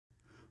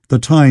The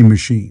Time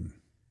Machine.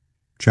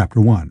 Chapter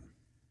 1.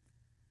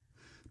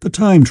 The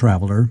time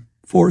traveler,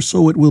 for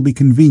so it will be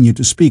convenient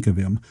to speak of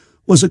him,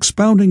 was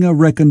expounding a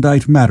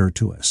recondite matter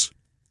to us.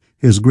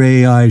 His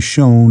grey eyes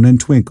shone and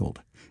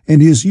twinkled,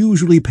 and his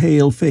usually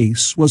pale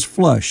face was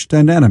flushed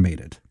and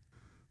animated.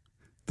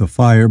 The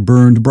fire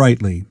burned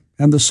brightly,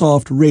 and the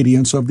soft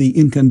radiance of the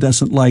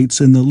incandescent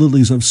lights in the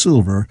lilies of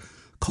silver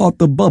caught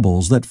the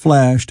bubbles that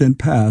flashed and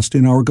passed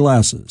in our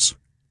glasses.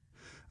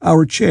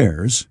 Our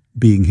chairs,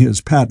 being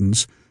his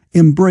patents,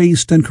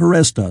 embraced and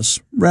caressed us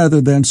rather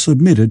than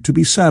submitted to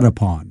be sat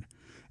upon,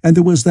 and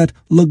there was that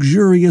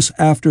luxurious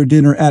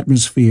after-dinner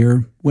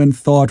atmosphere when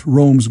thought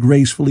roams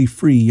gracefully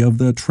free of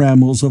the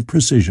trammels of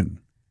precision.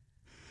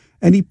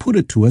 And he put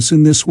it to us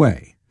in this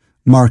way,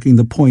 marking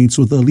the points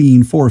with a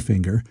lean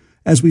forefinger,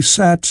 as we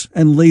sat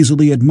and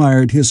lazily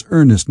admired his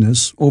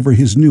earnestness over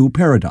his new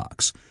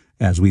paradox,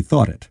 as we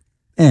thought it,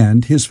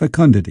 and his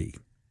fecundity.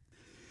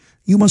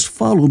 "You must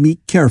follow me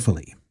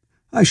carefully.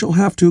 I shall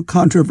have to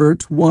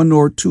controvert one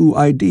or two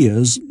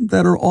ideas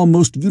that are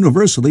almost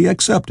universally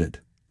accepted.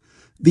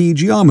 The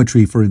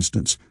geometry, for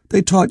instance,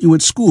 they taught you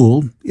at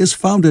school is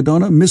founded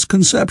on a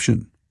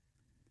misconception."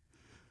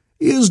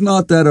 "Is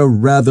not that a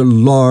rather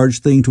large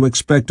thing to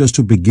expect us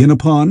to begin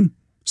upon?"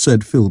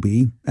 said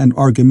Philby, an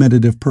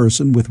argumentative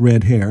person with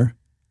red hair.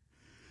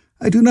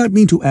 "I do not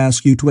mean to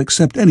ask you to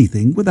accept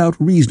anything without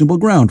reasonable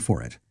ground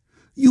for it.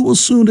 You will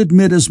soon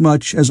admit as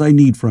much as I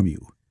need from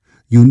you.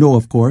 You know,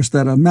 of course,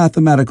 that a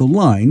mathematical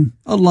line,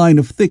 a line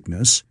of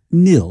thickness,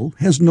 nil,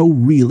 has no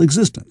real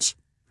existence.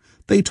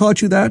 They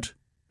taught you that?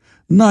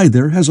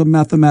 Neither has a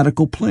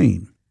mathematical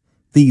plane.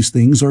 These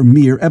things are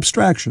mere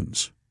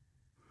abstractions."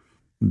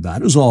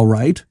 "That is all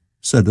right,"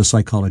 said the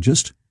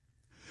psychologist.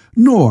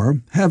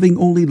 "Nor, having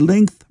only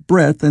length,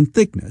 breadth, and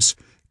thickness,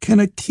 can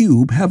a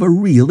cube have a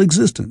real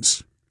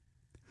existence."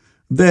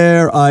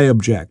 "There I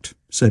object,"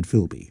 said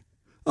Philby.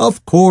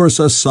 "Of course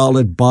a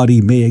solid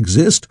body may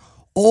exist,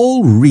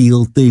 all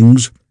real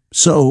things,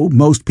 so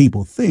most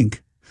people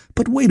think.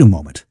 But wait a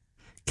moment.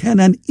 Can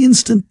an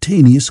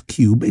instantaneous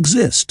cube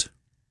exist?"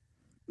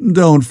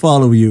 "Don't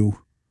follow you,"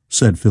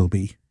 said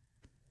Philby.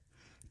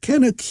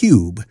 "Can a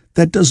cube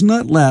that does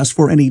not last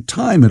for any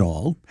time at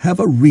all have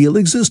a real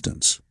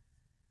existence?"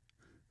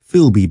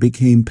 Philby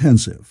became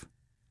pensive.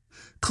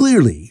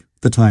 "Clearly,"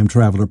 the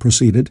time-traveler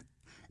proceeded,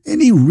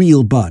 "any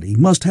real body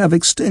must have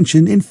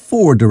extension in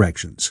 4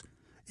 directions.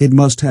 It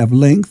must have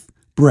length,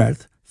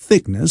 breadth,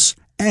 thickness,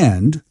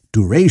 and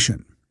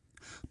duration.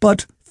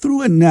 But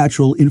through a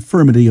natural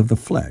infirmity of the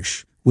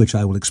flesh, which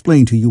I will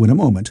explain to you in a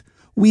moment,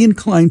 we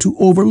incline to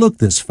overlook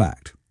this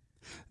fact.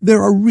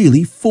 There are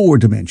really 4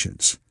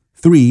 dimensions,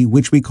 3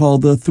 which we call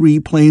the 3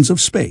 planes of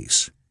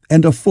space,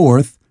 and a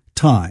 4th,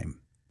 time.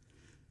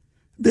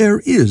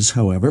 There is,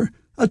 however,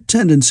 a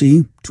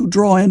tendency to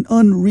draw an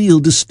unreal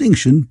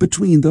distinction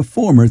between the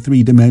former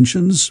 3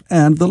 dimensions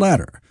and the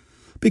latter,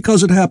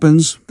 because it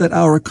happens that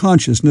our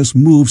consciousness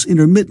moves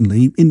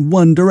intermittently in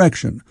one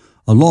direction,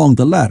 along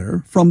the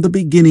latter from the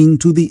beginning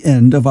to the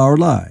end of our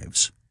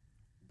lives."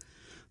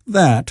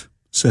 "That,"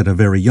 said a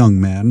very young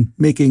man,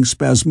 making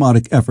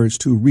spasmodic efforts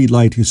to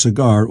relight his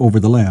cigar over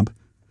the lamp,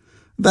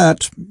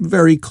 "that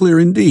very clear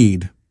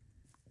indeed."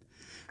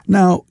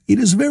 "Now, it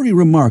is very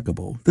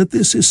remarkable that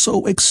this is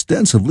so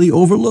extensively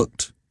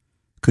overlooked,"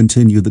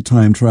 continued the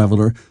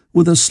time-traveler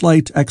with a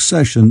slight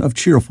accession of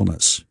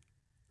cheerfulness.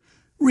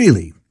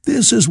 "Really,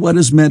 this is what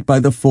is meant by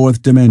the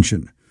 4th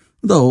dimension,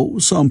 though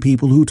some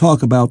people who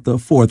talk about the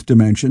 4th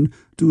dimension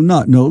do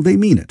not know they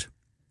mean it.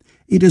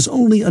 It is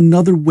only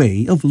another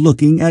way of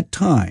looking at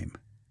time.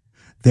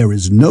 There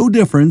is no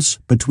difference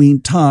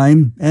between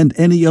time and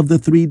any of the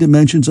 3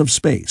 dimensions of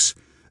space,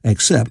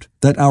 except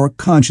that our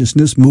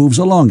consciousness moves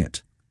along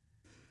it.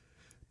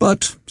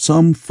 But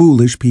some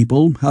foolish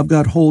people have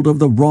got hold of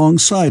the wrong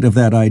side of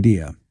that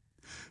idea.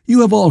 You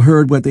have all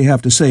heard what they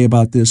have to say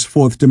about this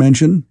 4th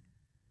dimension?"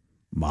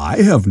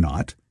 "I have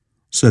not,"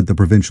 said the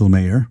provincial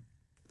mayor.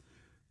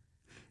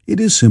 "It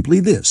is simply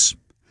this,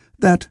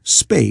 that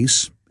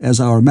space, as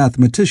our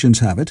mathematicians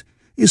have it,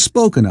 is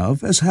spoken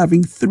of as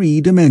having 3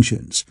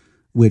 dimensions,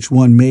 which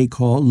one may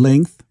call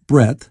length,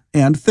 breadth,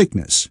 and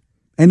thickness,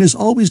 and is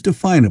always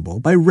definable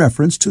by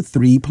reference to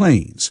 3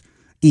 planes,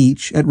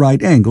 each at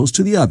right angles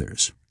to the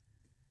others.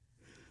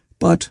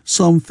 But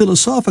some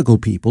philosophical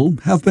people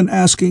have been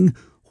asking,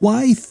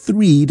 why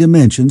 3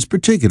 dimensions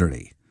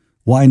particularly?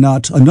 Why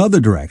not another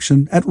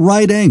direction at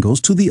right angles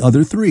to the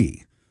other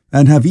 3,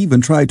 and have even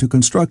tried to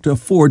construct a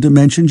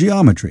 4-dimension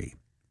geometry?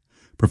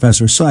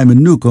 Professor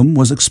Simon Newcomb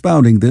was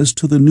expounding this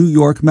to the New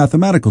York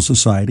Mathematical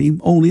Society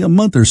only a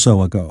month or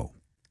so ago.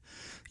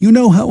 You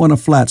know how on a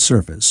flat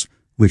surface,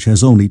 which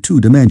has only 2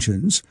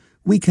 dimensions,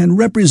 we can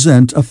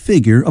represent a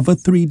figure of a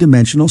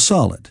 3-dimensional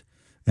solid,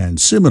 and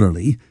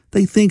similarly,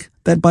 they think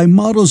that by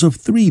models of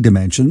 3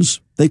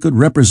 dimensions they could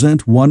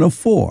represent one of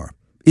 4,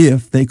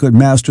 if they could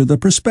master the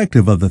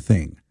perspective of the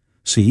thing.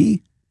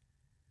 See?"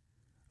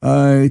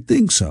 "I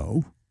think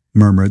so,"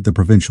 murmured the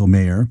provincial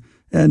mayor,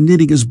 and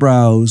knitting his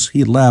brows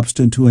he lapsed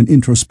into an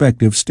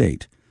introspective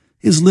state,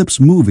 his lips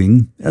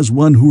moving as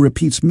one who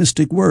repeats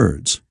mystic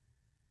words.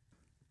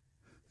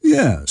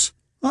 "Yes,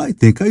 I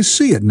think I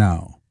see it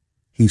now,"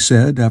 he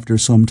said after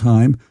some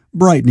time,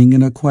 brightening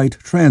in a quite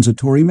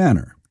transitory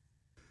manner.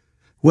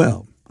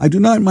 "Well, I do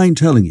not mind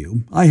telling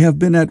you I have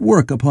been at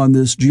work upon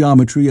this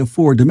geometry of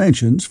 4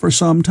 dimensions for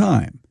some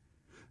time.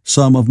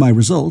 Some of my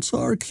results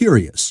are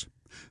curious.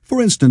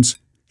 For instance,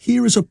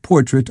 here is a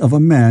portrait of a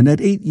man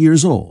at 8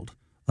 years old,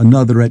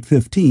 another at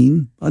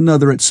 15,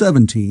 another at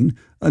 17,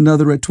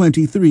 another at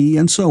 23,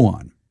 and so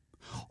on.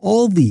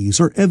 All these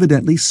are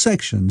evidently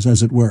sections,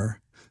 as it were,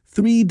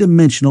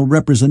 3-dimensional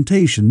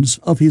representations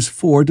of his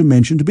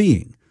 4-dimensioned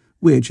being,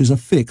 which is a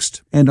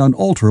fixed and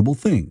unalterable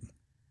thing.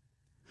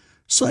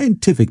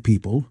 Scientific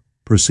people,"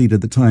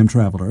 proceeded the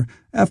time-traveler,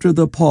 after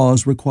the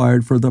pause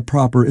required for the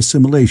proper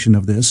assimilation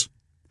of this,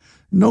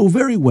 "know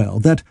very well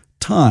that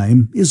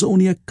time is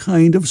only a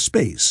kind of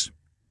space.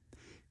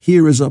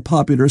 Here is a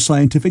popular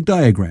scientific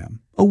diagram,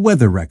 a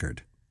weather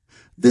record.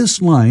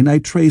 This line I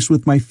trace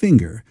with my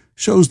finger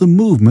shows the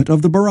movement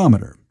of the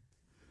barometer.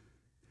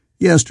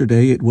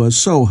 Yesterday it was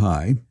so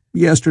high,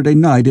 yesterday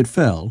night it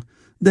fell,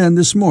 then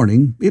this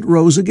morning it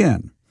rose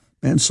again,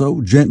 and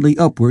so gently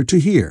upward to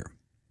here.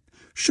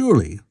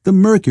 Surely the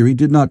mercury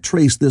did not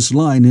trace this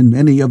line in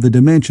any of the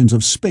dimensions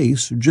of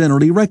space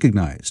generally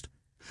recognized.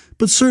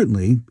 But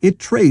certainly it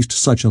traced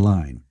such a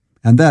line,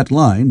 and that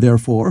line,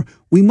 therefore,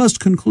 we must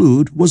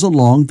conclude was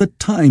along the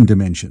time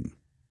dimension."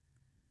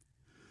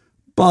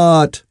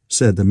 "But,"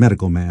 said the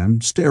medical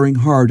man, staring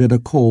hard at a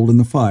coal in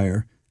the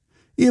fire,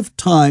 "if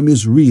time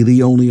is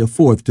really only a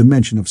 4th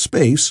dimension of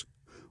space,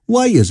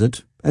 why is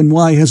it, and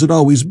why has it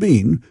always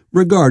been,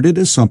 regarded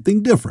as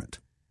something different?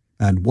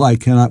 And why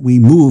cannot we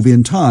move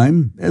in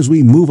time as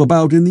we move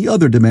about in the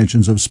other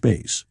dimensions of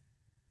space?"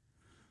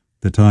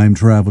 The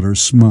time-traveler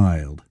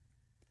smiled.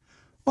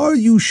 "Are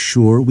you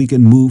sure we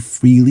can move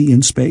freely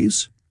in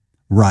space?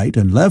 Right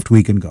and left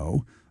we can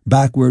go,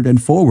 backward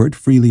and forward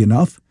freely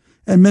enough,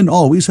 and men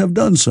always have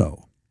done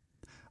so.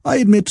 I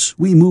admit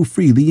we move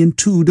freely in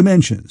 2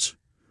 dimensions.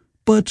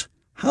 But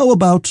how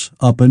about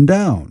up and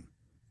down?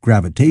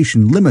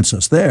 Gravitation limits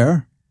us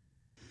there."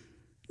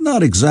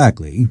 "Not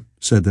exactly,"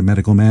 said the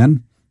medical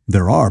man.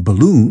 "There are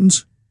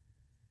balloons."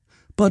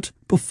 "But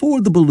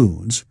before the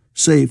balloons,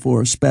 say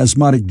for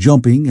spasmodic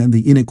jumping and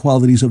the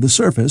inequalities of the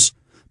surface,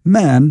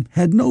 man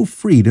had no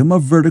freedom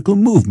of vertical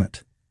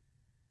movement."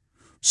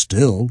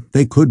 "Still,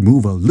 they could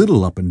move a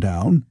little up and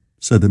down,"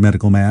 said the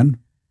medical man.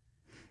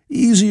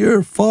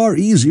 "Easier, far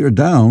easier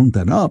down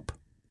than up."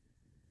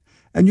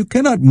 "And you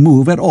cannot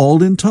move at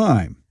all in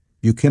time.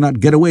 You cannot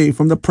get away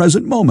from the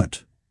present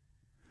moment."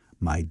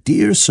 "My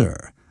dear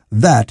sir,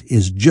 that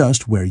is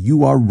just where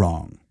you are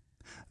wrong.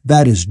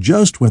 That is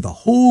just where the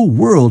whole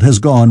world has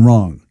gone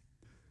wrong.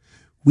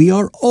 We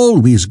are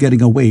always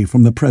getting away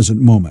from the present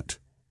moment.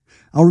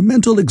 Our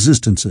mental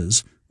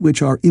existences,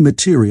 which are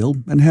immaterial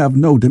and have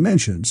no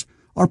dimensions,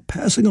 are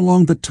passing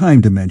along the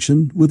time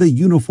dimension with a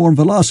uniform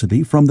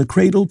velocity from the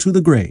cradle to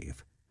the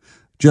grave,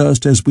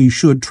 just as we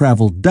should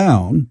travel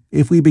down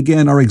if we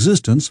began our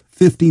existence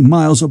 50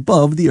 miles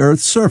above the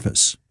Earth's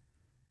surface."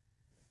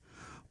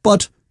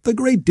 "But the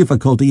great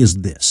difficulty is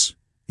this,"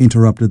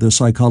 interrupted the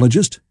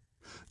psychologist.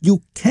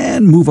 "You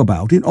can move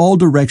about in all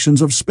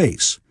directions of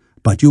space,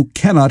 but you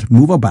cannot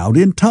move about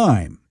in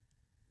time.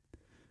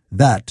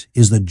 That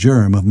is the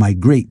germ of my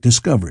great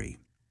discovery.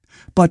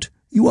 But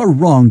you are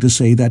wrong to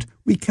say that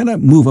we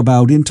cannot move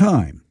about in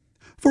time.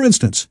 For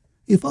instance,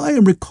 if I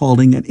am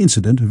recalling an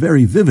incident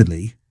very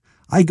vividly,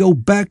 I go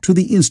back to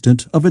the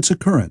instant of its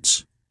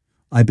occurrence.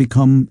 I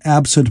become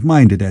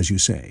absent-minded, as you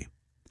say.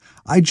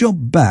 I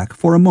jump back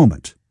for a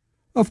moment.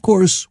 Of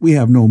course, we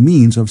have no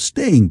means of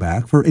staying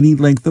back for any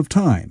length of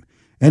time,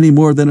 any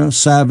more than a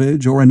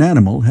savage or an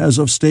animal has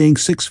of staying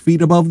 6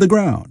 feet above the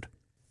ground.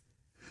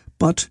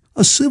 But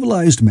a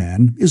civilized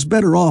man is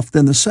better off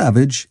than the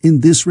savage in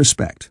this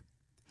respect.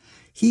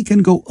 He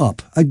can go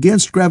up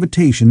against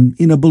gravitation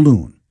in a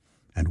balloon,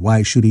 and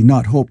why should he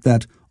not hope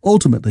that,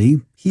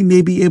 ultimately, he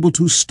may be able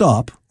to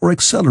stop or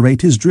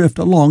accelerate his drift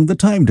along the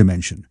time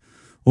dimension,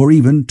 or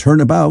even turn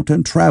about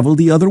and travel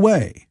the other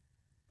way?"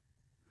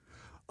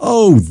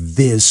 "Oh,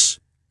 this,"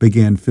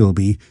 began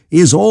Philby,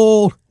 "is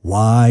all—"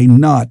 "Why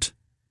not?"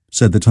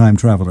 said the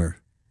time-traveler.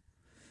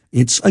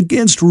 "It's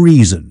against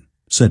reason,"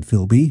 said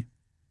Philby.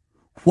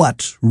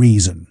 "What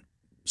reason?"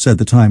 said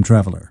the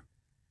time-traveler.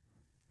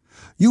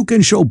 "You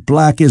can show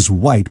black is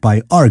white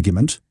by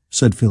argument,"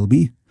 said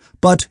Philby,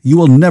 "but you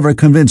will never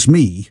convince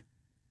me."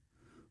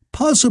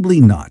 "Possibly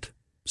not,"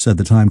 said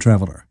the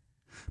time-traveler.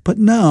 "But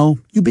now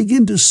you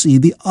begin to see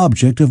the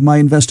object of my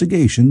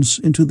investigations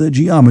into the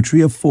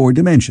geometry of 4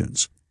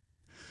 dimensions.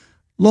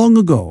 Long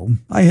ago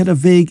I had a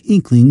vague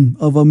inkling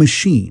of a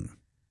machine."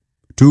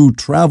 "To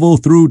travel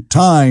through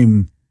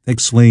time!"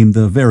 exclaimed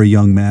the very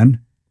young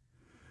man.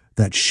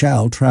 "That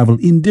shall travel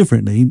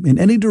indifferently in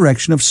any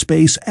direction of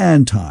space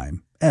and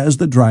time, as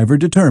the driver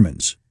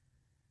determines."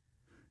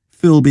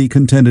 Philby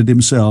contented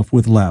himself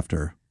with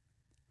laughter.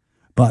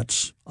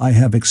 "But I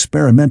have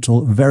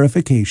experimental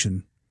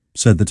verification,"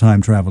 said the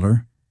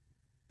time-traveler.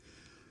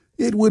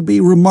 "It would be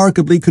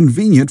remarkably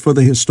convenient for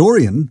the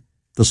historian,"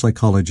 the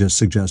psychologist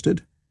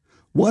suggested.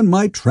 "One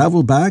might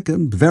travel back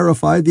and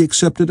verify the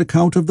accepted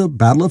account of the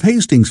Battle of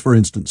Hastings, for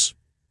instance."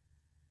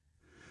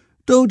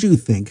 "Don't you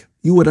think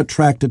you would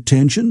attract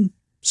attention?"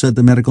 said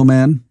the medical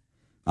man.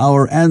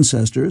 "Our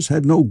ancestors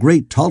had no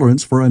great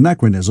tolerance for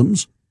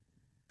anachronisms."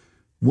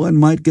 "One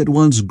might get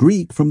one's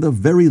Greek from the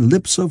very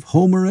lips of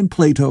Homer and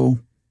Plato,"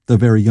 the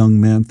very young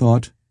man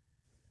thought.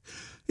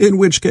 "In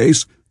which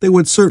case they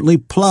would certainly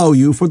plough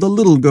you for the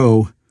little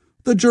go.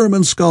 The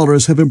German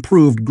scholars have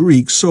improved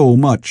Greek so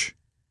much."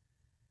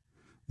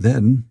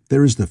 "Then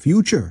there is the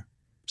future,"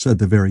 said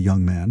the very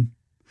young man.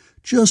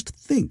 "Just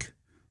think,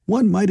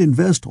 one might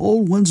invest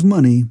all one's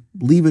money,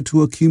 leave it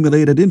to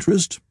accumulate at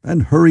interest,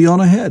 and hurry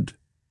on ahead."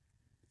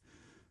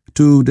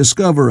 "To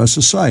discover a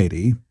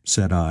society,"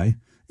 said I,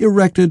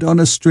 "erected on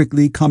a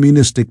strictly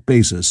communistic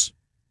basis."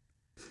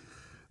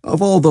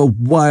 "Of all the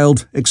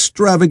wild,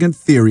 extravagant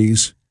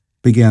theories,"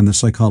 began the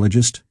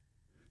psychologist.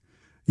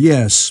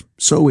 "Yes,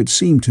 so it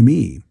seemed to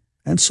me,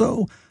 and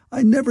so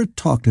I never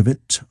talked of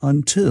it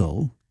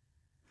until—"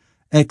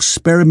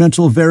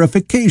 "Experimental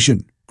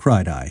verification!"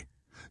 cried I.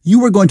 "You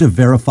were going to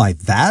verify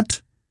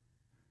that?"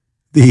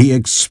 "The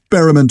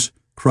experiment!"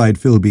 cried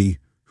Philby,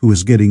 who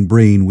was getting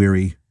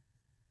brain-weary.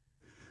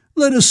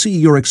 "Let us see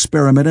your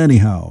experiment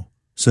anyhow,"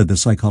 said the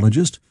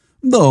psychologist,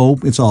 "though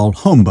it's all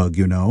humbug,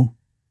 you know."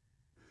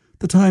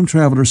 The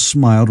time-traveler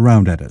smiled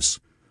round at us.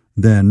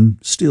 Then,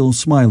 still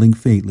smiling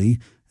faintly,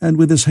 and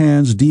with his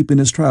hands deep in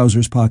his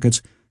trousers pockets,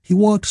 he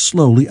walked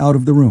slowly out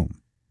of the room,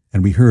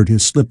 and we heard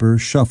his slipper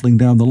shuffling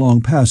down the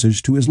long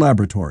passage to his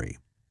laboratory.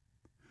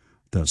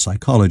 The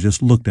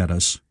psychologist looked at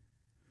us.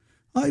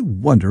 "I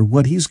wonder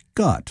what he's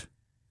got."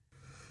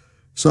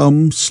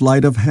 "Some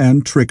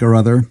sleight-of-hand trick or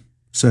other,"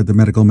 said the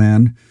medical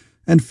man,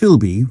 and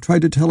Philby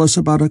tried to tell us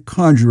about a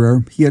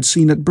conjurer he had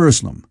seen at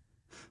Burslem.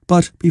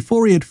 But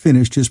before he had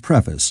finished his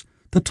preface,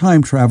 the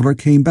time-traveler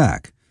came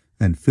back,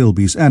 and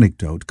Philby's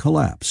anecdote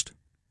collapsed.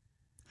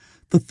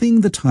 The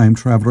thing the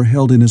time-traveler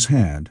held in his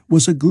hand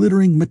was a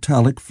glittering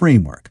metallic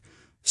framework,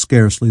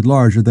 scarcely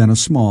larger than a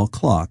small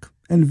clock,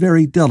 and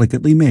very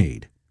delicately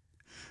made.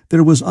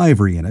 There was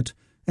ivory in it,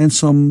 and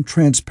some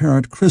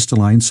transparent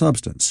crystalline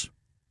substance.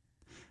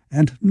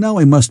 And now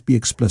I must be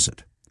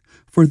explicit,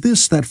 for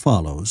this that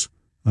follows,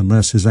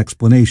 unless his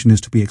explanation is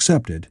to be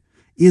accepted,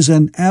 is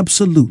an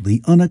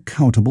absolutely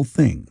unaccountable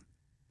thing.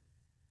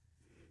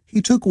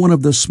 He took one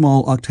of the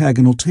small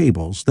octagonal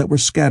tables that were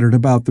scattered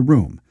about the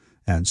room,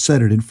 and set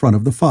it in front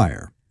of the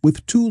fire,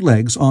 with 2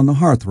 legs on the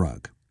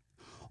hearthrug.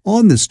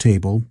 On this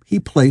table he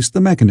placed the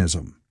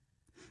mechanism.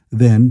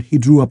 Then he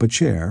drew up a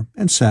chair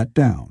and sat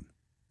down.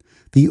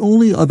 The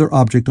only other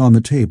object on the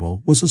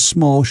table was a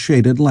small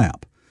shaded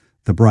lamp,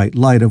 the bright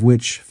light of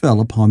which fell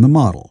upon the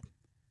model.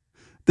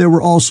 There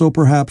were also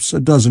perhaps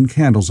a dozen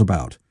candles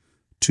about,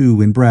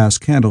 2 in brass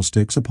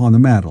candlesticks upon the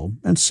mantel,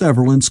 and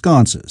several in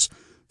sconces,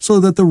 so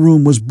that the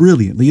room was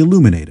brilliantly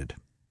illuminated.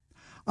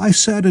 I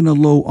sat in a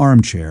low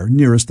armchair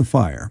nearest the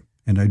fire,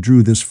 and I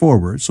drew this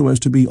forward so as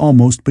to be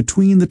almost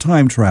between the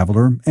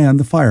time-traveler and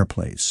the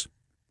fireplace.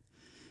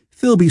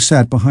 Philby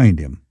sat behind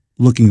him,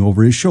 looking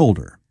over his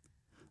shoulder.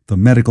 The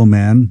medical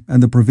man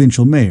and the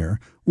provincial mayor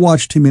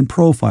watched him in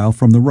profile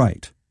from the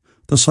right,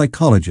 the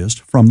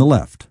psychologist from the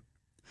left.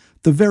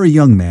 The very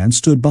young man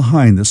stood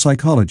behind the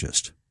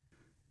psychologist.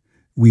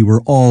 We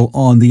were all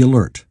on the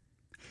alert.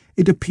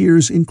 It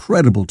appears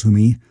incredible to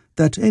me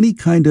that any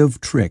kind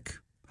of trick,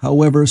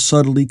 however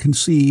subtly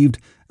conceived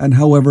and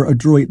however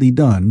adroitly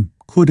done,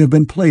 could have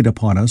been played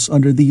upon us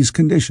under these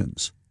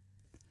conditions.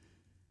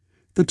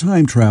 The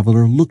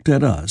time-traveler looked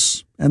at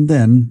us, and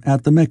then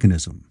at the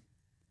mechanism.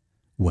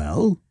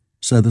 "Well?"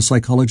 said the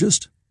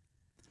psychologist.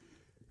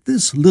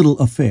 "This little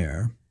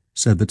affair,"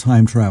 said the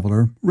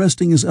time-traveler,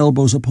 resting his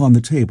elbows upon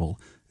the table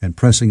and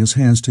pressing his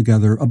hands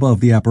together above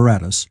the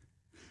apparatus,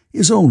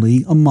 "is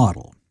only a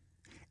model.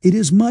 It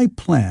is my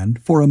plan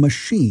for a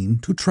machine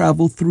to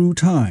travel through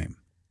time.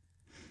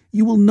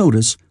 You will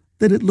notice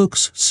that it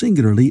looks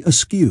singularly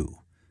askew,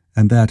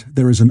 and that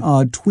there is an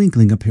odd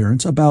twinkling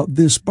appearance about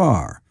this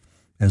bar,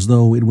 as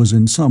though it was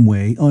in some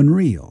way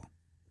unreal."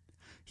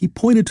 He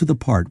pointed to the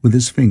part with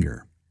his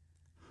finger.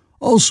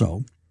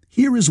 "Also,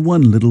 here is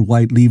one little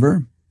white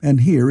lever,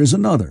 and here is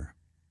another."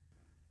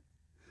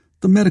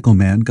 The medical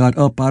man got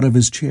up out of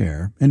his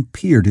chair and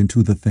peered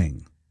into the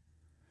thing.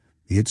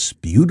 "It's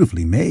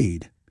beautifully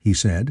made," he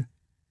said.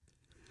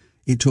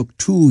 "It took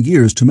 2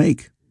 years to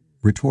make,"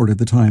 retorted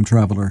the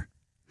time-traveler.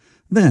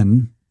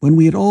 Then, when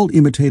we had all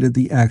imitated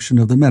the action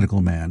of the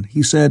medical man,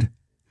 he said,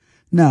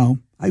 "Now,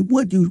 I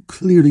want you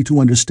clearly to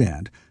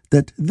understand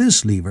that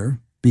this lever,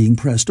 being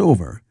pressed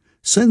over,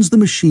 sends the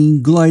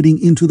machine gliding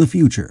into the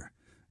future,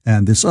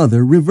 and this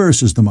other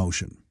reverses the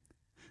motion.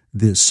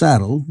 This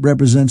saddle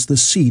represents the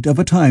seat of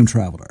a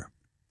time-traveler.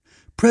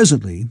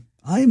 Presently,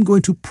 I am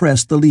going to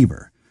press the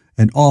lever,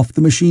 and off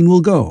the machine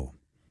will go.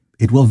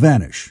 It will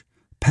vanish,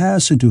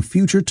 pass into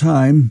future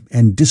time,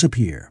 and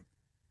disappear.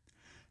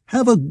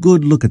 Have a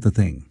good look at the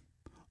thing.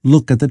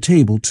 Look at the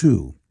table,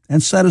 too,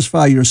 and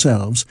satisfy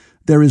yourselves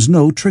there is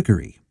no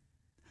trickery.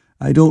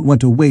 I don't want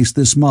to waste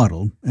this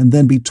model and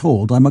then be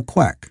told I'm a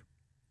quack."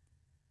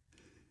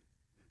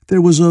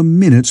 There was a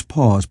minute's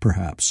pause,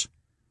 perhaps.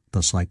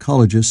 The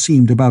psychologist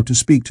seemed about to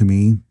speak to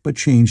me, but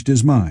changed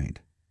his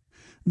mind.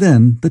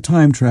 Then the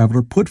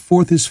time-traveler put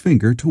forth his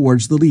finger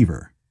towards the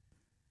lever.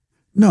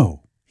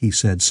 "No," he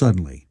said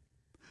suddenly.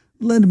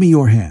 "Lend me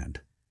your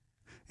hand."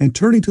 And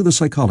turning to the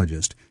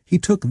psychologist, he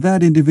took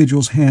that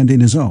individual's hand in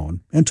his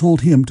own and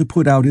told him to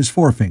put out his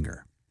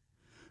forefinger.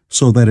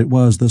 So that it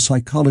was the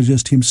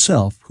psychologist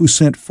himself who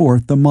sent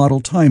forth the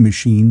model time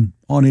machine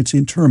on its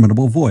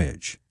interminable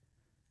voyage.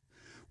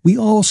 We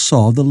all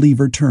saw the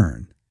lever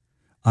turn.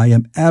 I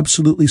am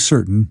absolutely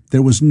certain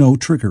there was no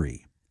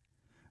trickery.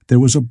 There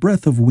was a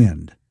breath of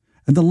wind,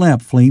 and the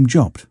lamp flame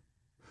jumped.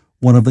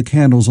 One of the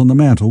candles on the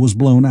mantel was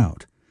blown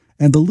out,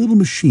 and the little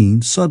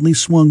machine suddenly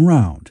swung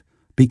round,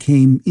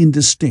 became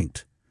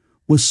indistinct,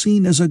 was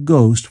seen as a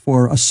ghost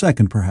for a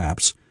second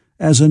perhaps,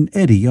 as an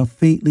eddy of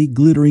faintly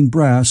glittering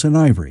brass and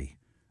ivory,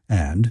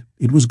 and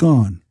it was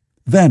gone,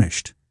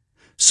 vanished.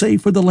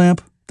 Save for the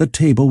lamp, the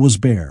table was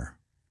bare.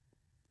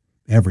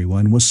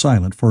 Everyone was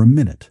silent for a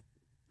minute.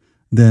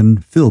 Then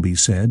Philby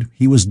said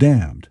he was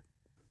damned.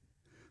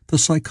 The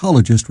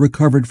psychologist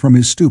recovered from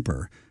his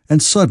stupor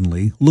and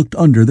suddenly looked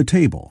under the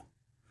table.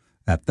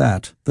 At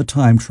that, the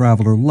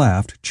time-traveler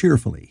laughed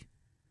cheerfully.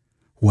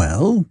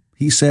 "Well,"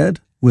 he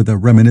said, with a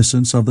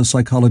reminiscence of the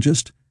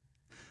psychologist.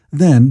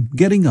 Then,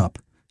 getting up,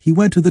 he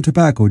went to the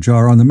tobacco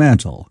jar on the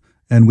mantel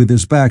and, with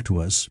his back to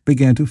us,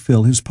 began to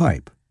fill his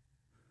pipe.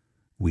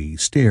 We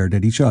stared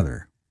at each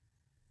other.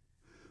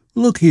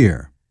 "Look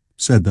here,"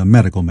 said the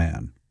medical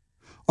man.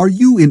 "Are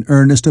you in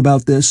earnest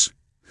about this?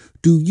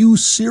 Do you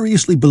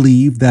seriously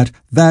believe that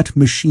that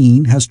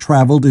machine has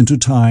traveled into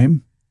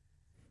time?"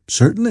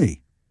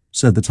 "Certainly,"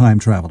 said the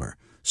time-traveler,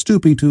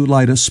 stooping to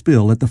light a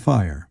spill at the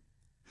fire.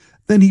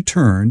 Then he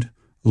turned,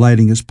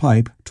 lighting his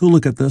pipe, to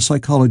look at the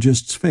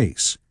psychologist's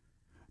face.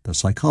 The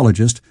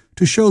psychologist,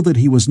 to show that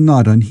he was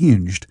not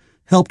unhinged,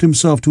 helped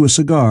himself to a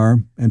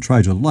cigar and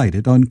tried to light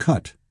it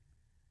uncut.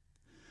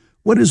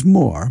 "What is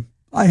more,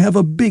 I have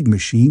a big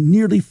machine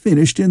nearly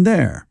finished in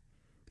there."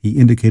 He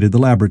indicated the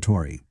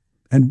laboratory.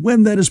 "And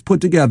when that is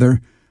put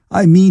together,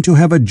 I mean to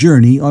have a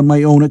journey on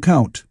my own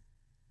account."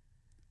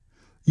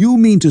 "You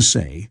mean to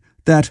say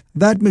that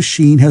that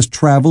machine has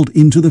traveled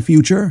into the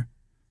future?"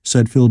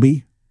 said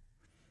Philby.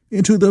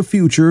 "Into the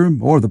future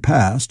or the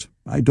past.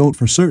 I don't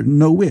for certain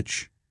know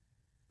which."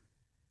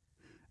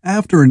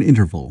 After an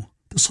interval,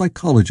 the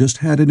psychologist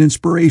had an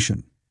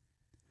inspiration.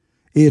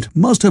 "It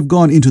must have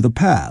gone into the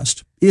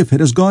past, if it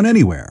has gone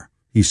anywhere,"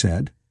 he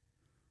said.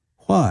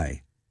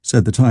 "Why?"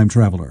 said the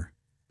time-traveler.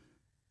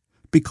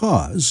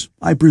 "Because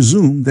I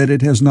presume that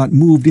it has not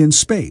moved in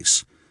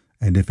space,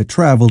 and if it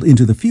traveled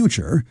into the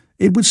future,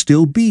 it would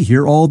still be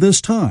here all this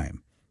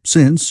time,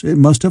 since it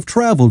must have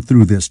traveled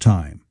through this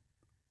time."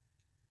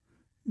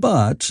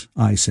 "But,"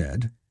 I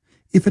said,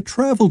 "if it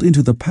traveled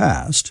into the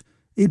past,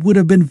 it would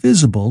have been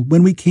visible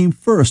when we came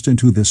first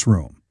into this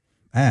room,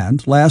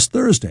 and last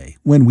Thursday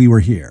when we were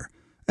here,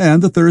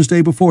 and the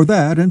Thursday before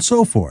that, and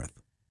so forth."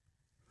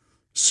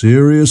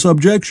 "Serious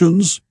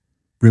objections,"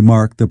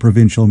 remarked the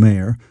provincial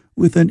mayor,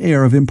 with an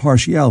air of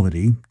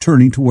impartiality,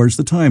 turning towards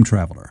the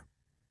time-traveler.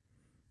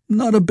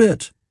 "Not a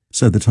bit,"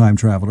 said the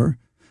time-traveler,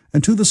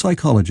 and to the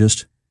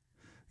psychologist,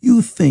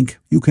 "You think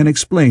you can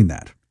explain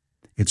that.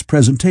 It's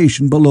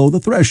presentation below the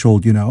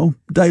threshold, you know,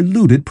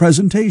 diluted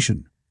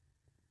presentation."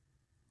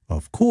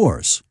 "Of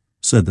course,"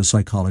 said the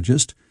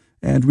psychologist,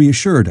 and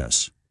reassured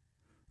us.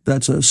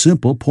 "That's a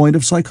simple point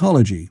of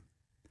psychology.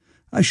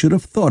 I should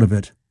have thought of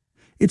it.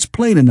 It's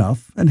plain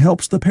enough and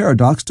helps the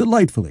paradox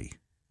delightfully.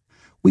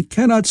 We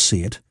cannot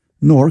see it,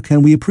 nor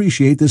can we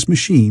appreciate this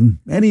machine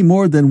any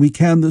more than we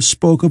can the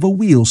spoke of a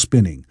wheel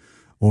spinning,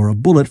 or a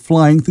bullet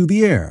flying through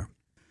the air.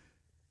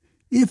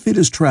 If it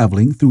is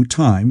traveling through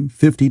time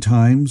 50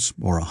 times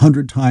or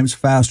 100 times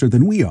faster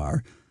than we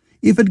are,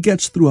 if it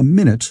gets through a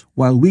minute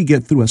while we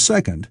get through a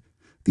second,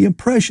 the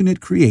impression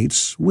it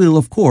creates will,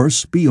 of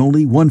course, be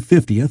only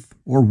 1/50th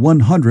or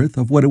 1/100th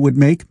of what it would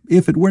make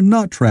if it were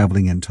not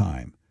traveling in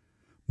time.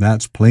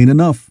 That's plain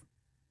enough."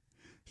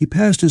 He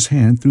passed his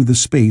hand through the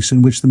space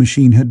in which the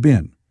machine had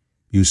been.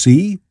 "You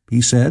see?" he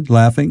said,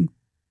 laughing.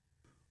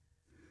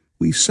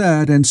 We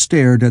sat and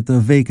stared at the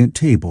vacant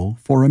table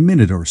for a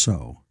minute or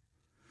so.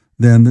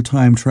 Then the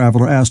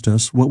time-traveler asked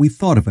us what we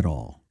thought of it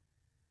all.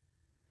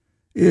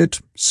 "It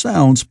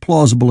sounds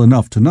plausible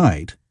enough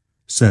tonight,"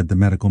 said the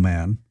medical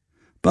man.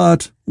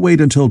 "But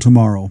wait until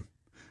tomorrow.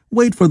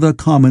 Wait for the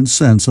common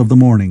sense of the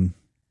morning."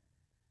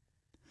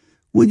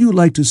 "Would you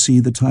like to see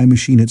the time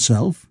machine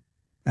itself?"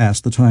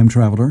 asked the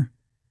time-traveler.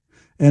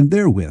 And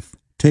therewith,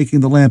 taking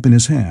the lamp in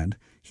his hand,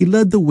 he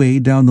led the way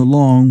down the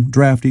long,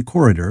 draughty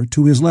corridor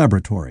to his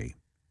laboratory.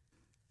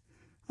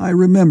 I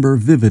remember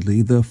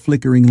vividly the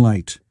flickering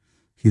light,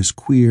 his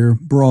queer,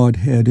 broad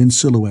head in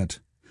silhouette,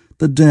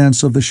 the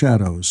dance of the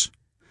shadows,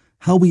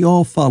 how we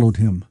all followed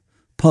him,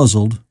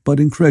 puzzled but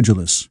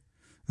incredulous,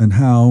 and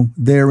how,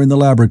 there in the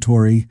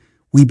laboratory,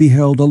 we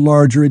beheld a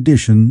larger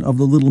edition of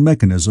the little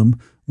mechanism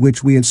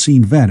which we had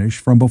seen vanish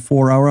from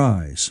before our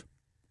eyes.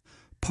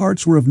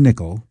 Parts were of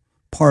nickel,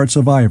 parts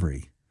of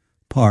ivory.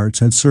 Parts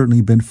had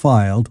certainly been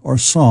filed or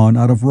sawn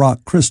out of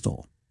rock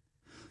crystal.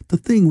 The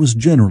thing was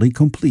generally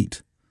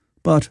complete,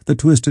 but the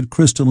twisted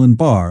crystalline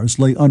bars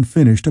lay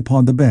unfinished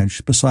upon the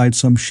bench beside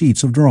some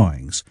sheets of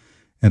drawings,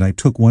 and I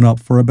took one up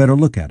for a better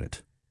look at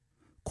it.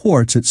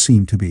 Quartz it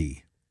seemed to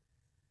be.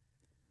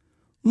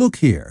 "Look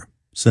here,"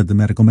 said the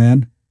medical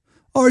man.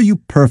 "Are you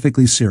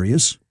perfectly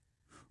serious?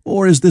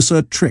 Or is this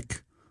a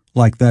trick,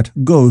 like that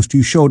ghost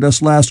you showed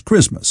us last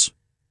Christmas?"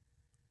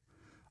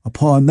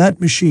 "Upon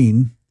that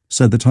machine,"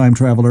 said the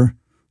time-traveler,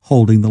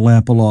 holding the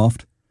lamp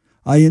aloft,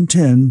 "I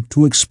intend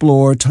to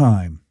explore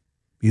time.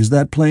 Is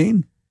that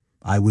plain?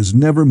 I was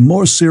never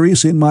more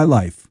serious in my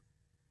life."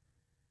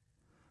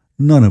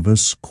 None of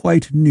us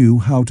quite knew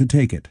how to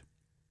take it.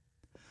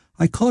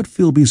 I caught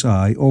Philby's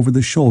eye over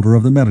the shoulder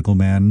of the medical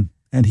man,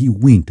 and he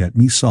winked at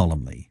me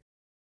solemnly.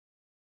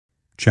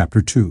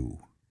 Chapter 2.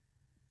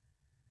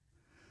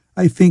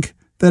 I think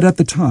that at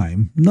the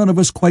time none of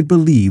us quite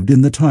believed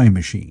in the time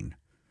machine.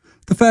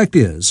 The fact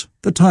is,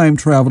 the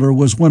time-traveler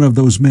was one of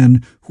those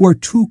men who are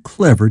too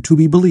clever to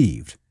be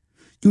believed.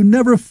 You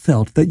never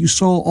felt that you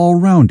saw all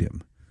round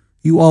him.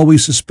 You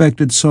always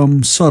suspected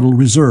some subtle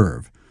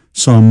reserve,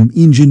 some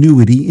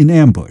ingenuity in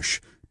ambush,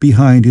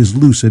 behind his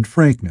lucid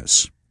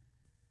frankness.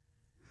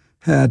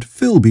 Had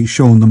Philby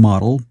shown the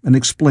model and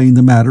explained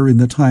the matter in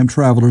the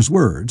time-traveler's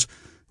words,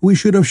 we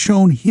should have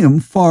shown him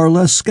far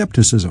less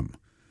skepticism,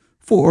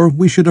 for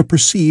we should have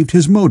perceived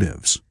his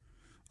motives.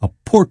 A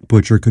pork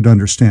butcher could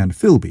understand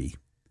Philby,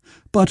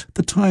 but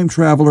the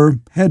time-traveler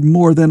had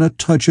more than a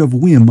touch of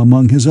whim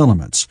among his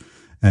elements,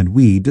 and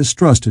we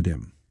distrusted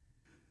him.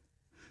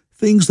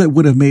 Things that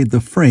would have made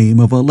the frame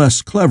of a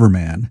less clever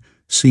man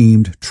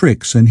seemed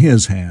tricks in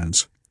his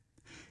hands.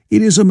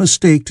 It is a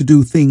mistake to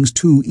do things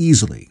too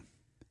easily.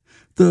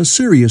 The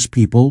serious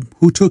people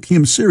who took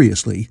him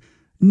seriously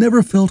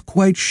never felt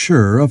quite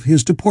sure of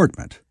his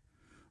deportment.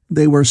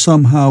 They were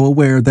somehow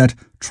aware that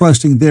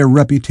trusting their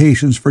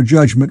reputations for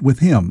judgment with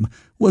him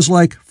was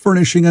like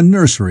furnishing a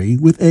nursery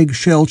with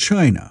eggshell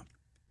china.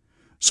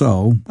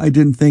 So I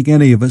didn't think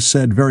any of us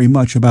said very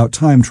much about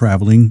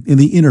time-traveling in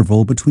the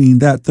interval between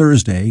that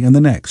Thursday and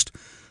the next,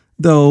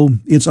 though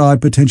its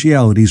odd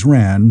potentialities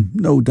ran,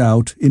 no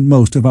doubt, in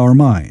most of our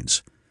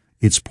minds.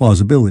 Its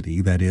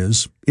plausibility, that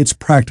is, its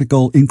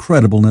practical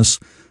incredibleness,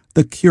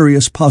 the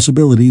curious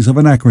possibilities of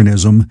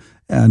anachronism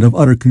and of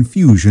utter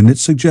confusion it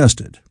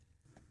suggested.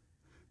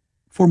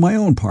 For my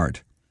own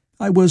part,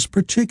 I was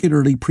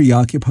particularly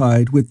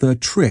preoccupied with the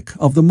trick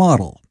of the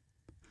model.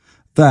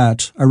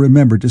 That I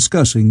remember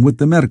discussing with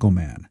the medical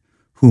man,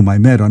 whom I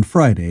met on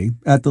Friday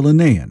at the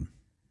Linnaean.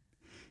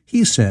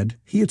 He said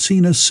he had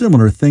seen a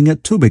similar thing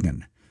at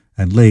Tübingen,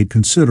 and laid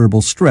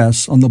considerable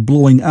stress on the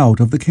blowing out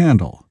of the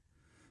candle.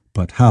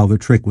 But how the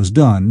trick was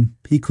done,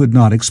 he could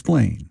not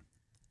explain.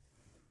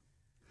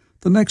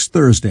 The next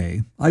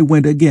Thursday I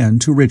went again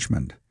to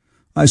Richmond.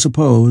 I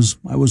suppose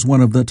I was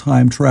one of the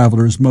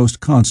time-traveler's most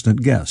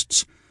constant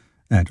guests,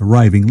 and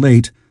arriving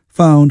late,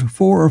 found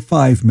 4 or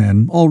 5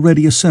 men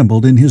already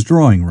assembled in his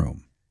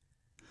drawing-room.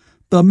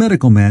 The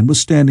medical man was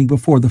standing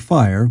before the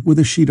fire with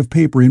a sheet of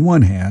paper in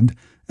one hand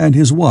and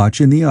his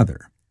watch in the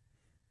other.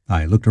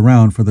 I looked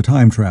around for the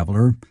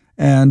time-traveler,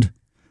 and,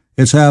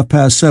 "It's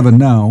 7:30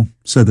 now,"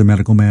 said the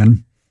medical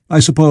man. "I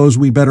suppose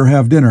we better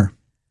have dinner."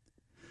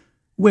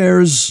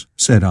 "Where's—"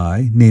 said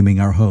I, naming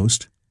our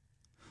host.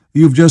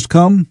 "You've just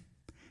come?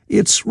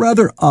 It's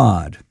rather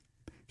odd.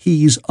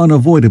 He's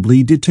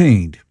unavoidably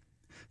detained.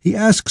 He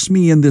asks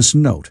me in this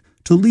note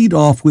to lead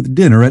off with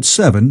dinner at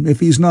 7 if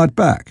he's not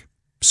back.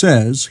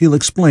 Says he'll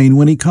explain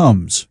when he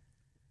comes."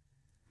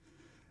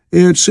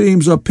 "It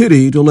seems a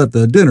pity to let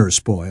the dinner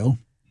spoil,"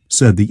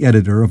 said the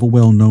editor of a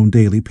well-known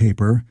daily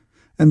paper,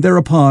 and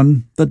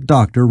thereupon the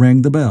doctor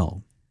rang the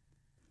bell.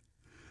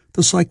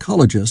 The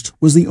psychologist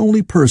was the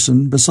only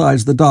person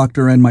besides the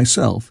doctor and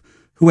myself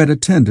who had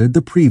attended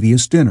the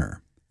previous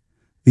dinner.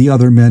 The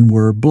other men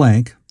were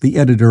Blank, the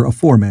editor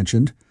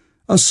aforementioned,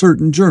 a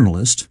certain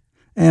journalist,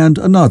 and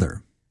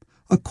another,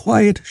 a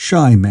quiet,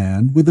 shy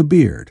man with a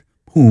beard,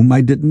 whom I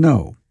didn't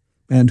know,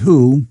 and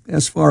who,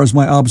 as far as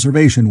my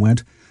observation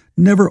went,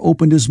 never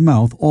opened his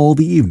mouth all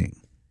the evening.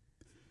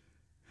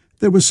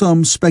 There was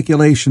some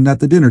speculation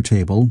at the dinner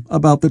table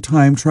about the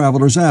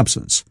time-traveler's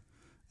absence,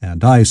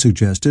 and I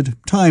suggested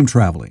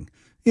time-traveling,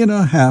 in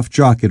a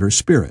half-jocular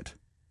spirit.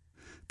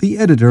 The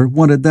editor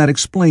wanted that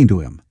explained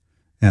to him,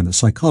 and the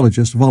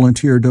psychologist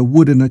volunteered a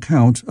wooden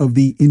account of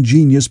the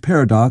ingenious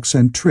paradox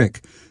and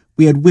trick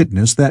we had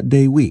witnessed that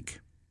day week.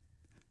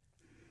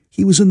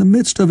 He was in the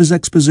midst of his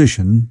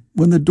exposition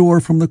when the door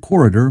from the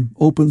corridor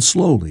opened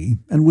slowly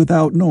and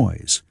without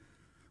noise.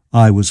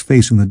 I was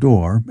facing the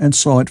door and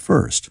saw it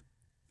first.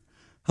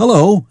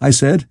 "Hello," I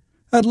said.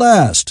 "At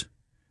last!"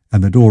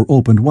 And the door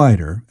opened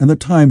wider, and the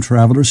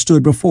time-traveler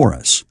stood before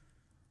us.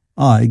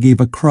 I gave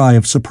a cry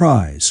of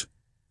surprise.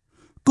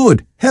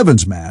 "Good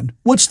heavens, man,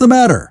 what's the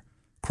matter?"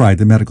 cried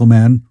the medical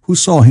man, who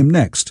saw him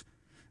next,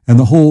 and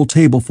the whole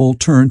tableful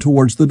turned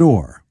towards the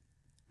door.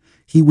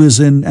 He was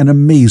in an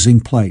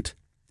amazing plight.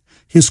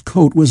 His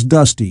coat was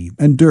dusty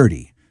and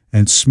dirty,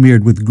 and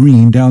smeared with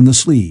green down the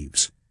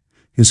sleeves.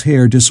 His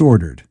hair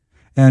disordered,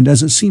 and,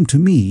 as it seemed to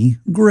me,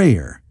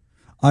 grayer,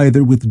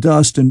 either with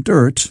dust and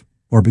dirt,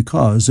 or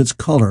because its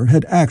color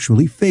had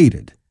actually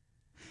faded.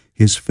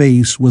 His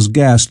face was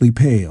ghastly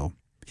pale.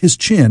 His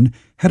chin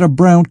had a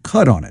brown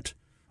cut on it,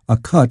 a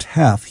cut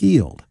half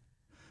healed.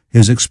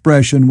 His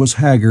expression was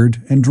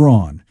haggard and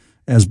drawn,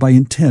 as by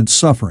intense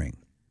suffering.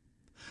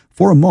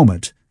 For a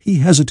moment he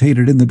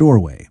hesitated in the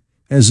doorway,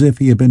 as if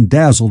he had been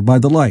dazzled by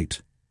the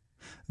light.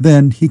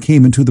 Then he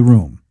came into the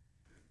room.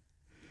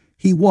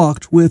 He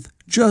walked with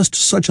just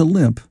such a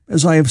limp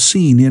as I have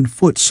seen in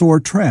foot-sore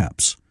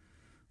tramps.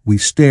 We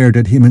stared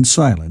at him in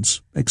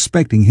silence,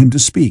 expecting him to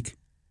speak.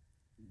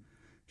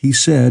 He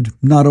said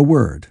not a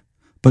word,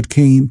 but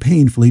came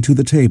painfully to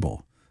the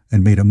table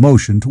and made a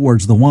motion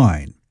towards the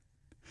wine.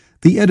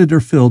 The editor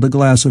filled a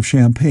glass of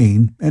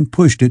champagne and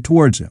pushed it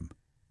towards him.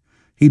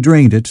 He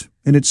drained it,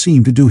 and it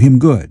seemed to do him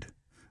good,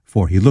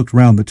 for he looked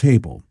round the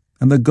table,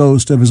 and the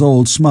ghost of his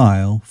old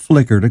smile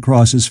flickered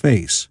across his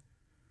face.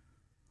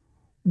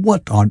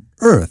 "What on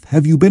earth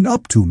have you been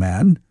up to,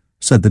 man?"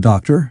 said the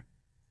doctor.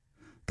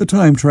 The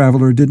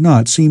time-traveler did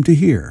not seem to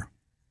hear.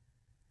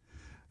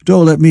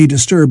 "Don't let me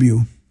disturb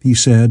you," he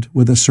said,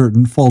 with a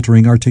certain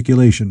faltering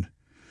articulation.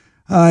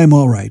 "I'm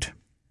all right."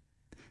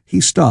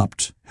 He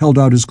stopped, held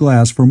out his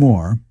glass for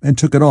more, and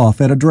took it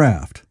off at a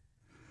draught.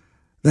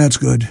 "That's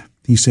good,"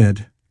 he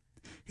said.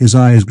 His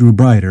eyes grew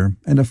brighter,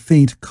 and a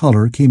faint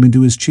color came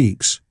into his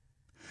cheeks.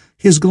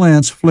 His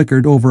glance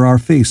flickered over our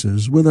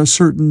faces with a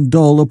certain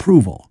dull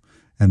approval,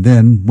 and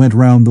then went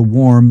round the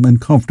warm and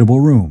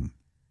comfortable room.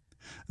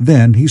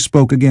 Then he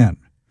spoke again,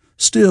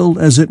 still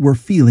as it were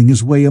feeling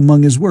his way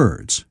among his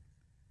words.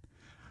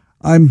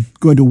 "I'm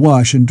going to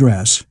wash and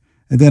dress,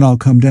 and then I'll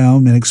come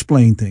down and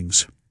explain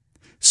things.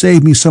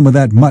 Save me some of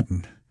that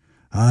mutton.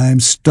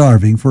 I'm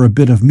starving for a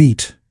bit of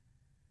meat."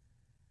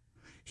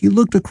 He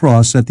looked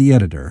across at the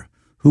editor,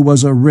 who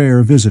was a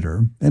rare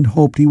visitor, and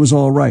hoped he was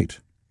all right.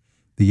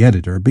 The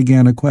editor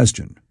began a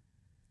question.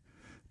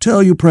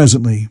 "Tell you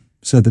presently,"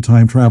 said the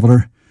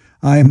time-traveler.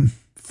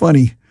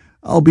 Funny,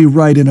 I'll be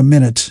right in a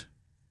minute."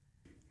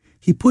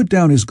 He put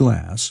down his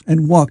glass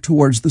and walked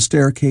towards the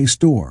staircase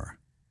door.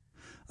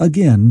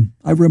 Again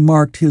I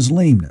remarked his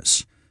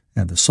lameness,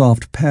 and the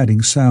soft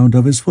padding sound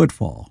of his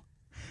footfall,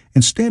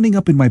 and standing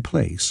up in my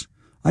place,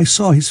 I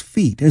saw his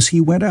feet as he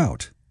went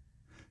out.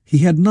 He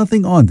had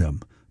nothing on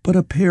them but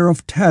a pair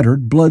of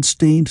tattered,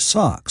 blood-stained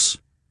socks.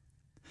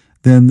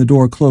 Then the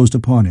door closed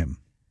upon him.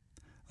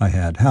 I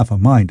had half a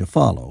mind to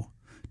follow,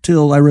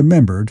 till I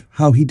remembered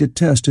how he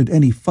detested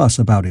any fuss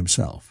about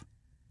himself.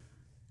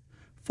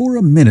 For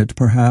a minute,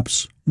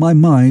 perhaps, my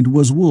mind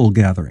was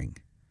wool-gathering.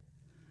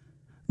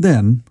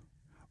 Then,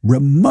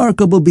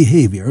 "Remarkable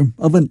behavior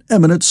of an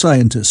eminent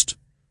scientist,"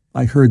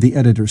 I heard the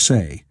editor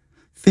say,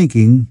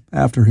 thinking,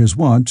 after his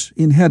wont,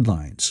 in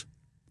headlines.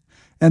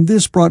 And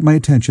this brought my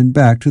attention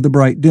back to the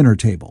bright dinner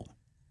table.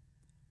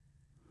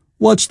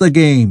 "What's the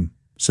game?"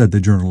 said the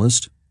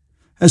journalist.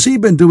 "Has he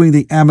been doing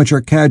the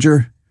amateur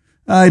cadger?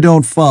 I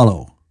don't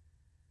follow."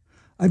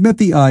 I met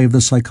the eye of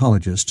the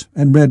psychologist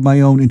and read my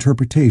own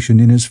interpretation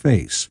in his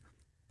face.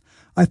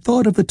 I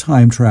thought of the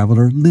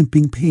time-traveler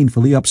limping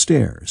painfully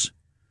upstairs.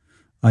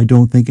 I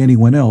don't think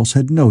anyone else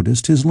had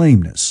noticed his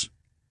lameness.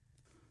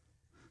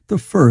 The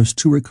first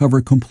to recover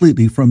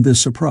completely from this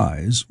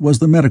surprise was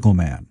the medical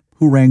man,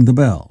 who rang the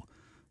bell.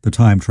 The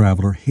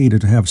time-traveler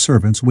hated to have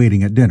servants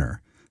waiting at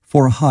dinner,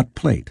 for a hot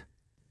plate.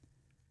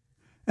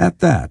 At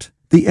that,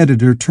 the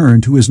editor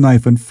turned to his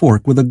knife and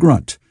fork with a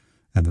grunt,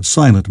 and the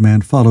silent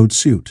man followed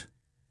suit.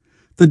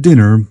 The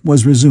dinner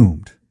was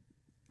resumed.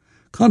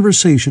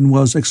 Conversation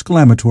was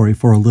exclamatory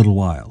for a little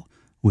while,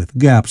 with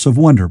gaps of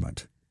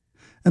wonderment.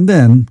 And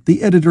then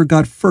the editor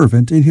got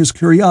fervent in his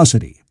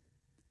curiosity.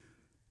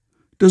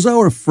 "Does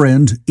our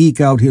friend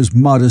eke out his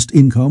modest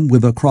income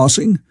with a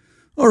crossing,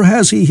 or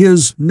has he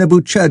his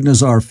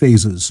Nebuchadnezzar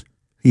phases?"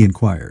 he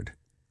inquired.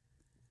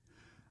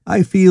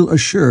 "I feel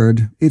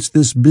assured it's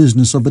this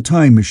business of the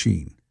time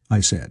machine," I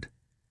said,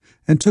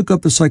 and took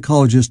up the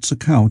psychologist's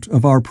account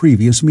of our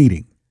previous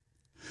meeting.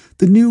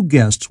 The new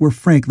guests were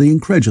frankly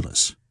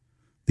incredulous.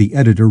 The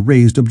editor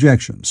raised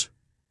objections.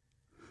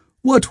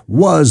 What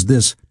was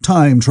this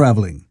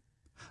time-traveling?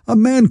 A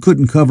man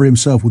couldn't cover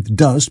himself with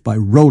dust by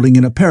rolling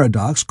in a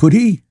paradox, could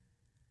he?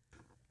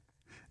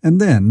 And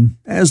then,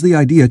 as the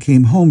idea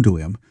came home to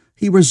him,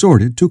 he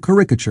resorted to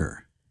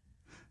caricature.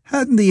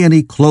 Hadn't he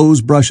any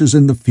clothes-brushes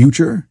in the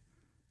future?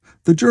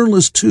 The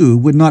journalist, too,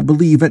 would not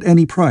believe at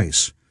any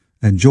price,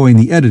 and joined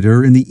the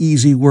editor in the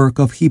easy work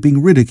of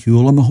heaping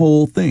ridicule on the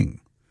whole thing.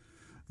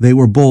 They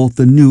were both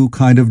the new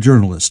kind of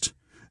journalist,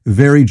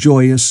 very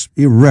joyous,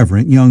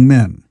 irreverent young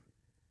men.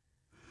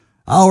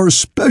 "Our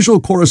special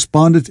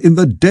correspondent in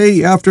the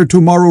Day After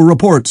Tomorrow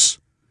reports,"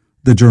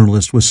 the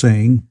journalist was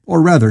saying, or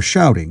rather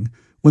shouting,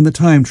 when the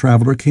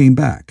time-traveler came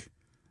back.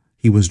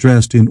 He was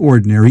dressed in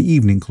ordinary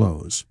evening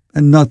clothes,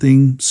 and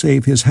nothing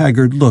save his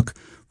haggard look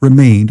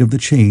remained of the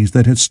change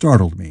that had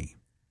startled me.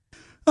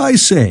 "I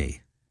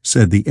say,"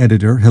 said the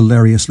editor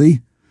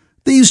hilariously.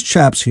 "These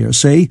chaps here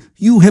say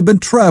you have been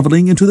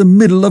traveling into the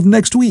middle of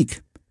next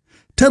week.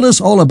 Tell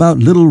us all about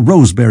little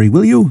Roseberry,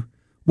 will you?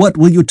 What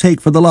will you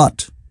take for the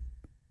lot?"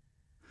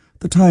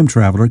 The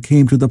time-traveler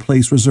came to the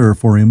place reserved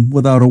for him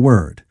without a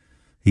word.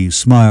 He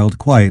smiled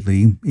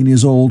quietly in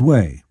his old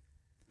way.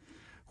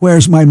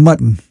 "Where's my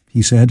mutton?"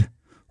 he said.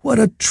 "What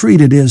a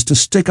treat it is to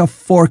stick a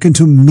fork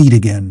into meat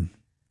again."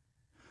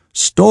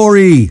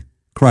 "Story!"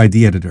 cried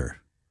the editor.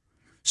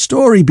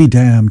 "Story be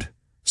damned,"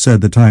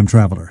 said the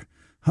time-traveler.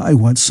 "I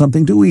want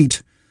something to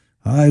eat.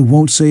 I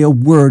won't say a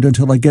word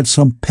until I get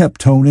some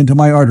peptone into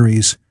my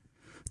arteries.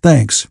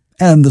 Thanks,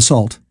 and the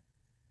salt."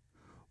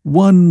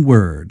 "One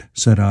word,"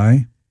 said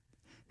I.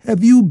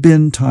 "Have you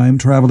been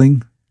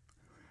time-traveling?"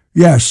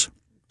 "Yes,"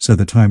 said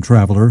the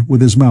time-traveler,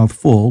 with his mouth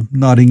full,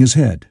 nodding his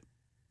head.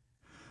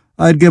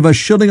 "I'd give a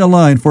shilling a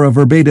line for a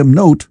verbatim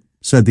note,"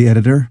 said the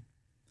editor.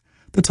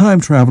 The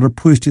time-traveler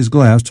pushed his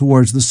glass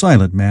towards the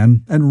silent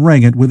man and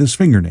rang it with his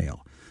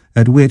fingernail,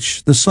 at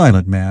which the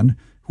silent man,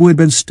 who had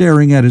been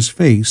staring at his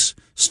face,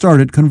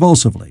 started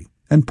convulsively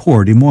and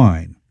poured him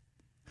wine.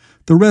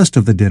 The rest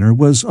of the dinner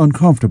was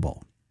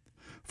uncomfortable.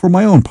 For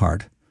my own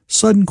part,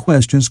 sudden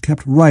questions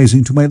kept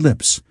rising to my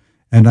lips,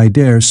 and I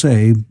dare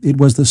say it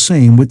was the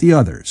same with the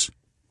others.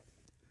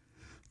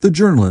 The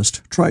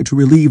journalist tried to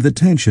relieve the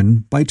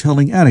tension by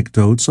telling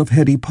anecdotes of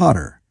Hetty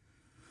Potter.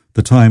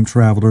 The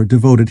time-traveler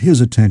devoted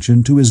his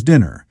attention to his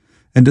dinner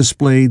and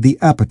displayed the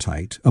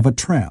appetite of a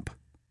tramp.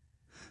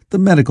 The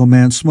medical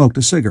man smoked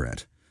a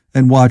cigarette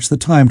and watched the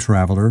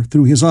time-traveler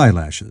through his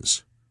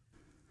eyelashes.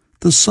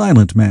 The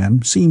silent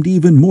man seemed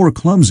even more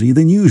clumsy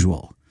than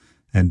usual,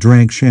 and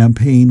drank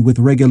champagne with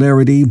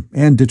regularity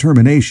and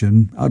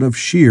determination out of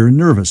sheer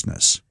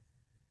nervousness.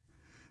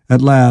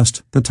 At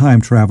last the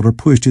time-traveler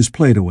pushed his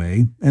plate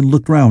away and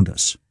looked round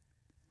us.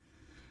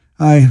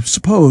 "I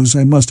suppose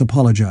I must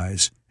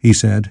apologize," he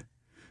said.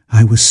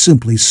 "I was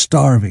simply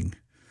starving.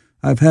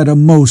 I've had a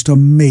most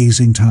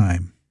amazing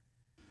time."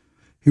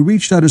 He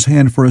reached out his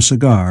hand for a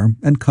cigar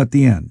and cut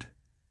the end.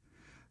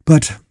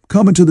 "But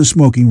come into the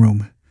smoking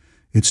room.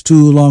 It's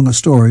too long a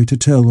story to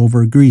tell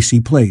over greasy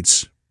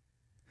plates."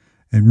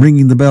 And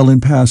ringing the bell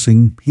in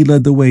passing, he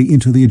led the way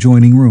into the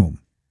adjoining room.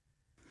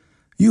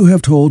 "You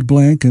have told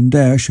Blank and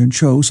Dash and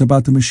Chose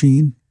about the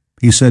machine?"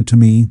 he said to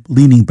me,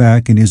 leaning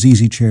back in his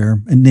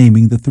easy-chair and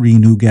naming the 3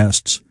 new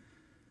guests.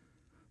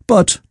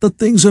 "But the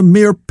thing's a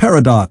mere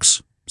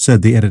paradox,"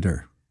 said the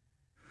editor.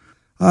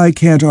 "I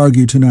can't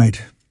argue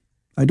tonight.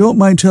 I don't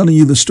mind telling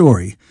you the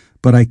story,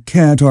 but I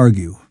can't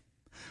argue.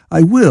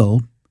 I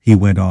will," he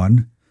went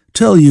on,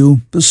 "tell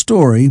you the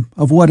story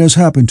of what has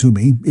happened to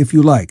me, if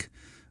you like,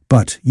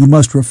 but you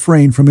must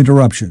refrain from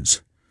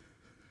interruptions.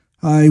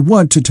 I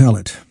want to tell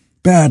it,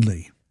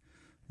 badly.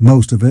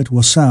 Most of it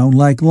will sound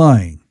like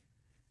lying.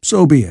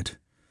 So be it.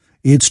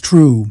 It's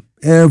true,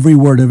 every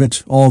word of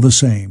it, all the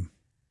same.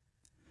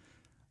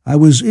 I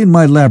was in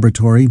my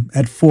laboratory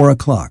at 4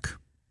 o'clock,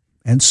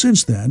 and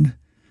since then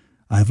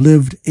I've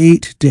lived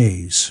 8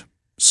 days,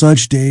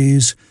 such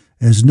days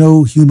as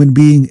no human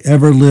being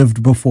ever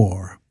lived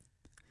before.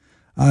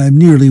 I'm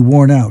nearly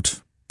worn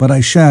out, but I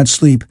shan't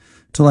sleep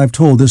till I've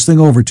told this thing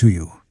over to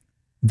you.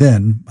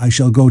 Then I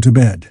shall go to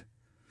bed.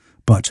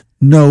 But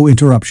no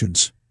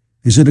interruptions.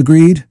 Is it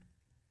agreed?"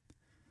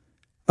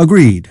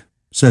 "Agreed,"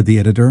 said the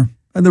editor,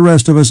 and the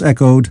rest of us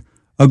echoed,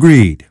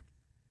 "Agreed."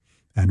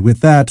 And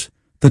with that,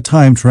 the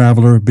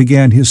time-traveler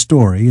began his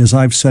story as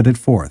I've set it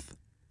forth.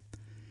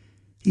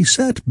 He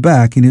sat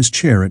back in his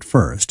chair at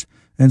first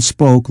and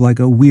spoke like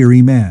a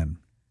weary man.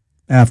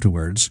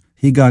 Afterwards,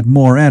 he got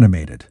more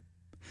animated.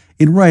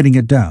 In writing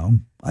it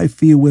down, I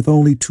feel with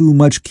only too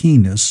much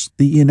keenness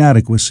the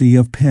inadequacy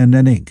of pen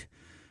and ink,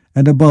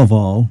 and above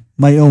all,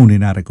 my own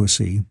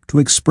inadequacy to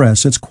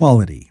express its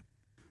quality.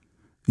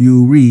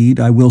 You read,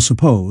 I will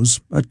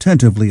suppose,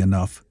 attentively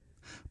enough,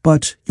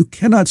 but you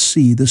cannot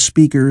see the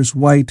speaker's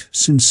white,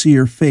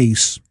 sincere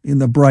face in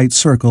the bright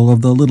circle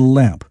of the little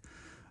lamp,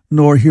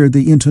 nor hear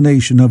the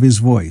intonation of his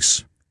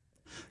voice.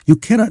 You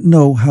cannot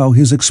know how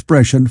his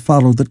expression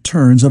followed the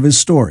turns of his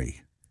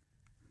story.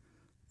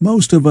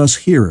 Most of us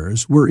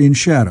hearers were in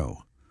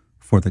shadow,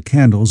 for the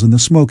candles in the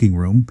smoking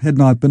room had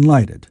not been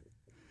lighted,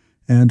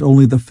 and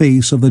only the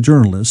face of the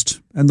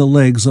journalist and the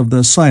legs of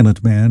the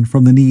silent man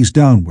from the knees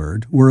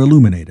downward were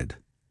illuminated.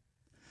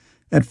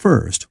 At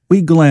first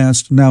we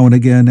glanced now and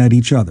again at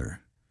each other.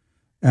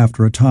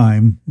 After a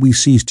time we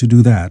ceased to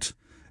do that,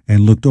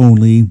 and looked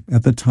only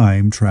at the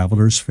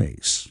time-traveler's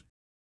face.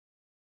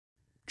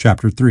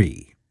 Chapter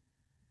 3.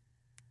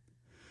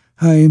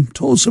 I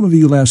told some of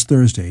you last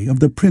Thursday of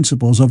the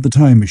principles of the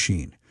time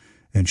machine,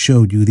 and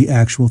showed you the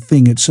actual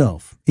thing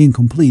itself,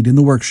 incomplete in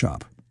the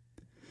workshop.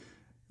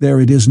 There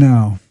it is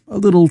now, a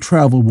little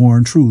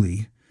travel-worn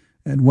truly,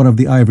 and one of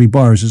the ivory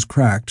bars is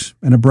cracked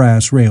and a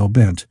brass rail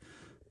bent,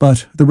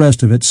 but the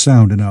rest of it's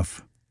sound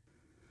enough.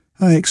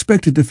 I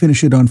expected to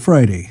finish it on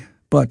Friday,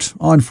 but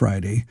on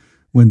Friday,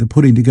 when the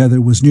putting together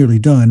was nearly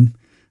done,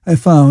 I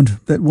found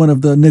that one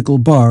of the nickel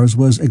bars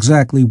was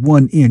exactly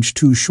 1 inch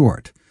too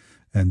short,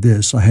 and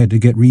this I had to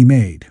get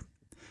remade.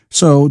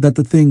 so that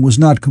the thing was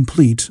not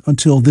complete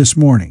until this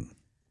morning.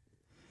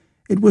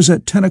 It was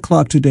at 10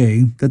 o'clock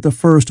today that the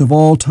first of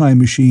all time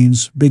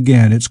machines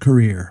began its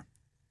career.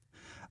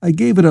 I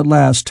gave it a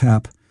last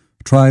tap,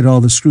 tried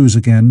all the screws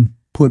again,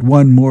 put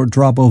one more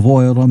drop of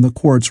oil on the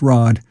quartz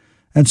rod,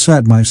 and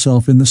sat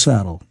myself in the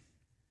saddle.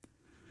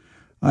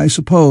 I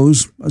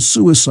suppose a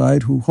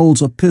suicide who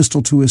holds a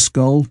pistol to his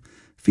skull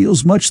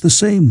feels much the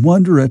same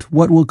wonder at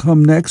what will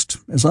come next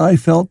as I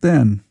felt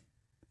then.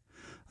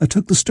 I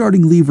took the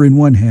starting lever in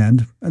one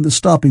hand and the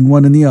stopping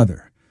one in the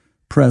other,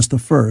 pressed the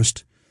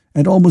first,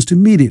 and almost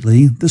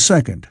immediately the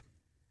second.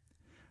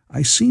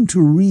 I seemed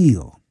to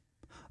reel.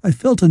 I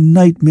felt a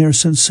nightmare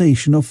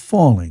sensation of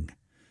falling,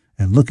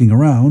 and looking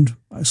around,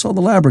 I saw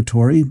the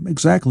laboratory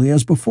exactly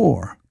as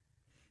before.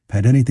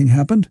 Had anything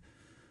happened?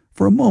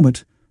 For a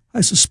moment,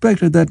 I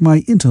suspected that my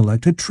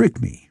intellect had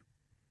tricked me.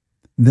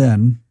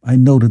 Then I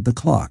noted the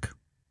clock.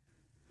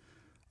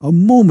 A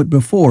moment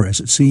before, as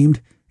it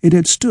seemed, it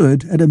had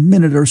stood at a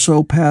minute or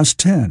so past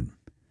 10.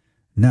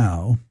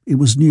 Now it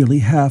was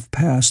nearly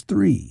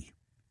 3:30.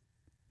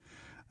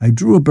 I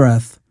drew a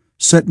breath,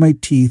 set my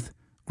teeth,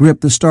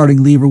 gripped the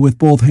starting lever with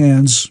both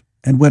hands,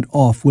 and went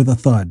off with a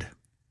thud.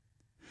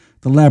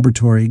 The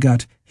laboratory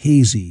got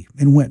hazy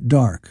and went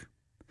dark.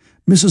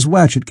 Mrs.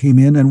 Watchett came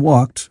in and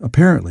walked,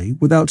 apparently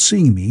without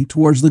seeing me,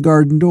 towards the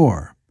garden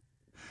door.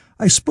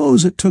 I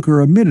suppose it took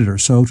her a minute or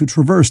so to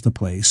traverse the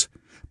place,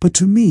 but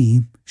to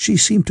me she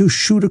seemed to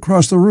shoot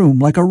across the room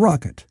like a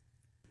rocket.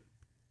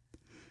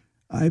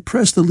 I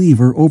pressed the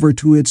lever over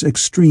to its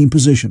extreme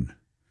position.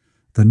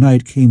 The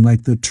night came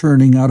like the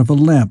turning out of a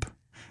lamp,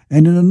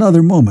 and in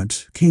another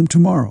moment came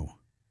tomorrow.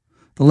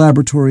 The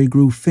laboratory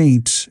grew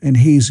faint and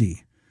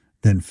hazy,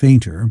 then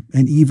fainter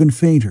and even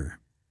fainter.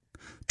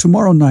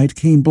 Tomorrow night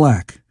came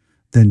black,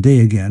 then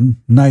day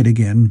again, night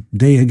again,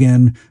 day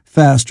again,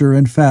 faster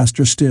and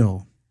faster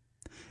still.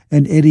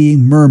 An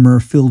eddying murmur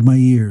filled my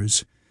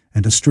ears,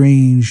 and a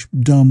strange,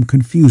 dumb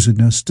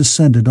confusedness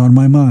descended on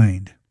my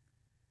mind.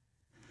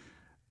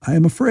 I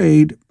am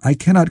afraid I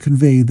cannot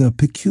convey the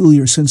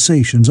peculiar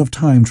sensations of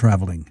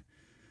time-traveling.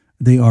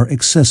 They are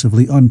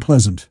excessively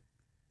unpleasant.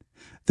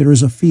 There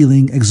is a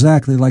feeling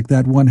exactly like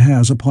that one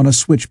has upon a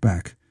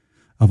switchback,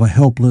 of a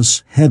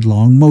helpless,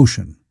 headlong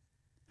motion.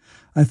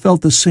 I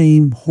felt the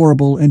same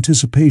horrible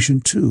anticipation,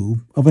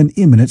 too, of an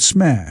imminent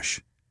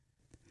smash.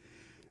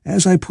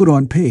 As I put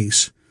on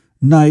pace,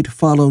 night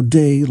followed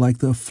day like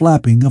the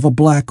flapping of a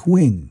black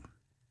wing.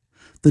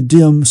 The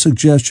dim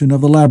suggestion of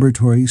the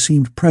laboratory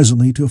seemed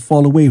presently to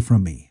fall away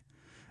from me,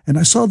 and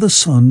I saw the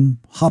sun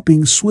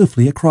hopping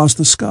swiftly across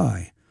the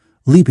sky,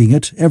 leaping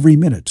it every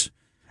minute,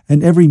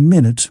 and every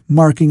minute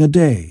marking a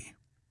day.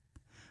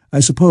 I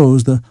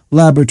suppose the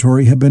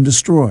laboratory had been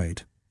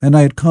destroyed, and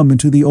I had come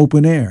into the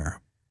open air.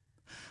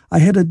 I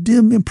had a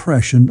dim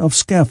impression of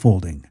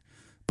scaffolding,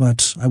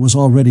 but I was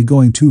already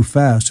going too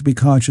fast to be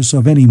conscious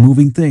of any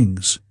moving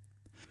things.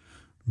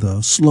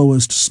 The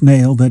slowest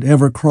snail that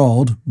ever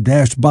crawled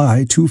dashed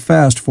by too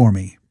fast for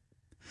me.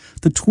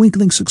 The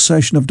twinkling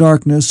succession of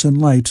darkness and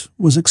light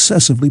was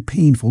excessively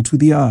painful to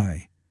the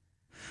eye.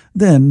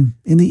 Then,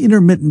 in the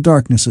intermittent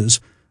darknesses,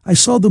 I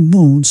saw the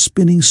moon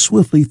spinning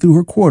swiftly through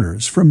her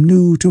quarters from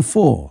new to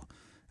full,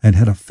 and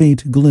had a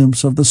faint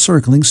glimpse of the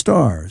circling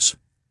stars.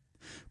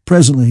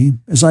 Presently,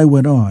 as I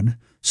went on,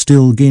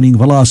 still gaining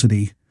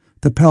velocity,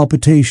 the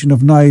palpitation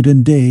of night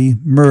and day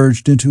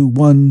merged into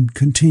one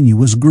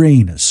continuous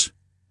grayness.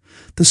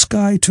 The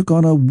sky took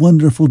on a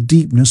wonderful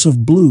deepness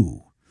of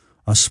blue,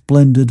 a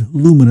splendid,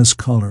 luminous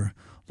color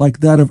like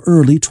that of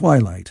early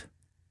twilight.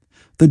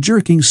 The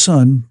jerking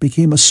sun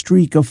became a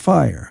streak of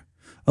fire,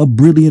 a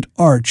brilliant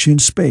arch in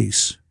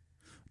space,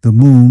 the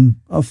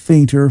moon a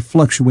fainter,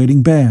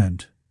 fluctuating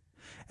band,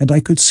 and I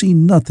could see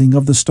nothing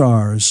of the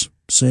stars,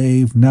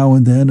 save now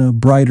and then a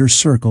brighter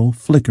circle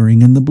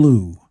flickering in the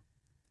blue.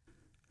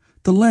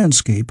 The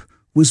landscape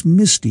was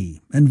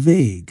misty and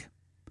vague.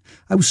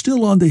 I was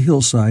still on the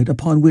hillside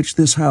upon which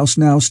this house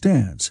now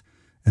stands,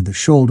 and the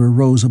shoulder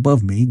rose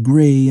above me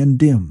gray and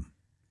dim.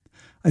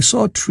 I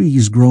saw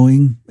trees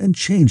growing and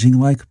changing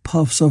like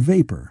puffs of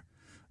vapor,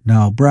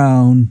 now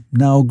brown,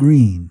 now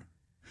green.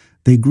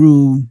 They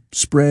grew,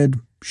 spread,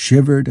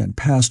 shivered, and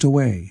passed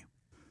away.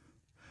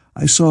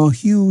 I saw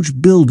huge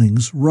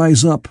buildings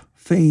rise up,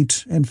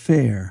 faint and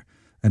fair,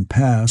 and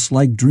pass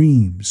like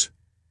dreams.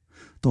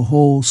 The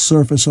whole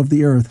surface of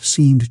the earth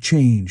seemed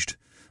changed,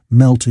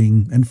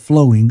 melting and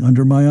flowing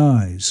under my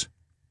eyes.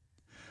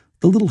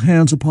 The little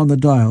hands upon the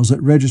dials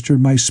that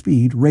registered my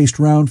speed raced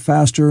round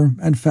faster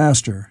and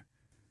faster.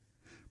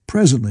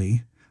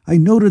 Presently, I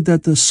noted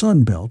that the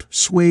sun-belt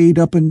swayed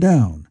up and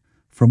down,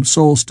 from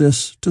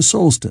solstice to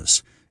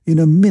solstice, in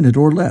a minute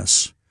or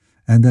less,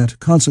 and that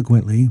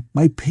consequently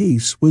my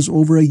pace was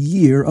over a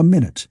year a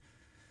minute,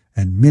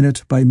 and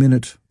minute by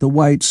minute the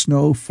white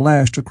snow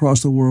flashed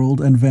across the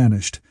world and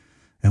vanished,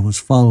 and was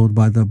followed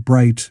by the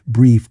bright,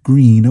 brief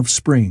green of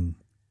spring.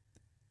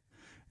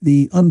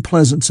 The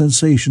unpleasant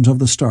sensations of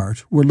the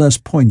start were less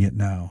poignant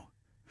now.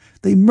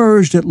 They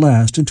merged at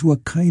last into a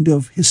kind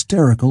of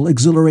hysterical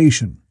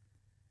exhilaration.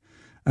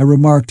 I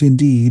remarked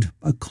indeed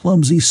a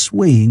clumsy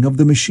swaying of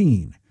the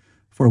machine,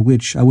 for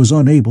which I was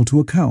unable to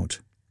account.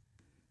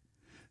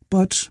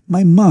 But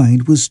my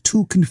mind was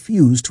too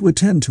confused to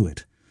attend to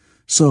it,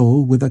 so,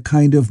 with a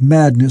kind of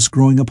madness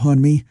growing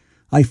upon me,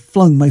 I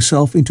flung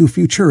myself into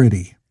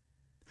futurity.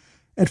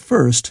 At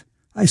first,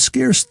 I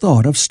scarce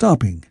thought of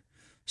stopping,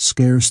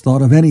 scarce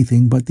thought of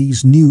anything but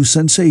these new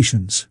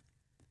sensations.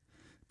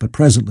 But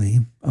presently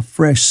a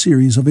fresh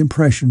series of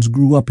impressions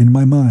grew up in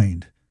my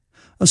mind,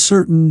 a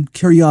certain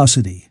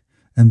curiosity,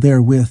 and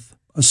therewith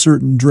a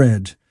certain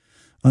dread,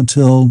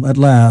 until at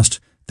last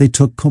they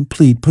took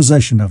complete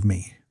possession of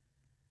me.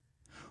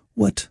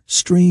 What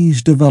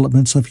strange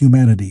developments of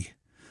humanity,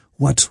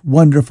 what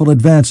wonderful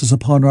advances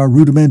upon our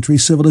rudimentary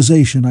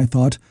civilization, I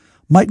thought,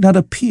 might not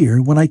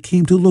appear when I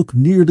came to look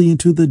nearly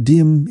into the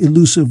dim,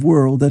 elusive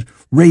world that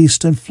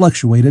raced and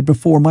fluctuated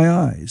before my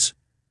eyes.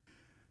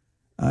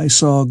 I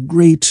saw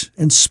great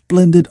and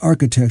splendid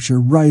architecture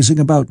rising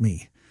about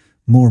me,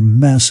 more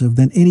massive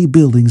than any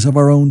buildings of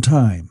our own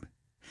time,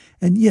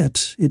 and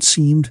yet, it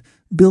seemed,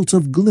 built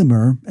of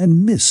glimmer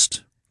and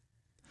mist.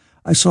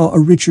 I saw a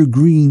richer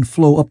green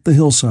flow up the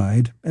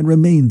hillside and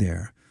remain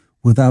there,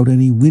 without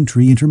any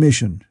wintry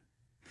intermission.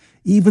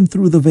 Even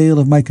through the veil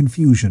of my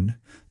confusion,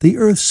 the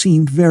earth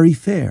seemed very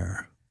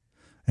fair,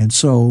 and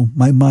so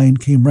my mind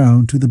came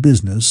round to the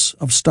business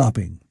of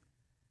stopping.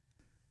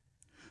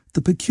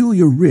 The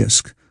peculiar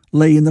risk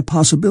lay in the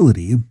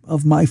possibility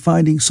of my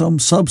finding some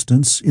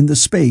substance in the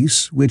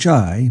space which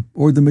I,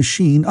 or the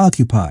machine,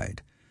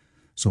 occupied.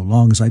 So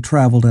long as I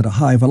travelled at a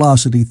high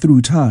velocity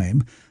through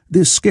time,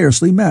 this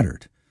scarcely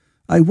mattered.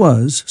 I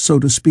was, so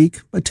to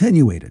speak,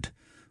 attenuated,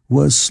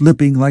 was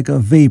slipping like a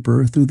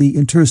vapour through the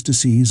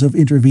interstices of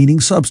intervening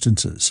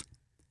substances.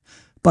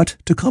 But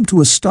to come to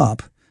a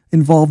stop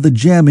involved the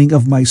jamming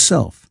of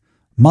myself,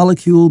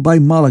 molecule by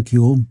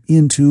molecule,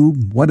 into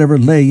whatever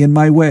lay in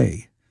my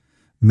way,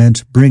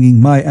 meant bringing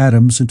my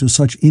atoms into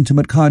such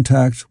intimate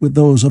contact with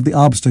those of the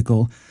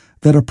obstacle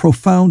that a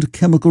profound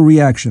chemical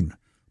reaction,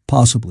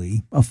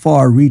 possibly a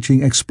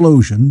far-reaching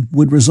explosion,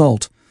 would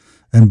result,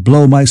 and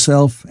blow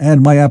myself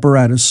and my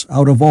apparatus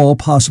out of all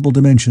possible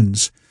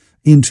dimensions,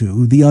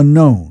 into the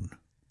unknown.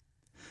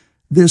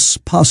 This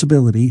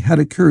possibility had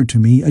occurred to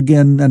me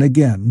again and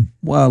again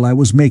while I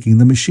was making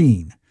the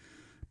machine,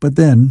 but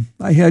then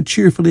I had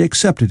cheerfully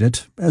accepted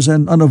it as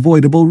an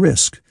unavoidable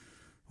risk,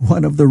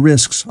 one of the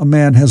risks a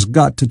man has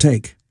got to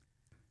take.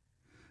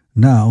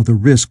 Now the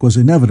risk was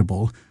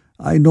inevitable.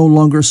 I no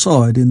longer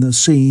saw it in the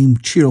same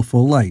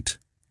cheerful light.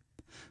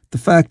 The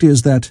fact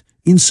is that,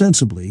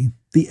 insensibly,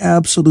 the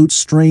absolute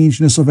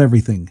strangeness of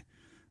everything,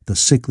 the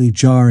sickly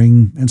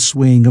jarring and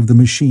swaying of the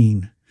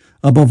machine,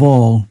 above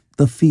all,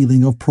 the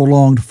feeling of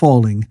prolonged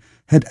falling,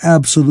 had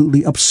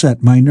absolutely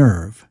upset my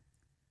nerve.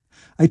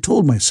 I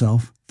told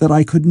myself that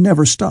I could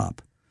never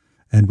stop,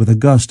 and with a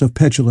gust of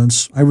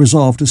petulance I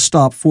resolved to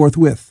stop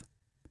forthwith.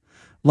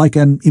 Like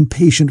an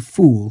impatient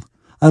fool,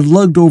 I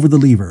lugged over the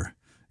lever,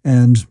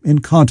 and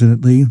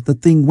incontinently the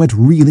thing went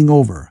reeling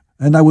over,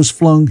 and I was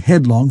flung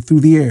headlong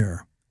through the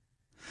air.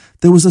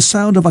 There was the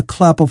sound of a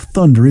clap of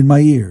thunder in my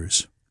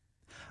ears.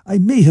 I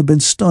may have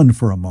been stunned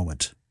for a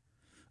moment.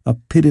 A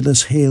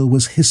pitiless hail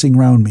was hissing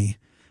round me,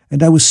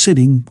 and I was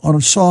sitting on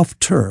a soft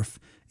turf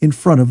in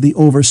front of the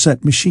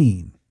overset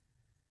machine.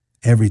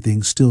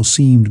 Everything still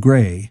seemed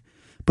grey,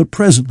 but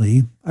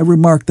presently I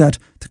remarked that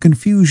the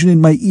confusion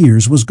in my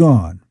ears was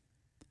gone.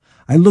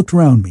 I looked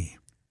round me.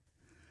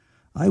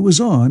 I was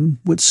on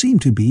what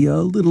seemed to be a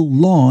little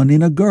lawn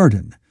in a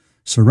garden,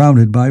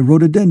 surrounded by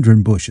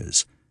rhododendron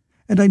bushes,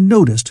 and I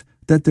noticed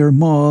that their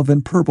mauve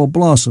and purple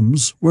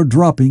blossoms were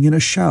dropping in a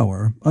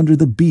shower under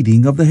the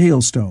beating of the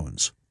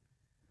hailstones.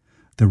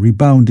 The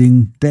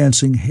rebounding,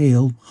 dancing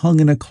hail hung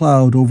in a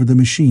cloud over the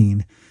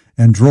machine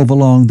and drove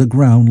along the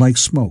ground like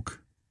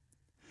smoke.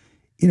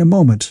 In a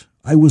moment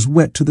I was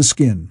wet to the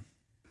skin.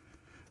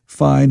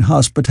 "Fine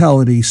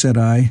hospitality," said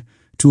I,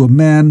 "to a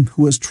man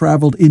who has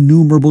travelled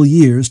innumerable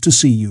years to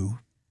see you."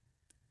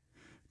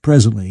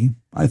 Presently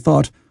I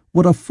thought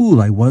what a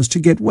fool I was to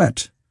get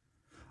wet.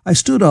 I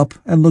stood up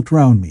and looked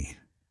round me.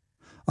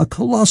 A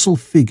colossal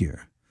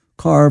figure,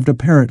 carved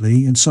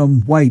apparently in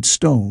some white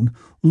stone,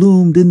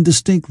 loomed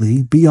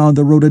indistinctly beyond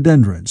the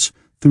rhododendrons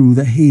through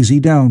the hazy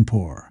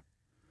downpour,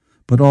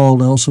 but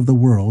all else of the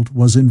world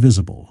was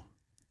invisible.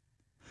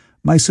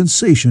 My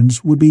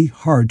sensations would be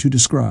hard to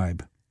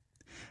describe.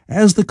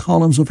 As the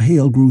columns of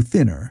hail grew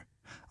thinner,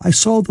 I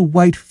saw the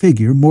white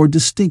figure more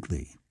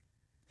distinctly.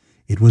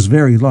 It was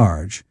very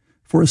large,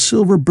 for a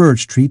silver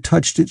birch tree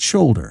touched its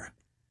shoulder.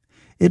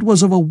 It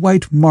was of a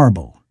white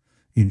marble,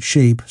 in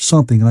shape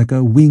something like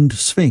a winged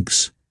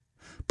sphinx,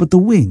 but the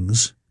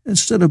wings,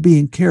 instead of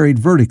being carried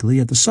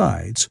vertically at the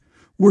sides,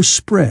 were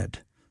spread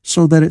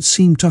so that it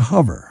seemed to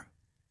hover.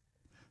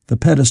 The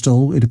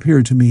pedestal, it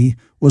appeared to me,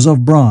 was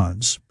of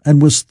bronze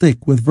and was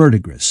thick with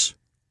verdigris.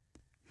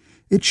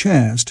 It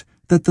chanced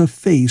that the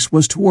face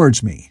was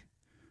towards me.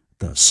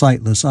 The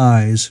sightless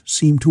eyes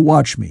seemed to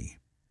watch me.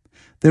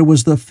 There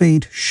was the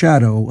faint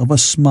shadow of a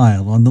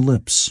smile on the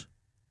lips.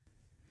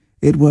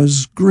 It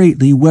was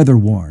greatly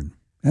weather-worn,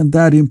 and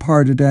that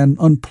imparted an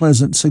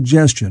unpleasant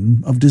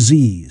suggestion of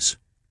disease.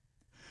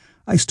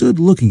 I stood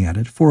looking at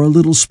it for a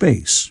little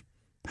space,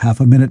 half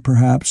a minute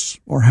perhaps,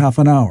 or half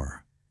an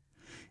hour.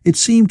 It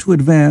seemed to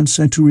advance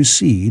and to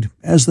recede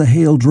as the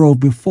hail drove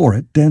before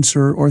it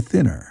denser or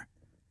thinner.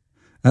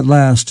 At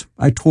last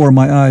I tore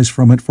my eyes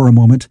from it for a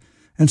moment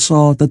and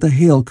saw that the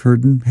hail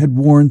curtain had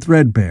worn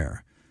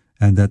threadbare,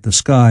 and that the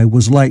sky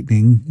was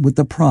lightening with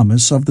the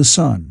promise of the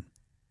sun.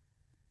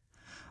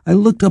 I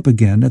looked up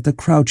again at the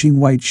crouching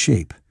white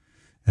shape,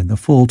 and the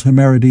full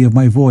temerity of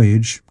my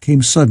voyage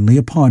came suddenly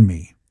upon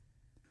me.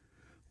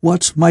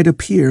 What might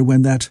appear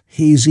when that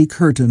hazy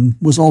curtain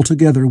was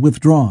altogether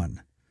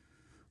withdrawn?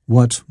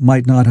 What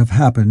might not have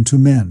happened to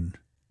men?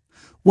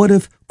 What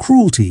if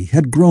cruelty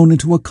had grown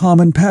into a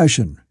common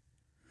passion?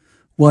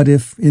 What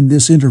if, in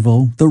this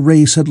interval, the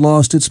race had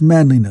lost its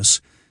manliness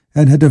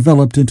and had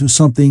developed into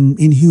something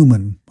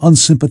inhuman,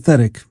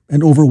 unsympathetic,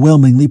 and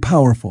overwhelmingly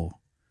powerful?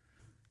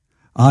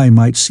 I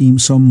might seem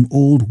some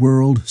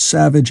old-world,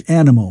 savage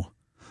animal,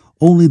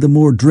 only the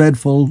more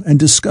dreadful and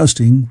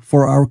disgusting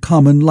for our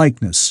common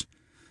likeness,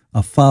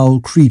 a foul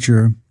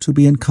creature to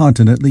be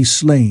incontinently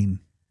slain.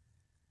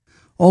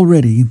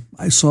 Already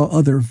I saw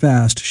other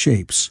vast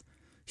shapes,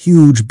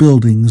 huge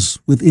buildings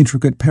with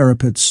intricate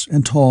parapets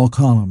and tall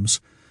columns,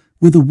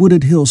 with a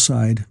wooded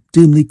hillside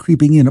dimly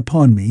creeping in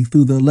upon me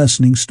through the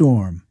lessening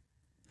storm.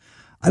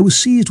 I was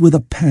seized with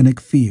a panic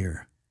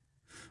fear.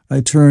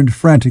 I turned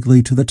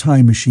frantically to the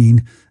time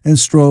machine and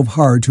strove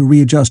hard to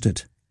readjust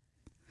it.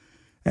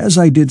 As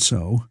I did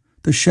so,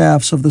 the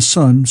shafts of the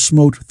sun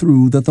smote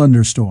through the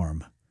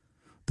thunderstorm.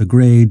 The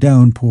gray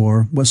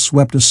downpour was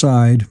swept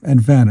aside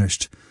and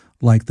vanished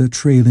like the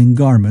trailing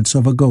garments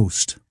of a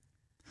ghost.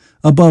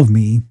 Above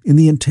me, in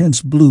the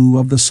intense blue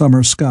of the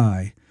summer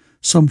sky,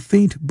 some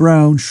faint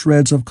brown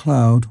shreds of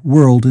cloud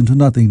whirled into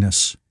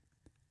nothingness.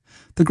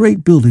 The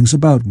great buildings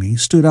about me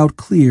stood out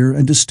clear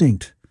and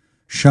distinct,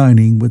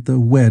 shining with the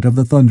wet of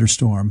the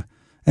thunderstorm,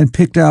 and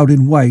picked out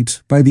in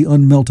white by the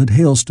unmelted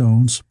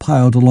hailstones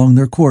piled along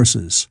their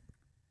courses.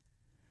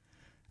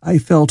 I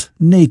felt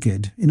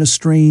naked in a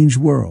strange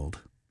world.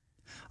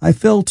 I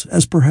felt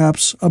as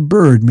perhaps a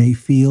bird may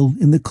feel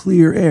in the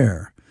clear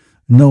air,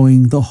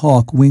 knowing the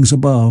hawk wings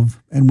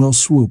above and will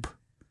swoop.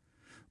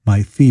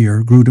 My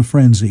fear grew to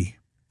frenzy.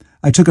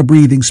 I took a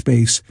breathing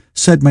space,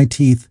 set my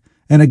teeth,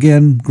 and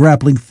again,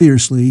 grappling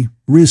fiercely,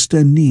 wrist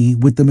and knee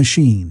with the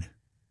machine.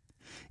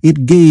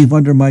 It gave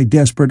under my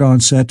desperate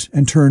onset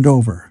and turned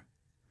over.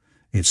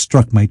 It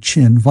struck my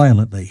chin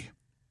violently.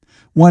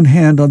 One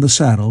hand on the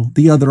saddle,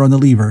 the other on the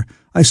lever,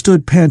 I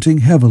stood panting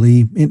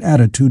heavily in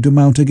attitude to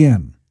mount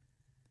again.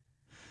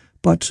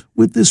 But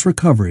with this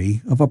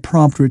recovery of a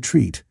prompt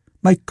retreat,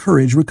 my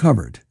courage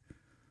recovered.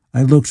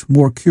 I looked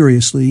more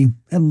curiously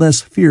and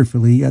less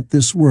fearfully at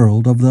this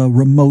world of the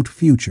remote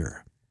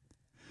future.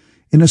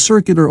 In a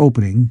circular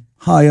opening,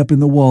 high up in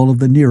the wall of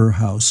the nearer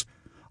house,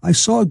 I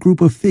saw a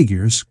group of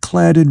figures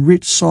clad in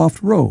rich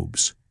soft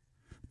robes.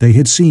 They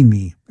had seen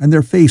me, and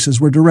their faces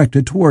were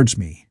directed towards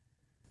me.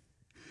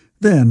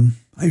 Then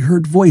I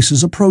heard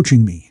voices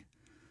approaching me.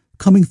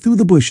 Coming through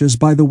the bushes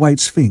by the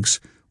white sphinx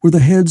were the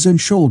heads and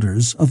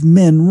shoulders of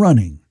men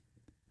running.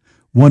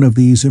 One of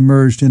these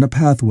emerged in a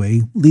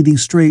pathway leading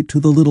straight to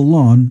the little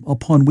lawn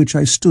upon which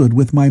I stood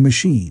with my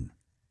machine.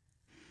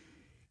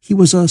 He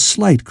was a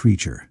slight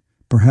creature,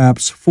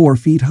 perhaps 4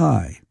 feet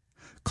high,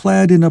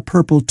 clad in a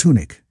purple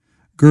tunic,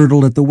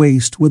 girdled at the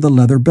waist with a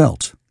leather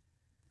belt.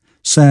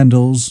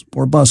 Sandals,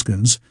 or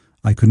buskins,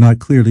 I could not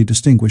clearly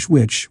distinguish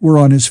which, were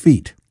on his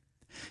feet.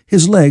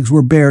 His legs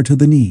were bare to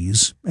the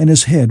knees, and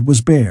his head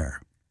was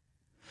bare.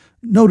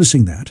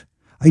 Noticing that,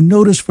 I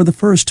noticed for the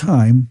first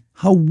time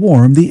how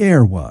warm the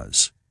air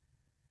was.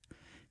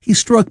 He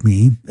struck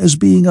me as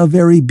being a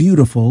very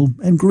beautiful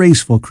and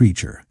graceful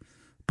creature,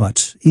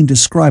 but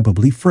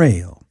indescribably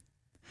frail.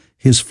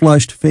 His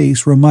flushed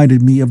face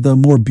reminded me of the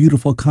more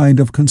beautiful kind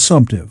of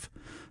consumptive,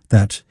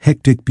 that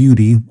hectic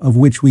beauty of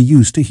which we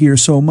used to hear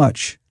so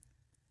much.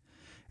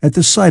 At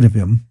the sight of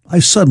him, I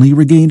suddenly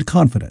regained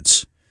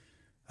confidence.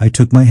 I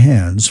took my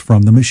hands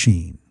from the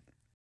machine.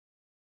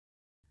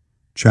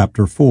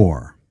 Chapter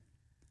 4.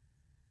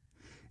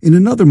 In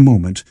another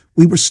moment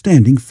we were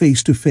standing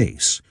face to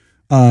face,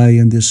 I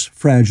and this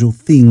fragile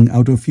thing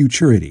out of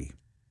futurity.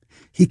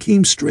 He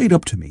came straight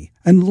up to me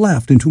and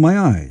laughed into my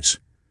eyes.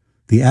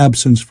 The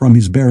absence from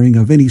his bearing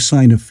of any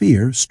sign of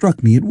fear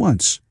struck me at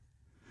once.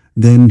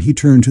 Then he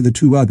turned to the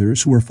 2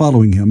 others who were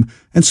following him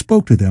and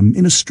spoke to them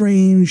in a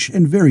strange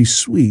and very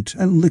sweet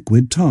and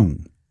liquid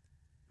tongue.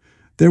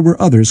 There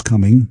were others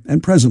coming,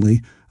 and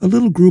presently a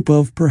little group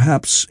of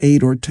perhaps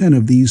 8 or 10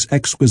 of these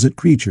exquisite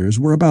creatures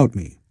were about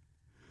me.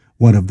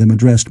 One of them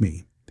addressed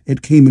me.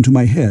 It came into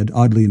my head,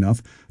 oddly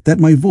enough, that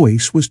my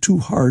voice was too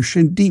harsh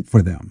and deep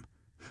for them.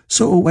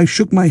 So I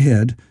shook my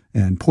head,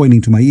 and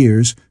pointing to my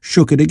ears,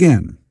 shook it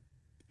again.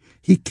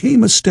 He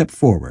came a step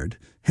forward,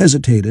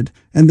 hesitated,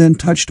 and then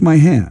touched my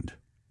hand.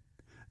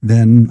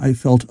 Then I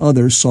felt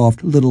other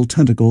soft little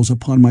tentacles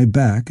upon my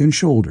back and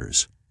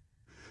shoulders.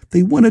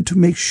 They wanted to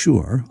make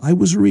sure I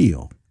was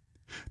real.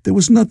 There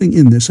was nothing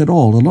in this at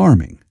all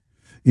alarming.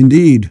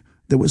 Indeed,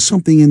 there was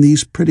something in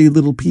these pretty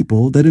little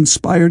people that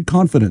inspired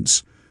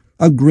confidence,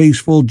 a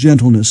graceful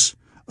gentleness,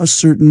 a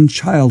certain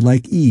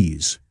childlike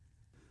ease.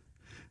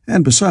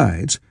 And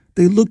besides,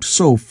 they looked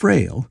so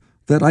frail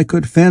that I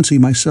could fancy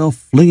myself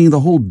flinging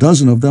the whole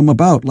dozen of them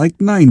about like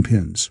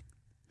ninepins.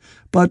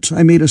 But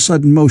I made a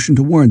sudden motion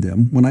to warn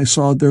them when I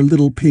saw their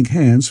little pink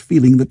hands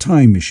feeling the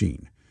time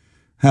machine.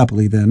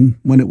 Happily then,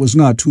 when it was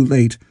not too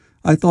late,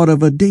 I thought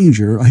of a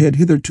danger I had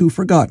hitherto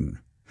forgotten,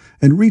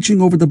 and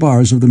reaching over the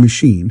bars of the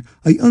machine,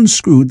 I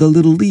unscrewed the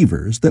little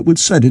levers that would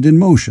set it in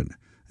motion,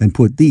 and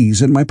put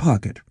these in my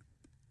pocket.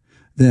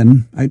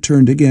 Then I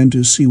turned again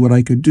to see what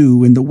I could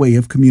do in the way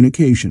of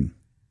communication.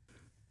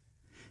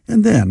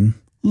 And then,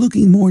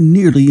 looking more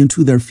nearly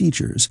into their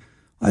features,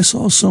 I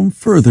saw some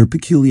further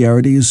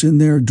peculiarities in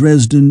their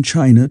Dresden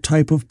china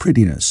type of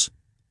prettiness.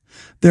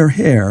 Their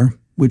hair,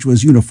 which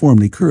was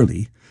uniformly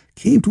curly,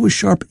 came to a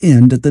sharp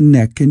end at the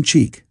neck and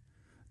cheek.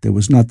 There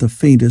was not the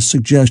faintest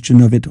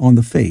suggestion of it on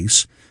the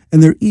face,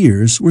 and their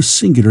ears were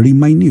singularly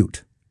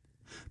minute.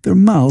 Their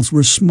mouths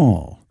were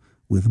small,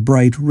 with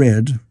bright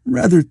red,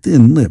 rather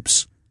thin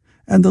lips,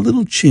 and the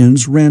little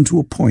chins ran to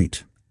a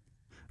point.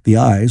 The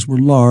eyes were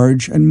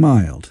large and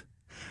mild,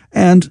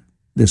 and,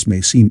 this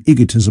may seem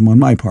egotism on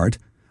my part,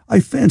 I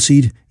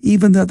fancied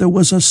even that there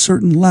was a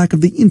certain lack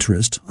of the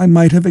interest I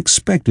might have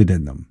expected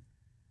in them.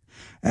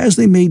 As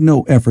they made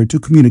no effort to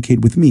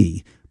communicate with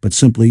me, but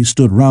simply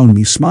stood round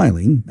me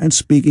smiling and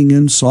speaking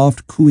in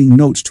soft cooing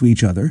notes to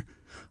each other,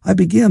 I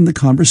began the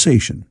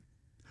conversation.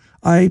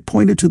 I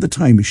pointed to the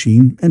time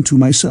machine and to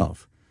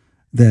myself.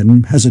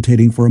 Then,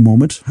 hesitating for a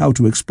moment how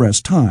to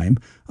express time,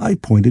 I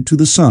pointed to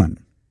the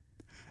sun.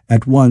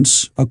 At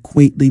once a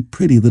quaintly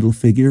pretty little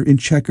figure in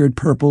checkered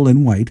purple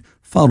and white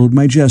followed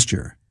my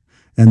gesture,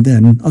 and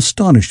then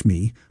astonished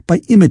me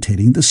by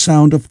imitating the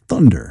sound of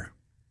thunder.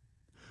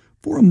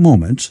 For a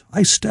moment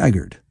I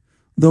staggered,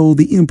 though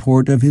the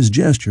import of his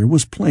gesture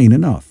was plain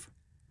enough.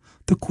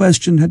 The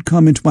question had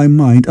come into my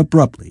mind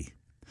abruptly.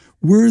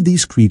 Were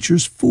these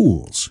creatures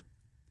fools?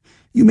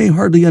 You may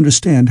hardly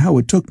understand how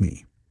it took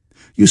me.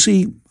 You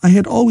see, I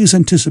had always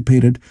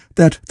anticipated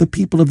that the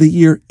people of the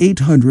year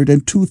 800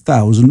 and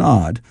 2000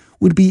 odd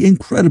would be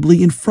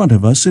incredibly in front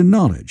of us in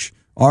knowledge,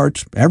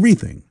 art,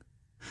 everything.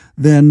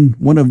 Then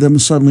one of them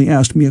suddenly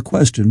asked me a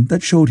question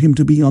that showed him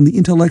to be on the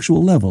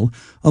intellectual level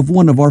of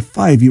one of our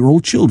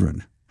 5-year-old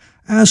children.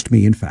 Asked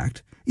me, in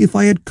fact, if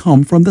I had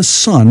come from the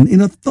sun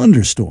in a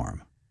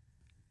thunderstorm.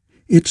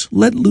 It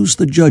let loose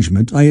the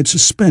judgment I had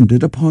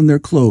suspended upon their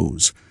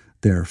clothes,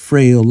 their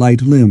frail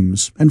light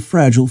limbs and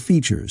fragile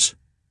features.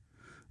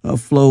 A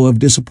flow of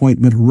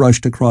disappointment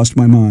rushed across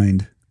my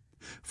mind.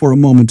 For a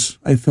moment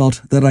I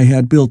felt that I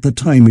had built the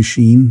time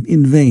machine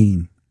in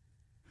vain.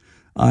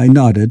 I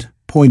nodded,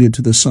 pointed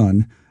to the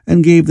sun,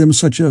 and gave them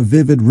such a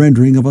vivid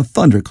rendering of a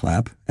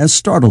thunderclap as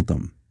startled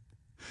them.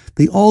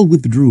 They all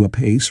withdrew a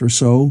pace or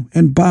so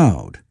and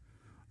bowed.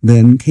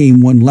 Then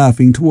came one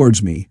laughing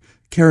towards me,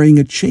 carrying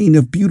a chain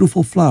of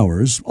beautiful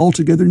flowers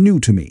altogether new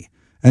to me,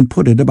 and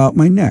put it about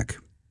my neck.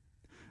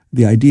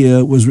 The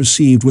idea was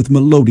received with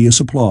melodious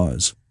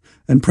applause,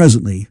 and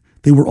presently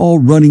they were all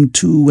running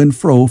to and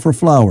fro for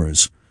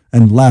flowers,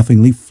 and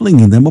laughingly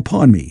flinging them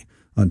upon me,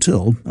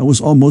 until I was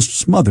almost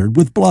smothered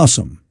with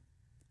blossom.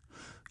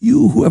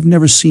 You who have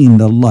never seen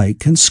the like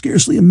can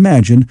scarcely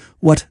imagine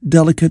what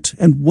delicate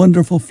and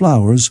wonderful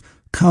flowers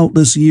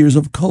countless years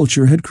of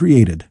culture had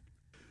created.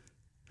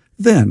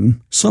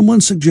 Then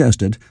someone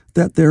suggested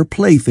that their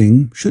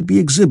plaything should be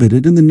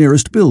exhibited in the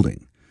nearest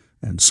building,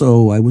 and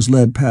so I was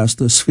led past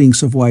the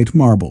Sphinx of white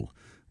marble,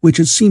 which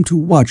had seemed to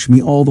watch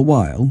me all the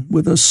while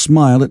with a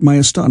smile at my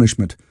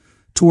astonishment,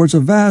 towards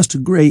a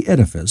vast grey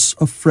edifice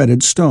of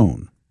fretted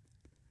stone.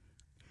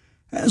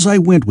 As I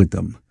went with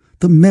them,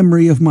 the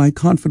memory of my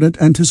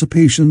confident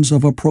anticipations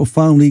of a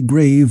profoundly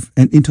grave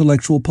and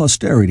intellectual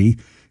posterity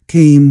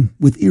came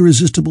with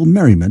irresistible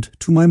merriment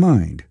to my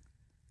mind.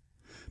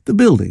 The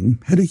building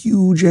had a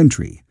huge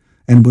entry,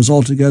 and was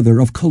altogether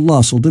of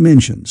colossal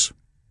dimensions.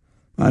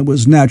 I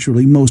was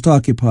naturally most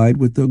occupied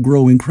with the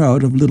growing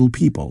crowd of little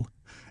people,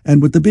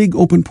 and with the big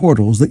open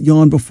portals that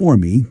yawned before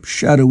me,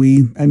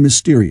 shadowy and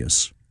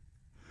mysterious.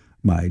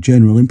 My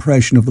general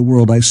impression of the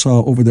world I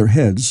saw over their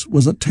heads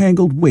was a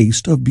tangled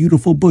waste of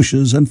beautiful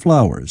bushes and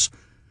flowers,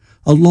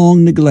 a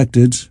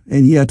long-neglected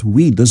and yet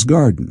weedless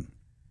garden.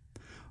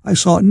 I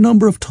saw a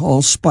number of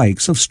tall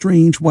spikes of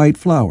strange white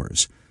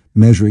flowers,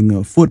 measuring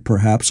a foot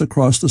perhaps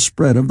across the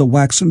spread of the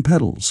waxen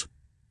petals.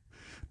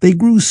 They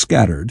grew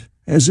scattered,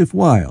 as if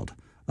wild,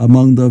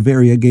 among the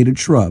variegated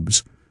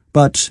shrubs,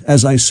 but,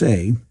 as I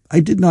say, I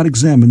did not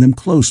examine them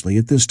closely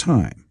at this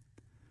time.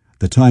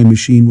 The time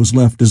machine was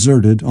left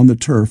deserted on the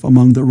turf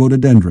among the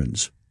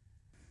rhododendrons.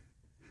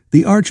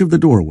 The arch of the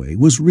doorway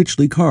was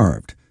richly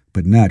carved,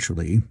 but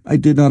naturally I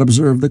did not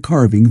observe the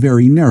carving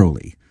very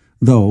narrowly,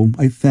 though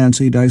I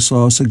fancied I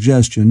saw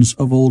suggestions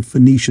of old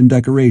Phoenician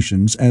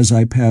decorations as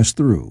I passed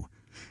through,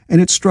 and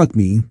it struck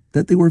me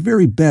that they were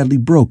very badly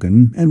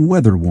broken and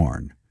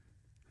weather-worn.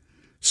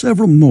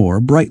 Several more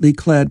brightly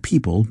clad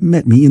people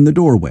met me in the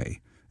doorway,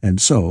 and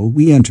so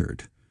we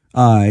entered.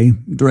 I,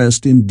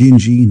 dressed in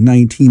dingy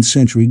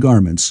 19th-century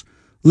garments,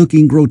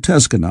 looking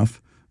grotesque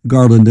enough,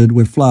 garlanded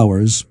with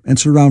flowers, and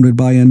surrounded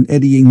by an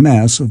eddying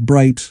mass of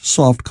bright,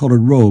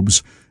 soft-colored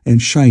robes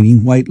and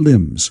shining white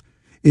limbs,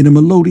 in a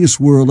melodious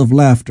whirl of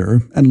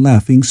laughter and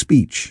laughing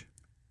speech.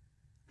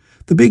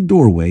 The big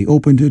doorway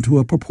opened into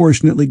a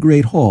proportionately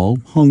great hall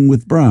hung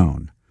with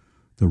brown.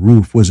 The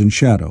roof was in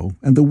shadow,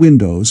 and the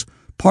windows,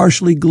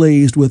 partially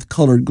glazed with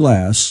colored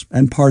glass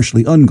and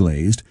partially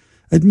unglazed,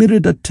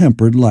 admitted a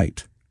tempered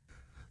light.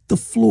 The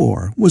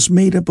floor was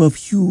made up of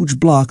huge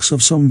blocks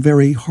of some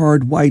very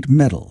hard white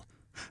metal,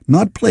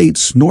 not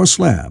plates nor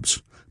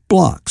slabs,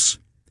 blocks,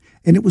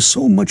 and it was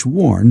so much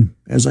worn,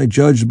 as I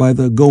judged by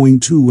the going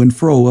to and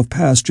fro of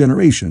past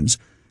generations,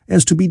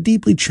 as to be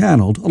deeply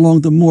channeled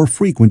along the more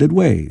frequented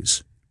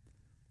ways.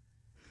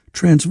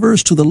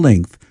 Transverse to the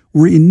length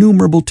were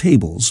innumerable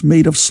tables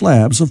made of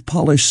slabs of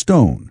polished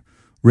stone,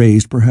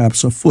 raised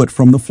perhaps a foot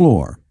from the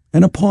floor,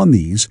 and upon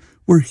these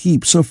were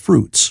heaps of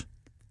fruits.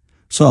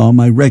 Some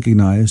I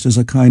recognized as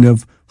a kind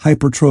of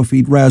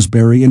hypertrophied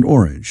raspberry and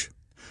orange,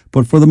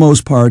 but for the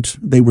most part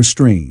they were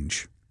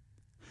strange.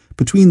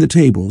 Between the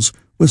tables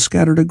was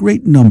scattered a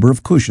great number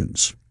of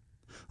cushions.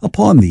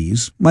 Upon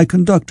these my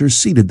conductors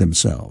seated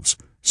themselves,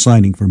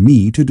 signing for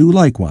me to do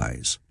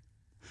likewise.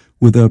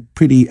 With a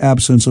pretty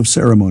absence of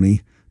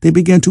ceremony, they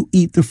began to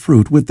eat the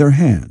fruit with their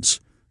hands,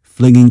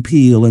 flinging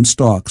peel and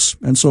stalks,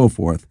 and so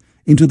forth,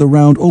 into the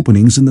round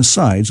openings in the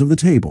sides of the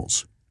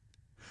tables.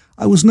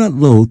 I was not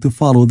loath to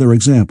follow their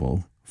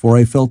example, for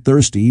I felt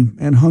thirsty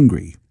and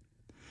hungry.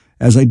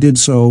 As I did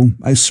so,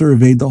 I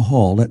surveyed the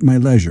hall at my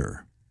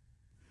leisure.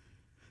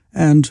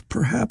 And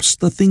perhaps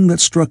the thing that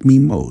struck me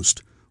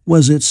most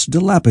was its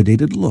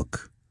dilapidated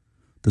look.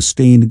 The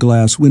stained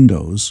glass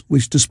windows,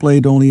 which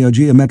displayed only a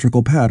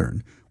geometrical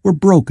pattern, were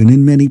broken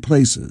in many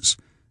places,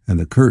 and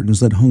the curtains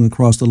that hung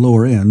across the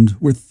lower end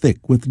were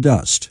thick with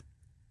dust.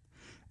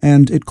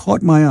 And it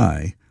caught my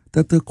eye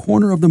that the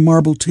corner of the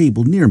marble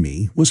table near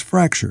me was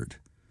fractured.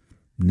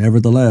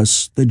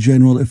 Nevertheless, the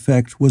general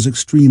effect was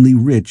extremely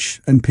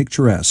rich and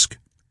picturesque.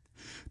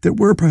 There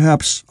were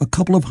perhaps a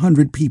couple of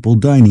hundred people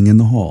dining in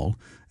the hall,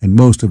 and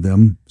most of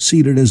them,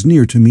 seated as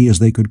near to me as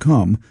they could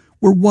come,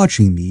 were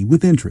watching me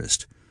with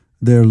interest,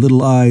 their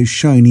little eyes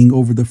shining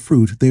over the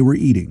fruit they were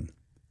eating.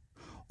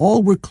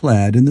 All were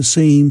clad in the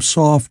same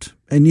soft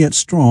and yet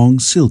strong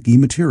silky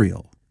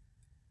material.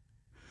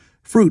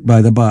 Fruit,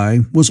 by the by,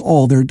 was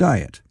all their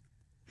diet.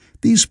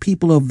 These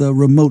people of the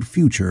remote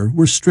future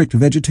were strict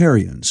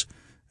vegetarians,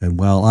 and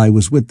while I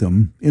was with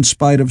them, in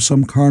spite of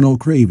some carnal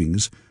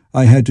cravings,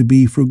 I had to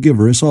be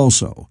frugivorous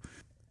also.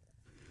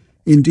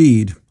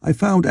 Indeed, I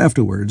found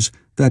afterwards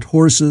that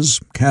horses,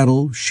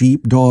 cattle,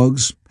 sheep,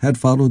 dogs had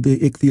followed the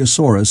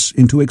ichthyosaurus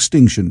into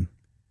extinction.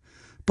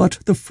 But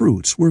the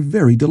fruits were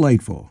very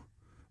delightful.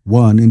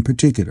 One in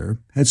particular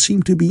had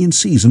seemed to be in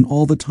season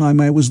all the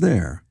time I was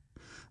there.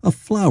 A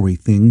flowery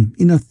thing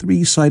in a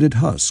three-sided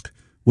husk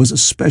was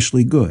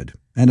especially good,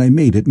 and I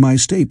made it my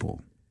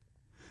staple.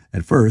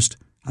 At first,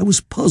 I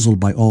was puzzled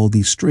by all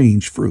these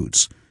strange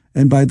fruits,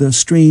 and by the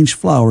strange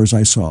flowers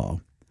I saw,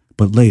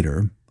 but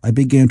later I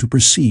began to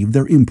perceive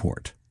their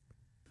import.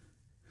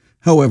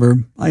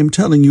 However, I am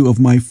telling you of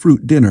my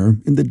fruit dinner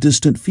in the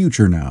distant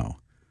future now.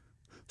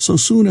 So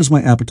soon as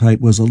my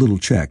appetite was a little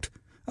checked,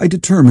 I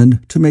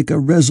determined to make a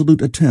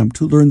resolute attempt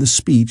to learn the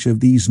speech of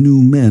these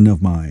new men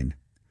of mine.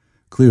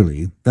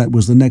 Clearly, that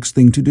was the next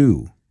thing to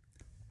do.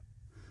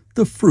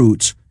 The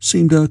fruits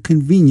seemed a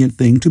convenient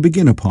thing to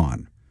begin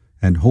upon,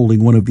 and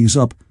holding one of these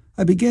up,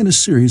 I began a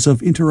series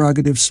of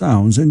interrogative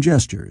sounds and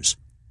gestures.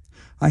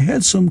 I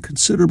had some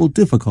considerable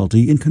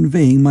difficulty in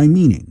conveying my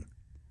meaning.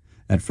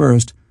 At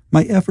first,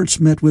 my efforts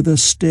met with a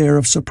stare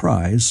of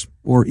surprise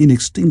or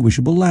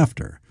inextinguishable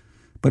laughter,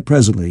 but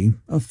presently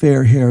a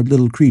fair-haired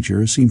little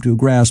creature seemed to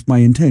grasp my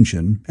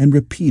intention and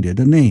repeated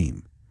a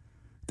name.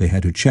 They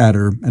had to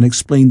chatter and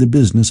explain the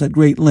business at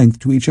great length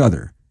to each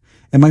other,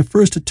 and my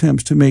first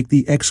attempts to make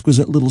the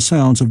exquisite little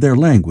sounds of their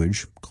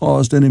language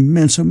caused an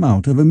immense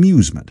amount of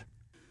amusement.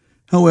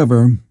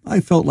 However, I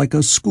felt like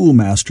a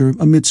schoolmaster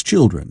amidst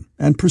children,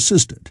 and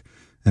persisted,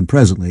 and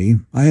presently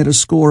I had a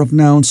score of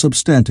noun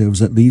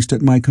substantives at least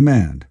at my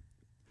command.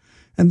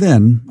 And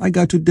then I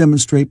got to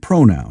demonstrate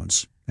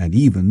pronouns, and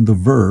even the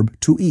verb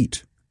to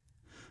eat.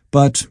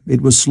 But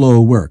it was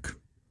slow work,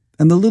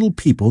 and the little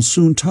people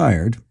soon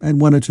tired and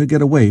wanted to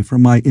get away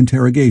from my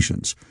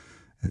interrogations,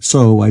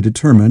 so I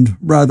determined,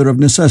 rather of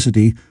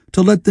necessity,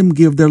 to let them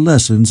give their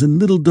lessons in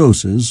little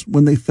doses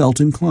when they felt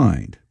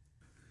inclined.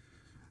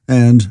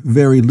 And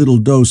very little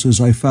doses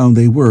I found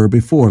they were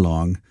before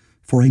long,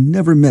 for I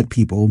never met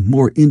people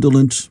more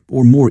indolent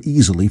or more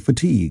easily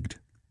fatigued.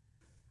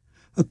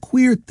 A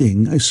queer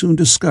thing I soon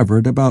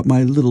discovered about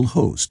my little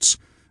hosts,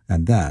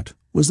 and that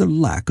was their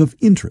lack of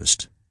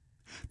interest.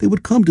 They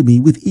would come to me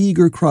with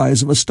eager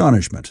cries of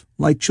astonishment,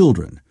 like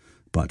children,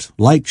 but,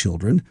 like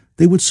children,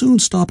 they would soon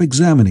stop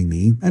examining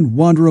me and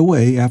wander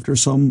away after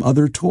some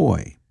other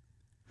toy.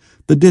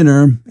 The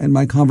dinner and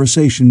my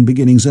conversation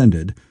beginnings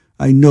ended,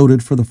 I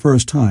noted for the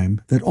first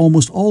time that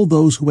almost all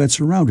those who had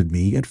surrounded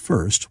me at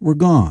first were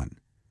gone.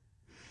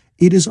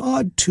 It is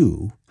odd,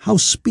 too, how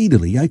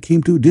speedily I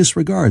came to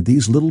disregard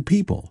these little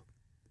people.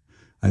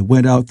 I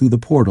went out through the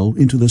portal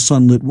into the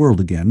sunlit world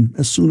again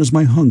as soon as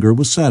my hunger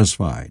was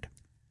satisfied.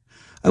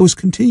 I was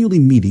continually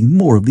meeting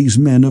more of these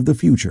men of the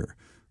future,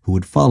 who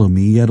would follow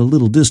me at a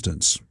little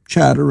distance,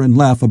 chatter and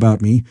laugh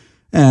about me,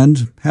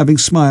 and, having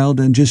smiled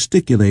and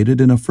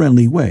gesticulated in a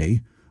friendly way,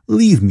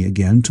 leave me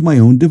again to my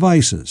own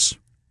devices.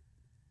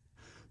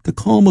 The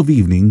calm of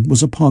evening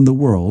was upon the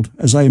world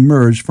as I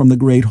emerged from the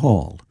great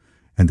hall,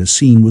 and the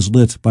scene was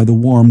lit by the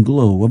warm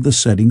glow of the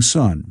setting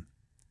sun.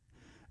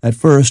 At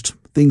first,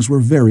 things were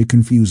very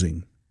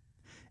confusing.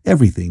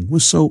 Everything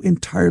was so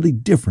entirely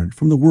different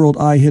from the world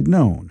I had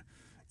known,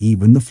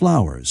 even the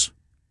flowers.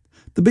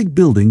 The big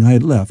building I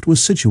had left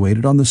was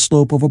situated on the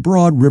slope of a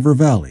broad river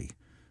valley,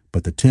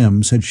 but the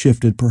Thames had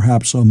shifted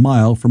perhaps a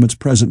mile from its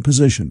present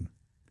position.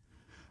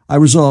 I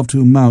resolved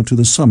to mount to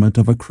the summit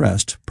of a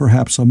crest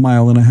perhaps a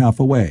mile and a half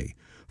away,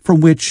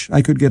 from which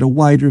I could get a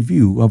wider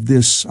view of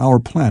this our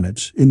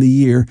planet in the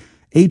year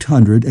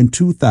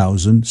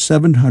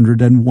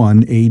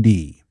 802,701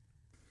 A.D.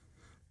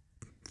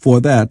 For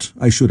that,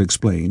 I should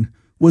explain,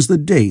 was the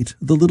date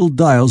the little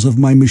dials of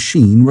my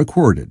machine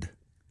recorded.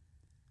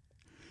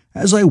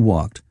 As I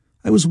walked,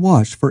 I was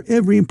watched for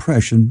every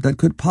impression that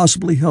could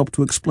possibly help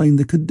to explain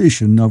the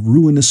condition of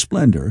ruinous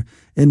splendor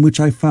in which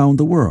I found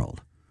the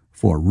world,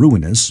 for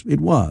ruinous it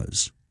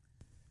was.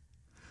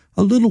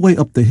 A little way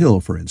up the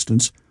hill, for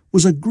instance,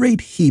 was a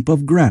great heap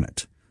of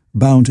granite,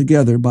 bound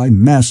together by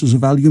masses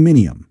of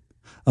aluminium,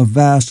 a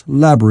vast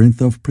labyrinth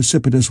of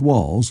precipitous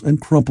walls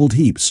and crumpled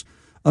heaps,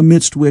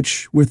 amidst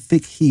which were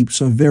thick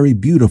heaps of very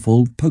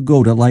beautiful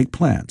pagoda-like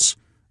plants,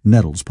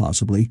 nettles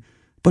possibly,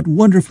 but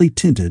wonderfully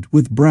tinted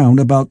with brown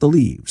about the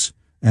leaves,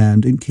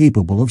 and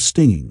incapable of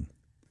stinging.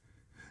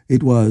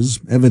 It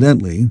was,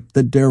 evidently,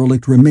 the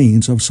derelict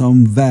remains of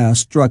some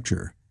vast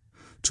structure.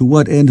 To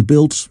what end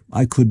built,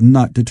 I could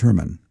not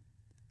determine.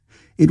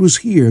 It was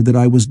here that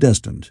I was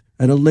destined,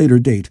 at a later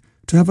date,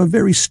 to have a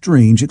very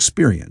strange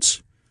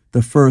experience,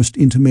 the first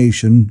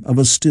intimation of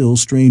a still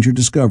stranger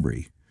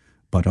discovery,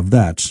 but of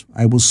that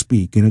I will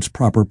speak in its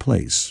proper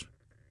place.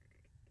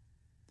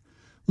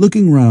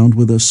 Looking round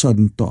with a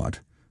sudden thought,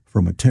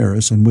 from a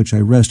terrace on which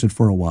I rested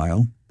for a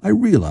while, I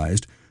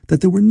realized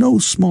that there were no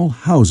small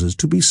houses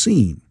to be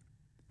seen.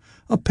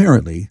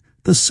 Apparently,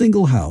 the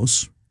single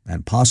house,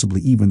 and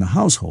possibly even the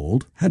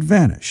household, had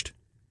vanished.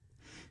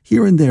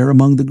 Here and there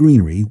among the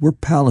greenery were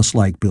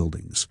palace-like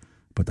buildings,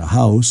 but the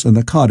house and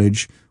the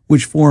cottage,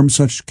 which formed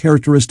such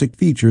characteristic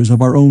features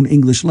of our own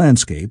English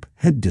landscape,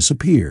 had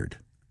disappeared.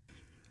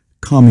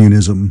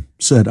 "Communism,"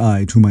 said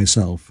I to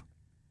myself.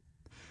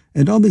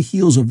 And on the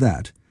heels of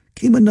that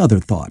came another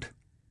thought.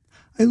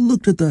 I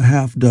looked at the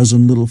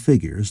half-dozen little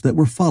figures that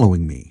were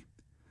following me.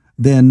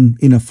 Then,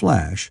 in a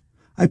flash,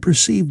 I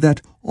perceived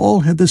that all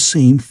had the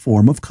same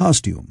form of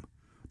costume,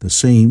 the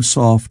same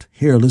soft,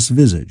 hairless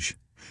visage,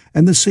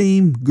 and the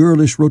same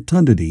girlish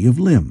rotundity of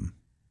limb.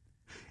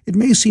 It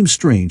may seem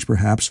strange,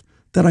 perhaps,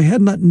 that I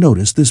had not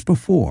noticed this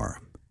before,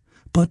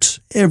 but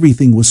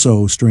everything was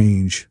so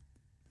strange.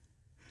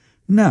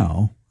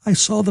 Now I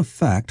saw the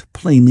fact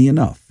plainly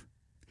enough.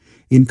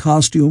 In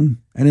costume,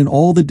 and in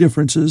all the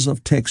differences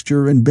of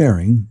texture and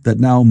bearing that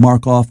now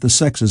mark off the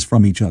sexes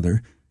from each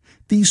other,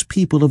 these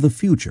people of the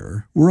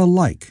future were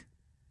alike,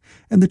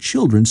 and the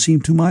children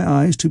seemed to my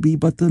eyes to be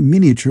but the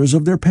miniatures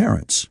of their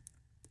parents.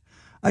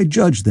 I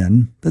judged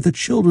then that the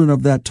children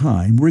of that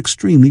time were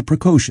extremely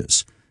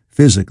precocious,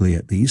 physically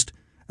at least,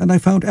 and I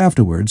found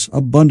afterwards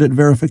abundant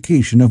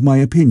verification of my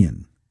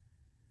opinion.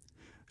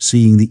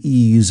 Seeing the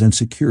ease and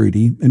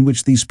security in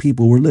which these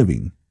people were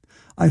living,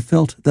 I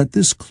felt that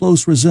this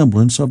close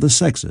resemblance of the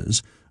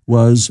sexes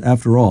was,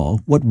 after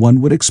all, what one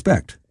would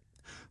expect,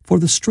 for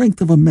the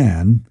strength of a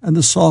man and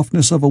the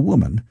softness of a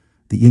woman,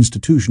 the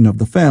institution of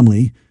the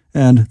family,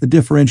 and the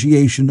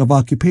differentiation of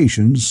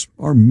occupations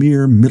are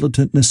mere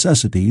militant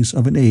necessities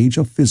of an age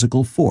of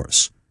physical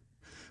force.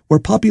 Where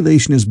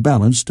population is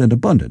balanced and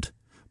abundant,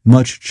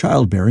 much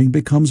childbearing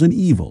becomes an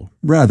evil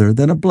rather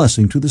than a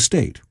blessing to the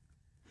state.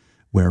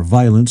 Where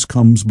violence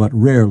comes but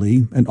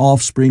rarely and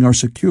offspring are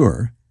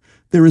secure,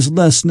 there is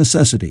less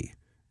necessity,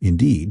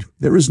 indeed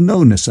there is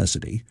no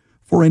necessity,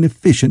 for an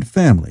efficient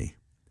family,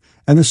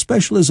 and the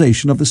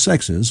specialization of the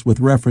sexes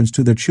with reference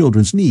to their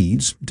children's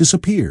needs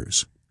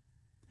disappears.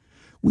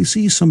 We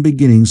see some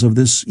beginnings of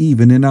this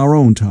even in our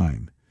own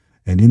time,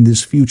 and in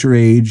this future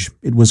age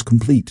it was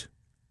complete.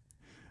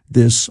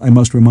 This, I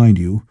must remind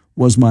you,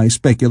 was my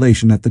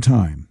speculation at the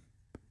time.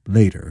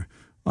 Later,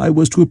 I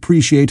was to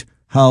appreciate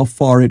how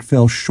far it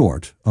fell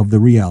short of the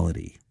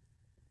reality.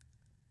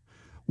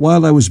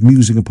 While I was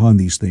musing upon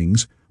these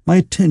things, my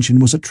attention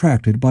was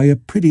attracted by a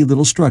pretty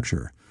little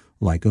structure,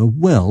 like a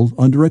well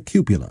under a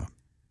cupola.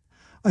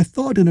 I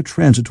thought in a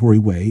transitory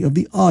way of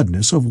the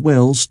oddness of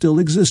wells still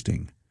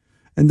existing,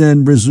 and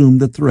then resumed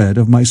the thread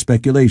of my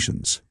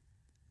speculations.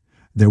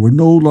 There were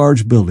no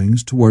large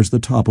buildings towards the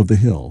top of the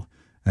hill,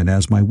 and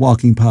as my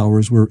walking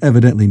powers were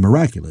evidently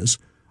miraculous,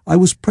 I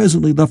was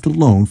presently left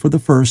alone for the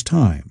first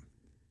time.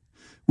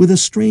 With a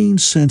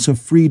strange sense of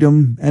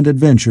freedom and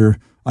adventure,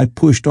 I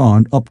pushed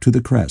on up to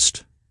the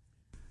crest.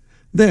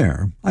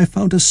 There I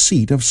found a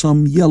seat of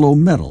some yellow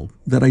metal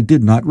that I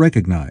did not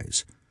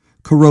recognize,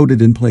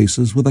 corroded in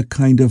places with a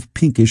kind of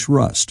pinkish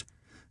rust,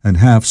 and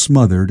half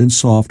smothered in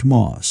soft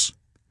moss.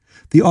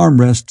 The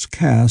armrests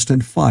cast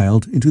and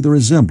filed into the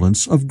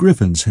resemblance of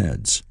griffins'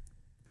 heads.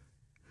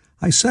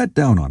 I sat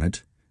down on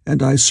it,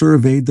 and I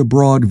surveyed the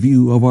broad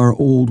view of our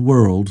old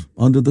world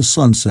under the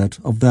sunset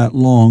of that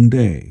long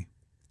day.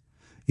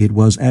 It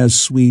was as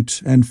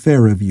sweet and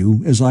fair a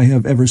view as I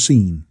have ever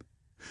seen.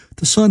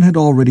 The sun had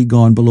already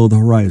gone below the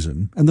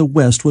horizon, and the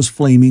west was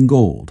flaming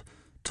gold,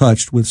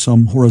 touched with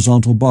some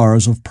horizontal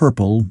bars of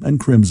purple and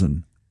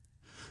crimson.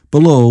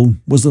 Below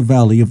was the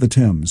valley of the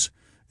Thames,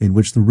 in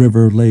which the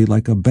river lay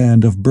like a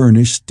band of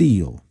burnished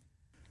steel.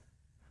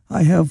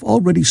 I have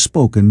already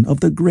spoken of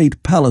the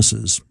great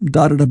palaces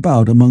dotted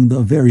about among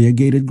the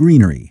variegated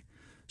greenery,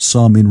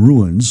 some in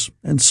ruins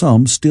and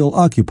some still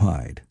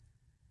occupied.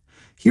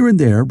 Here and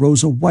there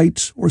rose a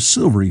white or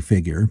silvery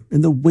figure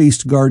in the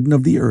waste garden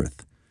of the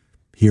earth.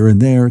 Here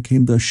and there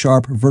came the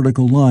sharp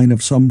vertical line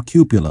of some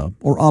cupola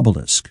or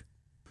obelisk.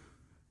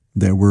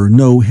 There were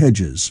no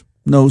hedges,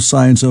 no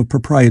signs of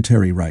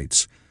proprietary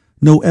rights,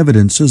 no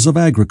evidences of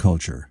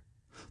agriculture.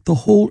 The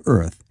whole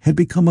earth had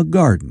become a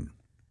garden.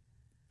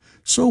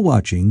 So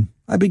watching,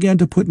 I began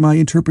to put my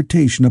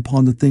interpretation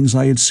upon the things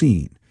I had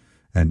seen,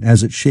 and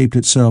as it shaped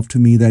itself to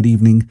me that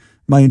evening,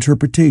 my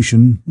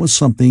interpretation was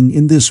something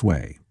in this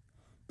way.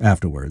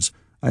 Afterwards,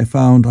 I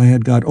found I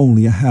had got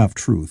only a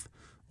half-truth,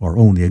 or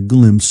only a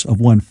glimpse of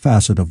one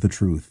facet of the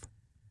truth.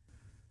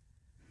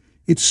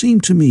 It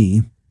seemed to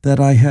me that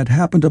I had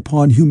happened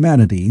upon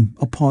humanity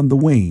upon the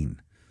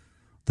wane.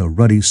 The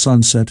ruddy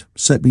sunset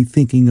set me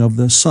thinking of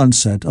the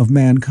sunset of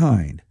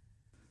mankind.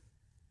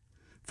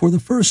 For the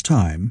first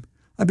time,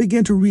 I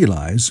began to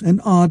realize an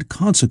odd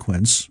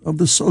consequence of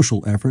the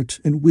social effort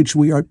in which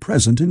we are at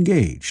present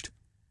engaged.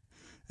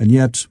 And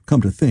yet,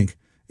 come to think,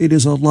 it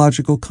is a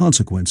logical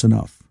consequence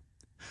enough.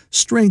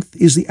 Strength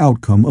is the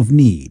outcome of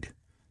need.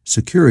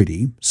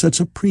 Security sets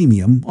a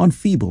premium on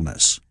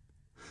feebleness.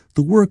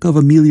 The work of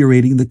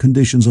ameliorating the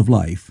conditions of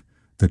life,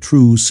 the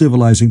true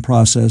civilizing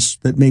process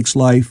that makes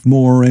life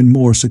more and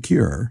more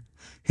secure,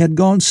 had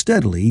gone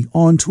steadily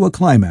on to a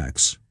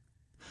climax.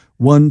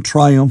 One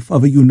triumph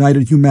of a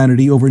united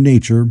humanity over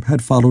nature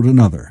had followed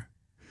another.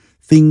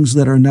 Things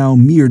that are now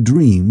mere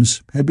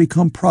dreams had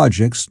become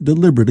projects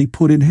deliberately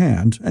put in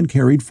hand and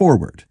carried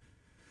forward.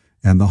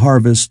 And the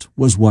harvest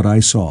was what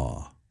I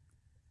saw.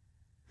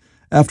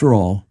 After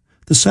all,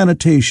 the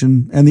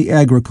sanitation and the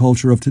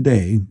agriculture of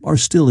today are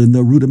still in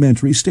the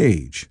rudimentary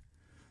stage.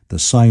 The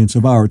science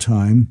of our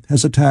time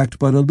has attacked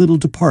but a little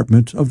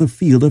department of the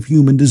field of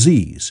human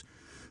disease,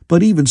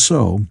 but even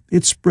so,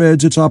 it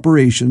spreads its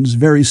operations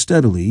very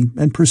steadily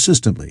and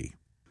persistently.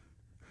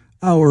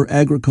 Our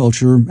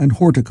agriculture and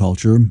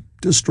horticulture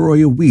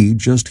destroy a weed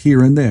just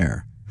here and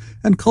there,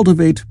 and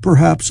cultivate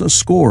perhaps a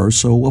score or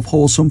so of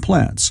wholesome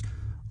plants,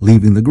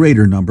 leaving the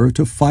greater number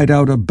to fight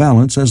out a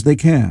balance as they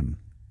can.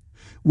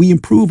 We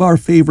improve our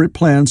favorite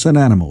plants and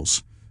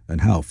animals,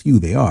 and how few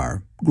they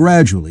are,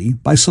 gradually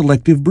by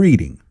selective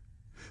breeding.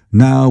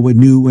 Now a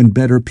new and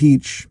better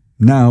peach,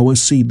 now a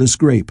seedless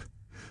grape,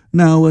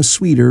 now a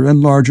sweeter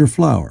and larger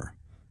flower,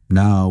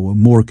 now a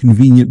more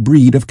convenient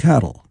breed of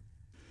cattle.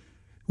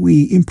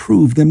 We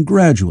improve them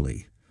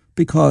gradually,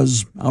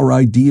 because our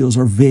ideals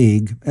are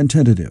vague and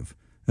tentative,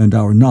 and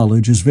our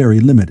knowledge is very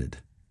limited.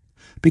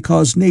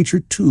 Because nature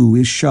too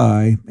is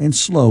shy and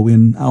slow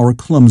in our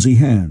clumsy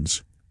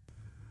hands.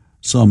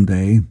 Some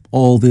day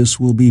all this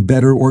will be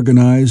better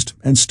organized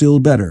and still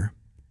better.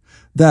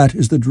 That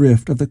is the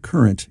drift of the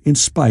current in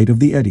spite of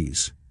the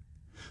eddies.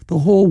 The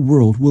whole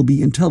world will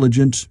be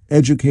intelligent,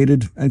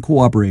 educated, and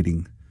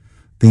cooperating.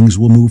 Things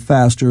will move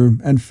faster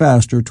and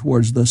faster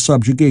towards the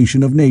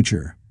subjugation of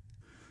nature.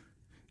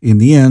 In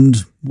the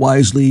end,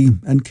 wisely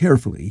and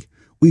carefully,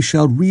 we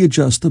shall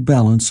readjust the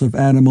balance of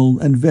animal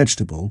and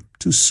vegetable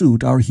to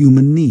suit our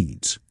human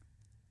needs.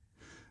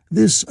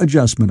 This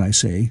adjustment, I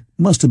say,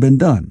 must have been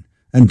done,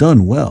 and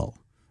done well,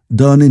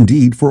 done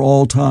indeed for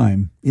all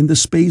time, in the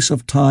space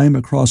of time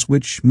across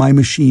which my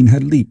machine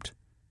had leaped.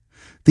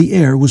 The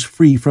air was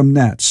free from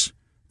gnats,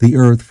 the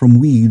earth from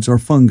weeds or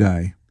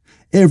fungi.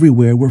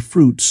 Everywhere were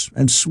fruits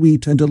and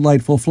sweet and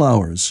delightful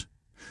flowers.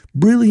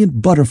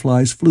 Brilliant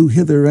butterflies flew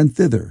hither and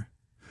thither.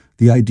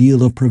 The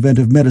ideal of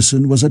preventive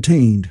medicine was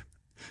attained.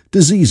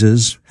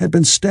 Diseases had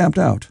been stamped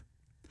out.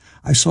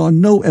 I saw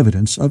no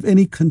evidence of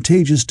any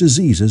contagious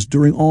diseases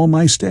during all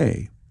my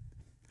stay.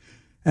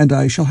 And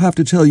I shall have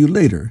to tell you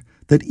later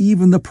that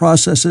even the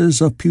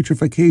processes of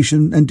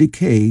putrefaction and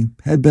decay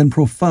had been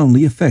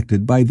profoundly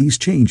affected by these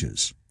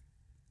changes.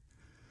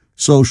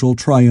 Social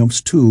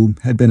triumphs, too,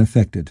 had been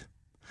effected.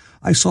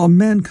 I saw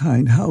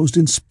mankind housed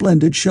in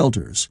splendid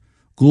shelters,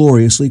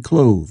 gloriously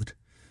clothed,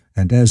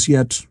 and as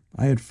yet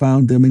I had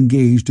found them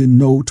engaged in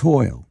no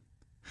toil.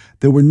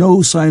 There were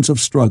no signs of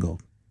struggle,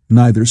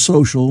 neither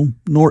social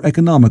nor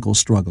economical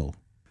struggle.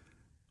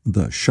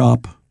 The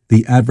shop,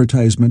 the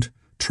advertisement,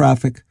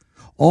 traffic,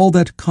 all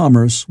that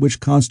commerce which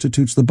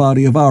constitutes the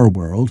body of our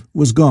world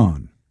was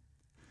gone.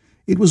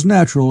 It was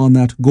natural on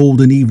that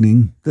golden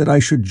evening that I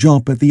should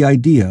jump at the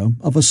idea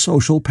of a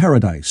social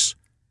paradise.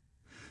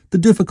 The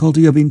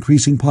difficulty of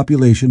increasing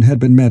population had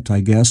been met,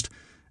 I guessed,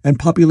 and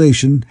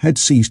population had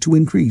ceased to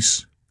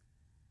increase.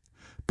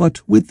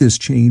 But with this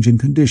change in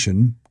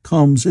condition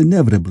comes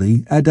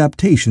inevitably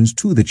adaptations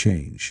to the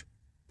change.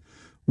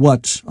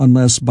 What,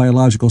 unless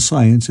biological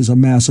science is a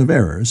mass of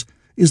errors,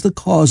 is the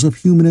cause of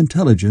human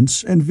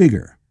intelligence and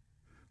vigor?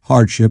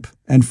 Hardship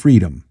and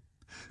freedom.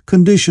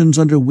 Conditions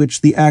under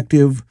which the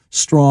active,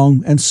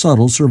 strong, and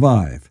subtle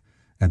survive,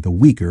 and the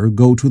weaker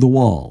go to the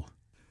wall.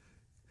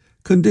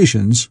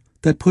 Conditions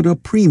that put a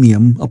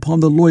premium upon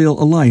the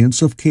loyal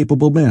alliance of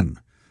capable men,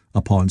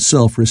 upon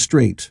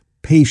self-restraint,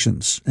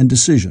 patience, and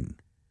decision.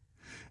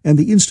 And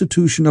the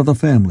institution of the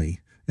family,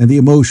 and the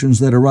emotions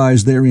that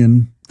arise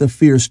therein, the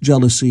fierce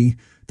jealousy,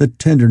 the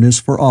tenderness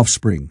for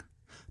offspring,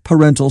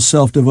 parental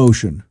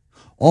self-devotion,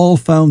 all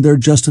found their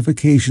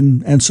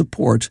justification and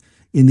support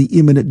in the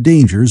imminent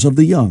dangers of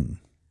the young.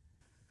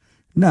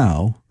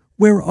 Now,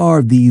 where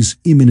are these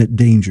imminent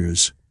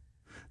dangers?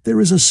 There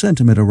is a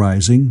sentiment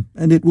arising,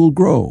 and it will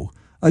grow,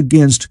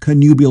 against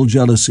connubial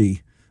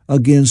jealousy,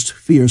 against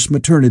fierce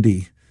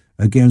maternity,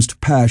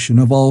 against passion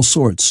of all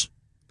sorts.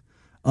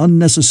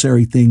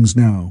 Unnecessary things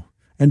now,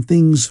 and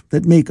things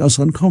that make us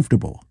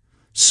uncomfortable,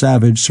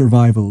 savage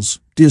survivals,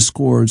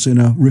 discords in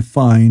a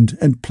refined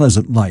and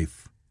pleasant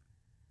life.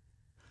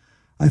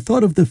 I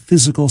thought of the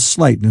physical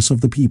slightness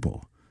of the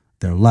people,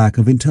 their lack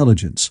of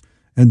intelligence,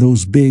 and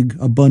those big,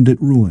 abundant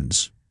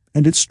ruins,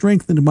 and it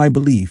strengthened my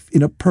belief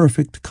in a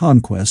perfect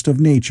conquest of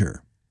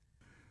nature.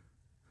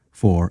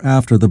 For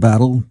after the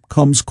battle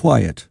comes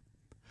quiet.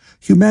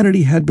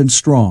 Humanity had been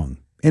strong,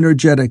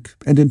 energetic,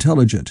 and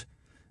intelligent,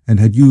 and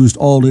had used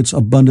all its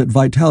abundant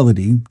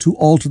vitality to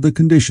alter the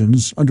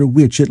conditions under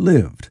which it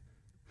lived.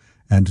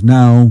 And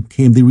now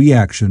came the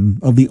reaction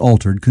of the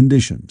altered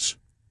conditions.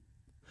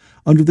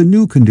 Under the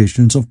new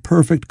conditions of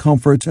perfect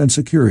comfort and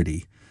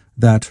security,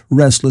 that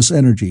restless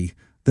energy,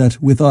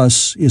 that with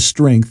us is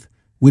strength,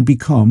 would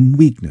become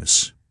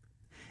weakness.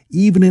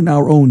 Even in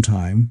our own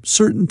time,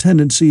 certain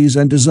tendencies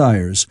and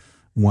desires,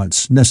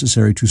 once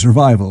necessary to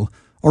survival,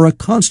 are a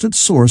constant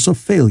source of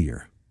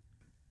failure.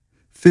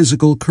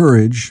 Physical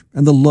courage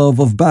and the love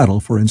of battle,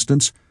 for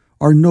instance,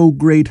 are no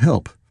great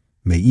help,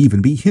 may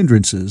even be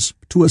hindrances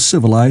to a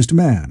civilized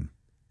man.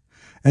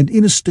 And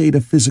in a state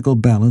of physical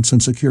balance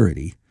and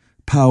security,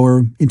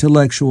 power,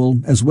 intellectual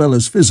as well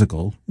as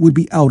physical, would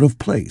be out of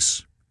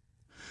place.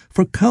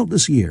 For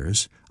countless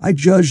years, I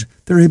judged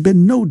there had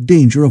been no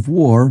danger of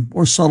war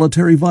or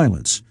solitary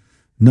violence,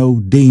 no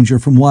danger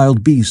from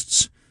wild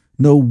beasts,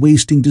 no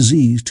wasting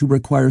disease to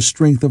require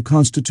strength of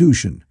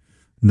constitution,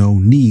 no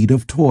need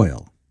of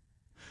toil.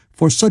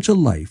 For such a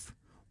life,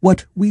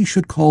 what we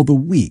should call the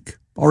weak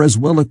are as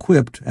well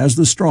equipped as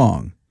the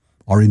strong,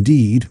 are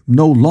indeed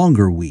no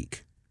longer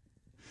weak.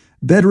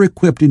 Better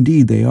equipped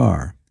indeed they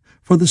are,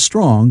 for the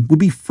strong would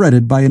be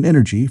fretted by an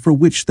energy for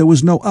which there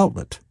was no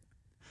outlet.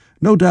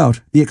 No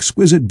doubt the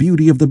exquisite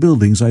beauty of the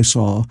buildings I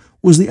saw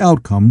was the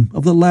outcome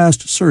of the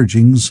last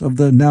surgings of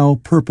the now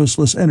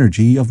purposeless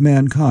energy of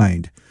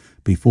mankind,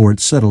 before it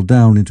settled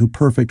down into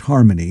perfect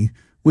harmony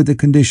with the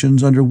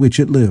conditions under which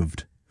it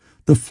lived,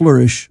 the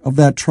flourish of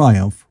that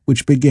triumph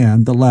which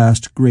began the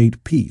last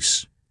great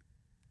peace.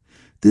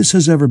 This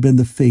has ever been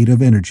the fate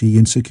of energy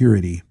in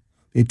security.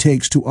 It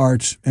takes to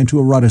art and to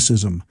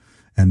eroticism,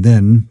 and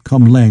then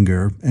come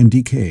languor and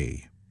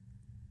decay.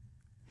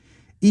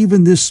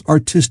 Even this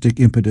artistic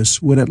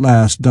impetus would at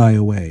last die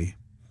away,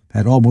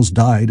 had almost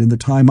died in the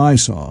time I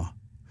saw.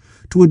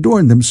 To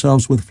adorn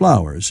themselves with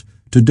flowers,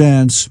 to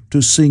dance,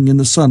 to sing in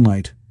the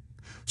sunlight,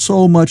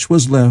 so much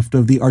was left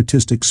of the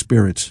artistic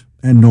spirit,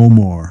 and no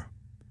more.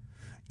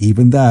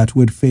 Even that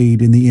would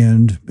fade in the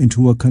end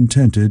into a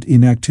contented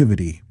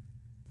inactivity.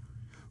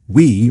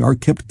 We are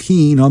kept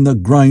keen on the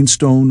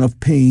grindstone of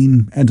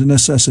pain and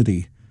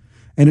necessity,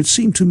 and it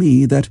seemed to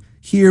me that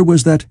here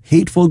was that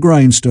hateful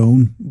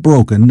grindstone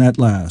broken at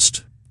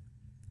last.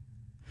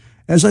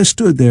 As I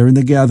stood there in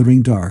the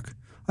gathering dark,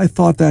 I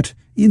thought that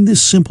in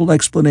this simple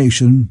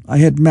explanation I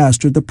had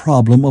mastered the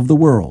problem of the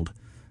world,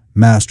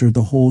 mastered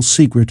the whole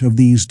secret of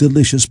these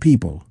delicious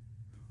people.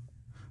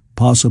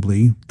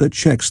 Possibly the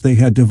checks they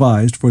had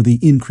devised for the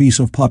increase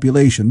of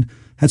population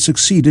had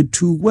succeeded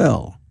too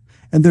well,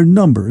 and their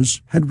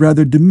numbers had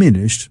rather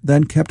diminished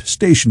than kept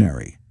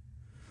stationary.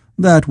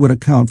 That would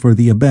account for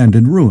the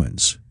abandoned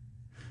ruins.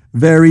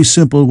 Very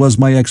simple was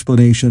my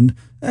explanation,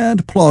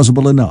 and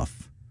plausible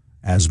enough,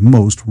 as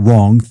most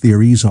wrong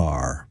theories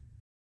are.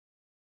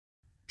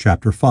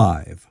 Chapter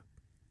 5.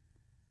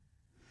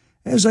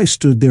 As I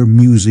stood there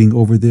musing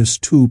over this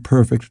too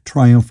perfect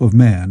triumph of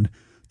man,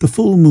 the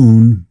full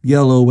moon,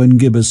 yellow and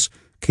gibbous,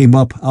 came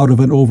up out of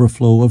an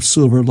overflow of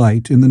silver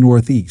light in the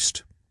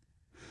northeast.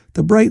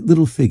 The bright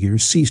little figure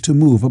ceased to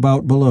move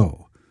about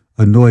below,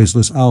 a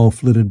noiseless owl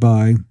flitted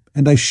by,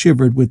 and I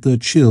shivered with the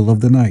chill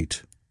of the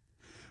night.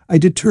 I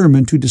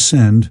determined to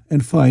descend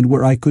and find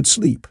where I could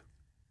sleep.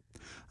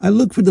 I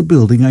looked for the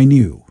building I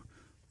knew.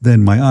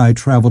 Then my eye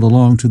traveled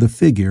along to the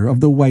figure of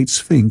the white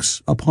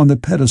sphinx upon the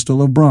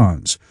pedestal of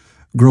bronze,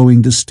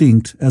 growing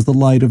distinct as the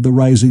light of the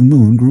rising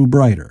moon grew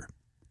brighter.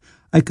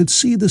 I could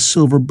see the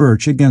silver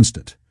birch against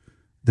it.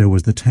 There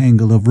was the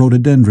tangle of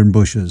rhododendron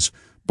bushes,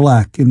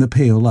 black in the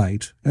pale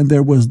light, and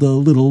there was the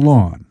little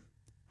lawn.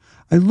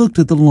 I looked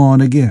at the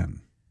lawn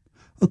again.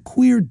 A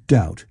queer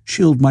doubt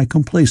chilled my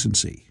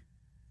complacency.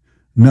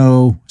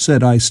 No,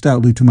 said I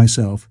stoutly to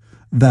myself,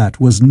 that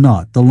was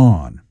not the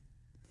lawn.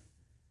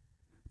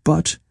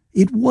 But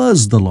it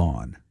was the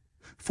lawn,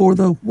 for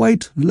the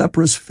white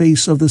leprous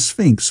face of the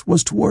Sphinx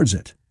was towards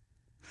it.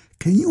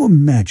 Can you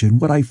imagine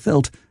what I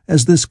felt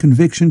as this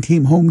conviction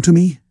came home to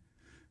me?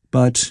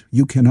 But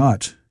you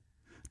cannot.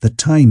 The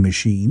time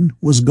machine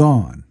was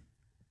gone.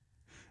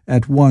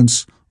 At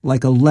once,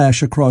 like a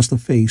lash across the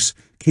face,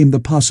 came the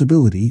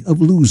possibility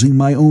of losing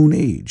my own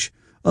age,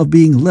 of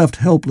being left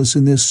helpless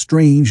in this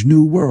strange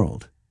new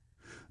world.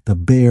 The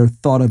bare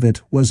thought of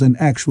it was an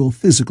actual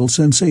physical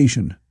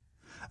sensation.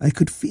 I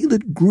could feel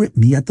it grip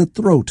me at the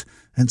throat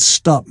and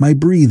stop my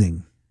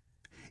breathing.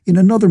 In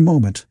another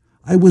moment,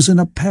 I was in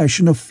a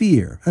passion of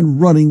fear and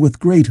running with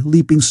great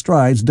leaping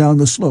strides down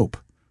the slope.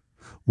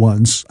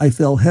 Once I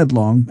fell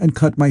headlong and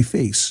cut my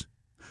face.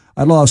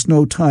 I lost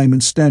no time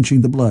in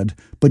stanching the blood,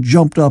 but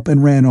jumped up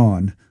and ran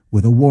on,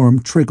 with a warm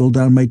trickle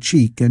down my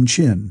cheek and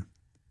chin.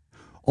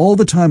 All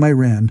the time I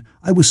ran,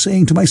 I was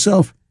saying to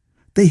myself,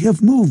 "They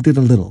have moved it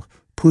a little,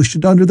 pushed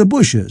it under the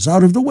bushes,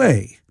 out of the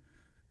way."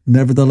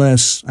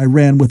 Nevertheless, I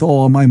ran with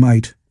all my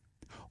might.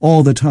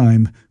 All the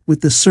time,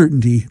 with the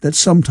certainty that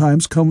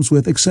sometimes comes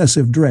with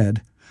excessive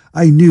dread,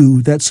 I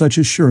knew that such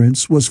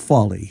assurance was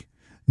folly,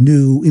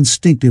 knew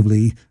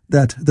instinctively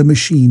that the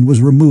machine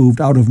was removed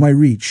out of my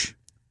reach.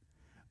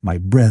 My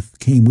breath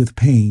came with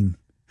pain.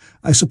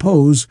 I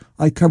suppose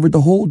I covered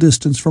the whole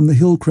distance from the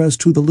hill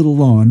crest to the little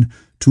lawn,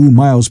 2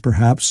 miles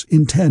perhaps,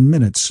 in 10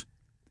 minutes.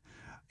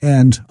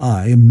 And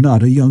I am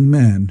not a young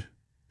man.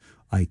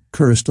 I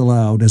cursed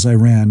aloud as I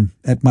ran,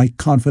 at my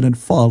confident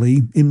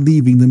folly in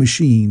leaving the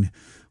machine,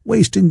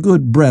 wasting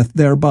good breath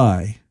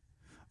thereby.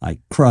 I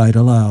cried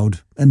aloud,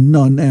 and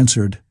none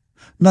answered.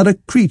 Not a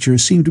creature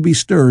seemed to be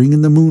stirring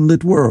in the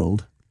moonlit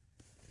world.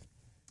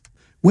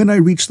 When I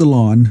reached the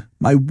lawn,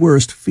 my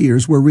worst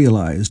fears were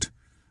realized.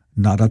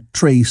 Not a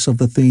trace of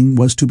the thing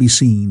was to be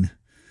seen.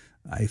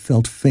 I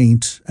felt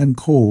faint and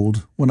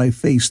cold when I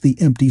faced the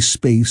empty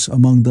space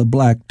among the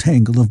black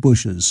tangle of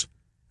bushes.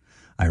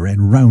 I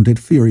ran round it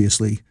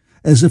furiously,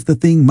 as if the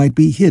thing might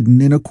be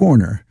hidden in a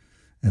corner,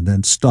 and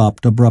then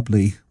stopped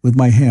abruptly, with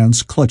my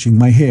hands clutching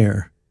my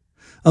hair.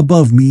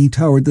 Above me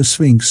towered the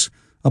Sphinx,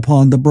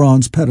 upon the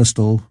bronze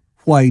pedestal,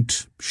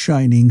 white,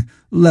 shining,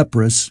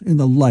 leprous in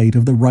the light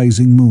of the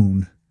rising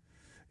moon.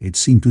 It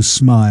seemed to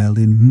smile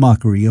in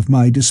mockery of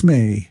my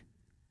dismay.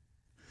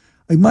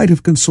 I might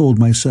have consoled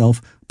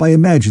myself by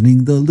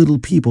imagining the little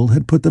people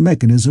had put the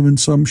mechanism in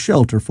some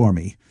shelter for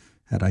me,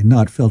 had I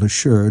not felt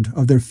assured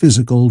of their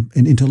physical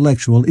and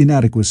intellectual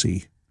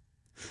inadequacy.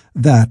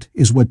 That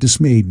is what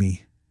dismayed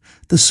me,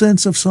 the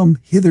sense of some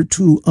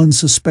hitherto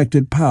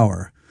unsuspected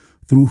power,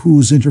 through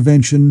whose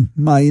intervention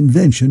my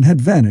invention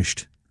had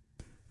vanished.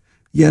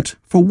 Yet,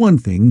 for one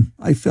thing,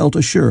 I felt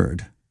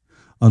assured.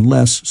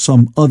 Unless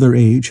some other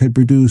age had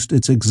produced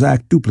its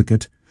exact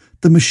duplicate,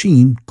 the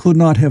machine could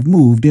not have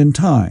moved in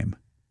time.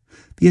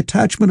 The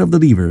attachment of the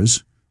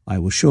levers, I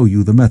will show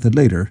you the method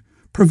later,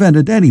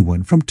 prevented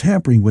anyone from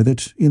tampering with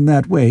it in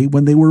that way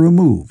when they were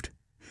removed.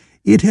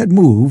 It had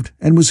moved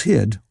and was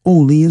hid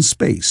only in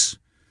space.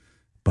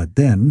 But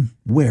then,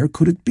 where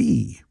could it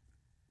be?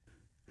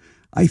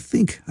 I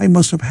think I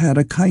must have had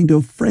a kind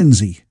of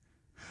frenzy.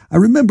 I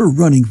remember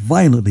running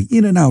violently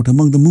in and out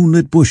among the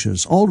moonlit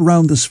bushes all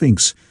round the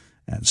Sphinx,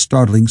 and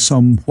startling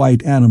some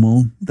white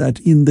animal that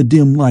in the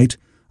dim light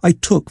I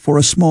took for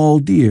a small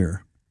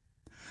deer.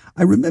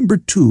 I remember,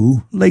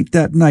 too, late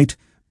that night,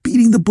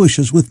 beating the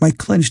bushes with my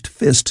clenched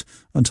fist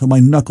until my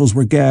knuckles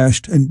were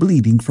gashed and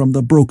bleeding from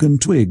the broken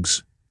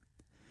twigs.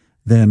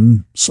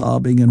 Then,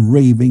 sobbing and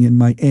raving in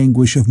my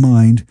anguish of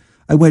mind,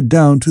 I went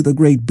down to the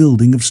great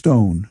building of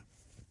stone.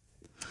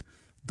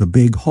 The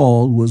big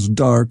hall was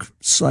dark,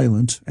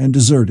 silent, and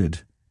deserted.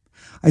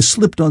 I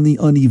slipped on the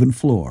uneven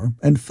floor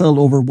and fell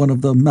over one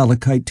of the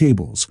malachite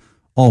tables,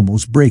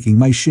 almost breaking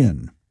my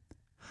shin.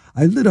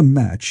 I lit a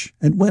match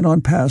and went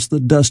on past the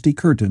dusty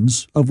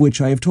curtains of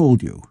which I have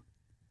told you.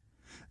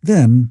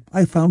 Then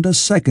I found a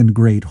second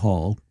great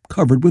hall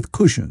covered with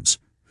cushions,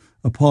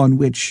 upon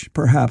which,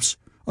 perhaps,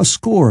 a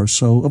score or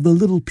so of the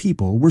little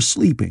people were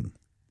sleeping.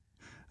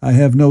 I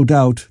have no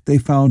doubt they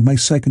found my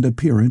second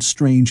appearance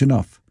strange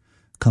enough,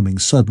 coming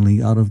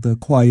suddenly out of the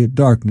quiet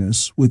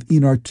darkness with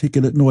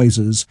inarticulate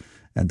noises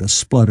and the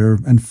splutter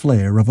and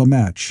flare of a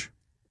match.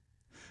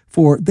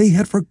 For they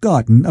had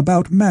forgotten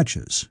about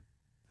matches.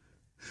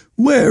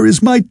 "Where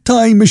is my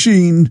time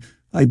machine?"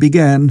 I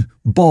began,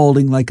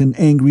 bawling like an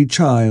angry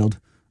child,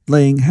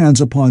 laying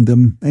hands upon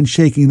them and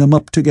shaking them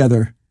up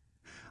together.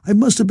 I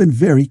must have been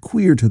very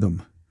queer to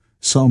them.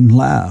 Some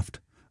laughed.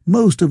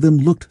 Most of them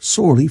looked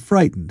sorely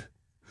frightened.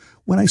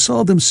 When I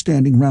saw them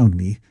standing round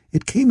me,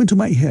 it came into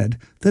my head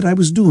that I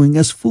was doing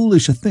as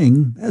foolish a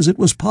thing as it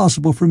was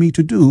possible for me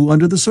to do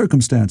under the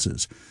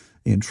circumstances,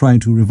 in trying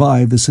to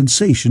revive the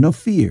sensation of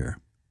fear.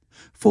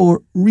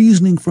 For,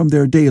 reasoning from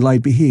their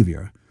daylight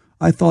behavior,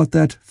 I thought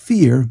that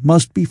fear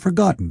must be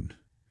forgotten.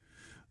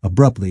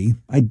 Abruptly,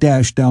 I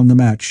dashed down the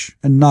match,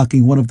 and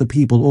knocking one of the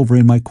people over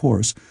in my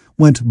course,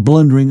 went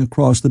blundering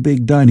across the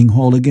big dining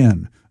hall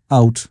again,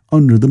 out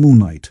under the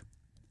moonlight.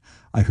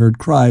 I heard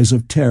cries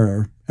of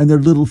terror, and their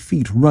little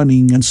feet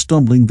running and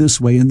stumbling this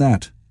way and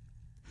that.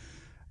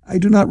 I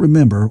do not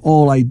remember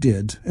all I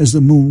did as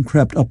the moon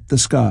crept up the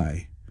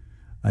sky.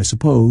 I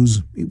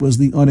suppose it was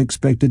the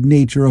unexpected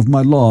nature of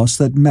my loss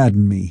that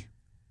maddened me.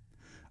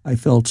 I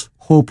felt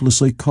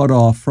hopelessly cut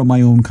off from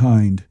my own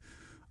kind,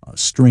 a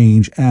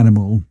strange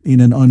animal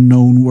in an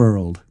unknown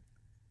world.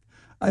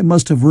 I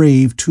must have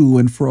raved to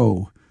and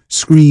fro,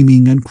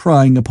 screaming and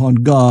crying upon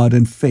God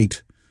and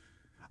fate.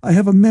 I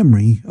have a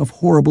memory of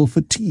horrible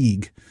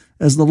fatigue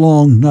as the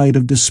long night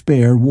of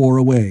despair wore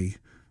away,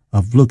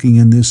 of looking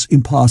in this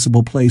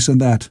impossible place and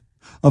that,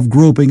 of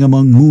groping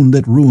among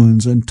moonlit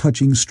ruins and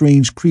touching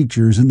strange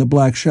creatures in the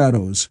black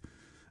shadows,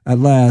 at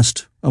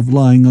last of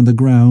lying on the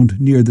ground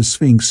near the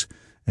Sphinx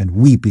and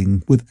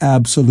weeping with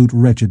absolute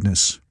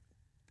wretchedness.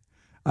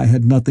 I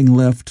had nothing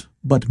left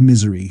but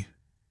misery.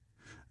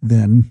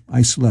 Then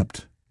I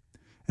slept,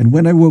 and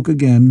when I woke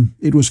again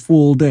it was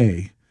full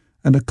day,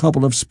 and a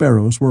couple of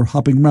sparrows were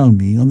hopping round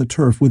me on the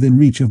turf within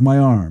reach of my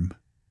arm.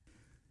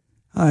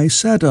 I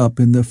sat up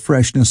in the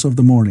freshness of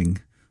the morning,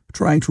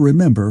 trying to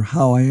remember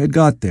how I had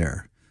got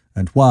there,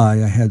 and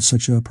why I had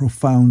such a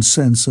profound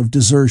sense of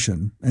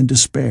desertion and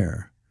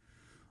despair.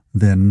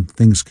 Then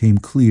things came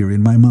clear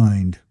in my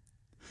mind.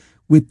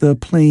 With the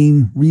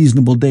plain,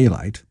 reasonable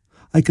daylight,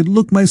 I could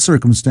look my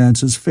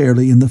circumstances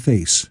fairly in the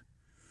face.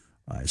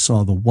 I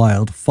saw the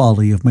wild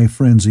folly of my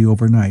frenzy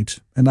overnight,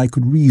 and I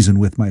could reason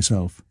with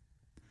myself.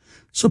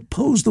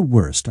 Suppose the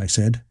worst, I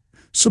said.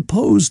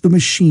 Suppose the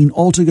machine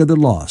altogether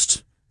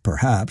lost,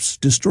 perhaps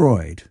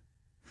destroyed.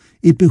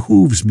 It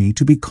behooves me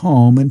to be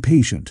calm and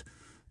patient,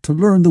 to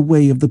learn the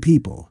way of the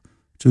people,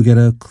 to get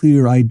a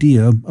clear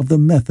idea of the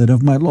method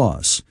of my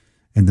loss,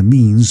 and the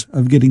means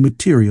of getting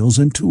materials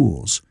and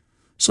tools,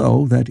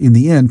 so that in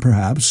the end,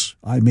 perhaps,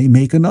 I may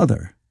make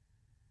another.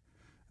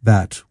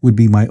 That would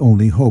be my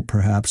only hope,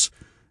 perhaps,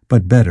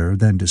 but better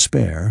than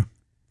despair.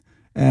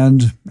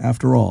 And,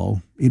 after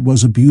all, it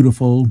was a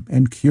beautiful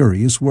and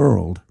curious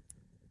world.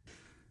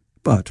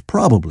 But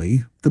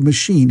probably the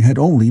machine had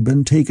only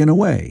been taken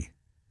away.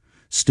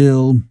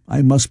 Still,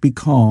 I must be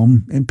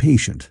calm and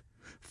patient,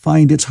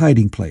 find its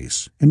hiding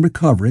place, and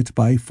recover it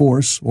by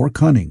force or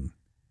cunning.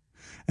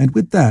 And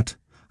with that,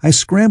 I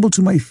scrambled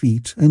to my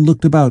feet and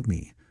looked about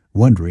me,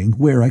 wondering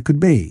where I could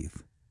bathe.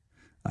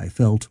 I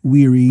felt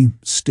weary,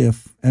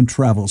 stiff, and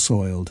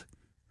travel-soiled.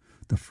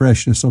 The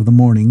freshness of the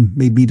morning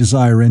made me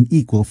desire an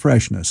equal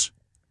freshness.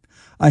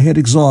 I had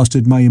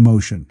exhausted my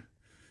emotion.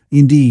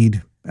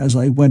 Indeed, as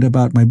I went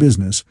about my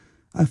business,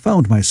 I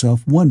found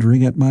myself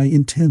wondering at my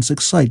intense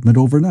excitement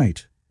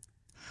overnight.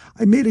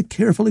 I made a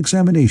careful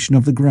examination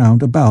of the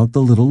ground about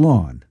the little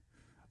lawn.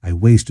 I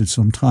wasted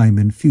some time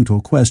in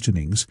futile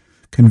questionings,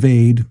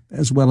 conveyed,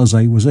 as well as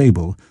I was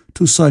able,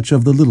 to such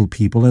of the little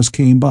people as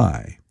came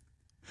by.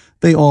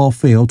 They all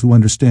failed to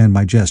understand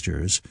my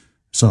gestures.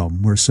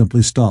 Some were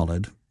simply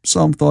stolid.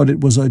 Some thought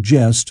it was a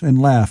jest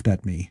and laughed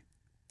at me.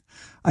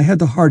 I had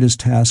the hardest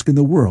task in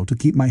the world to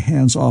keep my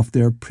hands off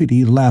their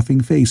pretty,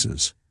 laughing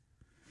faces.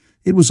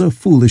 It was a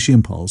foolish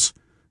impulse,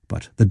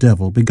 but the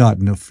devil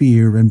begotten of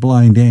fear and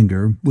blind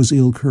anger was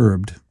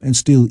ill-curbed and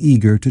still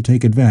eager to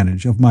take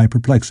advantage of my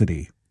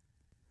perplexity.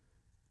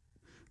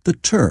 The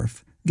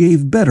turf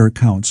gave better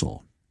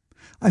counsel.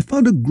 I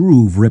found a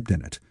groove ripped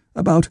in it,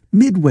 about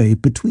midway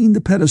between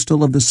the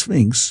pedestal of the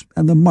Sphinx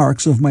and the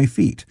marks of my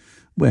feet,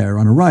 where,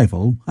 on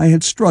arrival, I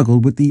had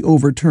struggled with the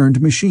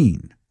overturned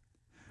machine.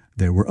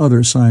 There were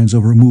other signs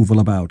of removal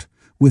about,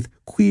 with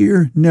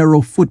queer,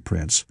 narrow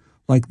footprints,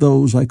 like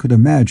those I could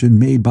imagine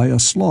made by a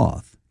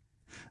sloth.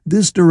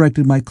 This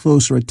directed my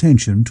closer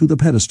attention to the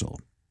pedestal.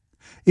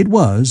 It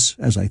was,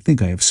 as I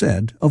think I have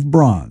said, of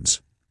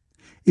bronze.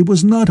 It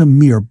was not a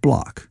mere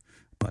block,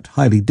 but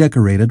highly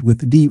decorated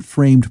with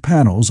deep-framed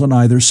panels on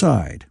either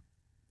side.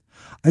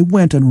 I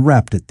went and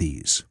rapped at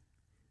these.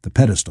 The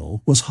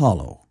pedestal was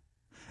hollow.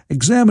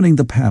 Examining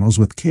the panels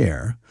with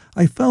care,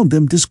 I found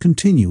them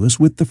discontinuous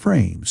with the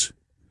frames.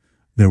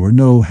 There were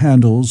no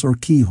handles or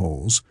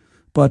keyholes,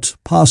 but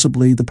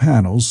possibly the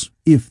panels,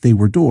 if they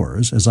were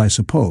doors, as I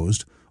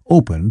supposed,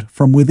 opened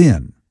from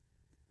within.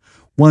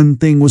 One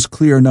thing was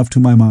clear enough to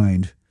my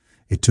mind.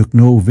 It took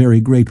no very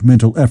great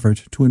mental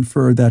effort to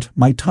infer that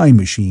my time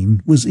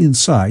machine was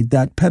inside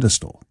that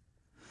pedestal.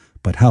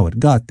 But how it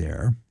got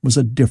there was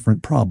a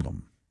different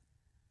problem.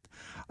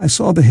 I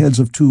saw the heads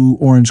of two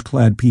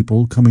orange-clad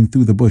people coming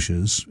through the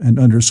bushes and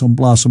under some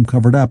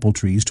blossom-covered apple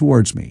trees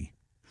towards me.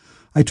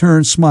 I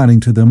turned smiling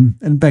to them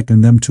and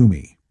beckoned them to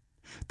me.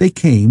 They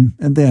came,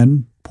 and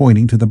then,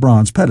 pointing to the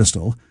bronze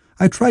pedestal,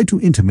 I tried to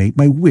intimate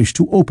my wish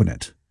to open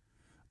it.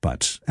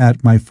 But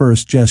at my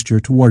first gesture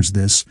towards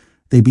this,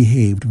 they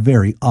behaved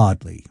very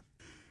oddly.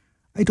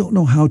 I don't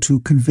know how to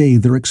convey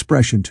their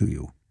expression to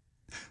you.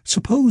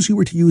 Suppose you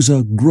were to use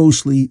a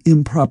grossly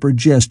improper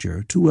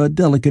gesture to a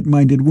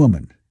delicate-minded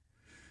woman.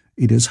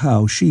 It is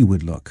how she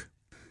would look.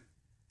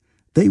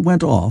 They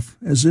went off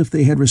as if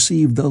they had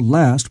received the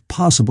last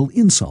possible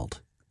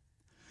insult.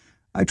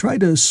 I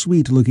tried a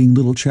sweet-looking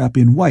little chap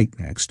in white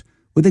next,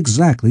 with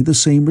exactly the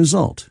same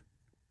result.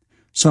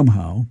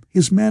 Somehow,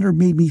 his manner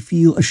made me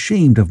feel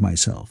ashamed of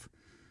myself.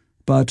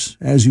 But,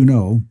 as you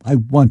know, I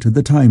wanted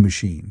the time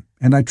machine,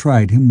 and I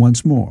tried him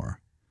once more.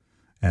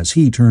 As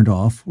he turned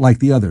off, like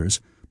the others,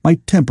 my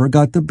temper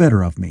got the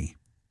better of me.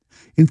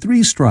 In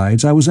 3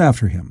 strides I was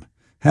after him,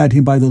 had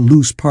him by the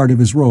loose part of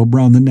his robe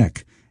round the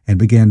neck, and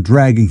began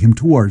dragging him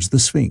towards the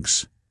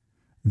Sphinx.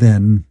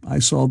 Then I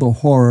saw the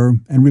horror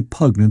and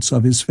repugnance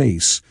of his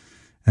face,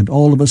 and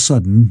all of a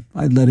sudden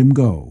I let him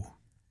go.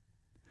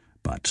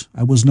 But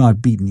I was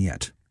not beaten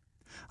yet.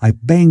 I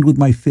banged with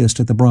my fist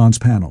at the bronze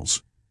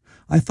panels.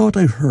 I thought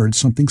I heard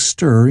something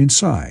stir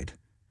inside.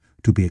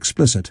 To be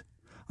explicit,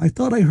 I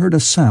thought I heard a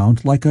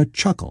sound like a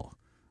chuckle,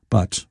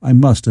 but I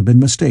must have been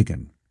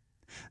mistaken.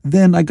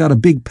 Then I got a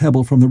big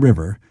pebble from the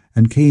river,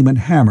 and came and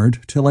hammered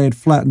till I had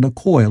flattened a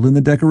coil in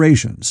the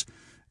decorations,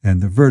 and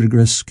the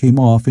verdigris came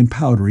off in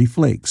powdery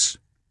flakes.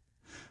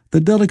 The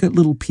delicate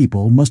little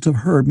people must have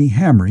heard me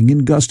hammering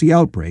in gusty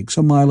outbreaks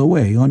a mile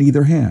away on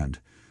either hand,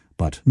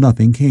 but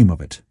nothing came of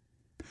it.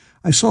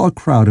 I saw a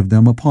crowd of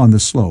them upon the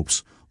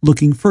slopes,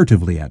 looking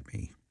furtively at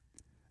me.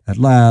 At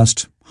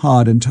last,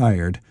 hot and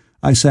tired,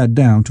 I sat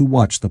down to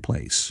watch the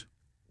place.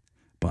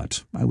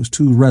 But I was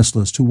too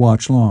restless to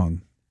watch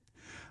long.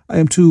 I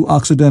am too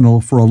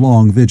occidental for a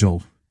long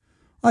vigil.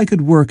 I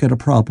could work at a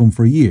problem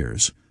for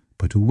years,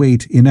 but to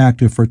wait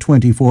inactive for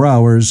 24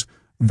 hours,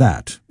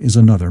 that is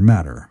another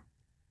matter.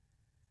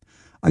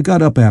 I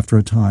got up after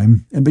a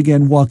time and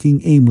began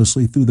walking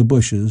aimlessly through the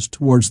bushes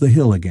towards the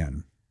hill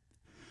again.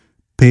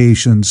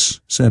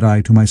 "Patience," said I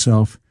to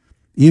myself.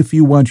 "If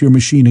you want your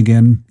machine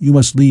again, you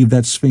must leave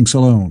that Sphinx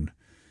alone.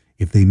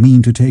 If they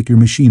mean to take your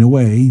machine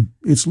away,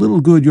 it's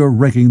little good your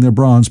wrecking their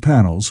bronze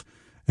panels,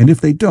 and if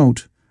they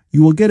don't,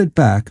 you will get it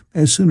back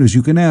as soon as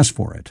you can ask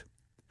for it.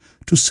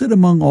 To sit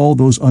among all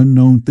those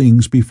unknown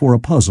things before a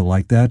puzzle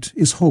like that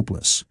is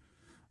hopeless.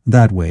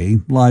 That way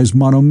lies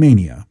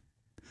monomania.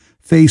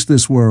 Face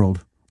this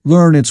world,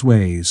 learn its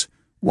ways,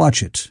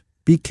 watch it,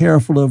 be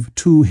careful of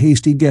too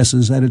hasty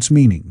guesses at its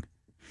meaning.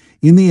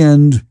 In the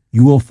end,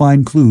 you will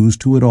find clues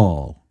to it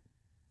all."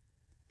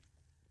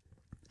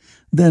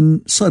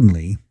 Then,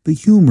 suddenly, the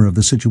humor of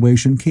the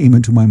situation came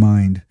into my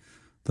mind.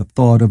 The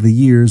thought of the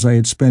years I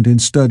had spent in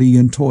study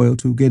and toil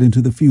to get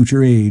into the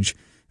future age,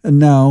 and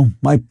now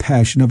my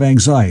passion of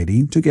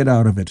anxiety to get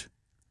out of it.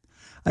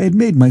 I had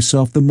made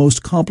myself the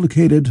most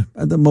complicated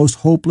and the most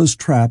hopeless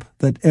trap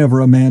that ever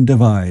a man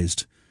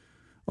devised.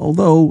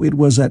 Although it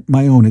was at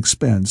my own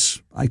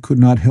expense, I could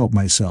not help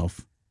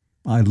myself.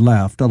 I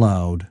laughed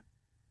aloud.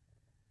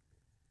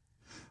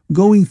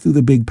 Going through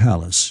the big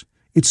palace,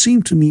 it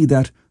seemed to me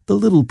that the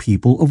little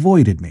people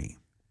avoided me.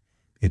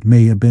 It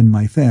may have been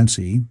my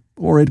fancy,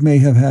 or it may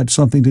have had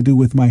something to do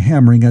with my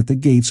hammering at the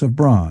gates of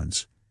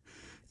bronze.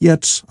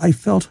 Yet I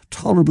felt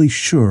tolerably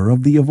sure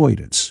of the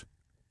avoidance.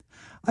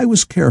 I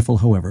was careful,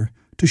 however,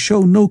 to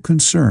show no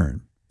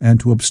concern, and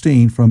to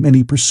abstain from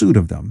any pursuit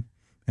of them,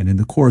 and in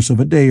the course of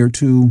a day or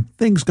two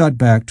things got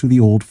back to the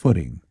old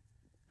footing.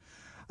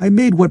 I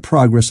made what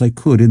progress I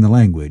could in the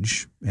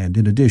language, and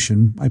in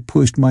addition I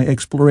pushed my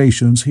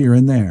explorations here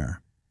and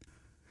there.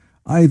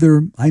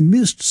 Either I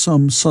missed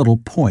some subtle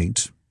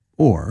point,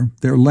 or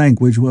their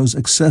language was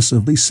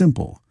excessively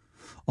simple,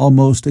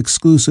 almost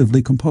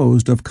exclusively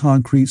composed of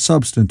concrete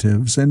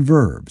substantives and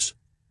verbs.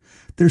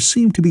 There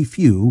seemed to be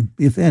few,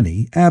 if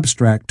any,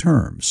 abstract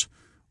terms,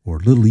 or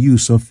little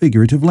use of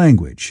figurative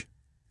language.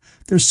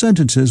 Their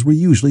sentences were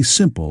usually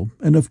simple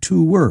and of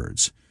 2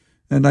 words,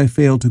 and I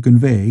failed to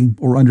convey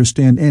or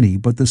understand any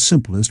but the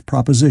simplest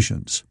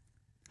propositions.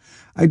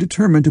 I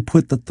determined to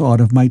put the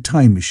thought of my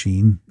time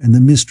machine and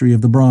the mystery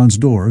of the bronze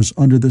doors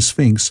under the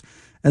Sphinx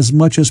as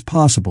much as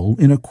possible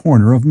in a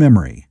corner of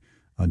memory,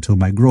 until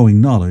my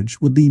growing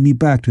knowledge would lead me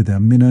back to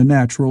them in a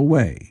natural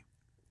way.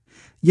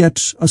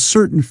 Yet a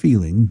certain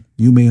feeling,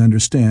 you may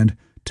understand,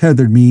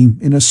 tethered me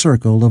in a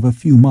circle of a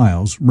few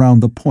miles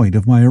round the point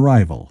of my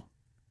arrival.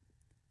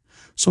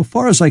 So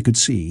far as I could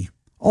see,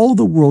 all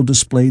the world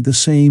displayed the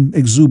same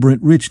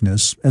exuberant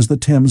richness as the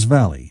Thames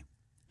Valley.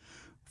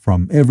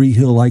 From every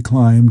hill I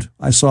climbed,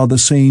 I saw the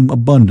same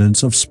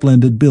abundance of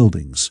splendid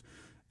buildings,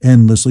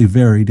 endlessly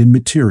varied in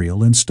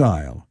material and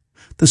style,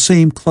 the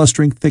same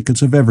clustering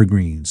thickets of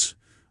evergreens,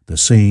 the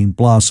same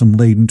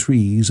blossom-laden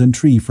trees and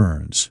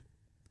tree-ferns.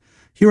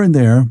 Here and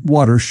there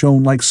water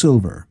shone like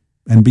silver,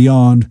 and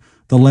beyond,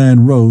 the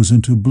land rose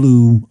into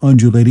blue,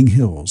 undulating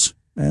hills,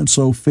 and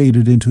so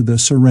faded into the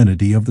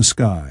serenity of the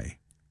sky.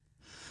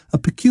 A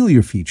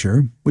peculiar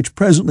feature, which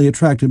presently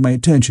attracted my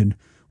attention,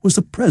 was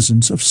the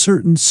presence of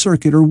certain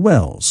circular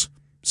wells,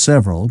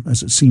 several,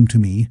 as it seemed to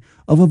me,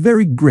 of a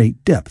very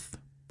great depth.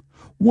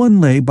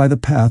 One lay by the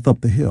path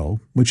up the hill,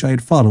 which I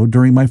had followed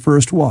during my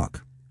first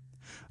walk.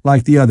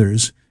 Like the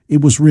others,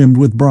 it was rimmed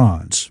with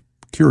bronze,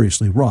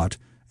 curiously wrought,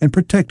 and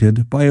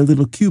protected by a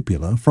little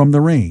cupola from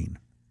the rain.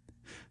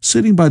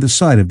 Sitting by the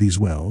side of these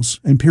wells,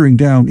 and peering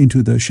down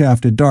into the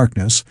shafted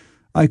darkness,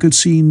 I could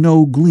see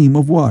no gleam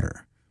of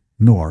water,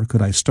 nor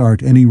could I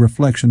start any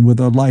reflection with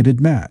a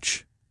lighted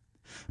match.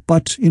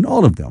 But in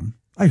all of them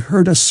I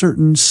heard a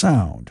certain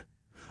sound,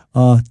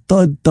 a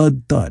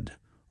thud-thud-thud,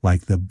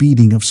 like the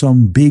beating of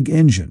some big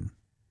engine.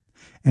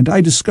 And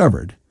I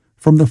discovered,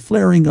 from the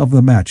flaring of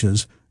the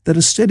matches, that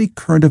a steady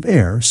current of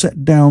air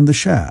set down the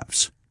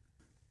shafts.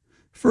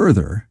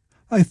 Further,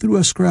 I threw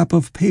a scrap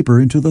of paper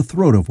into the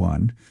throat of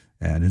one,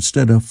 and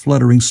instead of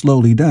fluttering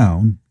slowly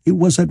down, it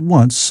was at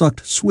once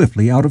sucked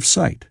swiftly out of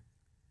sight.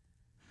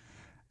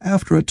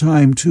 After a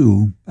time,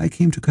 too, I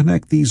came to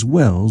connect these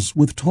wells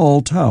with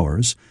tall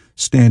towers,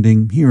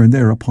 standing here and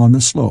there upon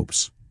the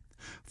slopes,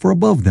 for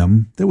above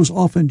them there was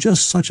often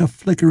just such a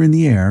flicker in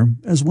the air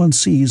as one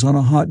sees on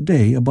a hot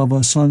day above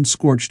a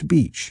sun-scorched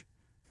beach.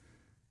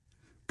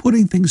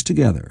 Putting things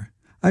together,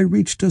 I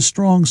reached a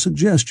strong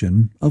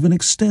suggestion of an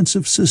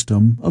extensive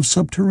system of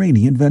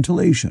subterranean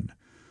ventilation,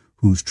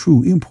 whose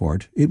true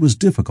import it was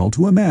difficult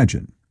to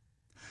imagine.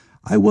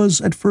 I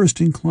was at first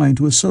inclined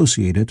to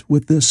associate it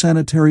with the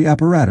sanitary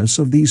apparatus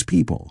of these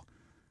people.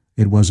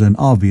 It was an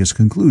obvious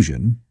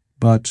conclusion,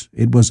 but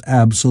it was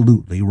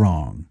absolutely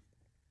wrong.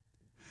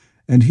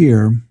 And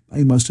here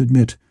I must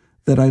admit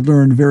that I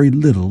learned very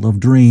little of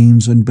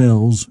drains and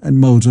bells and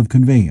modes of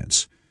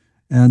conveyance,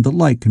 and the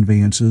like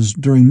conveyances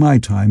during my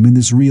time in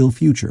this real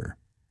future.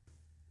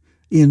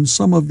 In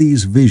some of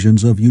these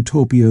visions of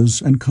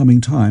utopias and coming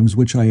times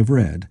which I have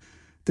read,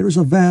 there is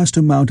a vast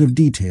amount of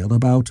detail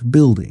about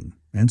building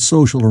and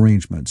social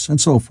arrangements and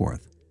so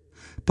forth.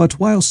 But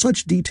while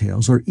such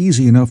details are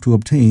easy enough to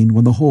obtain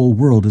when the whole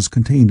world is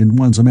contained in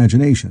one's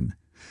imagination,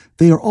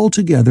 they are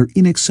altogether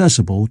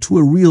inaccessible to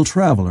a real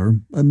traveler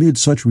amid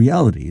such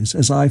realities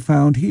as I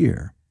found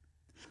here.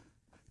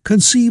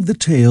 Conceive the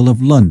tale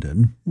of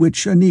London,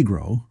 which a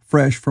Negro,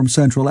 fresh from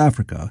Central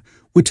Africa,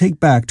 would take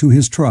back to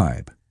his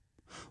tribe.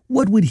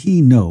 What would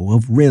he know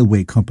of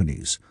railway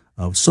companies,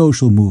 of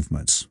social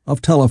movements,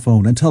 of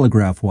telephone and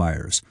telegraph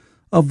wires,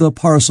 of the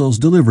parcels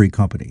delivery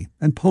company,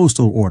 and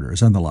postal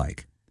orders and the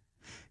like?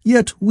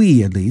 Yet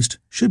we, at least,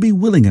 should be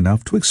willing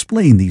enough to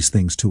explain these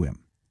things to him.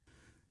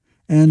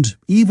 And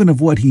even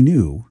of what he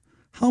knew,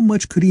 how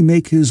much could he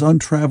make his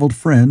untraveled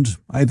friend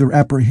either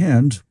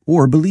apprehend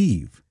or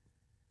believe?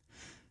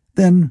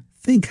 Then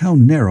think how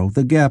narrow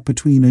the gap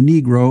between a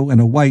Negro and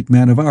a white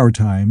man of our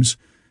times,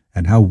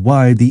 and how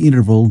wide the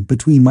interval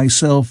between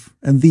myself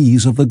and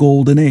these of the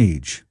Golden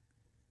Age.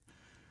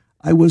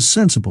 I was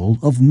sensible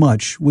of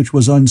much which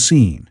was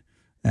unseen,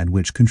 and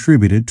which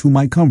contributed to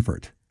my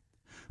comfort.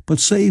 But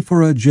save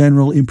for a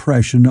general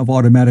impression of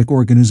automatic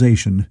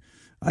organization,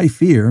 I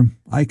fear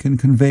I can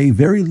convey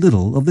very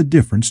little of the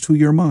difference to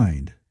your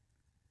mind.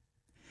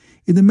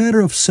 In the matter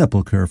of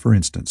sepulture, for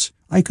instance,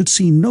 I could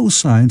see no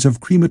signs of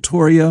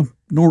crematoria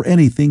nor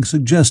anything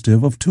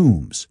suggestive of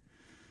tombs.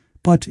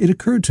 But it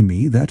occurred to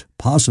me that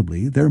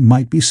possibly there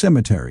might be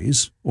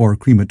cemeteries, or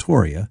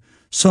crematoria,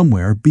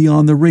 somewhere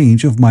beyond the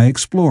range of my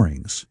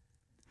explorings.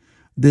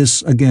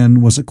 This,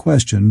 again, was a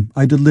question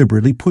I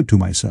deliberately put to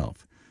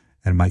myself,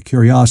 and my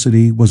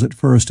curiosity was at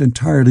first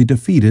entirely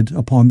defeated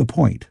upon the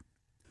point.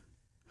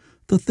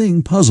 The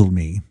thing puzzled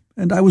me,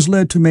 and I was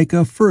led to make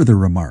a further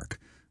remark,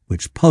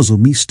 which puzzled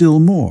me still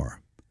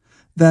more,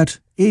 that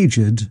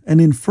aged and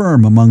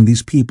infirm among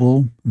these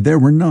people there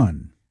were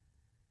none.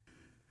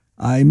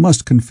 I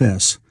must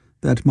confess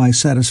that my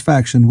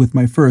satisfaction with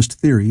my first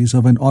theories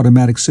of an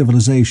automatic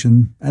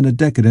civilization and a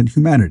decadent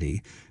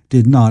humanity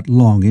did not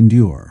long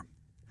endure.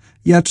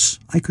 Yet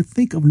I could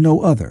think of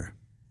no other.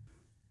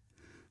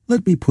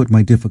 Let me put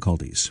my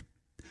difficulties.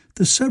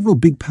 The several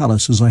big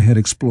palaces I had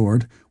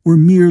explored were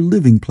mere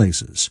living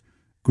places,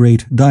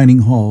 great dining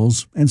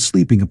halls and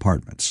sleeping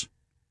apartments.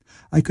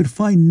 I could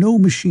find no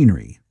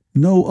machinery,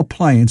 no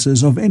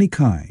appliances of any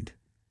kind.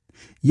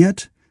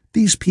 Yet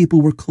these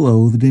people were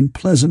clothed in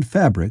pleasant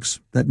fabrics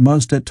that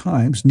must at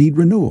times need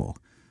renewal,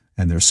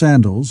 and their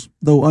sandals,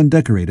 though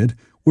undecorated,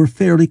 were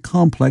fairly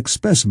complex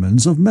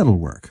specimens of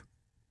metalwork.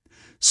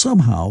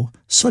 Somehow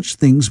such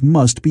things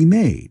must be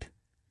made.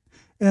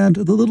 And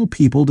the little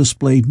people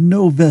displayed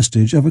no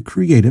vestige of a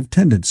creative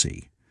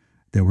tendency.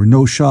 There were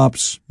no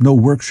shops, no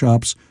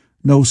workshops,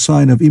 no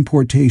sign of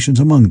importations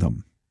among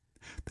them.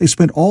 They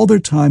spent all their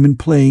time in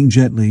playing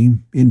gently,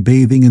 in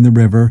bathing in the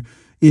river,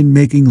 in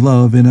making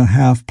love in a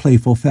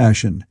half-playful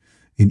fashion,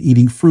 in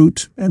eating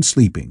fruit and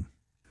sleeping.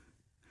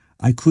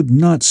 I could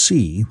not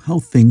see how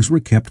things were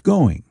kept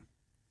going.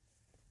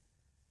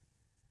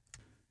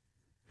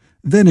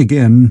 Then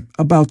again,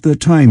 about the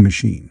time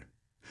machine.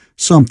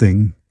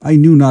 Something, I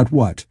knew not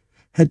what,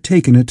 had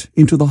taken it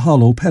into the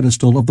hollow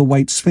pedestal of the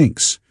White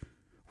Sphinx.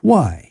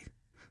 Why?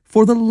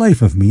 For the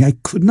life of me I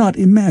could not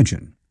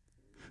imagine.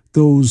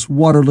 those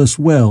waterless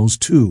wells,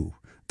 too,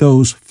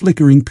 those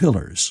flickering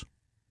pillars.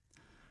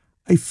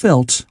 I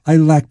felt I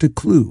lacked a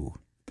clue.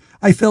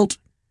 I felt,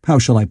 how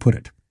shall I put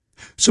it?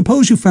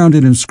 Suppose you found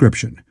an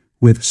inscription,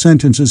 with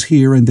sentences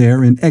here and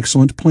there in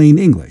excellent plain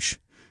English,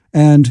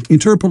 and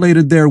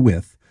interpolated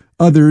therewith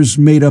others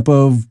made up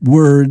of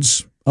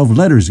words, of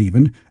letters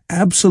even,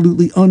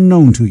 absolutely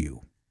unknown to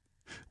you.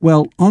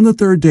 Well, on the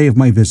third day of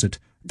my visit,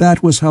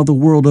 that was how the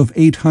world of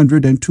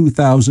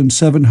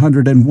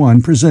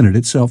 802,701 presented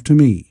itself to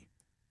me.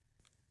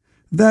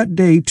 That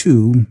day,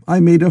 too,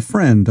 I made a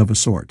friend of a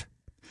sort.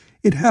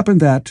 It happened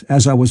that,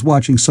 as I was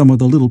watching some of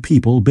the little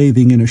people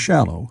bathing in a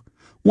shallow,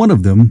 one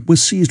of them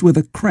was seized with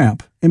a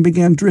cramp and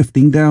began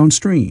drifting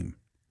downstream.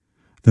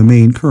 The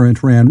main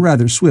current ran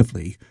rather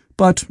swiftly,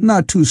 but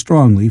not too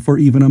strongly for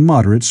even a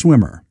moderate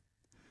swimmer.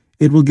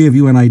 It will give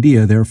you an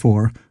idea,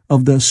 therefore,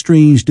 of the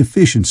strange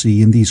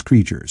deficiency in these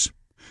creatures,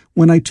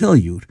 when I tell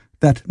you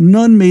that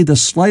none made the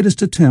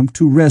slightest attempt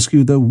to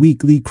rescue the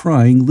weakly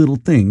crying little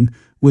thing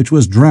which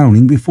was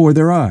drowning before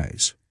their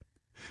eyes.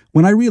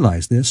 When I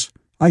realized this,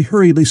 I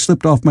hurriedly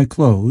slipped off my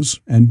clothes,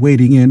 and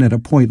wading in at a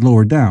point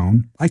lower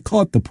down, I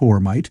caught the poor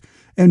mite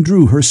and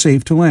drew her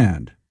safe to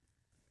land.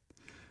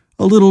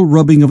 A little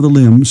rubbing of the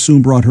limbs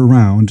soon brought her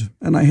round,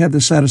 and I had the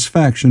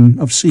satisfaction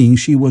of seeing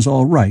she was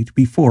all right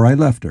before I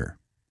left her.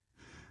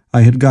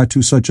 I had got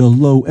to such a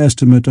low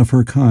estimate of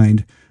her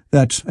kind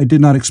that I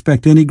did not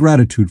expect any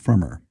gratitude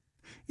from her.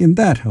 In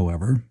that,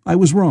 however, I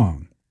was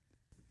wrong.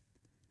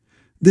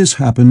 This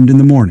happened in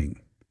the morning.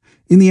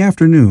 In the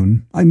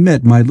afternoon, I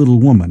met my little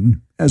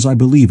woman, as I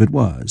believe it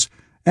was,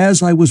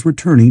 as I was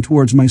returning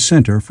towards my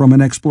center from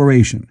an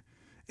exploration,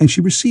 and she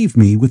received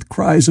me with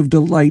cries of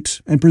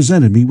delight and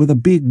presented me with a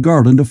big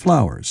garland of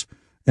flowers,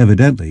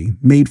 evidently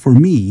made for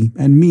me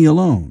and me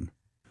alone.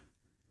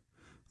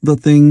 The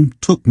thing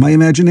took my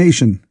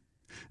imagination.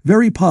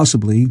 Very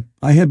possibly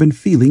I had been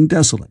feeling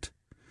desolate.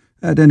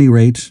 At any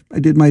rate, I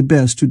did my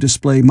best to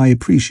display my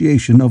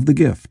appreciation of the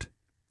gift.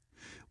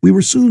 We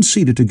were soon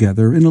seated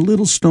together in a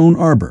little stone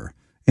arbor,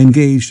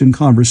 engaged in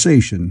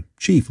conversation,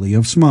 chiefly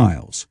of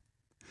smiles.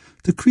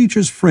 The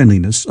creature's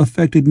friendliness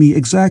affected me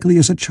exactly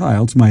as a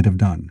child's might have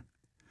done.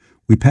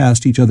 We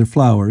passed each other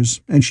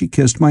flowers, and she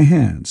kissed my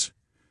hands.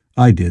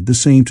 I did the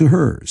same to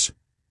hers.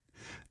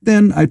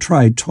 Then I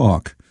tried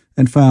talk,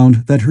 and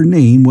found that her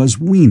name was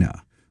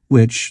Weena,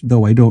 which,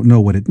 though I don't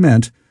know what it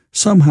meant,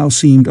 somehow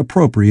seemed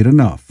appropriate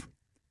enough.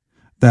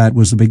 That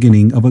was the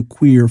beginning of a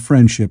queer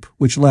friendship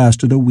which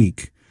lasted a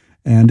week,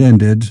 and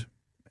ended,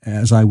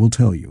 as I will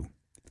tell you.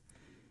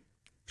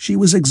 She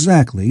was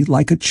exactly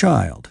like a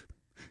child.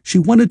 She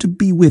wanted to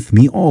be with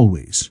me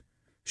always.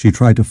 She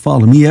tried to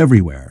follow me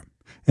everywhere,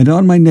 and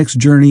on my next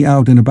journey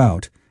out and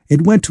about,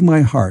 it went to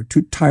my heart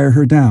to tire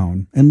her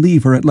down and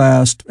leave her at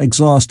last,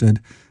 exhausted,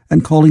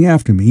 and calling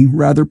after me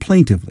rather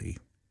plaintively.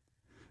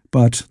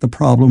 But the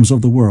problems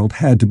of the world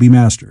had to be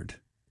mastered.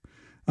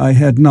 I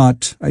had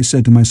not, I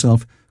said to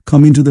myself,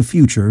 come into the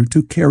future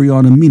to carry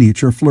on a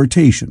miniature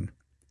flirtation.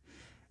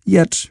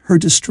 Yet her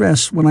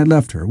distress when I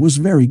left her was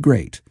very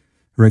great.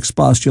 Her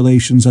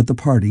expostulations at the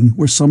parting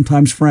were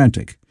sometimes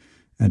frantic,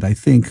 and I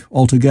think,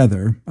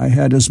 altogether, I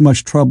had as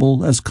much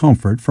trouble as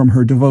comfort from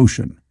her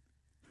devotion.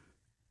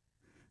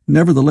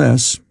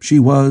 Nevertheless, she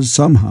was,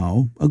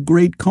 somehow, a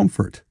great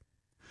comfort.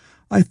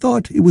 I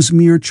thought it was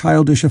mere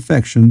childish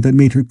affection that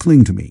made her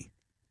cling to me.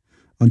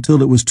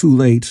 Until it was too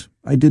late,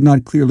 I did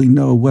not clearly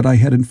know what I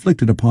had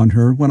inflicted upon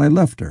her when I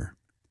left her.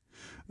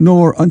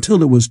 Nor,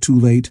 until it was too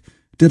late,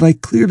 did I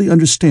clearly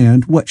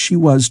understand what she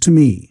was to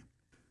me.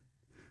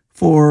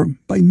 For,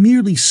 by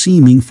merely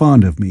seeming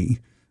fond of me,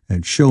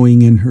 and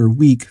showing in her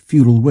weak,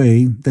 futile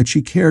way that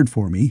she cared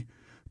for me,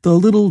 the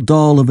little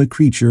doll of a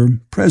creature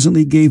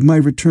presently gave my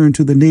return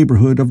to the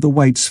neighborhood of the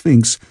White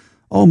Sphinx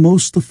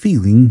almost the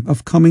feeling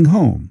of coming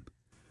home.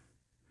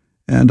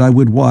 And I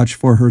would watch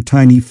for her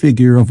tiny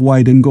figure of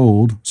white and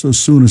gold so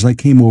soon as I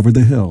came over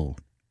the hill.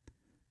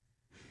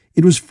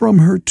 It was from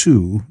her,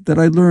 too, that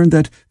I learned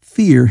that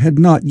fear had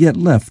not yet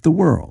left the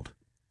world.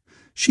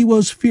 She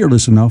was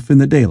fearless enough in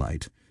the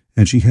daylight,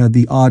 and she had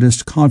the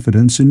oddest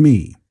confidence in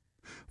me.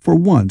 For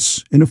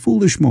once, in a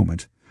foolish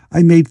moment,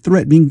 I made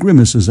threatening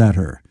grimaces at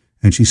her,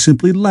 and she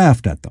simply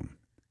laughed at them.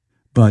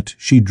 But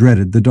she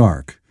dreaded the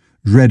dark,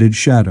 dreaded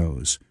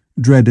shadows,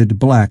 dreaded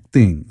black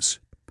things.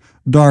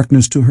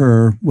 Darkness to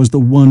her was the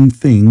one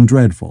thing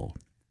dreadful.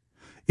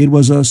 It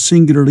was a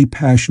singularly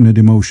passionate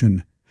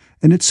emotion,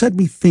 and it set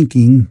me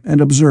thinking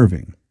and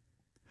observing.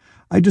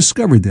 I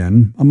discovered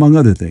then, among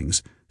other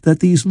things, that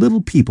these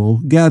little people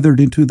gathered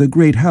into the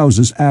great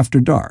houses after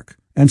dark,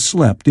 and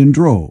slept in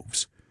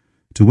droves.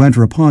 To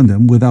enter upon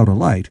them without a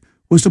light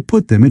was to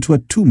put them into a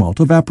tumult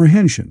of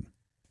apprehension.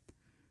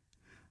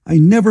 I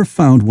never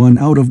found one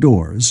out of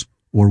doors,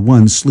 or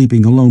one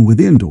sleeping alone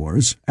within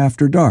doors,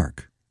 after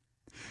dark.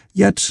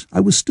 Yet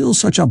I was still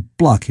such a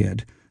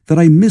blockhead that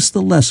I missed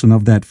the lesson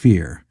of that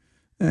fear,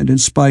 and in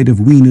spite of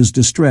Weena's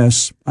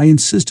distress, I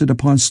insisted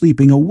upon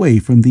sleeping away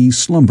from these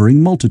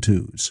slumbering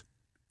multitudes.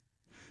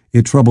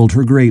 It troubled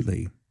her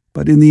greatly,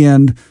 but in the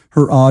end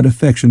her odd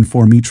affection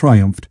for me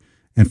triumphed,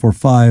 and for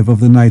 5 of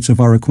the nights of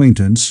our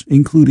acquaintance,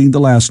 including the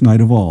last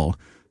night of all,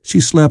 she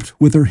slept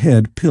with her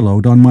head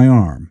pillowed on my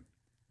arm.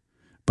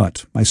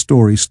 But my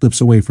story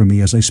slips away from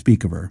me as I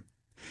speak of her.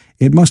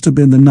 It must have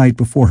been the night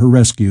before her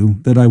rescue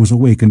that I was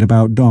awakened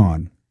about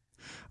dawn.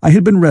 I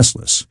had been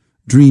restless,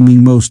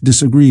 dreaming most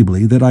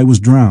disagreeably that I was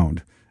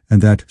drowned,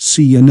 and that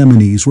sea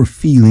anemones were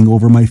feeling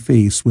over my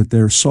face with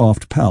their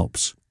soft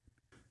palps.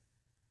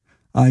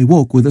 I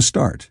woke with a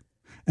start,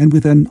 and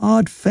with an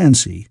odd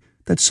fancy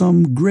that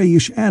some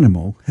greyish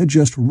animal had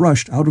just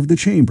rushed out of the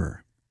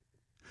chamber.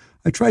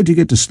 I tried to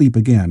get to sleep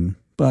again,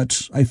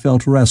 but I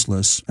felt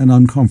restless and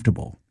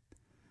uncomfortable.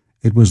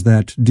 It was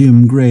that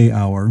dim grey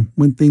hour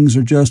when things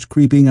are just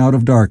creeping out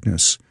of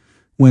darkness,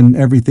 when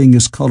everything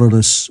is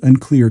colourless and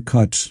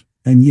clear-cut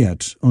and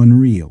yet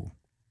unreal.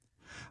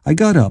 I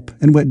got up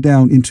and went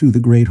down into the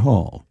great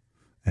hall,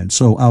 and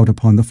so out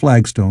upon the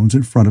flagstones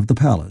in front of the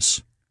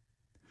palace.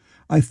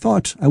 I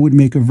thought I would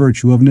make a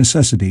virtue of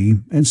necessity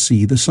and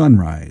see the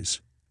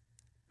sunrise.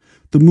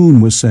 The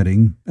moon was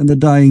setting, and the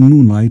dying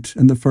moonlight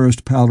and the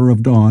first pallor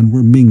of dawn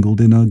were mingled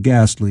in a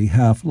ghastly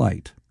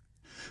half-light.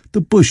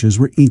 The bushes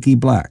were inky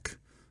black,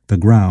 the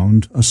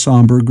ground a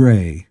sombre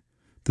grey,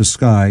 the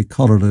sky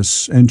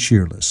colourless and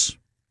cheerless.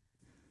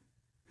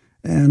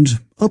 And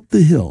up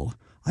the hill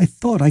I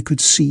thought I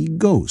could see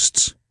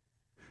ghosts.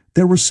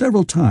 There were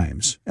several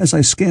times, as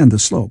I scanned the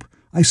slope,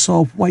 I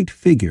saw white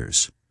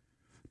figures.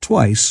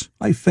 Twice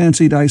I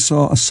fancied I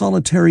saw a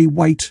solitary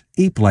white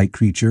ape-like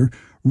creature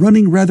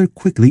running rather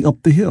quickly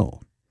up the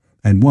hill,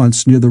 and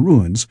once near the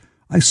ruins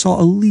I saw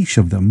a leash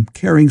of them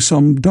carrying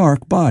some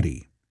dark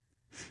body.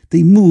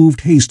 They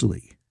moved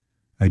hastily.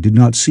 I did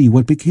not see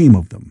what became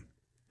of them.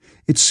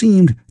 It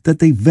seemed that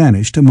they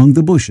vanished among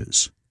the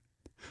bushes.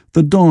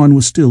 The dawn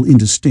was still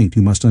indistinct,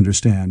 you must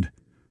understand.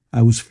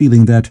 I was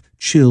feeling that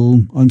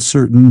chill,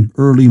 uncertain,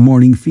 early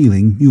morning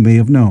feeling you may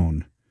have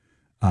known.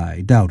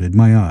 I doubted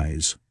my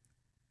eyes.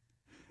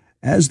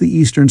 As the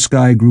eastern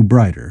sky grew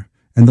brighter,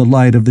 and the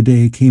light of the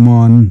day came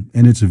on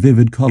and its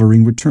vivid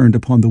colouring returned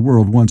upon the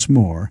world once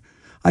more,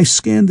 I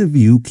scanned the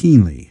view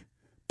keenly,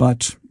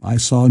 but I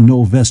saw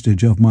no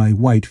vestige of my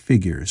white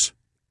figures.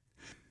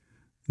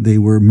 They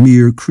were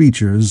mere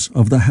creatures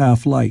of the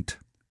half-light.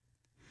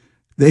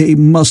 "They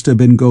must have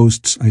been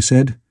ghosts," I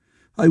said.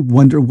 "I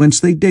wonder whence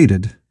they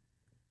dated."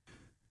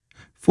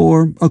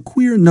 For a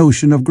queer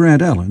notion of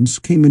Grant Allen's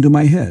came into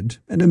my head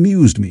and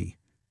amused me.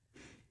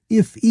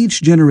 If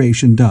each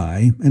generation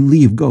die and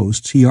leave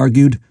ghosts, he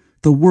argued,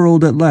 the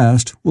world at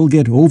last will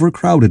get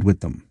overcrowded with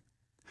them.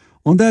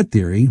 On that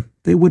theory,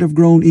 they would have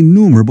grown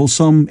innumerable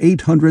some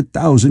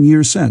 800,000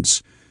 years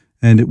since,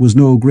 and it was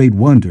no great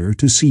wonder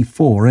to see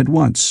 4 at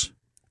once.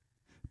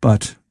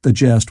 But the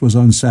jest was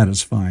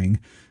unsatisfying,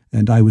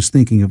 and I was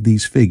thinking of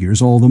these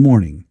figures all the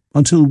morning,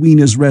 until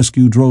Weena's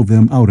rescue drove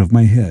them out of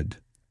my head.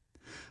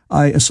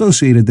 I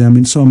associated them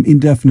in some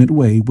indefinite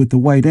way with the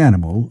white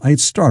animal I had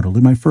startled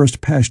in my first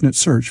passionate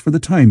search for the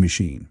time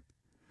machine.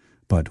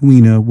 But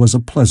Weena was a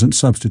pleasant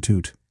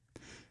substitute.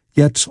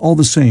 Yet, all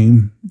the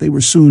same, they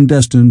were soon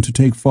destined to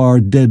take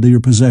far deadlier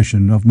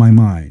possession of my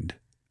mind.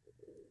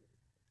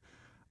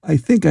 I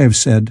think I have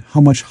said how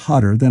much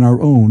hotter than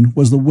our own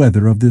was the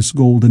weather of this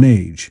golden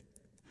age.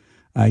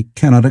 I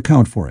cannot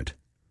account for it.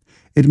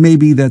 It may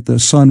be that the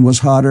sun was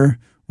hotter,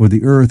 or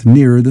the earth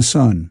nearer the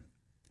sun.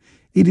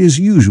 It is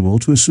usual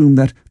to assume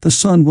that the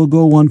sun will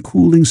go on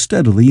cooling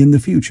steadily in the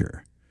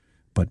future,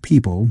 but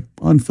people,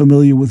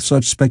 unfamiliar with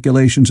such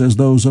speculations as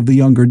those of the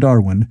younger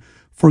Darwin,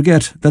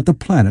 forget that the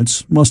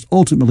planets must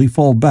ultimately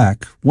fall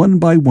back one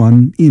by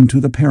one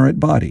into the parent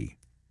body.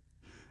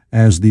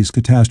 As these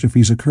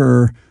catastrophes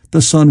occur,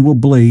 the sun will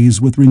blaze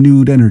with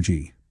renewed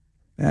energy,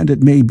 and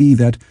it may be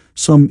that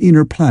some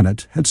inner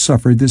planet had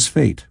suffered this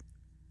fate.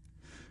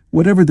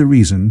 Whatever the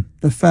reason,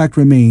 the fact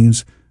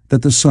remains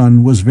that the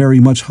sun was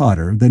very much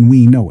hotter than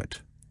we know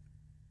it.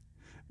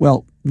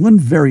 Well, one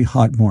very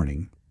hot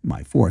morning,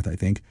 my 4th, I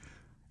think,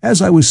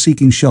 as I was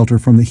seeking shelter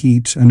from the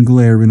heat and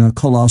glare in a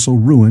colossal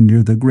ruin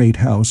near the great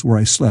house where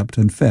I slept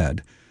and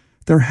fed,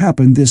 there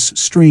happened this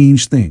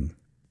strange thing.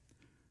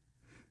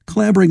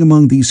 Clambering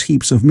among these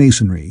heaps of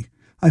masonry,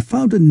 I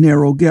found a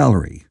narrow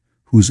gallery,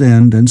 whose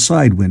end and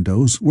side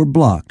windows were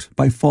blocked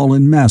by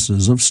fallen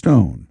masses of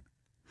stone.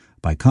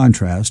 By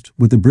contrast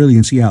with the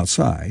brilliancy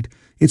outside,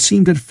 it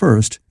seemed at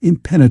first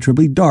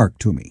impenetrably dark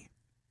to me.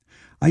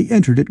 I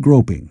entered it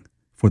groping,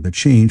 for the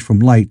change from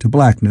light to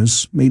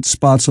blackness made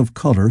spots of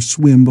color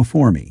swim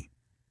before me.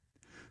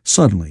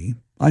 Suddenly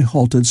I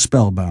halted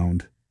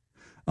spellbound.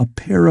 A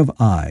pair of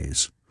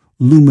eyes,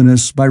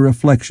 luminous by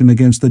reflection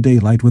against the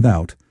daylight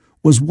without,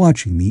 was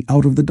watching me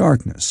out of the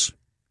darkness.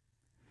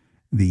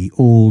 The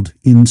old,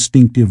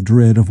 instinctive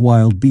dread of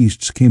wild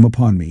beasts came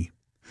upon me.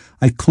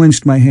 I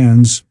clenched my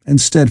hands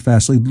and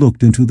steadfastly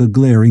looked into the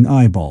glaring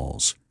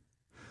eyeballs.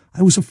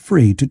 I was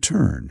afraid to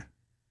turn.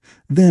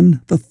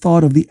 Then the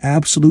thought of the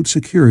absolute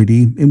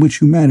security in which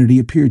humanity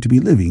appeared to be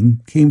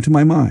living came to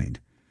my mind,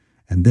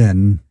 and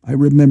then I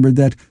remembered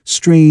that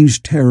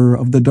strange terror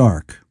of the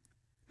dark.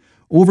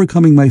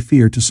 Overcoming my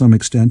fear to some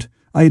extent,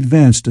 I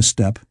advanced a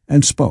step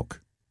and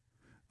spoke.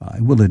 I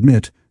will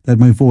admit that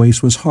my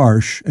voice was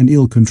harsh and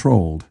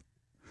ill-controlled.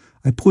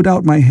 I put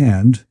out my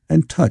hand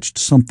and touched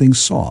something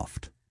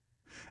soft.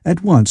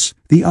 At once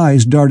the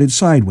eyes darted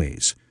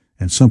sideways,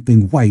 and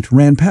something white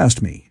ran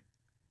past me.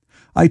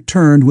 I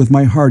turned with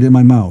my heart in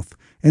my mouth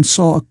and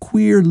saw a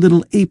queer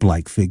little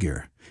ape-like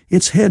figure,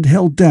 its head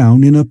held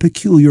down in a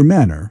peculiar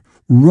manner,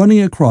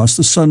 running across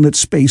the sunlit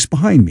space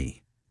behind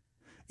me.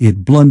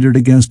 It blundered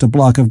against a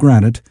block of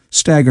granite,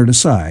 staggered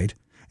aside,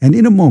 and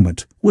in a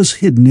moment was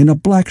hidden in a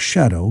black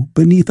shadow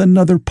beneath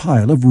another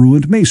pile of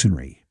ruined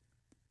masonry.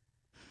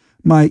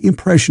 My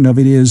impression of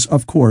it is,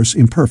 of course,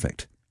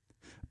 imperfect,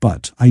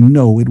 but I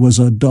know it was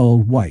a dull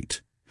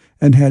white,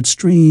 and had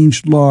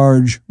strange,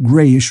 large,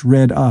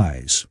 grayish-red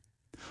eyes.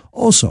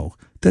 Also,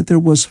 that there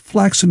was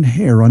flaxen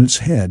hair on its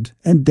head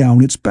and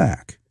down its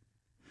back.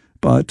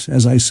 But,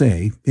 as I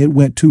say, it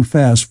went too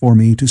fast for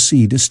me to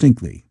see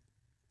distinctly.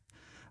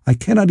 I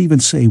cannot even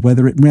say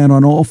whether it ran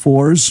on all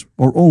fours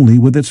or only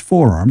with its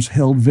forearms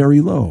held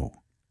very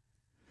low.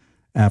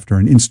 After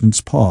an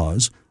instant's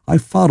pause, I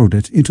followed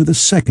it into the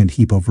second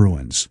heap of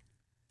ruins.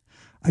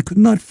 I could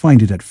not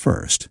find it at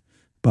first,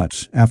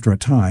 but after a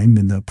time,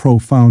 in the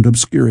profound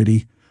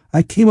obscurity,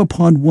 I came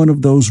upon one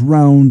of those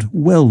round,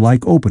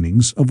 well-like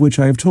openings of which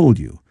I have told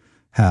you,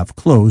 half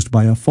closed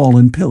by a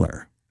fallen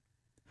pillar.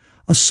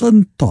 A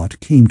sudden thought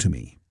came to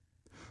me.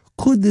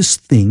 Could this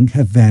thing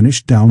have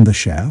vanished down the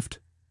shaft?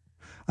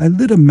 I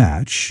lit a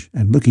match,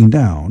 and looking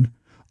down,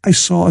 I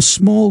saw a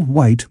small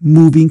white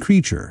moving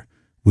creature,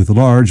 with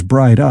large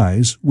bright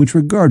eyes which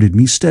regarded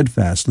me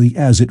steadfastly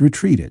as it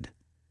retreated.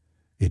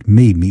 It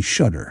made me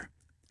shudder.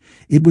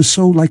 It was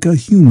so like a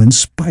human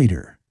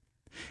spider.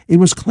 It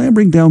was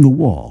clambering down the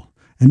wall,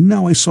 and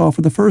now I saw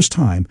for the first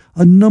time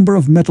a number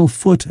of metal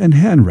foot and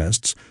hand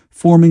rests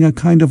forming a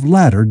kind of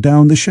ladder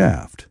down the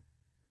shaft.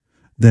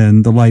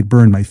 Then the light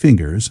burned my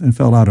fingers and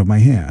fell out of my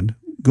hand,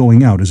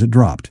 going out as it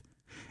dropped,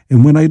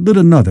 and when I lit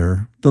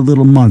another, the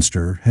little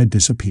monster had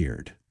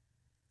disappeared.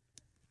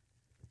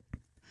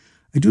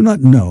 I do not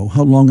know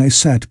how long I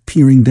sat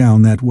peering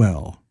down that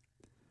well.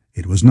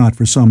 It was not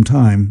for some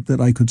time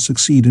that I could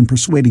succeed in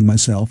persuading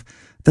myself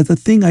that the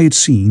thing I had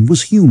seen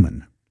was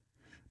human.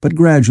 But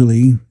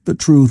gradually the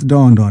truth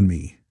dawned on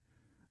me,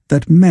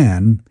 that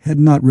man had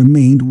not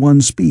remained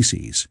one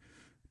species,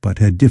 but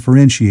had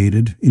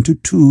differentiated into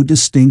two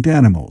distinct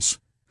animals,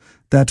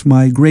 that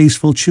my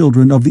graceful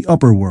children of the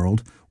upper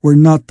world were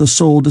not the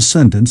sole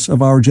descendants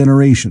of our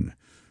generation,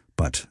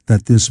 but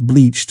that this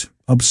bleached,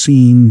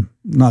 obscene,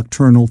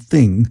 nocturnal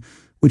thing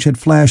which had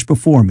flashed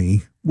before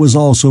me was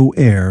also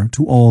heir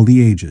to all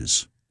the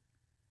ages.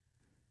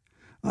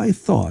 I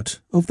thought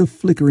of the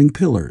flickering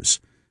pillars,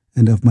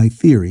 and of my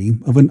theory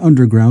of an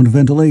underground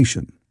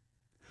ventilation.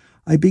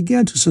 I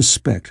began to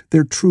suspect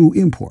their true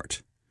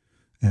import.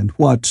 And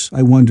what,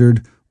 I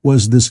wondered,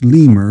 was this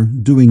lemur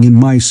doing in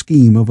my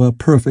scheme of a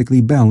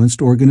perfectly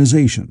balanced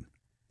organization?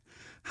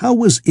 How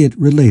was it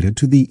related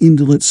to the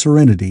indolent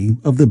serenity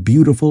of the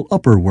beautiful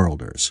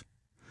upper-worlders?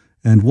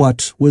 And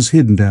what was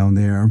hidden down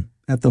there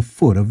at the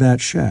foot of that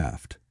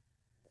shaft?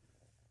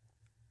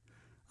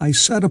 I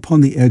sat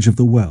upon the edge of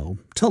the well,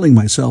 telling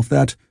myself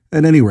that,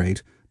 at any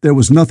rate, there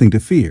was nothing to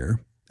fear,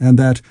 and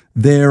that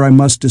there I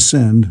must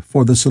descend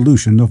for the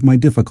solution of my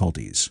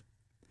difficulties.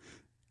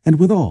 And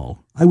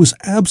withal, I was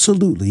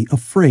absolutely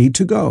afraid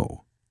to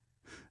go.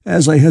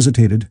 As I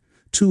hesitated,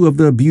 two of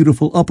the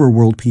beautiful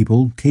upper-world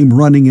people came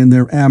running in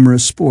their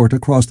amorous sport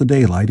across the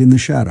daylight in the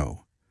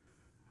shadow.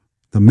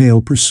 The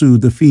male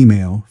pursued the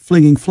female,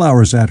 flinging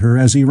flowers at her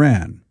as he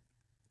ran.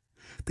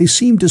 They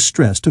seemed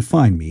distressed to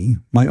find me,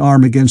 my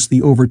arm against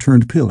the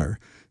overturned pillar,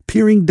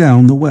 peering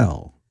down the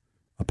well.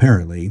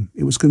 Apparently,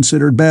 it was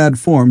considered bad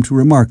form to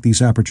remark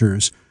these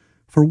apertures,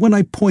 for when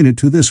I pointed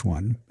to this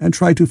one and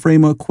tried to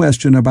frame a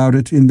question about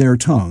it in their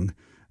tongue,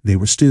 they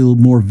were still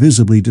more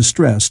visibly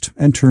distressed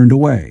and turned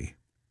away.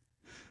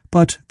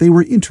 But they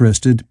were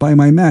interested by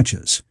my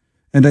matches,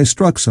 and I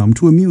struck some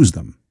to amuse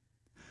them.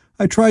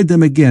 I tried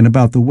them again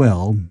about the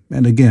well,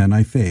 and again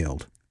I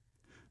failed.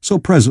 So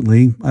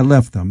presently I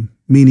left them,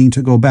 meaning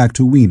to go back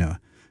to Weena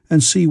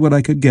and see what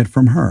I could get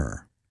from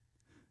her.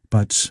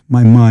 But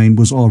my mind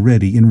was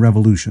already in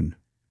revolution.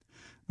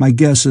 My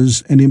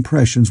guesses and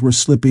impressions were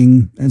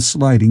slipping and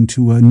sliding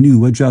to a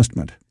new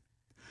adjustment.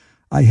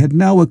 I had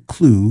now a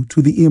clue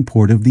to the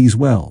import of these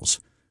wells,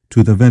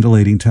 to the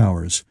ventilating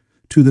towers,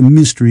 to the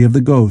mystery of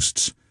the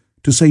ghosts,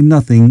 to say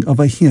nothing of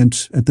a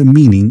hint at the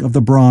meaning of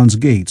the bronze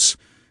gates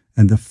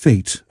and the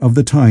fate of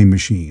the time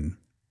machine.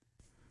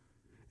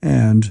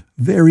 And,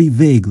 very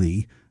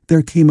vaguely,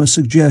 there came a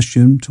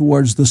suggestion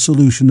towards the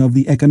solution of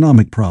the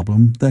economic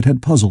problem that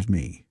had puzzled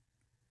me.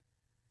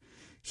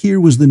 Here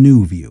was the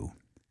new view.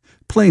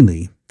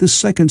 Plainly, this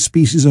second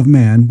species of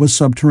man was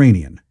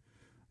subterranean.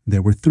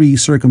 There were three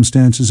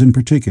circumstances in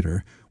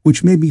particular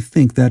which made me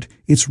think that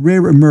its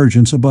rare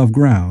emergence above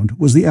ground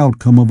was the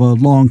outcome of a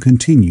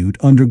long-continued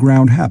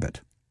underground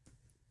habit.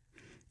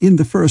 In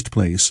the first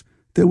place,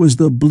 there was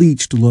the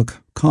bleached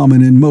look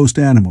common in most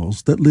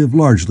animals that live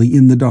largely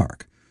in the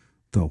dark,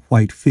 the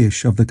white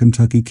fish of the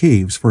Kentucky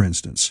caves, for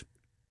instance.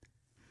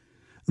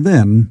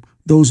 Then,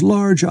 those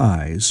large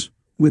eyes,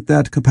 with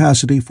that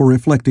capacity for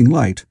reflecting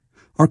light,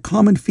 are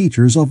common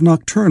features of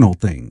nocturnal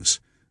things,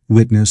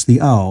 witness the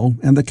owl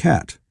and the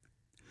cat.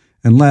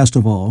 And last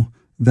of all,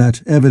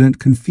 that evident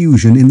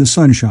confusion in the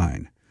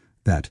sunshine,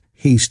 that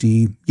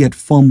hasty yet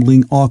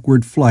fumbling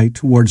awkward flight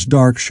towards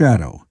dark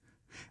shadow,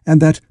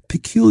 and that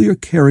peculiar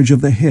carriage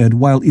of the head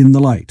while in the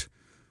light,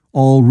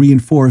 all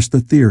reinforce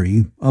the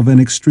theory of an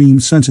extreme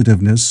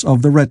sensitiveness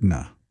of the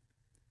retina.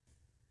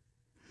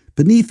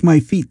 Beneath my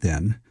feet,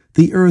 then,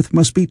 the earth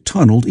must be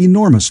tunneled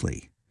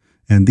enormously,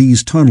 and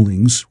these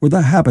tunnelings were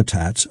the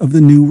habitats of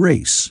the new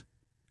race.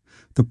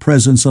 The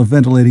presence of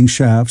ventilating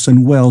shafts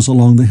and wells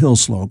along the hill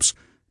slopes,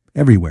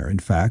 everywhere in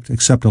fact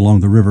except along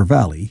the river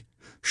valley,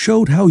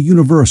 showed how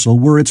universal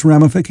were its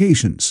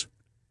ramifications.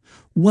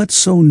 What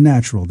so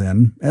natural,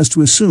 then, as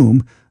to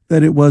assume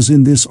that it was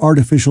in this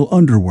artificial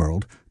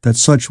underworld that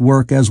such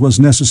work as was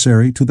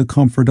necessary to the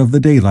comfort of the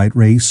daylight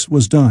race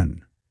was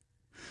done?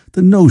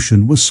 The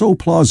notion was so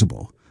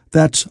plausible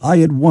that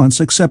I at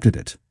once accepted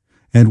it,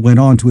 and went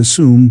on to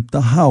assume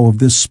the how of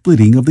this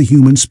splitting of the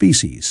human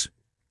species.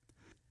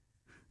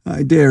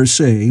 I dare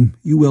say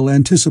you will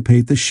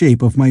anticipate the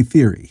shape of my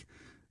theory,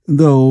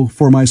 though,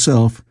 for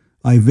myself,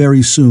 I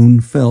very soon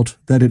felt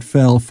that it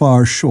fell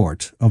far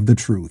short of the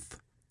truth.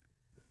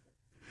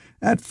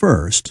 At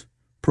first,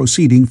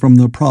 proceeding from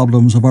the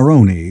problems of our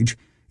own age,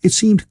 it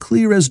seemed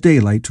clear as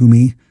daylight to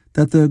me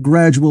that the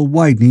gradual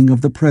widening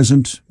of the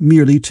present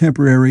merely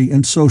temporary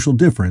and social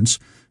difference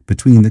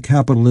between the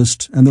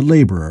capitalist and the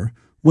laborer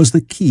was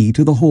the key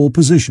to the whole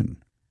position.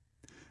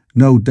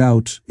 No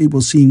doubt it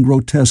will seem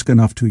grotesque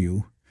enough to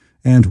you,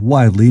 and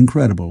wildly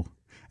incredible,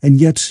 and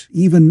yet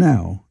even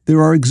now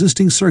there are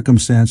existing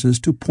circumstances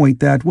to point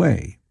that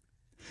way.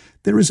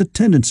 There is a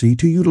tendency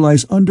to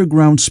utilize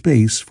underground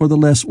space for the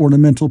less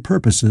ornamental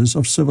purposes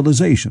of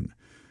civilization.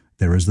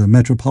 There is the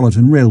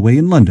Metropolitan Railway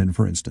in London,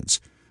 for instance.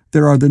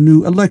 There are the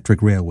new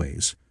electric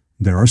railways.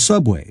 There are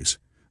subways.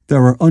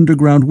 There are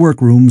underground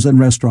workrooms and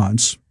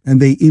restaurants, and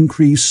they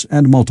increase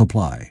and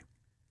multiply.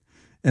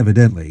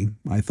 Evidently,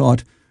 I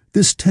thought,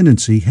 this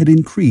tendency had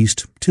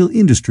increased till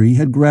industry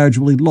had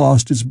gradually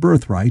lost its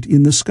birthright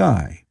in the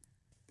sky.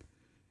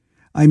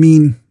 I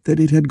mean that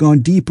it had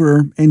gone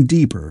deeper and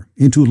deeper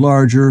into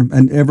larger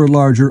and ever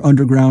larger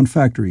underground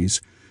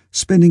factories,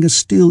 spending a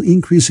still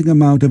increasing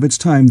amount of its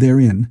time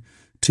therein,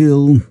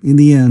 till, in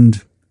the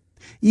end—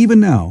 Even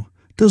now,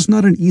 does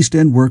not an East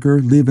End worker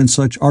live in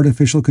such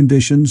artificial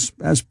conditions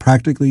as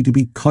practically to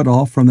be cut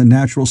off from the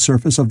natural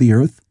surface of the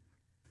earth?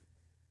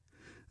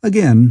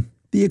 Again,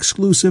 the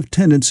exclusive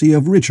tendency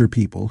of richer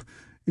people,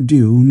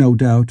 due, no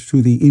doubt,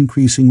 to the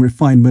increasing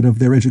refinement of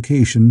their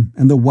education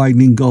and the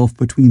widening gulf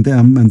between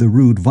them and the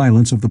rude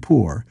violence of the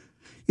poor,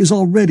 is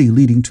already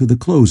leading to the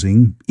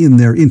closing, in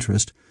their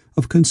interest,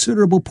 of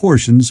considerable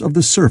portions of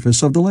the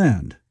surface of the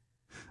land.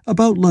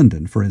 About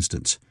London, for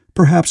instance,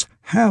 perhaps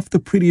half the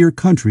prettier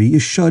country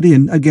is shut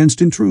in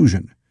against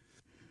intrusion.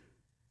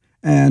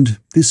 And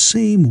this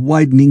same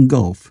widening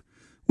gulf,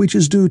 which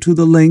is due to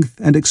the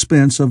length and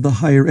expense of the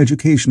higher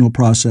educational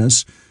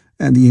process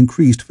and the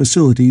increased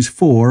facilities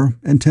for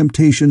and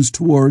temptations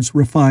towards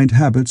refined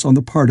habits on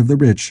the part of the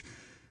rich,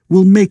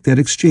 will make that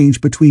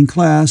exchange between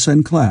class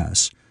and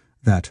class,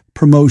 that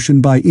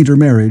promotion by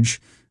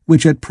intermarriage,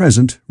 which at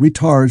present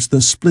retards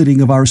the splitting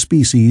of our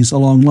species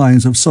along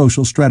lines of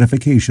social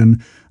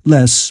stratification,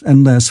 less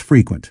and less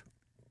frequent.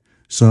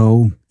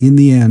 So, in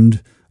the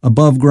end,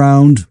 above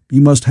ground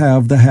you must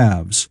have the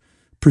haves,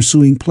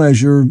 pursuing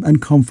pleasure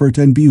and comfort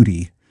and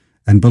beauty,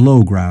 and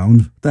below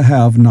ground the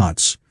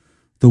have-nots,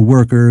 the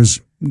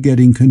workers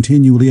getting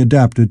continually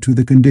adapted to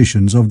the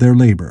conditions of their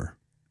labor.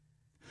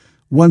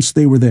 Once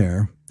they were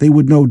there, they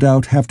would no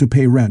doubt have to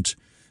pay rent,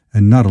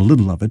 and not a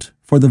little of it,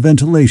 for the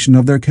ventilation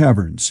of their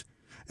caverns,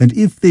 and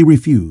if they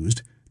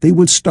refused, they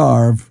would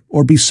starve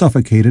or be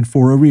suffocated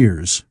for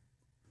arrears.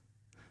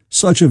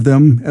 Such of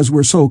them as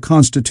were so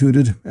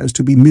constituted as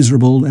to be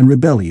miserable and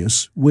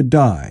rebellious would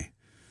die,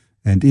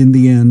 and in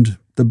the end,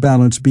 the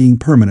balance being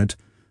permanent,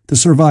 the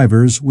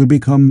survivors would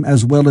become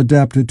as well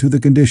adapted to the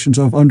conditions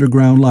of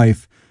underground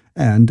life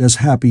and as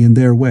happy in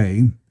their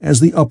way as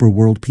the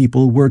upper-world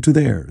people were to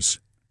theirs.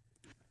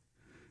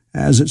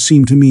 As it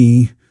seemed to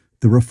me,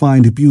 the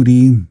refined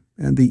beauty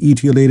and the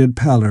etiolated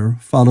pallor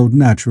followed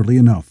naturally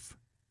enough.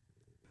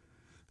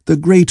 The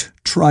great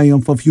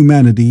triumph of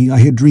humanity I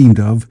had dreamed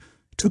of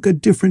took a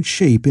different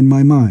shape in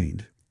my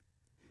mind.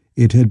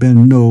 It had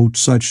been no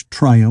such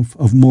triumph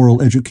of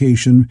moral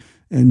education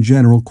and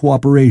general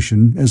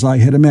cooperation as I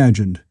had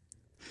imagined.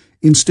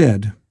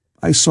 Instead,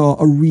 I saw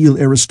a real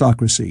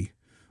aristocracy,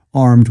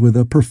 armed with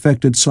a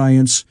perfected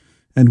science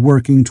and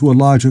working to a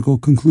logical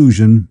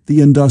conclusion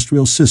the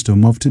industrial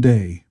system of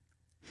today.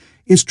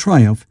 Its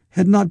triumph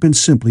had not been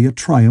simply a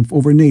triumph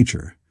over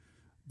nature,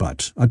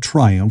 but a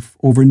triumph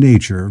over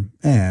nature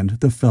and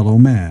the fellow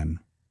man.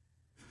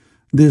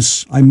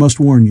 This, I must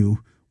warn you,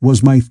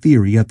 was my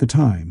theory at the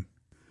time.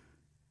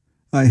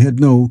 I had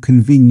no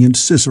convenient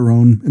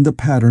cicerone in the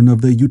pattern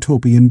of the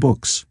utopian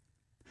books.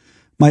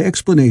 My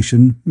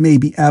explanation may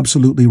be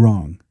absolutely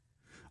wrong.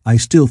 I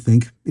still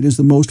think it is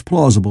the most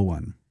plausible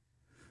one.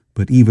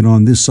 But even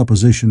on this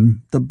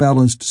supposition, the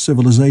balanced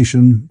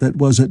civilization that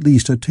was at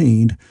least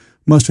attained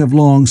must have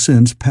long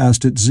since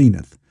passed its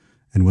zenith,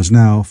 and was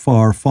now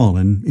far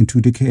fallen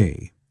into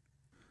decay.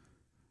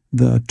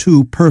 The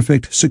too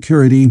perfect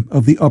security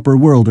of the upper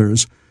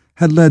worlders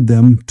had led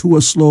them to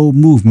a slow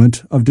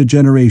movement of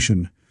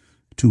degeneration,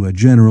 to a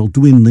general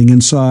dwindling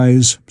in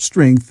size,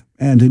 strength,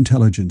 and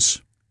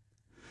intelligence.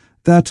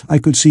 That I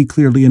could see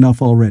clearly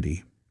enough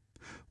already.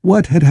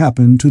 What had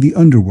happened to the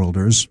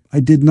underworlders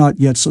I did not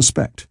yet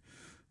suspect,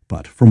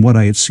 but from what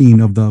I had seen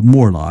of the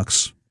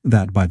Morlocks,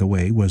 that, by the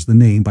way, was the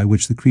name by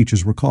which the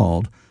creatures were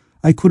called,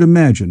 I could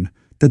imagine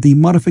that the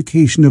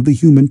modification of the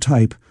human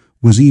type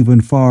was even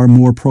far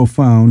more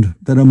profound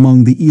than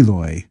among the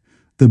Eloi,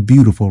 the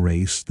beautiful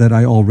race that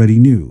I already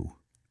knew.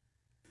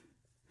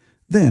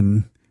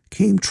 Then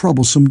came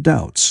troublesome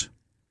doubts.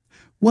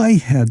 Why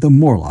had the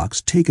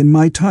Morlocks taken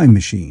my time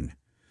machine?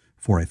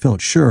 For I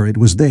felt sure it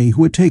was they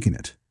who had taken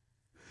it.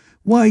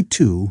 Why,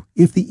 too,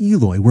 if the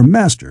Eloi were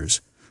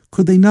masters,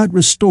 could they not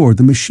restore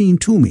the machine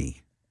to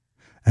me?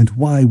 And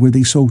why were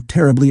they so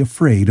terribly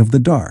afraid of the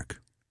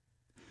dark?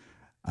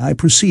 I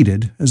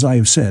proceeded, as I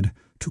have said,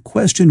 to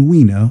question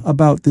Weena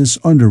about this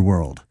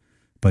underworld,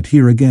 but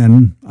here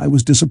again I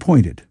was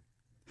disappointed.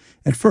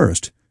 At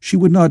first she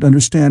would not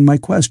understand my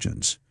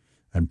questions,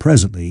 and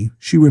presently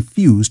she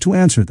refused to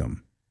answer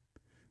them.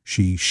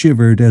 She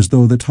shivered as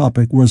though the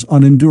topic was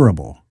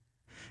unendurable,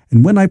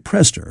 and when I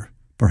pressed her,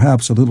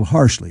 perhaps a little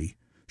harshly,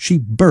 she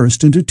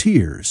burst into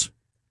tears.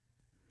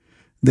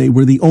 They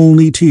were the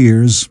only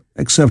tears,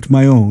 except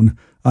my own,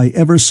 I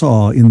ever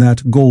saw in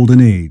that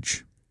golden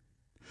age.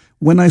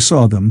 When I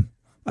saw them,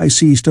 I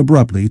ceased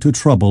abruptly to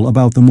trouble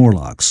about the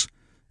Morlocks,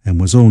 and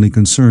was only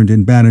concerned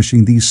in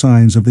banishing these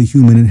signs of the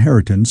human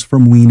inheritance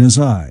from Weena's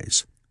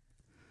eyes.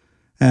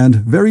 And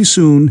very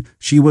soon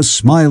she was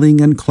smiling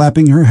and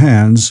clapping her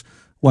hands,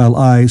 while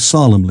I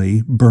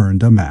solemnly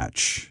burned a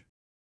match.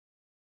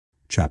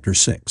 Chapter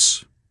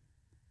 6.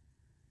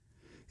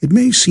 It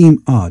may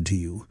seem odd to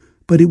you,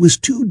 but it was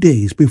 2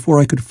 days before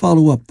I could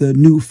follow up the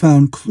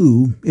new-found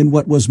clue in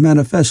what was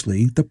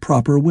manifestly the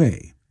proper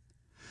way.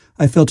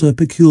 I felt a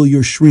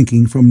peculiar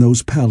shrinking from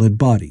those pallid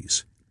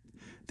bodies.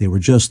 They were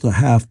just the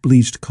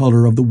half-bleached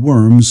color of the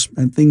worms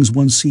and things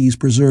one sees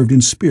preserved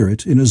in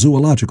spirit in a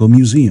zoological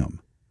museum.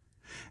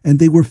 And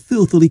they were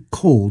filthily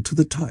cold to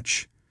the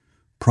touch.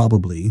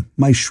 Probably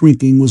my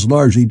shrinking was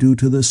largely due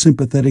to the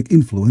sympathetic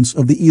influence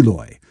of the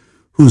Eloi,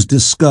 whose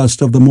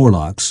disgust of the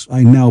Morlocks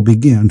I now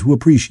began to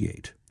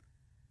appreciate.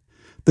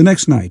 The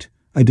next night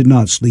I did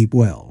not sleep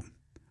well.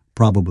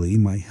 Probably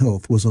my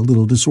health was a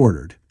little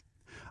disordered.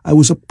 I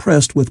was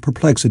oppressed with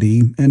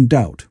perplexity and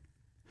doubt.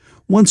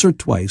 Once or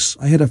twice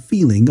I had a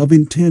feeling of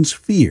intense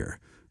fear,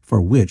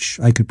 for which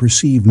I could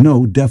perceive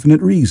no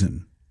definite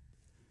reason.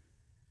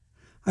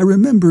 I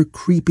remember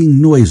creeping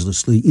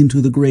noiselessly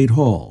into the great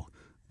hall,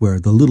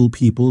 where the little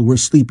people were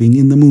sleeping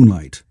in the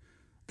moonlight.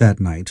 That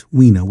night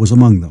Weena was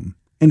among them,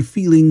 and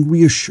feeling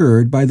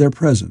reassured by their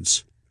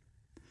presence.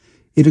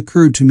 It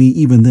occurred to me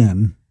even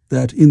then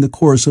that in the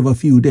course of a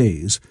few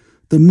days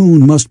the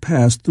moon must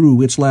pass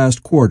through its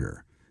last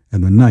quarter,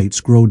 and the nights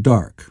grow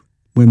dark,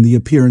 when the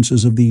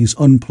appearances of these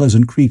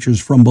unpleasant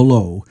creatures from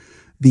below,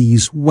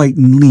 these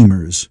whitened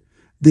lemurs,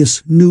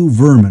 this new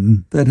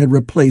vermin that had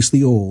replaced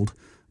the old,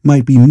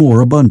 might be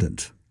more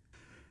abundant.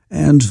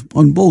 And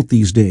on both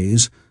these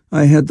days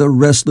I had the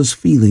restless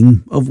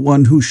feeling of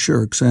one who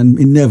shirks an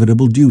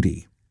inevitable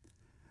duty.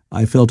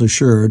 I felt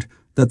assured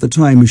that the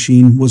time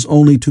machine was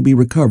only to be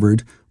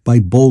recovered by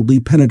boldly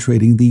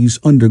penetrating these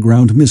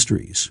underground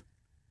mysteries.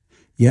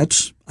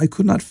 Yet I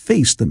could not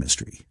face the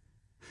mystery.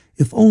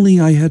 If only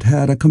I had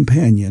had a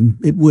companion,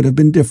 it would have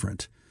been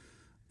different.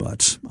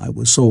 But I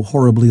was so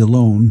horribly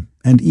alone,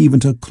 and even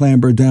to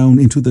clamber down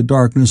into the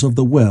darkness of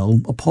the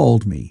well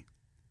appalled me.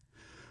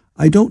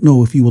 I don't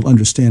know if you will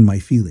understand my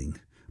feeling,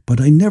 but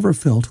I never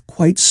felt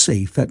quite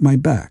safe at my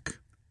back.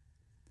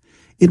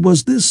 It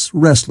was this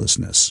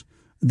restlessness,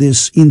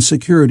 this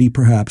insecurity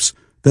perhaps,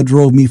 that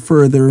drove me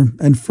further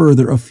and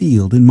further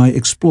afield in my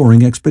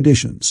exploring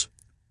expeditions.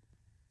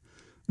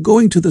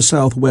 Going to the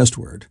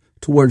southwestward,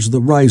 towards the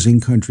rising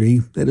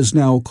country that is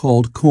now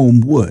called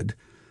Combe Wood,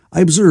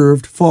 I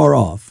observed far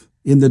off,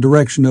 in the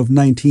direction of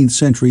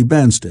 19th-century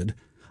Banstead,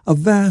 a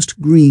vast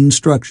green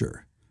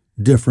structure,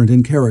 different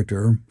in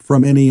character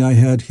from any I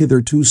had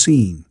hitherto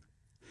seen.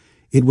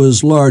 It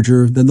was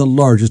larger than the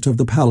largest of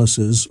the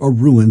palaces or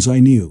ruins I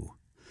knew,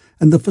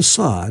 and the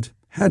facade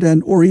had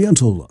an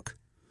oriental look,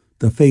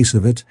 the face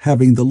of it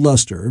having the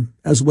luster,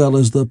 as well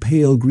as the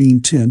pale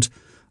green tint,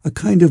 a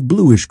kind of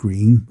bluish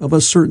green of a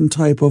certain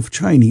type of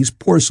Chinese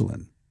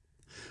porcelain.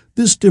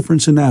 This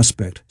difference in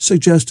aspect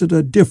suggested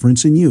a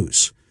difference in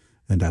use,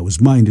 and I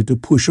was minded to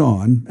push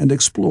on and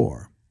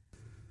explore.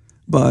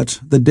 But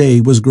the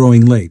day was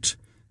growing late,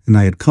 and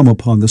I had come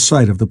upon the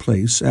site of the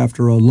place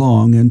after a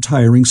long and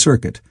tiring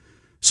circuit,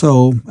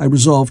 so I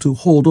resolved to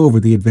hold over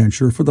the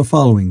adventure for the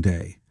following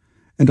day,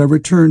 and I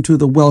returned to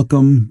the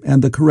welcome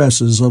and the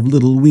caresses of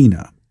little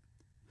Weena.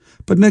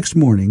 But next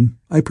morning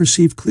I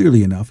perceived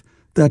clearly enough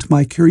that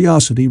my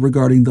curiosity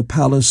regarding the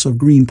palace of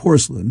green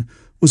porcelain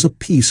was a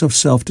piece of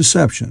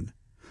self-deception,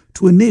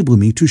 to enable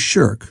me to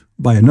shirk,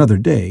 by another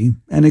day,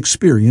 an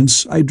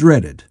experience I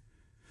dreaded.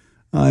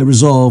 I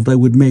resolved I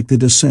would make the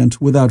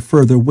descent without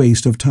further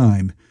waste of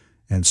time,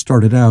 and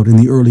started out in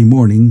the early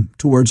morning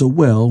towards a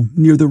well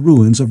near the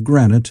ruins of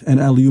granite and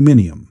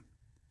aluminium.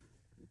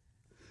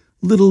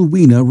 Little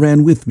Weena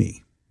ran with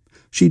me.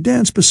 She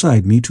danced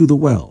beside me to the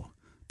well,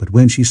 but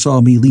when she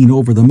saw me lean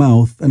over the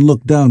mouth and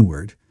look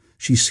downward,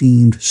 she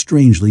seemed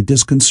strangely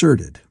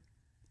disconcerted.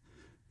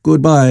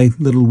 "Goodbye,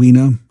 little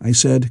Weena," I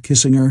said,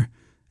 kissing her,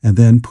 and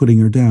then, putting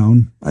her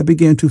down, I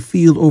began to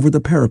feel over the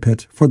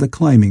parapet for the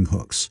climbing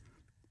hooks.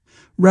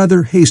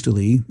 Rather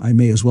hastily, I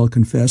may as well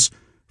confess,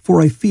 for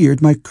I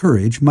feared my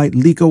courage might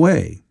leak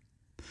away.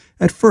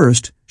 At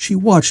first she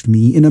watched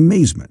me in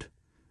amazement.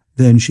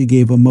 Then she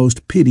gave a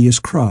most piteous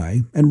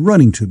cry, and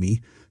running to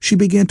me, she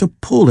began to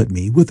pull at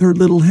me with her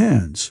little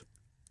hands.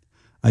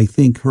 I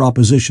think her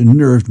opposition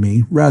nerved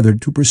me rather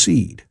to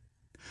proceed.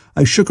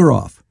 I shook her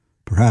off,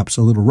 perhaps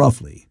a little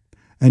roughly,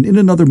 and in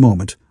another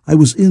moment I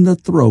was in the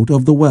throat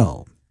of the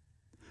well.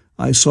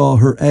 I saw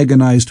her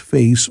agonized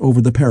face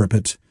over the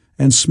parapet,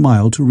 and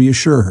smiled to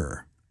reassure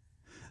her.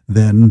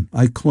 Then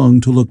I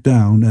clung to look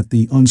down at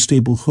the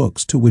unstable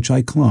hooks to which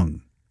I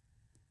clung.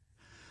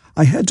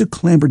 I had to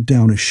clamber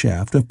down a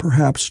shaft of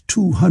perhaps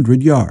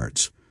 200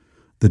 yards.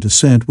 The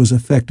descent was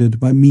effected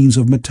by means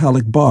of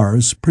metallic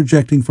bars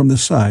projecting from the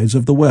sides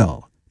of the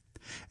well,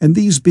 and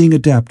these being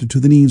adapted to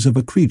the needs of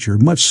a creature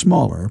much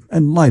smaller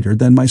and lighter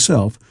than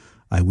myself,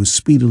 I was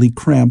speedily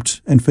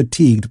cramped and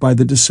fatigued by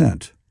the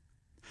descent.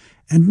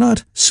 And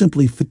not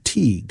simply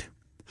fatigued.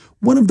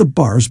 One of the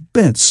bars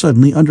bent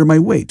suddenly under my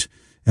weight,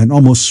 and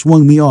almost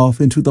swung me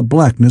off into the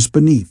blackness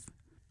beneath.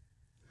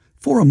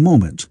 For a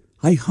moment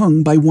I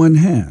hung by one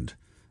hand,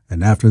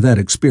 and after that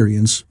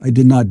experience I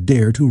did not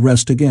dare to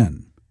rest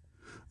again.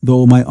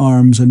 Though my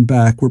arms and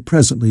back were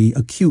presently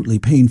acutely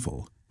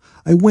painful,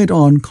 I went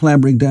on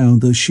clambering down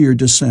the sheer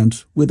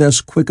descent with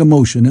as quick a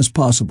motion as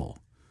possible.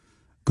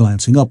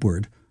 Glancing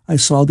upward, I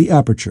saw the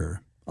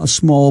aperture, a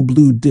small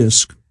blue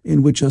disk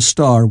in which a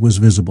star was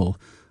visible,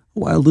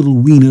 while little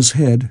Weena's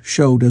head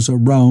showed as a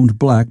round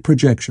black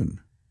projection.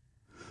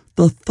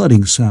 The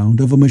thudding sound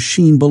of a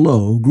machine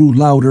below grew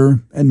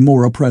louder and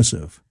more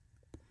oppressive.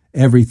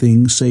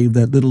 Everything save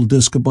that little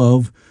disk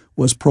above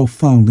was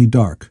profoundly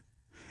dark,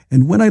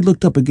 and when I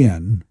looked up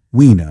again,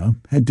 Weena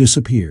had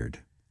disappeared.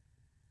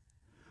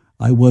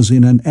 I was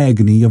in an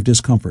agony of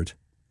discomfort.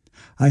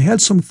 I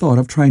had some thought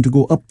of trying to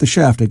go up the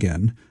shaft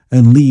again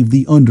and leave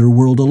the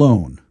underworld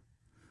alone.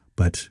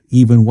 But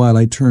even while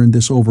I turned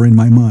this over in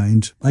my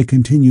mind, I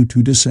continued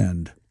to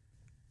descend.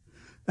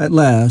 At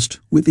last,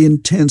 with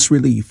intense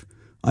relief,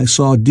 I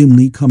saw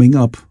dimly coming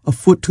up, a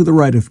foot to the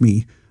right of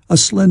me, a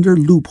slender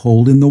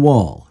loophole in the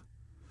wall.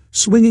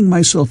 Swinging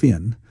myself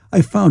in,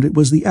 I found it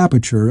was the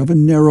aperture of a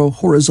narrow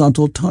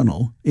horizontal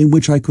tunnel in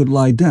which I could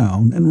lie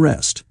down and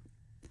rest.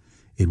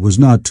 It was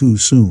not too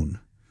soon.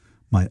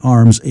 My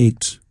arms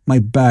ached, my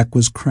back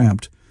was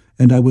cramped,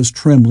 and I was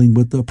trembling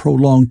with the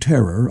prolonged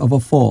terror of a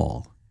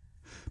fall.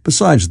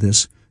 Besides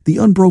this, the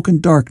unbroken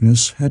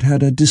darkness had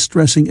had a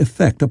distressing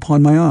effect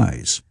upon my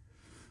eyes.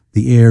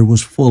 The air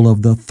was full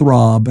of the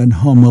throb and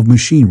hum of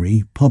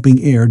machinery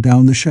pumping air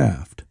down the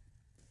shaft.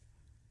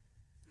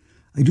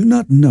 I do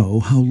not know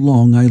how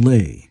long I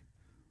lay.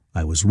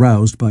 I was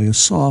roused by a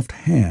soft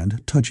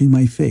hand touching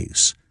my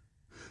face.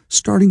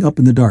 Starting up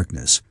in the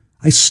darkness,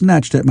 I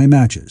snatched at my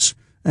matches,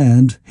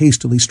 and,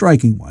 hastily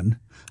striking one,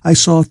 I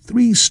saw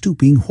 3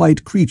 stooping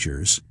white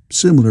creatures,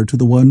 similar to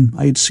the one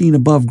I had seen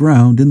above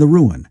ground in the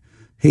ruin,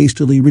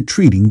 hastily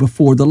retreating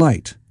before the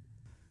light.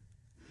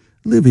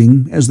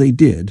 Living, as they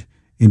did,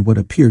 in what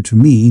appeared to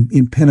me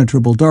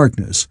impenetrable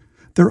darkness,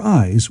 their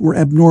eyes were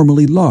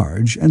abnormally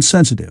large and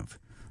sensitive,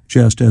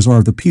 just as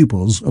are the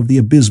pupils of the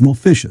abysmal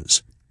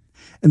fishes,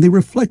 and they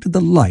reflected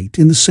the light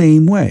in the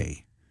same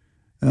way.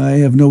 I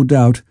have no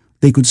doubt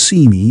they could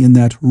see me in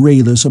that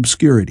rayless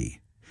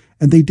obscurity,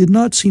 and they did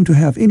not seem to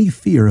have any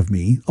fear of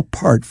me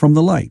apart from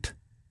the light.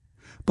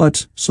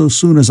 But so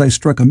soon as I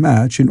struck a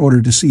match in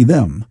order to see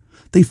them,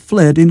 they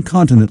fled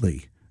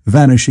incontinently,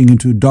 vanishing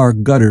into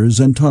dark gutters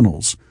and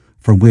tunnels,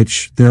 from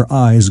which their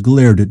eyes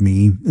glared at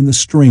me in the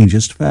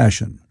strangest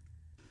fashion.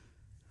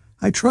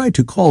 I tried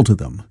to call to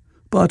them,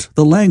 but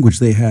the language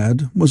they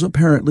had was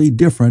apparently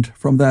different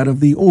from that of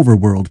the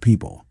overworld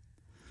people,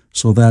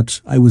 so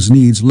that I was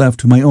needs left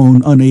to my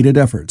own unaided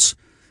efforts,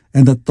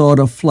 and the thought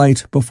of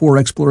flight before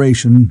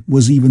exploration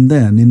was even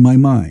then in my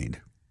mind.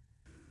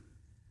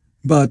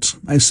 But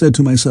I said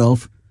to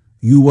myself,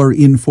 "You are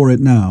in for it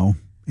now,"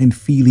 and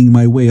feeling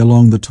my way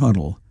along the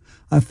tunnel,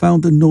 I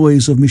found the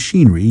noise of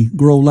machinery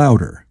grow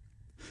louder.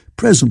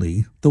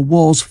 Presently the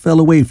walls fell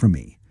away from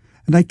me,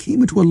 and I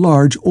came into a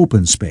large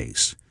open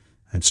space,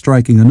 and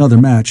striking another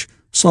match,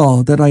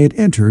 saw that I had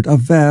entered a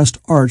vast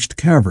arched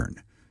cavern,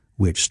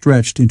 which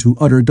stretched into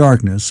utter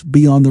darkness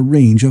beyond the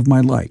range of my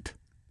light.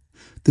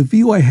 The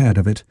view I had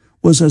of it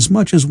was as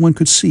much as one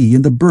could see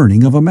in the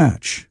burning of a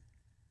match.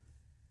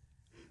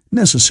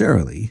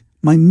 Necessarily,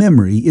 my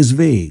memory is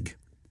vague.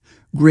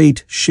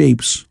 Great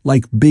shapes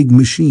like big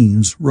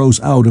machines rose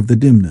out of the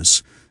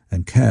dimness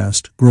and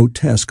cast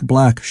grotesque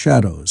black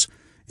shadows,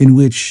 in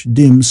which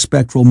dim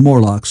spectral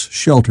Morlocks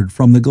sheltered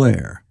from the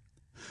glare.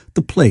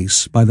 The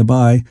place, by the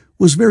by,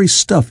 was very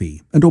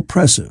stuffy and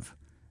oppressive,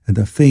 and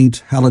a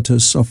faint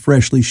halitus of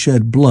freshly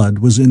shed blood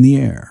was in the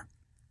air.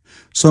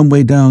 Some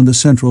way down the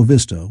central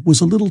vista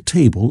was a little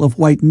table of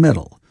white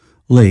metal,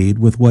 laid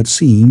with what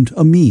seemed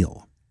a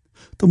meal.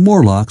 The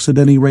Morlocks, at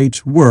any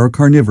rate, were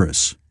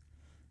carnivorous.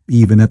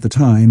 Even at the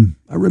time,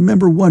 I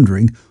remember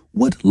wondering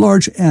what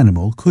large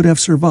animal could have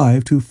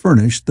survived to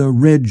furnish the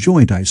red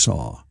joint I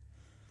saw.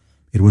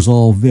 It was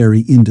all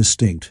very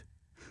indistinct.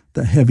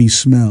 The heavy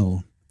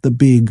smell, the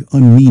big,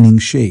 unmeaning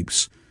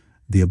shapes,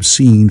 the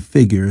obscene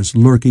figures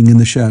lurking in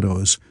the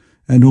shadows,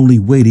 and only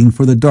waiting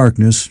for the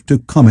darkness to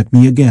come at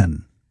me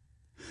again.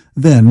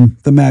 Then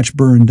the match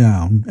burned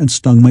down and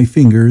stung my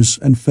fingers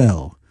and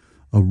fell,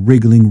 a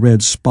wriggling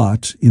red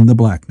spot in the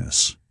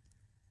blackness.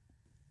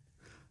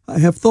 I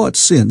have thought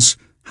since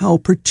how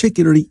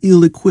particularly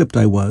ill-equipped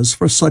I was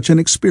for such an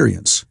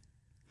experience.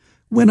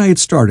 When I had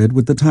started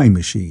with the time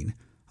machine,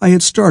 I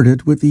had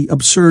started with the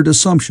absurd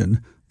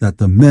assumption that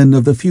the men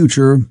of the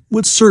future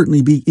would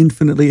certainly be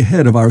infinitely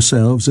ahead of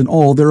ourselves in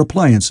all their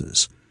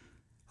appliances.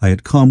 I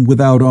had come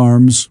without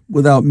arms,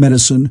 without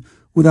medicine,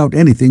 without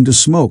anything to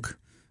smoke.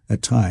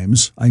 At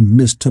times I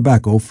missed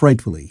tobacco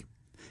frightfully,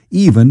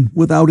 even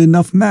without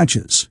enough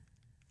matches.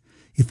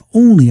 If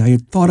only I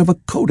had thought of a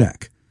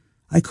Kodak,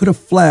 I could have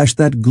flashed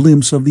that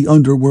glimpse of the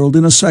underworld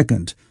in a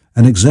second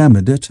and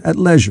examined it at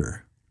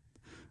leisure.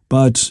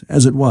 But,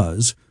 as it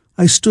was,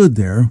 I stood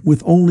there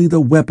with only the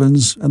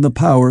weapons and the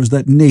powers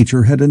that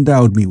nature had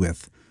endowed me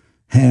with,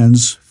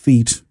 hands,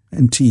 feet,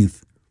 and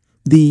teeth,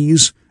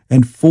 these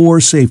and 4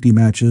 safety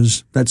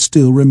matches that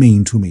still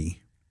remained to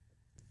me.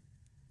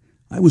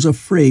 I was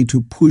afraid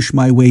to push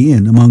my way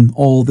in among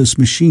all this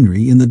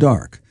machinery in the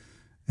dark,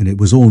 and it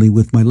was only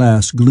with my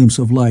last glimpse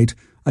of light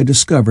I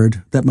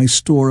discovered that my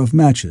store of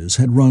matches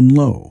had run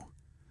low.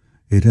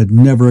 It had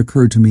never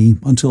occurred to me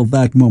until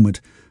that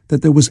moment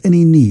that there was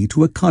any need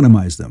to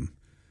economize them,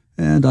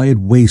 and I had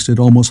wasted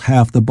almost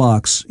half the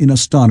box in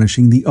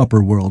astonishing the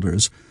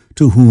upper-worlders,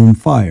 to whom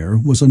fire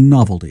was a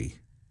novelty.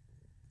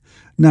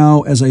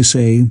 Now, as I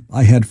say,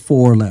 I had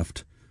 4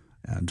 left,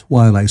 and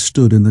while I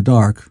stood in the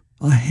dark,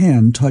 a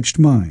hand touched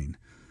mine.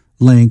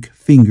 Lank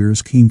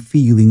fingers came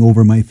feeling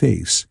over my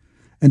face,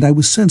 and I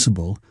was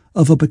sensible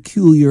of a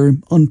peculiar,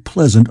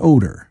 unpleasant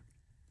odor.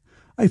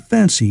 I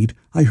fancied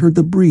I heard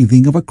the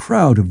breathing of a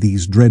crowd of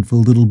these dreadful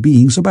little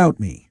beings about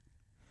me.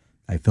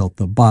 I felt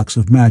the box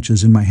of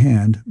matches in my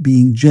hand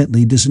being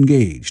gently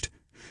disengaged,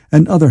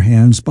 and other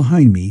hands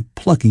behind me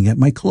plucking at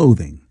my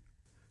clothing.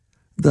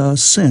 The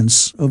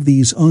sense of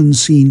these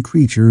unseen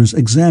creatures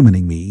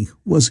examining me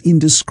was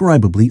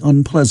indescribably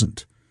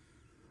unpleasant.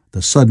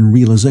 The sudden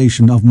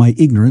realization of my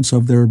ignorance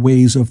of their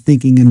ways of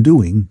thinking and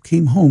doing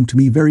came home to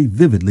me very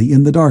vividly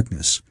in the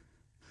darkness.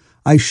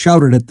 I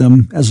shouted at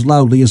them as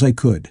loudly as I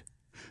could.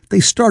 They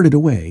started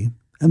away,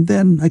 and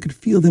then I could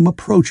feel them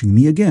approaching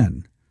me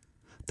again.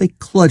 They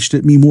clutched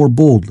at me more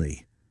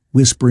boldly,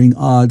 whispering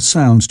odd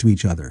sounds to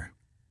each other.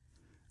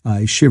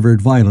 I shivered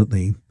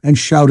violently and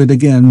shouted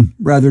again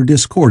rather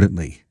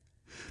discordantly.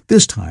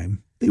 This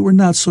time they were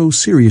not so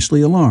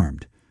seriously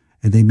alarmed,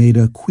 and they made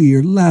a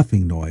queer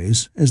laughing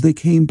noise as they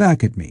came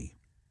back at me.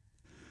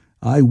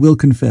 I will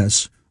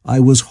confess I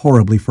was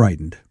horribly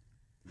frightened.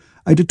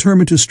 I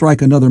determined to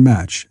strike another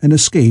match and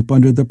escape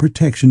under the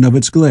protection of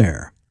its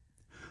glare.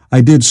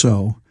 I did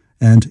so,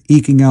 and,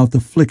 eking out the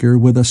flicker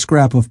with a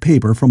scrap of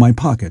paper from my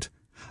pocket,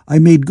 I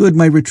made good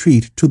my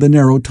retreat to the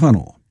narrow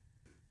tunnel.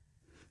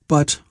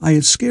 But I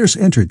had scarce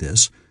entered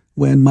this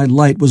when my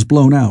light was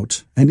blown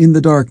out, and in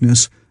the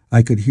darkness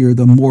I could hear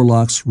the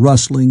Morlocks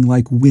rustling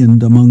like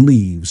wind among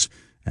leaves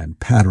and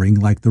pattering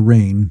like the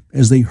rain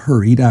as they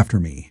hurried after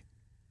me.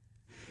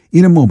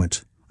 In a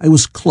moment I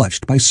was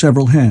clutched by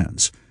several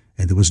hands,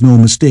 and there was no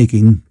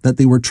mistaking that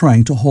they were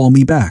trying to haul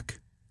me back.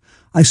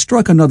 I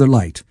struck another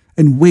light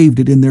and waved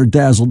it in their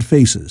dazzled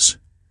faces.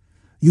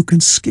 You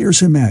can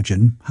scarce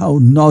imagine how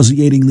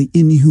nauseatingly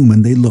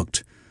inhuman they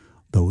looked,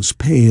 those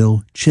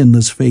pale,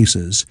 chinless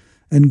faces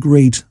and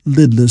great,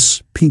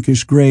 lidless,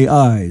 pinkish-gray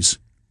eyes,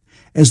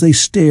 as they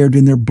stared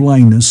in their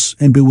blindness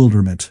and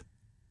bewilderment.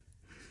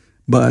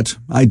 But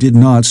I did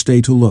not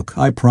stay to look,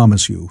 I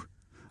promise you.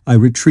 I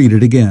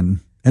retreated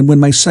again, and when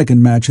my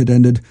second match had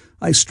ended,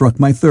 I struck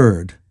my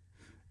third.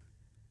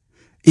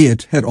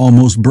 It had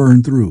almost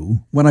burned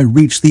through when I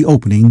reached the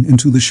opening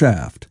into the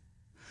shaft.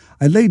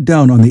 I laid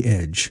down on the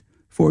edge,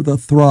 for the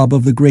throb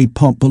of the great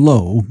pump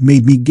below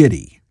made me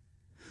giddy.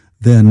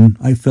 Then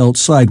I felt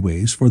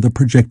sideways for the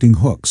projecting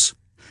hooks,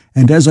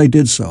 and as I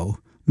did so,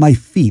 my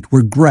feet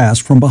were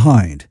grasped from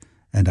behind,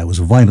 and I was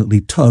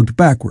violently tugged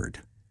backward.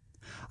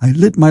 I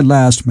lit my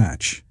last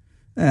match,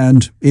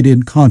 and it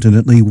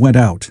incontinently went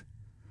out.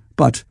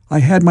 But I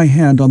had my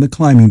hand on the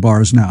climbing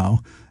bars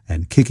now,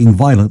 and kicking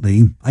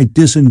violently, I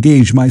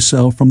disengaged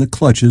myself from the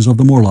clutches of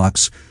the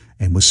Morlocks,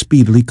 and was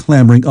speedily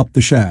clambering up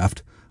the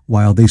shaft,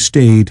 while they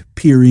stayed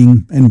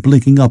peering and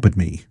blinking up at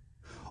me,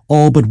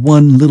 all but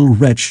one little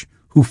wretch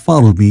who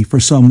followed me for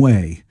some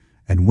way,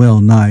 and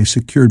well-nigh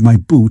secured my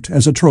boot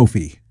as a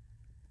trophy.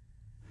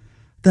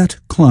 That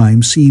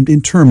climb seemed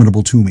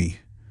interminable to me.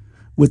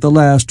 With the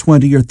last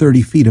 20 or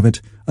 30 feet of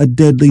it, a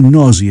deadly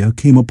nausea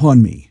came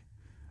upon me.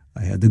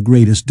 I had the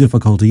greatest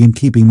difficulty in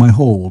keeping my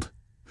hold.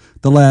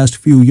 The last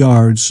few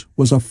yards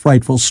was a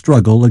frightful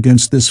struggle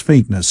against this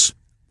faintness.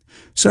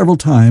 Several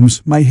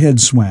times my head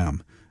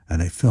swam,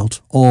 and I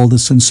felt all the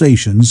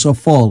sensations of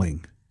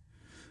falling.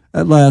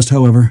 At last,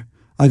 however,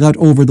 I got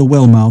over the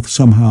well-mouth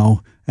somehow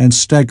and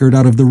staggered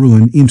out of the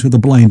ruin into the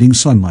blinding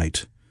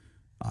sunlight.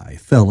 I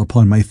fell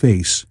upon my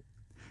face.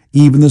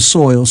 Even the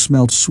soil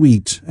smelt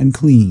sweet and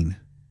clean.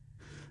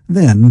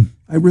 Then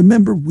I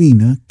remember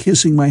Weena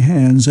kissing my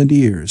hands and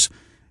ears,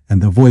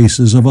 and the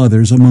voices of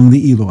others among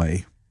the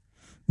Eloi.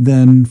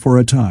 Then, for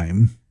a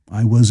time,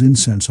 I was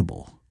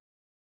insensible.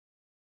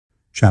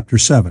 Chapter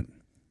 7.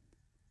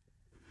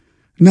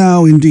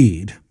 Now,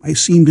 indeed, I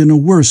seemed in a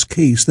worse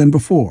case than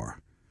before.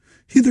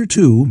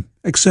 Hitherto,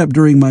 except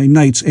during my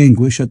night's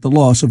anguish at the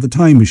loss of the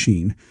time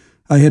machine,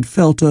 I had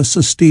felt a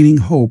sustaining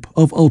hope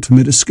of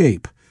ultimate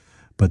escape,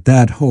 but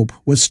that hope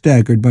was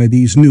staggered by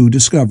these new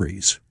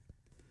discoveries.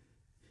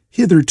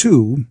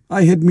 Hitherto,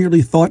 I had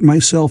merely thought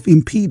myself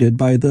impeded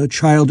by the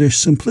childish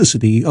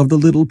simplicity of the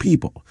little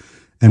people,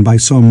 and by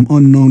some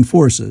unknown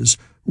forces,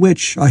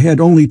 which I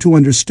had only to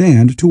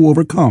understand to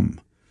overcome.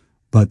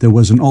 But there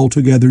was an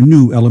altogether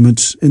new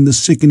element in the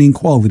sickening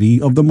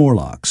quality of the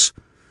Morlocks,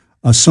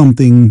 a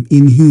something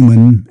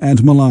inhuman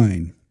and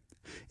malign.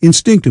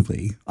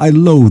 Instinctively, I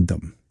loathed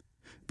them.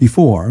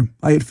 Before,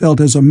 I had felt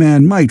as a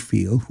man might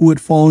feel who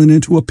had fallen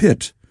into a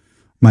pit.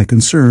 My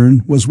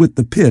concern was with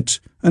the pit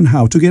and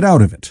how to get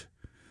out of it.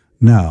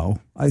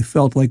 Now I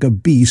felt like a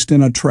beast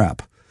in a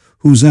trap,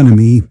 whose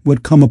enemy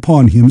would come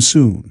upon him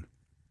soon.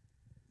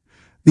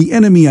 The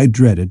enemy I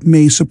dreaded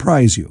may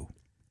surprise you.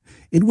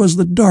 It was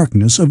the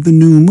darkness of the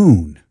new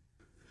moon.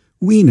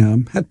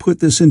 Weena had put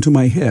this into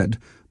my head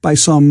by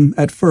some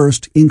at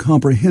first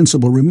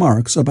incomprehensible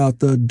remarks about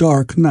the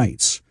dark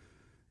nights.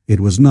 It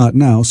was not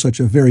now such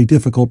a very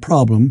difficult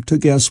problem to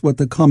guess what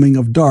the coming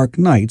of dark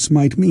nights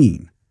might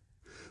mean.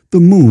 The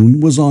moon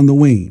was on the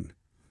wane.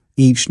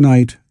 Each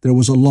night there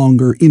was a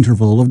longer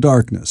interval of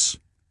darkness.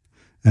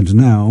 And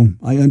now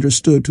I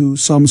understood to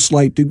some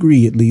slight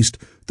degree at least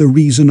the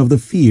reason of the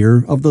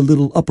fear of the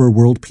little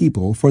upper-world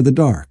people for the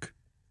dark.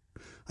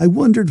 I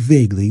wondered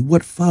vaguely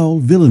what foul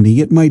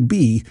villainy it might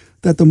be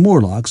that the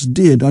Morlocks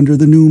did under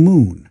the new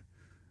moon.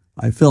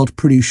 I felt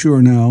pretty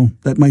sure now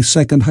that my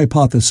second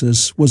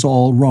hypothesis was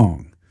all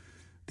wrong.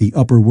 The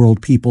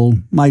upper-world people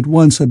might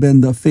once have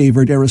been the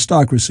favored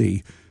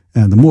aristocracy,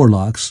 and the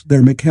Morlocks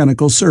their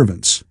mechanical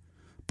servants,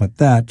 but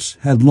that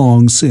had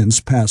long since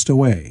passed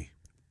away.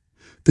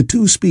 The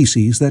two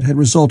species that had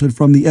resulted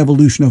from the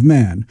evolution of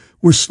man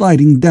were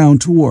sliding down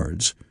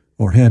towards,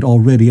 or had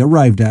already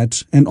arrived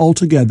at, an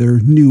altogether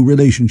new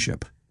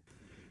relationship.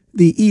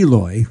 The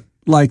Eloi,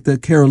 like the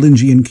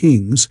Carolingian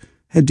kings,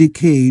 had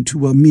decayed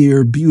to a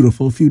mere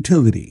beautiful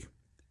futility.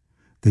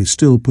 They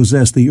still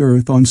possessed the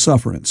earth on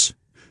sufferance,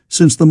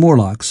 since the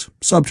Morlocks,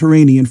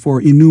 subterranean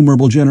for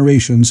innumerable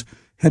generations,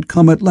 had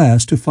come at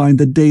last to find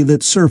the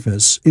daylit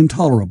surface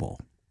intolerable.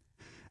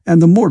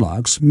 And the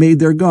Morlocks made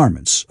their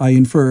garments, I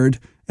inferred,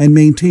 and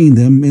maintained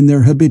them in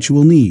their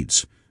habitual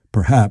needs,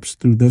 perhaps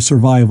through the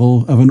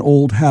survival of an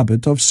old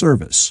habit of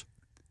service.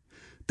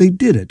 They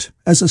did it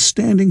as a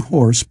standing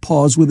horse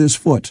paws with his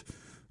foot,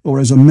 or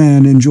as a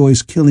man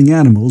enjoys killing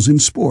animals in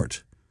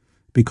sport,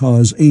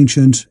 because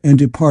ancient and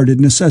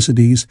departed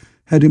necessities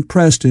had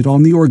impressed it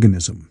on the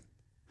organism.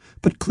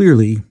 But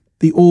clearly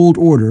the old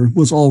order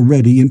was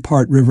already in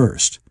part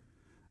reversed.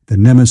 The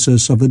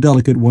nemesis of the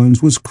delicate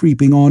ones was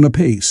creeping on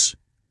apace.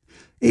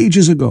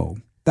 Ages ago,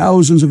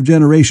 thousands of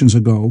generations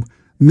ago,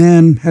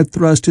 man had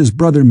thrust his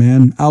brother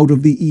man out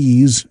of the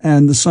ease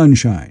and the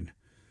sunshine,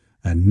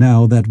 and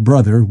now that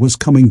brother was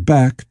coming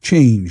back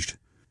changed.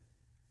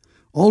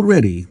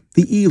 Already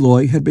the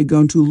Eloi had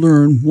begun to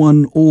learn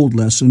one old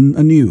lesson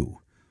anew.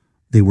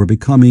 They were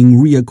becoming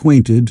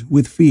reacquainted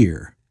with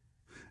fear.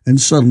 And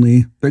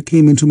suddenly there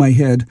came into my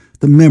head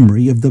the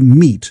memory of the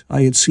meat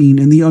I had seen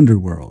in the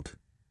underworld.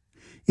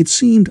 It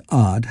seemed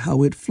odd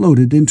how it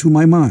floated into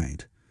my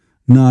mind,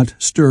 not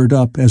stirred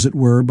up, as it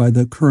were, by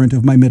the current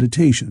of my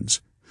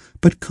meditations,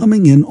 but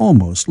coming in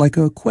almost like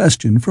a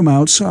question from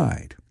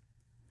outside.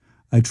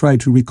 I tried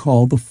to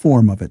recall the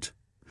form of it.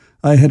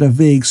 I had a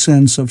vague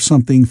sense of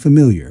something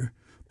familiar,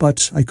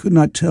 but I could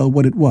not tell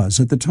what it was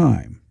at the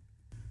time.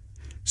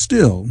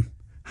 Still,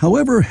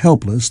 however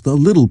helpless the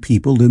little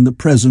people in the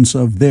presence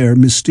of their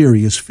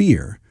mysterious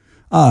fear,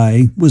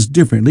 I was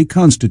differently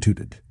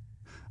constituted.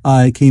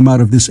 I came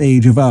out of this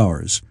age of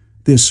ours,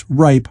 this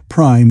ripe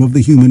prime of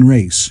the human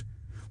race,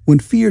 when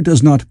fear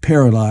does not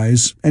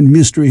paralyze and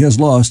mystery has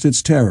lost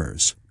its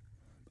terrors.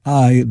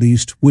 I, at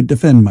least, would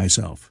defend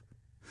myself.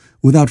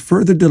 Without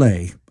further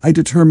delay, I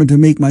determined to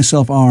make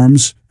myself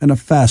arms and a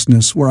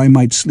fastness where I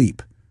might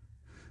sleep.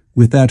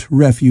 With that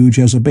refuge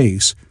as a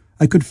base,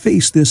 I could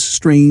face this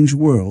strange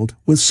world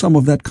with some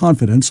of that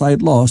confidence I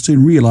had lost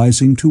in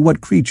realizing to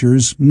what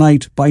creatures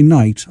night by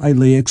night I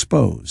lay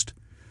exposed.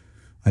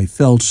 I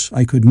felt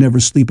I could never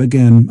sleep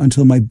again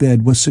until my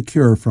bed was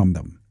secure from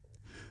them.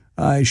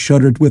 I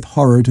shuddered with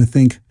horror to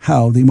think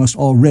how they must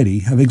already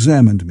have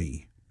examined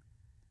me.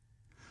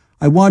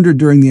 I wandered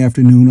during the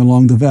afternoon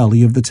along the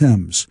valley of the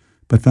Thames,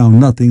 but found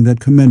nothing that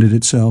commended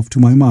itself to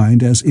my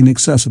mind as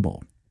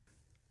inaccessible.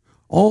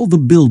 All the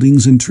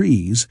buildings and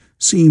trees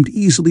seemed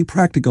easily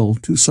practical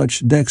to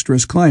such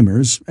dexterous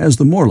climbers as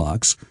the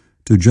Morlocks,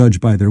 to judge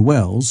by their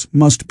wells,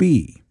 must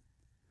be.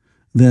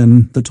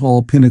 Then the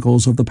tall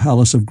pinnacles of the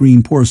Palace of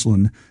Green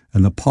Porcelain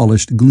and the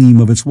polished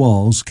gleam of its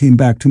walls came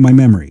back to my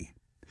memory,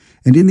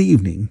 and in the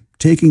evening,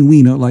 taking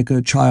Weena like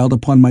a child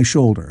upon my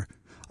shoulder,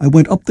 I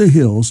went up the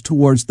hills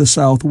towards the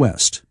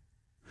southwest.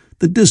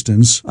 The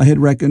distance, I had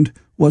reckoned,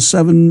 was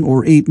 7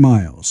 or 8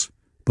 miles,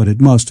 but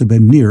it must have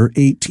been nearer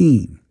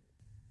 18.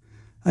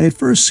 I had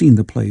first seen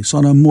the place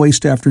on a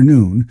moist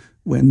afternoon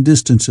when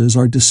distances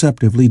are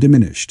deceptively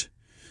diminished.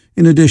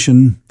 In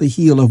addition, the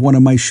heel of one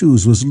of my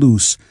shoes was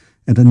loose,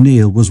 and a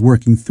nail was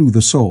working through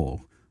the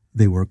sole.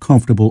 They were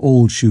comfortable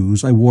old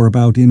shoes I wore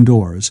about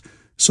indoors,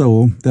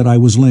 so that I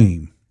was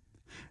lame.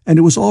 And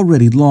it was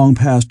already long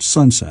past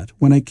sunset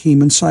when I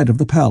came in sight of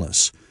the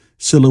palace,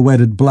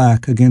 silhouetted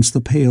black against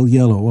the pale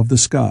yellow of the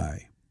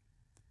sky.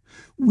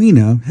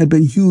 Weena had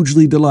been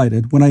hugely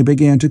delighted when I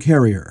began to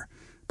carry her,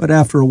 but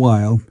after a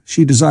while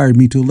she desired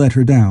me to let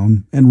her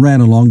down and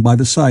ran along by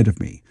the side of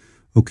me,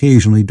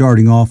 occasionally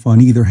darting off on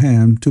either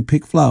hand to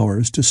pick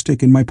flowers to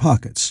stick in my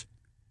pockets.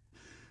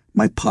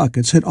 My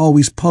pockets had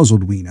always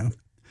puzzled Weena,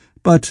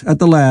 but at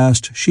the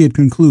last she had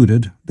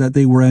concluded that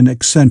they were an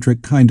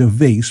eccentric kind of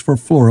vase for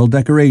floral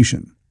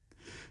decoration.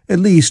 At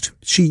least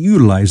she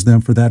utilized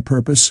them for that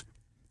purpose.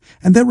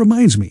 And that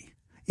reminds me,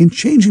 in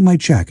changing my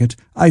jacket,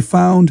 I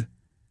found—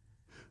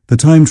 The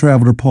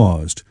time-traveler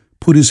paused,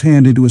 put his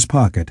hand into his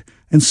pocket,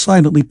 and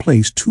silently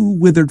placed 2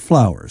 withered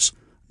flowers,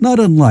 not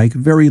unlike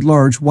very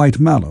large white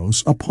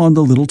mallows, upon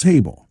the little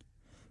table.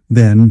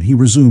 Then he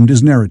resumed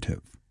his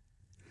narrative.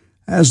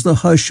 As the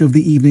hush of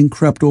the evening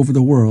crept over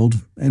the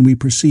world, and we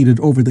proceeded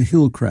over the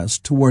hill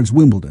crest towards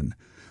Wimbledon,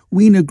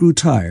 Weena grew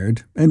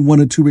tired and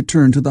wanted to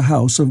return to the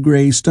house of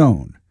grey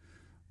stone.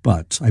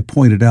 But I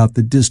pointed out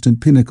the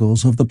distant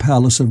pinnacles of the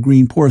Palace of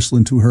Green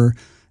Porcelain to her,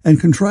 and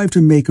contrived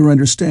to make her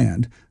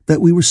understand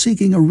that we were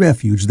seeking a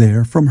refuge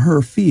there from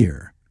her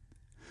fear.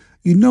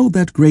 You know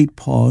that great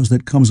pause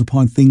that comes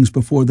upon things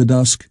before the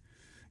dusk?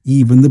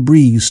 Even the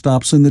breeze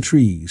stops in the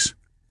trees.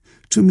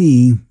 To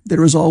me,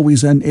 there is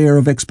always an air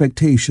of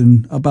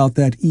expectation about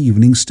that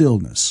evening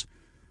stillness.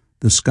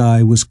 The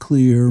sky was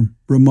clear,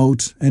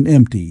 remote, and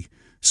empty,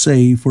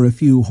 save for a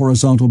few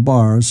horizontal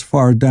bars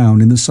far down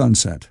in the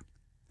sunset.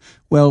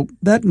 Well,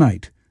 that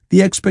night,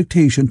 the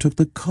expectation took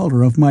the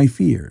color of my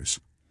fears.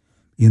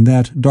 In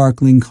that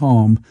darkling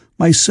calm,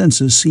 my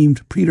senses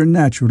seemed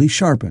preternaturally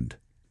sharpened.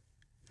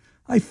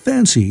 I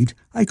fancied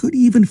I could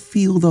even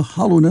feel the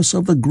hollowness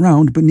of the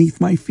ground beneath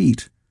my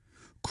feet,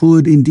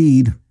 could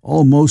indeed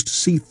almost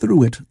see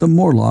through it the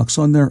Morlocks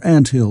on their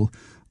ant-hill,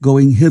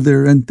 going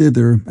hither and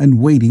thither and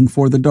waiting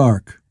for the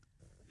dark.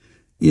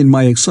 In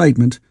my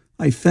excitement,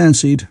 I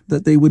fancied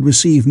that they would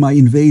receive my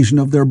invasion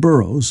of their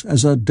burrows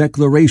as a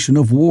declaration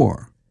of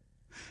war.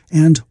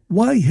 And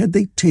why had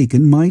they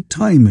taken my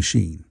time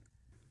machine?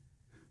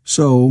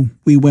 So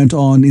we went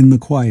on in the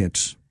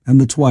quiet, and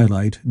the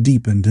twilight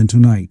deepened into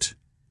night.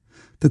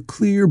 The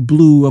clear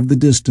blue of the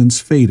distance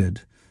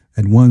faded,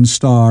 and one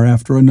star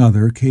after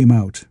another came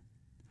out.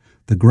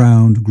 The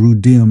ground grew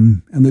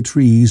dim and the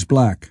trees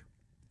black.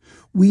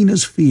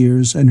 Weena's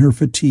fears and her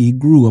fatigue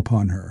grew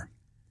upon her.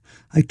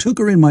 I took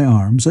her in my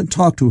arms and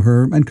talked to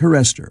her and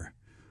caressed her.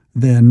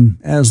 Then,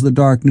 as the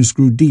darkness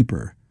grew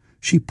deeper,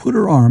 she put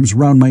her arms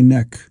round my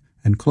neck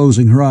and,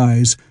 closing her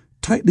eyes,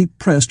 tightly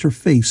pressed her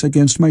face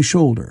against my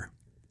shoulder.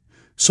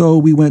 So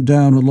we went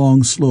down a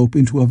long slope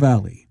into a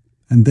valley,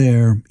 and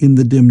there, in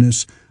the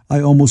dimness,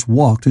 I almost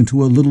walked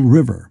into a little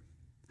river.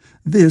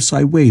 This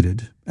I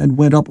waded, and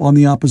went up on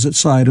the opposite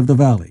side of the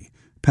valley,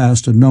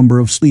 past a number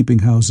of sleeping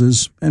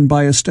houses, and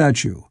by a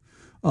statue,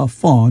 a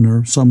faun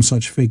or some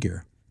such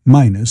figure,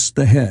 minus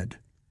the head.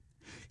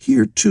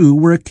 Here, too,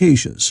 were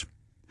acacias.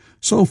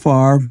 So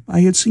far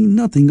I had seen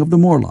nothing of the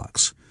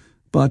Morlocks,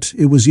 but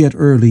it was yet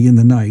early in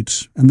the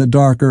night, and the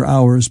darker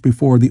hours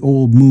before the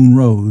old moon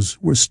rose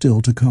were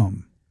still to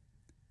come.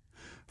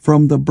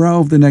 From the brow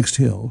of the next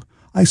hill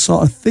I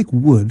saw a thick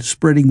wood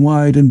spreading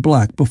wide and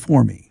black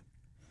before me.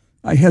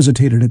 I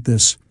hesitated at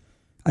this.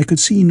 I could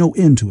see no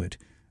end to it,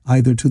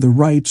 either to the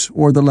right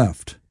or the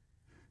left.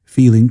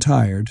 Feeling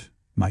tired,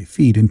 my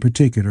feet in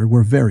particular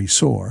were very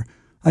sore,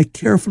 I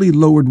carefully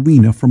lowered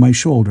Weena from my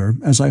shoulder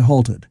as I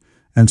halted,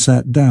 and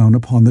sat down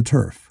upon the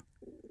turf.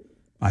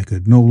 I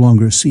could no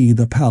longer see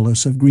the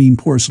Palace of Green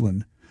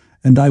Porcelain,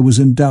 and I was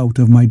in doubt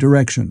of my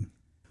direction.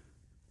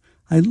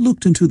 I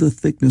looked into the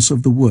thickness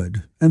of the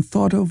wood and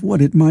thought of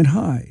what it might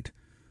hide.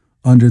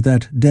 Under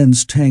that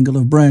dense tangle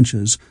of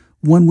branches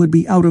one would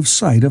be out of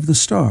sight of the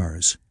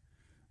stars.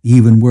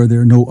 Even were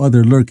there no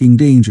other lurking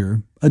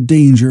danger, a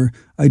danger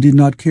I did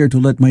not care to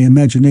let my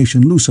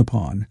imagination loose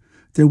upon,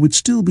 there would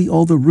still be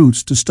all the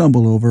roots to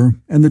stumble over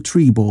and the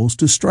tree boles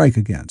to strike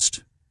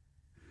against.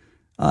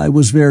 I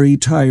was very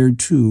tired,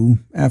 too,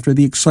 after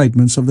the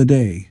excitements of the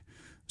day,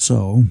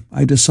 so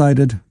I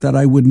decided that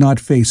I would not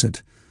face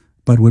it,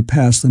 but would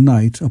pass the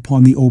night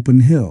upon the open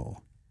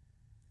hill.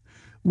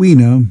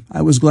 Weena,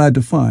 I was glad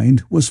to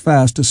find, was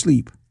fast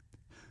asleep.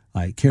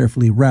 I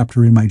carefully wrapped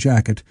her in my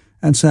jacket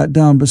and sat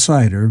down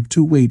beside her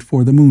to wait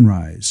for the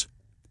moonrise.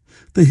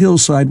 The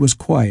hillside was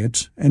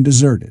quiet and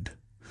deserted,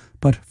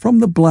 but from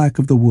the black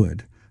of the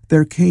wood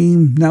there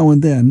came now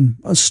and then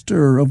a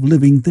stir of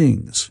living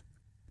things.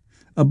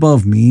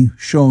 Above me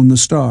shone the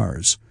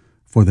stars,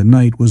 for the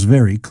night was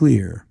very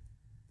clear.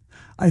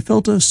 I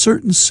felt a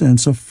certain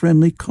sense of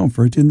friendly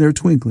comfort in their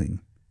twinkling.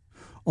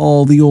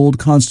 All the old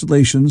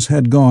constellations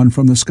had gone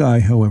from the sky,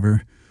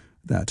 however.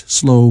 That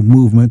slow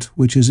movement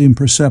which is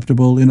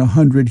imperceptible in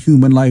 100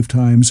 human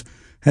lifetimes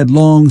had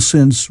long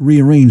since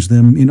rearranged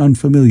them in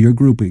unfamiliar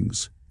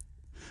groupings.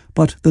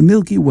 But the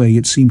Milky Way,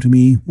 it seemed to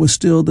me, was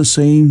still the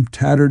same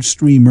tattered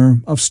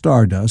streamer of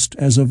stardust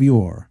as of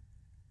yore.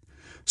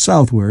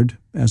 Southward,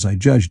 as I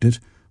judged it,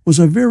 was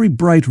a very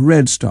bright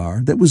red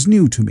star that was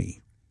new to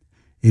me.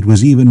 It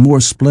was even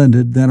more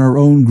splendid than our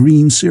own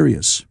green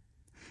Sirius.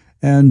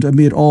 And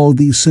amid all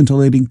these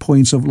scintillating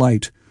points of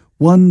light,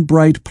 one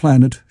bright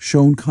planet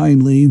shone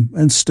kindly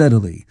and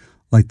steadily,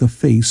 like the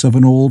face of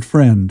an old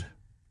friend.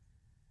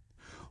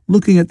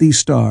 Looking at these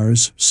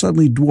stars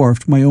suddenly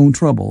dwarfed my own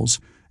troubles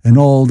and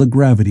all the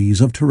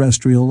gravities of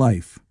terrestrial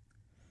life.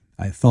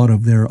 I thought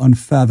of their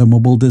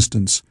unfathomable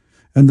distance,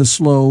 and the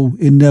slow,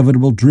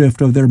 inevitable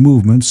drift of their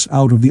movements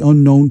out of the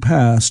unknown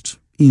past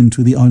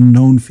into the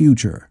unknown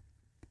future.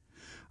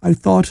 I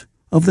thought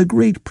of the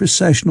great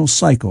precessional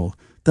cycle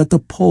that the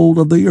pole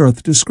of the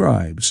earth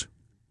describes.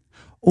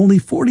 Only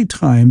 40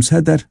 times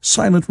had that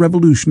silent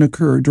revolution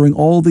occurred during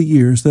all the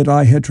years that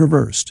I had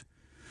traversed,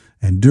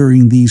 and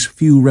during these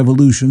few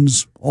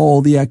revolutions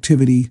all the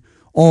activity,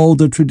 all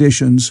the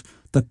traditions,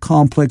 the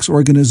complex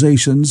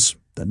organizations,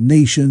 the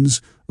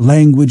nations,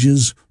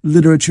 languages,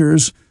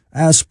 literatures,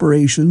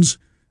 aspirations,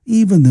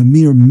 even the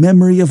mere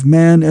memory of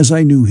man as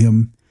I knew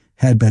him,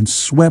 had been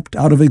swept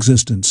out of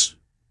existence.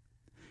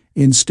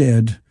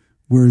 Instead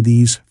were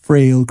these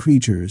frail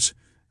creatures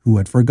who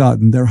had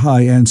forgotten their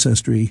high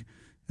ancestry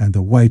and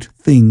the white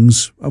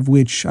things of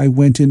which I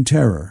went in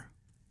terror.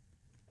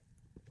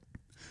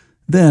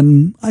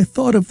 Then I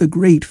thought of the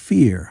great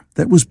fear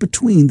that was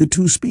between the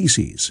two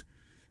species,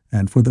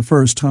 and for the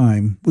first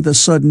time, with a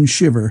sudden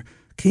shiver,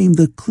 came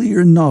the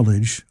clear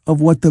knowledge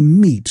of what the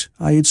meat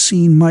I had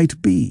seen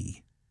might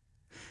be.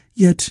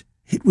 Yet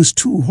it was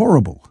too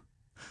horrible.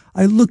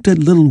 I looked at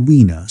little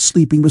Weena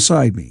sleeping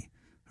beside me,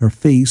 her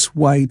face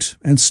white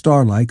and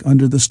star-like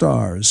under the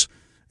stars,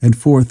 and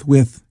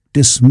forthwith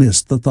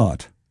dismissed the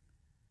thought.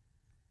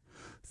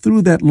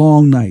 Through that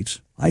long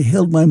night I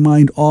held my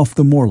mind off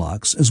the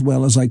Morlocks as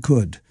well as I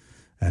could,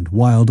 and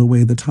whiled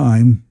away the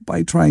time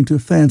by trying to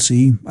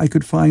fancy I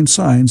could find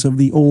signs of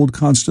the old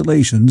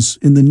constellations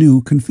in the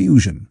new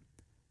confusion.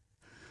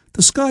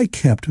 The sky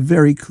kept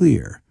very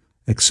clear,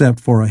 except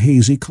for a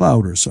hazy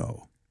cloud or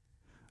so.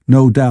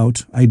 No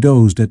doubt I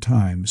dozed at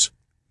times.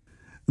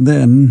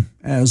 Then,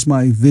 as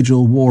my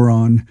vigil wore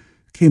on,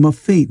 came a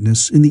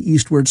faintness in the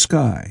eastward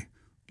sky,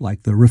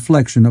 like the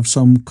reflection of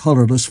some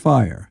colorless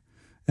fire,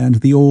 and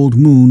the old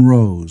moon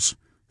rose,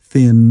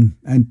 thin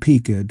and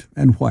peaked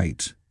and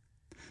white.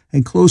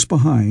 And close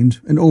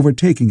behind, and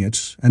overtaking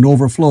it, and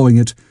overflowing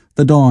it,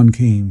 the dawn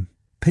came,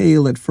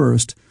 pale at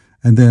first,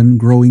 and then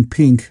growing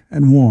pink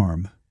and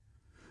warm.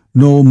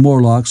 No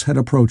Morlocks had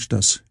approached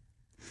us.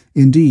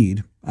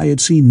 Indeed, I had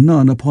seen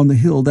none upon the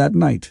hill that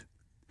night.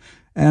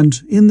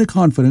 And in the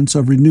confidence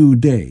of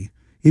renewed day,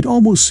 it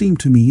almost seemed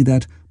to me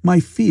that my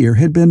fear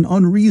had been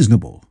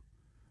unreasonable.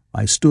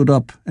 I stood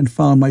up and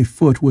found my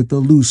foot with the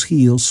loose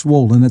heel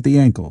swollen at the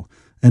ankle,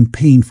 and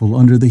painful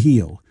under the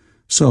heel,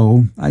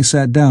 so I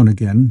sat down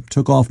again,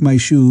 took off my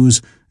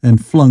shoes,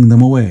 and flung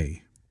them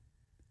away.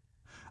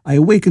 I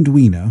awakened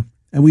Weena,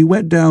 and we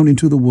went down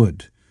into the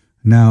wood,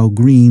 now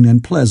green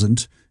and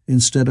pleasant,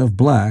 instead of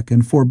black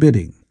and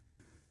forbidding.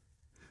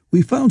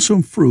 We found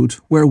some fruit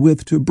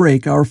wherewith to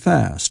break our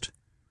fast.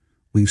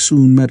 We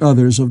soon met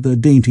others of the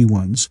dainty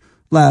ones,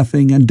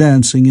 laughing and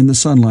dancing in the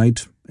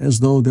sunlight, as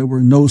though there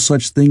were no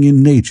such thing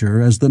in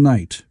nature as the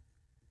night.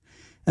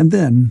 And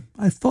then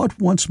I thought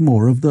once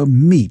more of the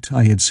meat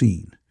I had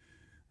seen.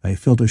 I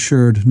felt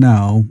assured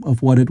now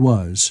of what it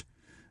was,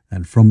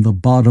 and from the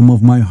bottom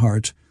of my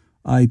heart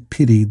I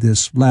pitied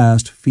this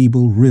last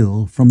feeble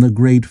rill from the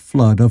great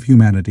flood of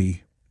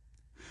humanity.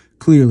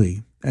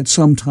 Clearly, at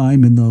some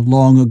time in the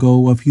long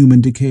ago of human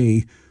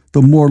decay,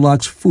 the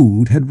Morlocks'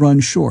 food had run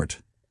short.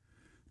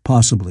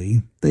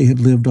 Possibly they had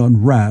lived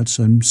on rats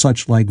and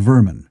such-like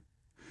vermin.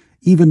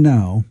 Even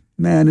now,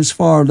 man is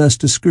far less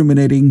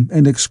discriminating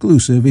and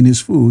exclusive in his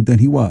food than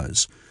he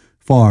was,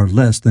 far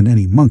less than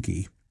any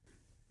monkey.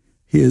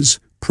 His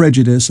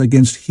prejudice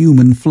against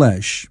human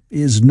flesh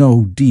is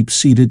no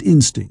deep-seated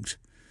instinct.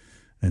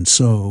 And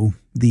so,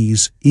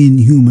 these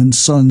inhuman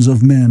sons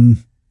of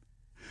men—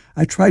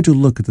 I tried to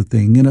look at the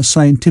thing in a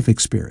scientific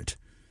spirit.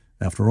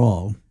 After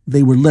all,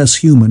 they were less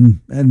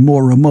human and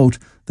more remote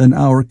than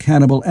our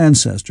cannibal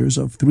ancestors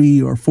of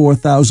 3,000 or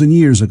 4,000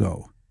 years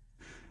ago.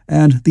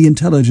 And the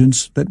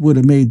intelligence that would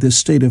have made this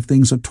state of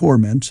things a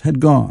torment had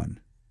gone.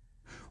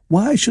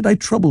 Why should I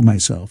trouble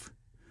myself?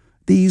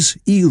 These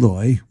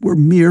Eloi were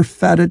mere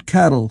fatted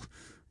cattle,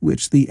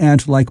 which the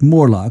ant-like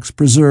Morlocks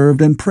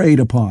preserved and preyed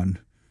upon,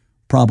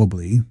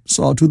 probably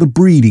saw to the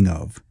breeding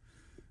of.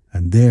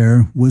 And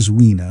there was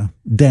Weena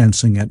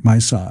dancing at my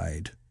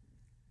side.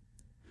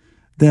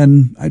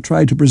 Then I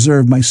tried to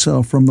preserve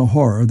myself from the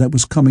horror that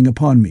was coming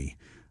upon me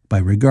by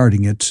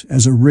regarding it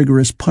as a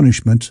rigorous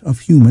punishment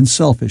of human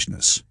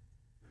selfishness.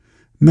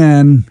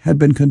 Man had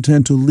been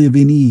content to live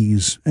in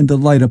ease and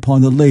delight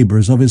upon the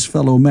labors of his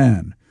fellow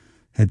man,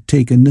 had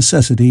taken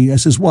necessity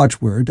as his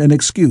watchword and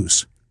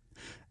excuse,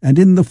 and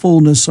in the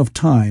fullness of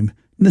time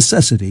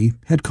necessity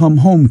had come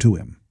home to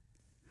him.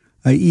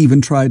 I even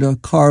tried a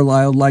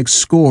Carlyle-like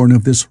scorn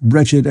of this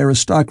wretched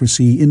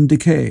aristocracy in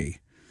decay,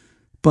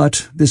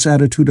 but this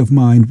attitude of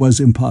mind was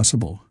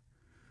impossible.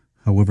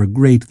 However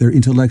great their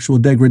intellectual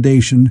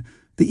degradation,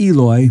 the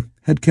Eloi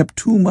had kept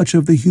too much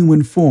of the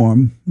human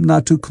form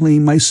not to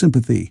claim my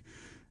sympathy,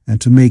 and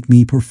to make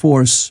me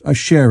perforce a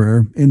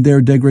sharer in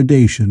their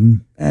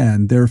degradation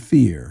and their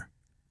fear.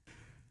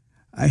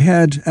 I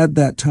had, at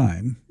that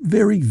time,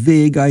 very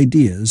vague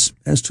ideas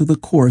as to the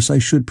course I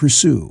should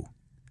pursue.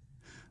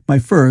 My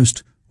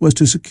first was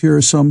to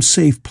secure some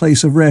safe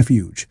place of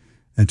refuge,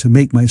 and to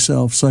make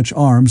myself such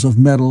arms of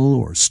metal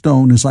or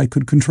stone as I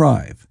could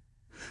contrive.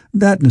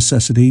 That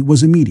necessity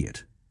was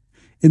immediate.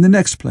 In the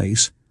next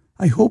place,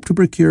 I hoped to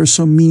procure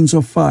some means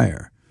of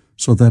fire,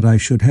 so that I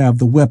should have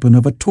the weapon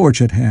of a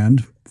torch at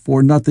hand,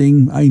 for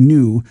nothing, I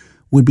knew,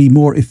 would be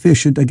more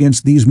efficient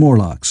against these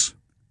Morlocks.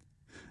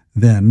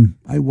 Then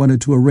I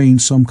wanted to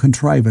arrange some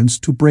contrivance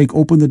to break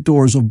open the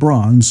doors of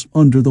bronze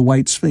under the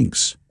White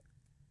Sphinx.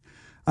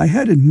 I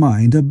had in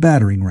mind a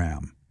battering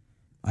ram.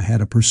 I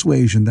had a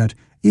persuasion that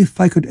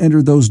if I could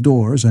enter those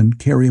doors and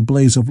carry a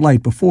blaze of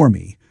light before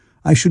me,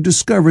 I should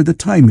discover the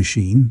time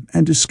machine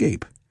and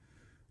escape.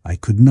 I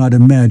could not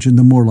imagine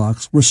the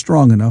Morlocks were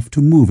strong enough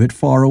to move it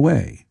far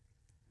away.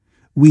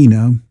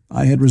 Weena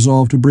I had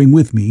resolved to bring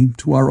with me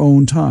to our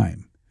own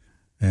time,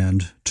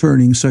 and,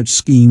 turning such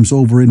schemes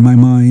over in my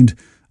mind,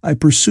 I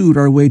pursued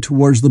our way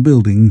towards the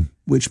building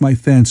which my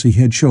fancy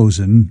had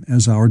chosen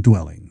as our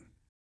dwelling.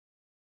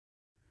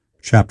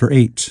 Chapter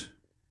 8.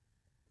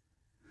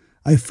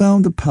 I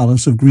found the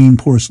palace of green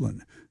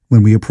porcelain,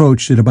 when we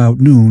approached it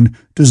about noon,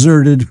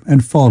 deserted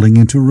and falling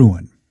into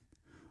ruin.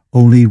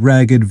 Only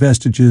ragged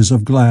vestiges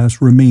of glass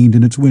remained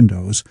in its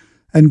windows,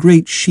 and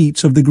great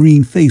sheets of the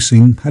green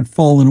facing had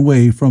fallen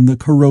away from the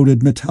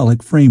corroded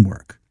metallic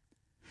framework.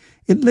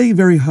 It lay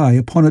very high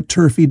upon a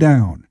turfy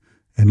down,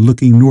 and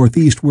looking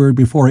northeastward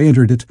before I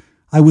entered it,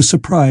 I was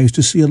surprised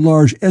to see a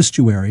large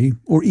estuary,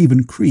 or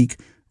even creek,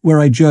 where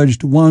I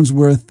judged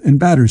Wandsworth and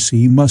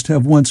Battersea must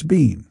have once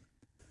been.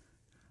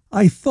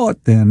 I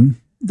thought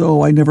then,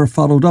 though I never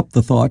followed up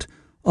the thought,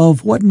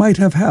 of what might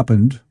have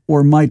happened,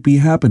 or might be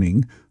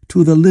happening,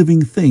 to the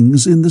living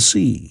things in the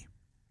sea.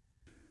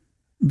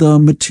 The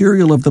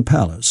material of the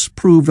palace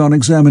proved on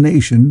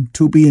examination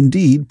to be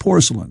indeed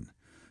porcelain,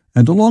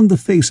 and along the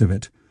face of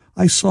it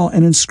I saw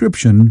an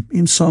inscription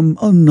in some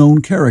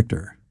unknown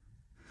character.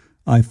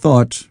 I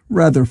thought,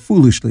 rather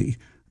foolishly,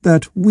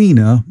 that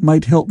Weena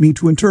might help me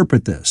to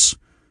interpret this,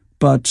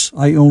 but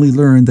I only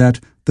learned that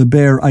the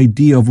bare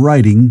idea of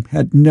writing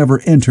had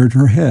never entered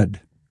her head.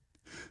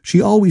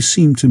 She always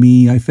seemed to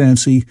me, I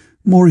fancy,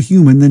 more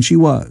human than she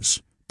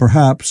was,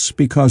 perhaps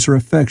because her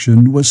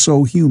affection was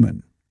so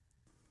human.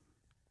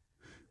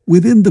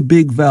 Within the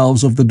big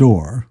valves of the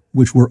door,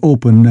 which were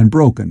open and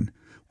broken,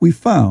 we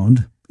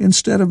found,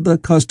 instead of the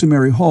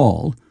customary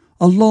hall,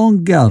 a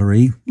long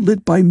gallery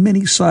lit by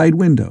many side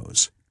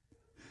windows.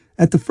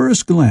 At the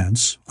first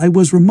glance I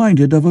was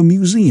reminded of a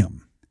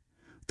museum.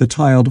 The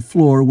tiled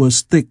floor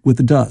was thick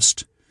with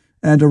dust,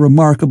 and a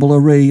remarkable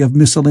array of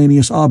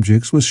miscellaneous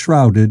objects was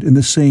shrouded in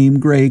the same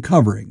grey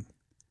covering.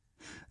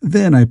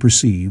 Then I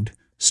perceived,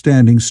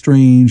 standing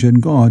strange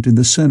and gaunt in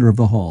the centre of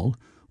the hall,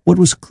 what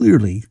was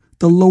clearly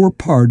the lower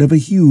part of a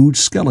huge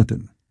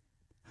skeleton.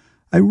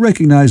 I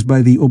recognized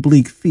by the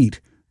oblique feet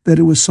that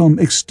it was some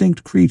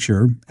extinct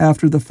creature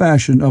after the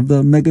fashion of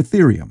the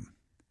Megatherium.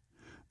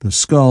 The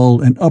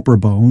skull and upper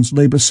bones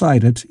lay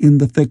beside it in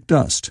the thick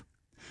dust,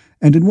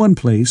 and in one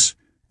place,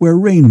 where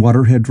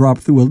rainwater had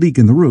dropped through a leak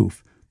in the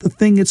roof, the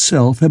thing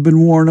itself had been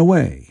worn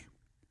away.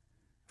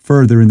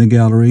 Further in the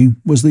gallery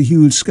was the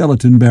huge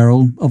skeleton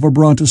barrel of a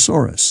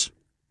brontosaurus.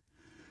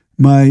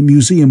 My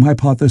museum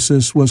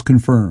hypothesis was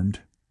confirmed.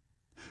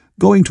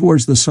 Going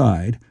towards the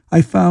side,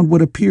 I found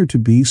what appeared to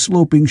be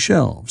sloping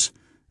shelves,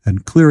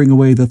 and clearing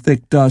away the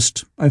thick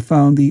dust, I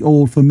found the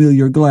old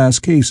familiar glass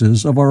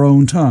cases of our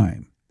own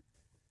time.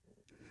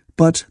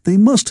 But they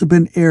must have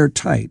been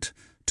airtight,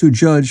 to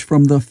judge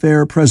from the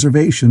fair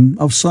preservation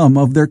of some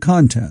of their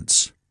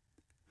contents.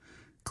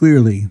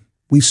 Clearly,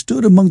 we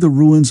stood among the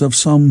ruins of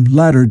some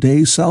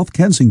latter-day South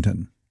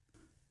Kensington.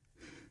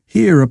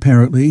 Here,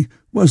 apparently,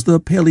 was the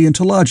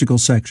paleontological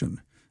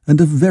section,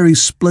 and a very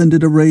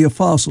splendid array of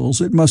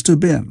fossils it must have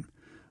been,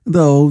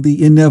 though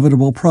the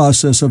inevitable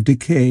process of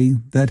decay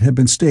that had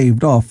been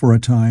staved off for a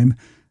time,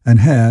 and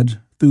had,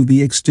 through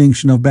the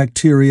extinction of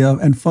bacteria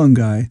and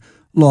fungi,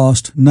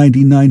 lost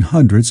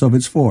 99/100ths of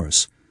its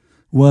force,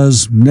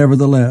 was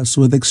nevertheless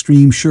with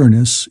extreme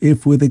sureness,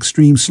 if with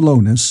extreme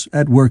slowness,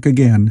 at work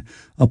again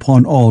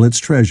upon all its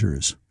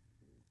treasures.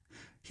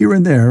 Here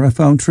and there I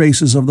found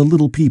traces of the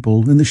little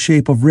people in the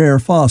shape of rare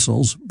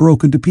fossils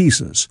broken to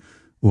pieces,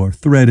 or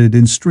threaded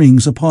in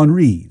strings upon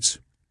reeds.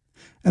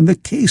 And the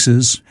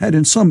cases had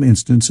in some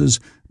instances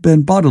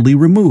been bodily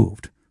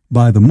removed,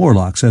 by the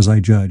Morlocks as I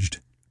judged.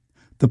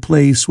 The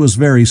place was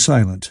very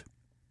silent.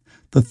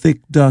 The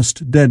thick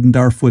dust deadened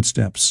our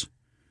footsteps.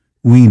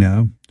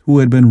 Weena, who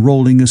had been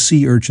rolling a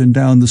sea urchin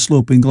down the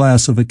sloping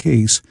glass of a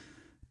case,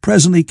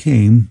 presently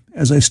came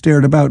as I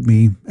stared about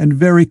me and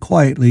very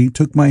quietly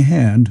took my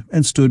hand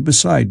and stood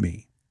beside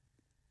me.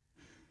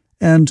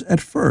 And at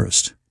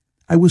first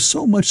I was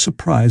so much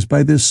surprised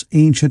by this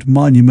ancient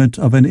monument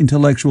of an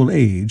intellectual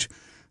age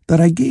that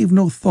I gave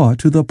no thought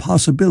to the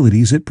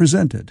possibilities it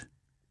presented.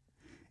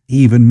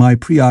 Even my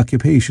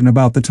preoccupation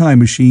about the time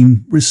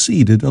machine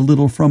receded a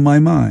little from my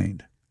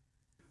mind.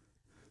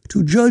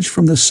 To judge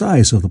from the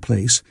size of the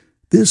place,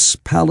 this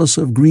palace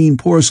of green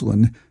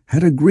porcelain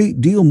had a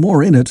great deal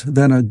more in it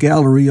than a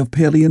gallery of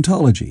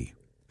paleontology,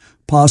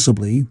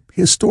 possibly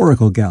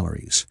historical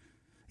galleries.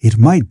 It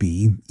might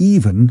be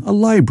even a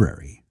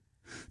library.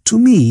 To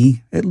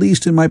me, at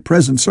least in my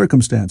present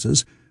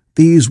circumstances,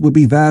 these would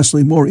be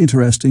vastly more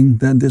interesting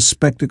than this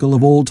spectacle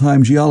of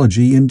old-time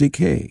geology in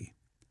decay.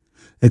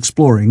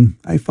 Exploring,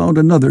 I found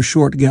another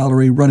short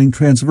gallery running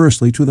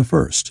transversely to the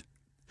first.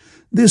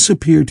 This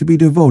appeared to be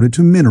devoted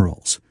to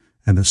minerals,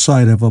 and the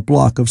sight of a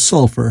block of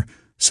sulphur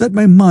set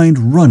my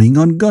mind running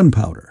on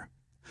gunpowder.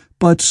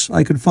 But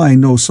I could find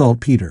no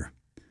saltpeter.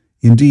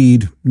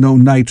 Indeed, no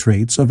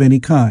nitrates of any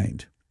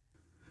kind.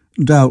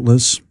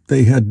 Doubtless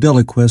they had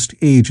deliquesced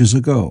ages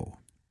ago.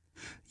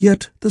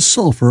 Yet the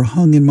sulphur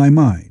hung in my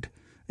mind,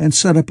 and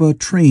set up a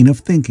train of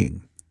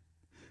thinking.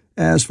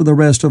 As for the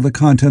rest of the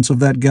contents of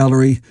that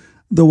gallery,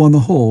 though on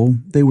the whole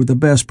they were the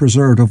best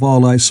preserved of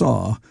all I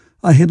saw,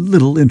 I had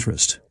little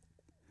interest.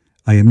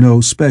 I am no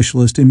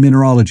specialist in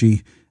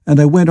mineralogy, and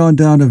I went on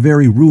down a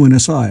very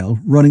ruinous aisle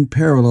running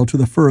parallel to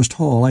the first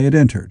hall I had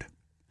entered.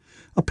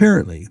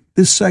 Apparently,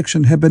 this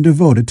section had been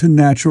devoted to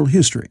natural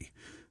history,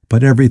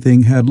 but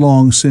everything had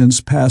long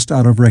since passed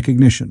out of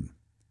recognition.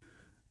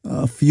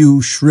 A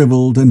few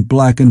shriveled and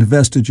blackened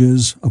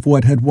vestiges of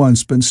what had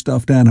once been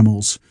stuffed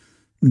animals,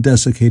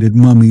 desiccated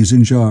mummies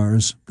in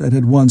jars that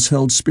had once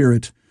held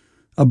spirit,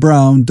 a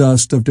brown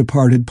dust of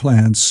departed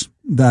plants,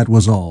 that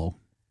was all.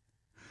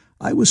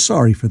 I was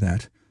sorry for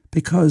that,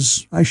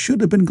 because I should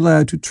have been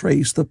glad to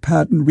trace the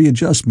patent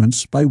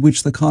readjustments by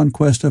which the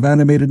conquest of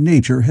animated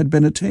nature had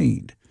been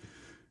attained.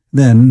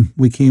 Then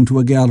we came to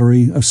a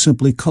gallery of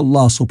simply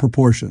colossal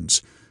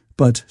proportions,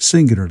 but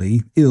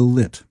singularly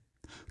ill-lit,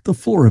 the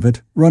floor of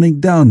it running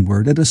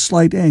downward at a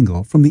slight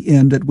angle from the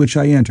end at which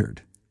I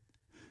entered.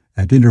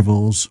 At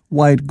intervals,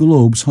 white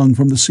globes hung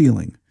from the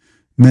ceiling,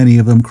 many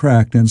of them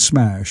cracked and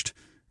smashed,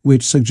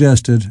 which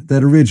suggested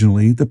that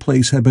originally the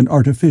place had been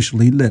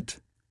artificially lit.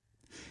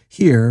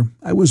 Here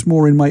I was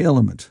more in my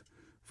element,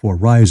 for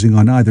rising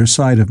on either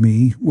side of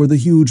me were the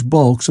huge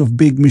bulks of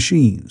big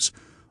machines,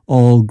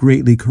 all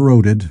greatly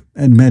corroded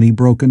and many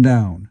broken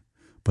down,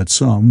 but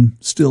some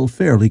still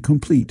fairly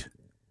complete.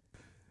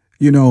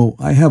 You know,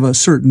 I have a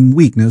certain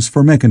weakness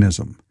for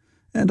mechanism,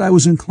 and I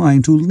was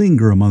inclined to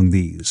linger among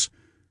these,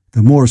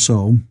 the more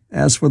so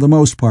as for the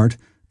most part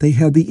they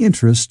had the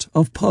interest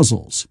of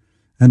puzzles,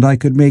 and I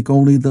could make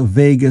only the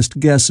vaguest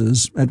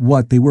guesses at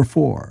what they were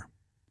for.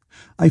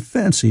 I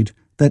fancied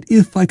that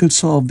if I could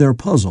solve their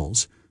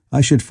puzzles,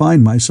 I should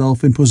find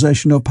myself in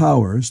possession of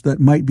powers that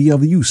might be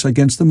of use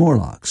against the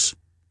Morlocks.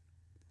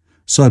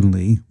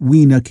 Suddenly,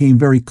 Weena came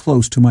very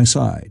close to my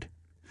side,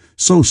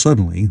 so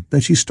suddenly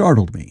that she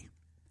startled me.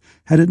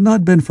 Had it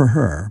not been for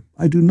her,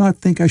 I do not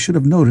think I should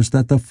have noticed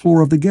that the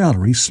floor of the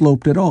gallery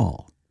sloped at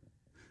all.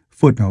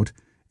 Footnote: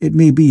 it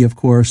may be, of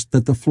course,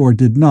 that the floor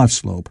did not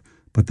slope,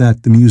 but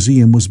that the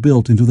museum was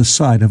built into the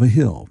side of a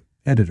hill.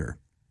 Editor.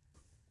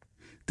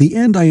 The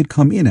end I had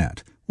come in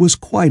at was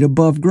quite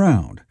above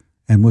ground,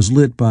 and was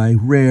lit by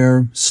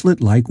rare,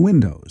 slit-like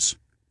windows.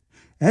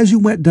 As you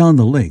went down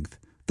the length,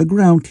 the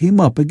ground came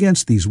up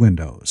against these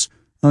windows,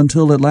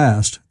 until at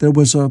last there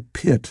was a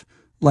pit,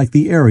 like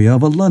the area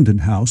of a London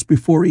house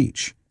before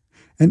each,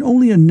 and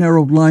only a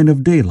narrow line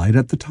of daylight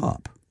at the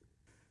top.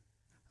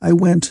 I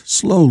went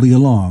slowly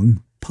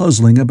along,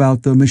 puzzling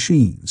about the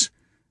machines,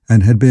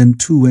 and had been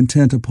too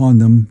intent upon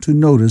them to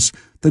notice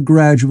the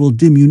gradual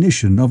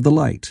diminution of the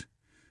light,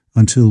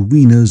 until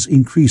Weena's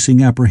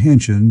increasing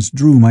apprehensions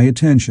drew my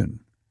attention.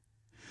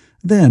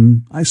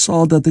 Then I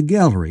saw that the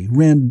gallery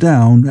ran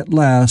down at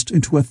last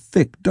into a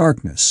thick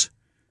darkness.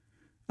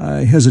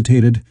 I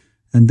hesitated,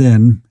 and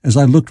then, as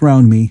I looked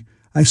round me,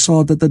 I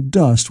saw that the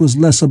dust was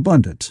less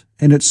abundant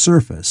and its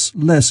surface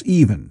less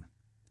even.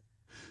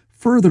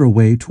 Further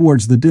away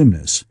towards the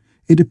dimness,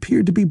 it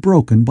appeared to be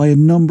broken by a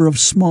number of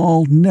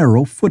small,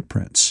 narrow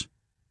footprints.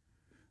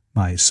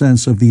 My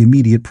sense of the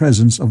immediate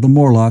presence of the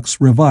Morlocks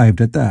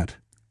revived at that.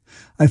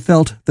 I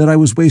felt that I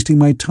was wasting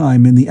my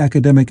time in the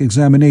academic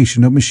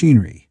examination of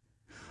machinery.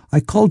 I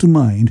called to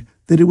mind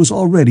that it was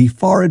already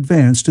far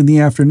advanced in the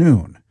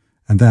afternoon,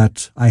 and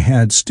that I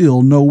had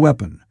still no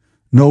weapon,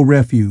 no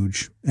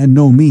refuge, and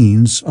no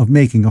means of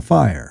making a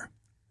fire.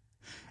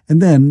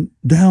 And then,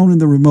 down in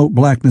the remote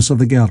blackness of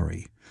the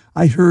gallery,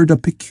 I heard a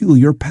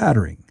peculiar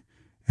pattering,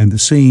 and the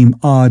same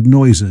odd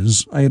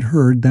noises I had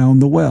heard down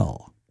the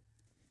well.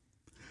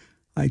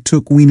 I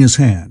took Weena's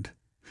hand.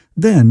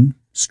 Then,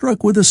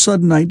 struck with a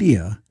sudden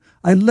idea,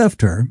 I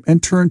left her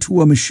and turned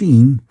to a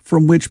machine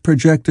from which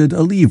projected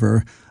a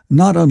lever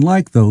not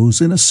unlike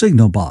those in a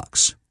signal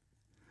box.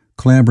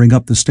 Clambering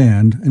up the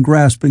stand and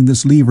grasping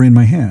this lever in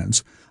my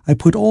hands, I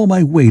put all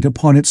my weight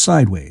upon it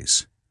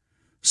sideways.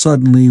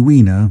 Suddenly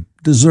Weena,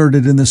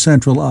 deserted in the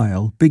central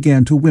aisle,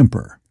 began to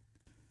whimper.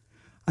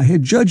 I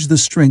had judged the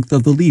strength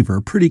of the lever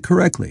pretty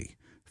correctly,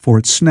 for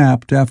it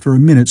snapped after a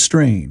minute's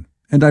strain,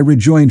 and I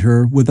rejoined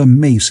her with a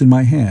mace in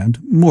my hand,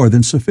 more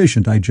than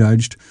sufficient, I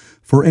judged,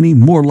 for any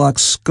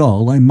Morlock's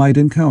skull I might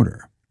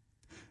encounter.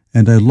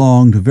 And I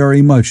longed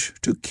very much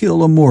to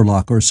kill a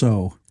Morlock or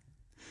so.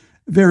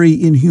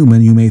 Very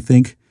inhuman, you may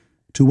think,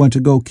 to want to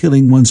go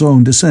killing one's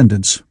own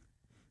descendants.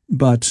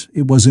 But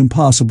it was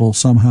impossible,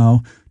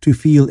 somehow, to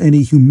feel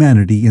any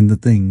humanity in the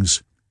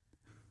things.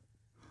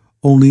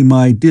 Only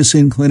my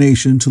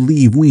disinclination to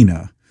leave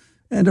Weena,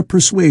 and a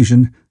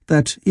persuasion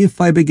that if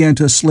I began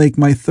to slake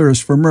my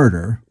thirst for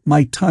murder,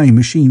 my time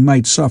machine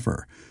might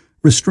suffer,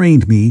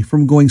 restrained me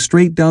from going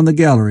straight down the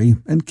gallery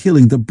and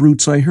killing the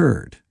brutes I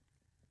heard.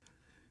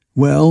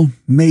 Well,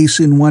 mace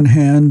in one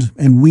hand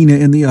and Weena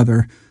in the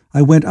other,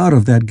 I went out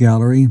of that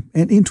gallery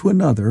and into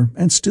another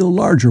and still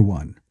larger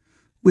one,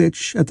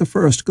 which, at the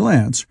first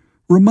glance,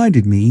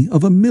 reminded me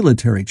of a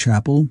military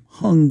chapel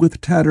hung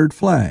with tattered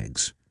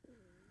flags.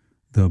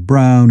 The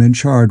brown and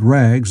charred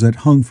rags that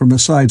hung from the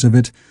sides of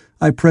it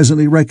I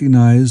presently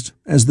recognized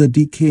as the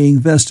decaying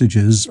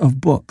vestiges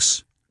of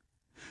books.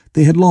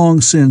 They had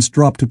long since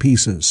dropped to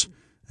pieces,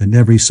 and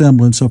every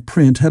semblance of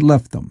print had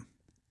left them.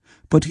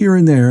 But here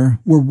and there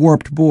were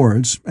warped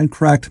boards and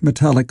cracked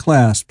metallic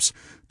clasps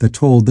that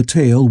told the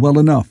tale well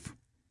enough.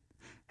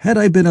 Had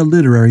I been a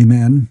literary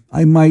man,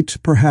 I might,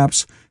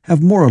 perhaps,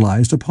 have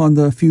moralized upon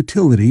the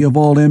futility of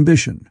all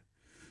ambition.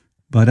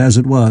 But as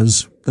it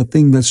was, the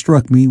thing that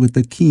struck me with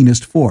the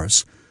keenest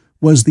force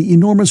was the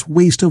enormous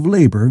waste of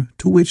labor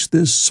to which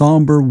this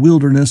somber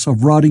wilderness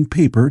of rotting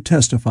paper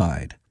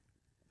testified.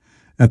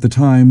 At the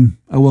time,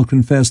 I will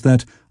confess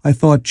that I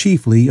thought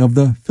chiefly of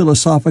the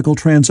Philosophical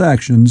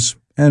Transactions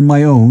and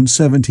my own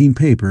 17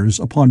 papers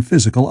upon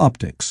physical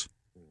optics.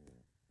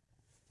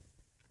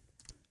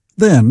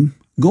 Then,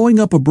 going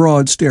up a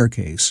broad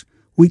staircase,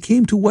 we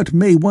came to what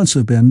may once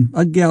have been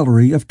a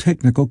gallery of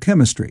technical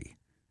chemistry,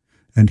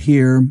 and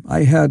here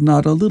I had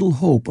not a little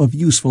hope of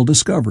useful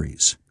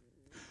discoveries.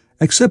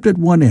 Except at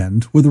one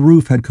end, where the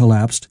roof had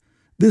collapsed,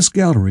 this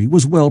gallery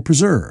was well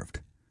preserved.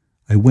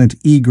 I went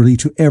eagerly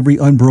to every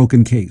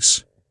unbroken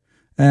case,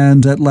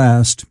 and at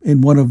last,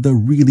 in one of the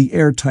really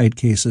airtight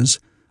cases,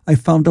 I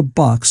found a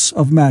box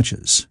of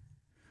matches.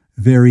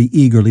 Very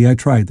eagerly I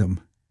tried them.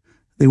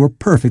 They were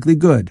perfectly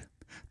good.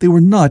 They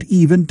were not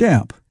even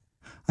damp.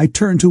 I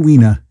turned to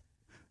Weena.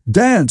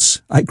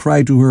 "Dance!" I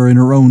cried to her in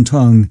her own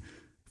tongue,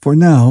 for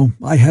now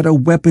I had a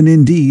weapon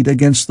indeed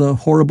against the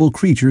horrible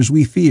creatures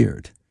we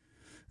feared.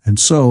 And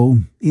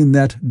so, in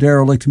that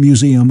derelict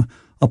museum,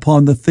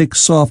 upon the thick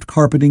soft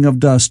carpeting of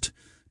dust,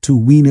 to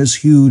Weena's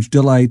huge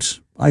delight,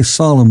 I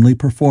solemnly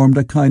performed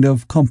a kind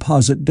of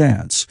composite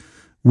dance,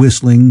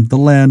 whistling "The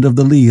Land of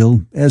the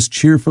Leal" as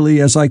cheerfully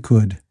as I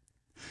could.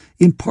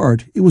 In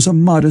part it was a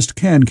modest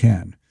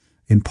can-can,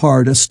 in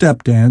part a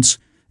step dance,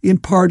 in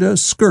part a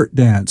skirt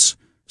dance,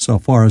 so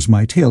far as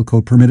my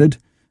tailcoat permitted,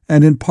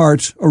 and in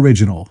part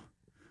original.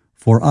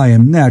 For I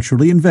am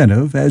naturally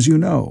inventive, as you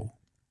know.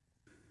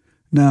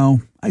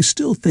 Now, I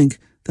still think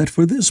that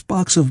for this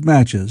box of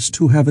matches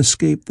to have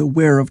escaped the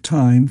wear of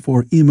time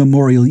for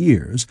immemorial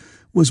years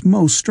was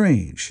most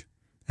strange.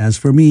 As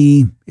for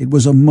me, it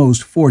was a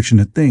most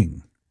fortunate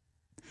thing.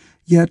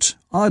 Yet,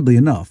 oddly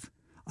enough,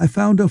 I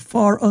found a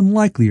far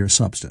unlikelier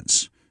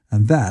substance,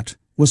 and that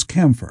was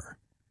camphor.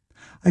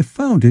 I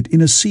found it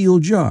in a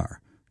sealed jar,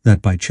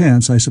 that by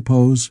chance, I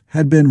suppose,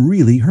 had been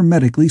really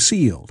hermetically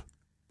sealed.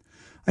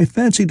 I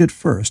fancied at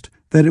first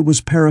that it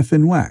was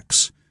paraffin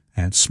wax,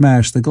 and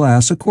smashed the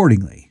glass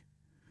accordingly.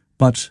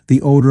 But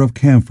the odor of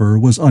camphor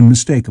was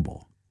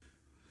unmistakable.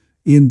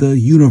 In the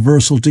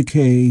universal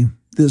decay,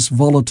 this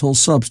volatile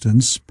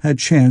substance had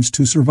chanced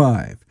to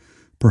survive,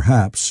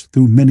 perhaps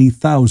through many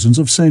thousands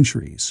of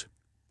centuries.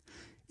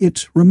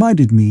 It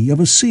reminded me of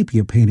a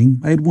sepia painting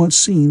I had once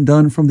seen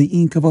done from the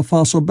ink of a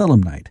fossil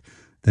belemnite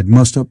that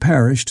must have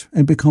perished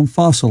and become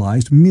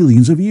fossilized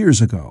millions of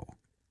years ago.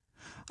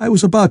 I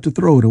was about to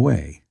throw it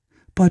away,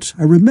 but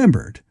I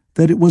remembered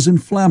that it was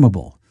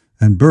inflammable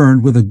and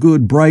burned with a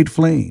good bright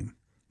flame,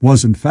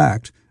 was in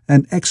fact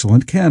an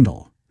excellent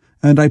candle,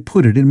 and I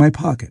put it in my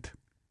pocket.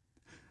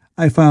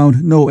 I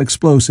found no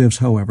explosives,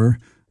 however,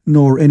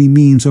 nor any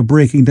means of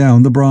breaking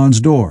down the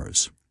bronze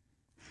doors.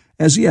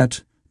 As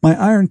yet, my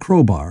iron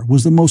crowbar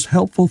was the most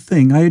helpful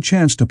thing I had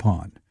chanced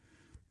upon.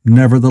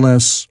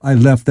 Nevertheless, I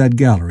left that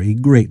gallery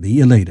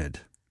greatly elated.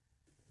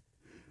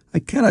 I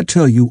cannot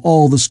tell you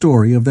all the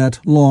story of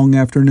that long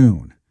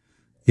afternoon.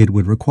 It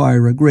would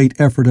require a great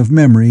effort of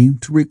memory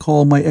to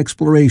recall my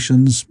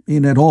explorations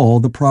in at all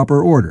the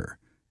proper order.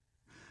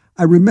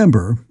 I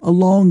remember a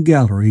long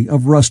gallery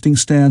of rusting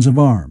stands of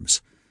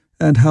arms,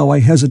 and how I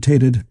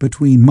hesitated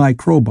between my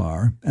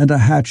crowbar and a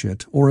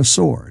hatchet or a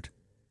sword.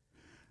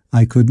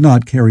 I could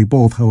not carry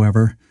both,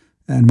 however,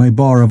 and my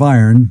bar of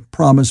iron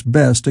promised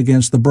best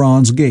against the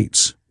bronze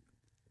gates.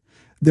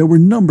 There were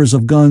numbers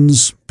of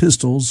guns,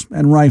 pistols,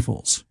 and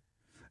rifles,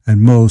 and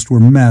most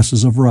were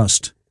masses of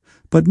rust,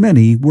 but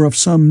many were of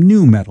some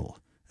new metal,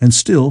 and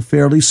still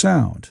fairly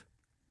sound.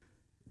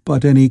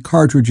 But any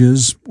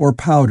cartridges or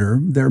powder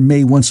there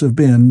may once have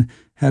been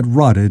had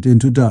rotted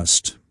into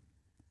dust.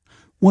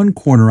 One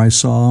corner I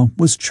saw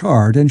was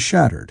charred and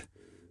shattered,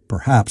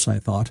 perhaps, I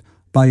thought,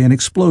 by an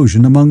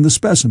explosion among the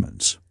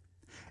specimens.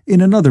 In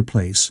another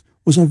place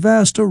was a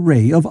vast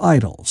array of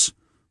idols,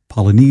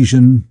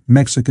 Polynesian,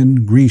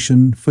 Mexican,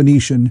 Grecian,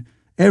 Phoenician,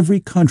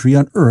 every country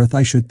on earth,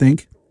 I should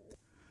think.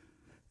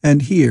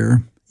 And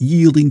here,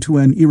 yielding to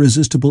an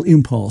irresistible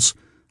impulse,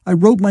 I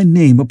wrote my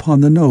name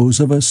upon the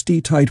nose of a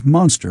steatite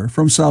monster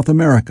from South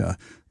America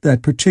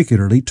that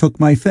particularly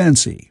took my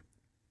fancy.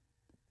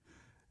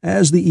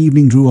 As the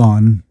evening drew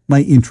on,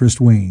 my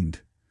interest waned.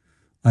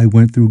 I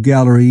went through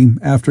gallery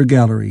after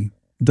gallery,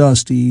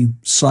 dusty,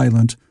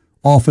 silent,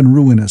 often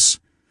ruinous,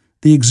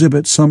 the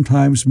exhibits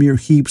sometimes mere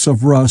heaps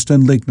of rust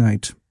and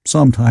lignite,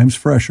 sometimes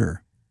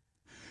fresher.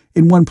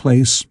 In one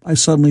place I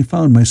suddenly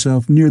found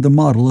myself near the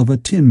model of a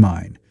tin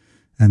mine,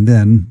 and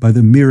then, by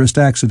the merest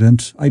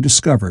accident, I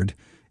discovered,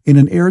 in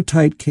an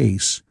airtight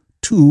case,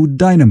 2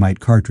 dynamite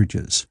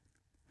cartridges.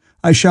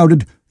 I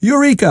shouted,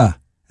 "Eureka!"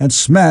 and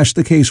smashed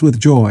the case with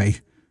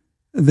joy.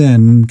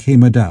 Then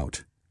came a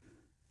doubt.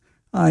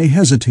 I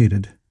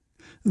hesitated.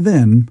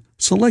 Then,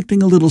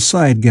 selecting a little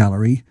side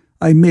gallery,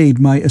 I made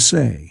my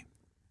essay.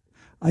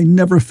 I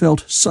never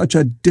felt such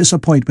a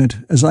disappointment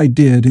as I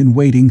did in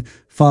waiting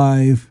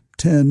 5,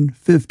 10,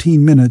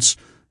 15 minutes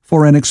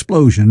for an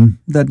explosion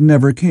that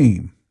never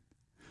came.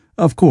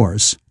 Of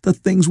course, the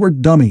things were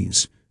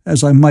dummies,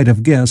 as I might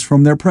have guessed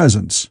from their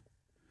presence.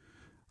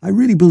 I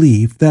really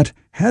believe that,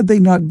 had they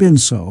not been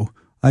so,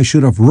 I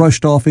should have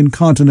rushed off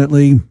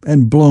incontinently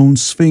and blown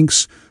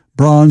Sphinx,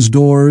 bronze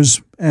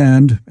doors,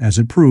 and, as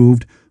it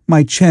proved,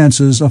 my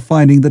chances of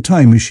finding the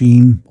time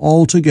machine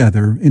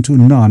altogether into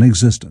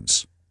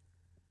non-existence.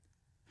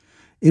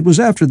 It was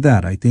after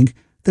that, I think,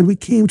 that we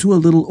came to a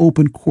little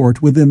open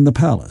court within the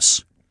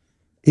palace.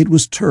 It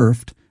was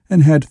turfed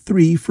and had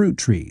 3 fruit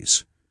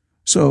trees,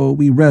 so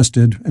we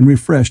rested and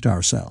refreshed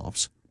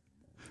ourselves.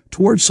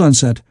 Toward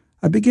sunset,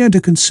 I began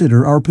to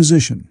consider our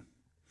position.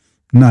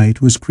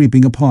 Night was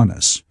creeping upon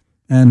us,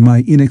 and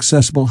my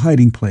inaccessible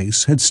hiding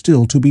place had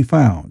still to be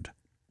found.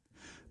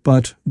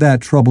 But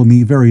that troubled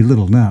me very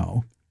little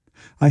now.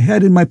 I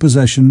had in my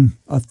possession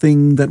a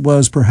thing that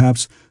was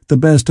perhaps the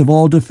best of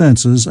all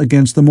defenses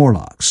against the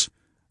Morlocks.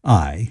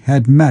 I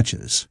had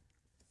matches.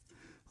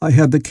 I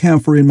had the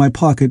camphor in my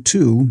pocket,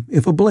 too,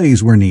 if a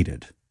blaze were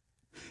needed.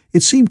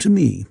 It seemed to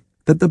me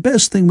that the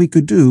best thing we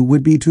could do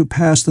would be to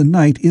pass the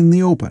night in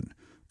the open,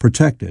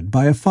 protected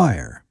by a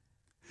fire.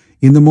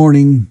 In the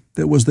morning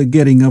there was the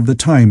getting of the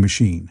time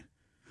machine.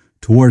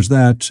 Towards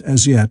that,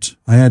 as yet,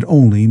 I had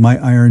only my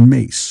iron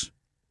mace.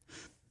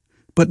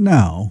 But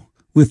now,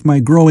 with my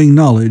growing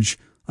knowledge,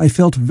 I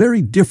felt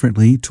very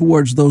differently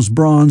towards those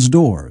bronze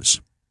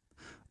doors.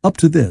 Up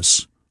to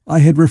this, I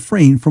had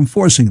refrained from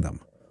forcing them,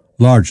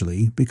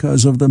 largely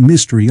because of the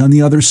mystery on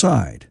the other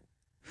side.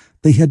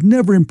 They had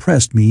never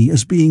impressed me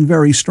as being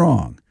very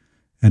strong,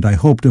 and I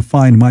hoped to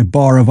find my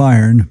bar of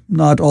iron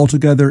not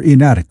altogether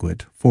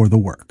inadequate for the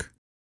work.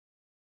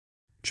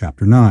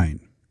 Chapter 9.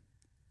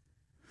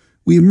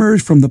 We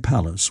emerged from the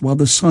palace while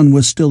the sun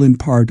was still in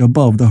part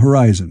above the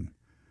horizon.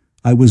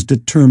 I was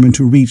determined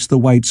to reach the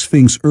White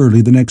Sphinx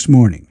early the next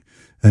morning,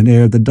 and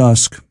ere the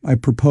dusk I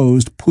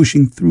proposed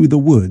pushing through the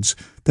woods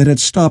that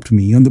had stopped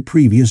me on the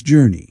previous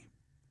journey.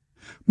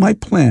 My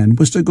plan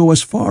was to go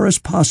as far as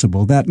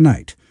possible that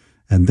night,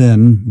 and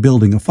then,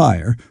 building a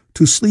fire,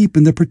 to sleep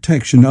in the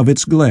protection of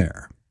its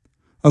glare.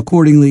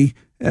 Accordingly,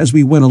 as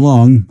we went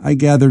along, I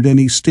gathered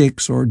any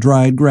sticks or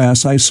dried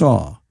grass I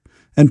saw,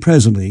 and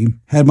presently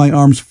had my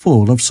arms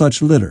full of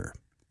such litter.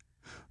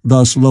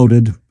 Thus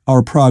loaded,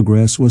 our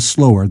progress was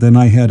slower than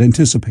I had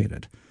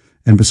anticipated,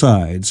 and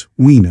besides,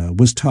 Weena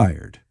was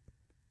tired.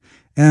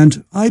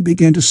 And I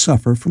began to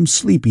suffer from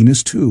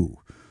sleepiness too,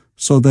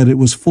 so that it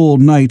was full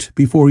night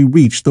before we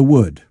reached the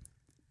wood.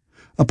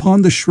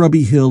 Upon the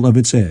shrubby hill of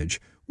its edge,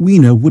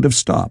 Weena would have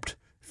stopped,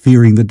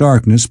 fearing the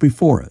darkness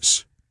before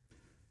us.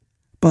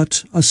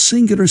 But a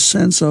singular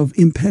sense of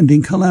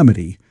impending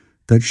calamity,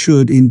 that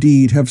should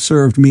indeed have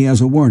served me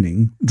as a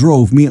warning,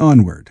 drove me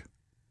onward.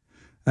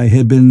 I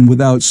had been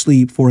without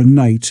sleep for a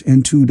night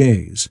and 2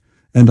 days,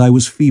 and I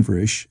was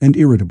feverish and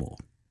irritable.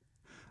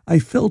 I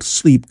felt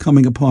sleep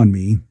coming upon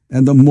me,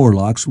 and the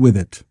Morlocks with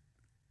it.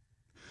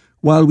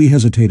 While we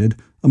hesitated,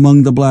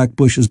 among the black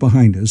bushes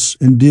behind us,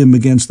 and dim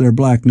against their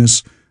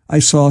blackness, I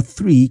saw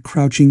 3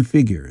 crouching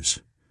figures.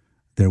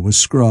 There was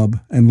scrub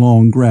and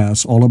long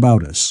grass all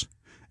about us,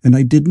 and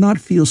I did not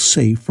feel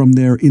safe from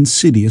their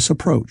insidious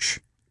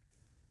approach.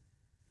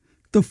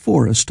 The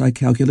forest, I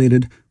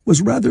calculated,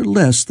 was rather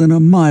less than a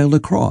mile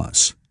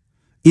across.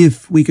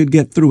 If we could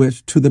get through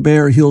it to the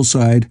bare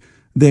hillside,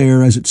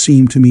 there, as it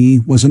seemed to me,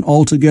 was an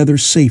altogether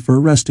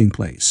safer resting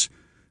place.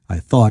 I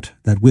thought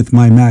that with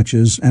my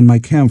matches and my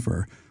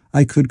camphor,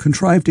 I could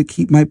contrive to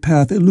keep my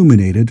path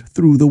illuminated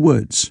through the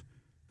woods.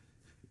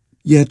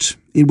 Yet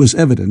it was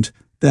evident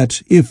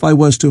that if I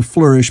was to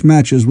flourish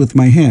matches with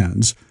my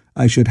hands,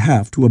 I should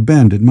have to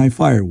abandon my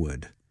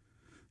firewood.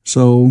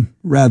 So,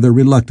 rather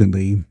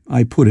reluctantly,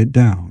 I put it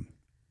down.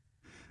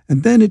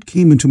 And then it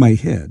came into my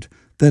head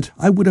that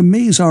I would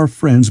amaze our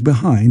friends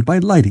behind by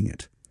lighting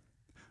it.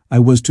 I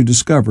was to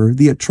discover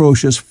the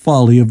atrocious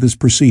folly of this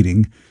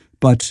proceeding,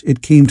 but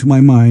it came to my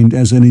mind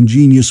as an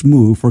ingenious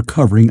move for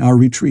covering our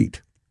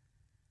retreat.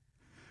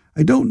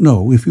 I don't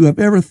know if you have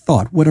ever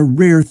thought what a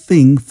rare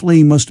thing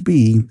flame must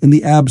be in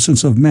the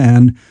absence of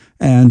man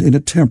and in a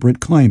temperate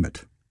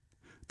climate.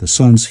 The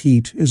sun's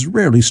heat is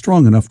rarely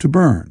strong enough to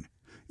burn,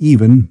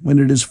 even when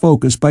it is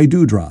focused by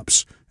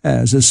dewdrops,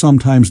 as is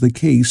sometimes the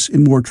case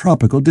in more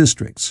tropical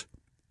districts.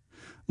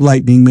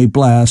 Lightning may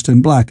blast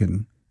and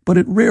blacken, but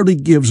it rarely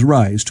gives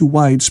rise to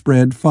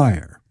widespread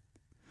fire.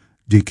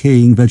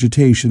 Decaying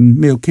vegetation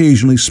may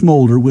occasionally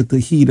smolder with the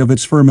heat of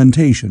its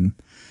fermentation,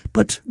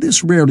 but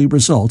this rarely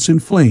results in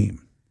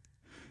flame.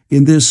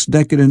 In this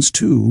decadence,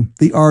 too,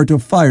 the art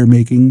of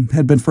fire-making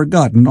had been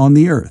forgotten on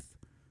the earth.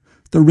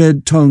 The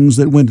red tongues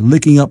that went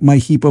licking up my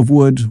heap of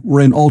wood were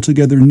an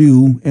altogether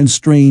new and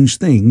strange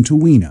thing to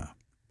Weena.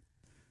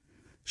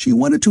 She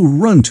wanted to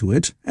run to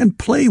it and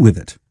play with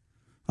it.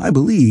 I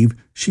believe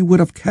she would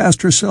have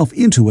cast herself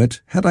into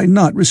it had I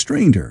not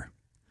restrained her.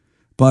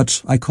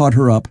 But I caught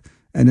her up,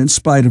 and in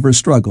spite of her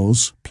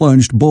struggles,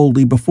 plunged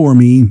boldly before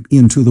me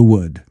into the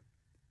wood.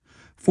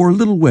 For a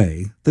little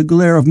way, the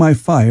glare of my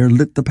fire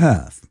lit the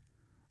path.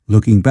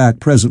 Looking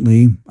back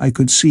presently, I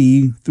could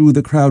see, through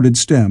the crowded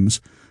stems,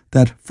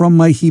 that from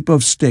my heap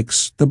of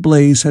sticks the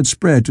blaze had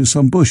spread to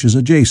some bushes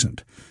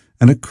adjacent,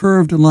 and a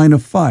curved line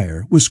of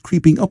fire was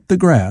creeping up the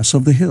grass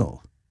of the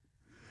hill.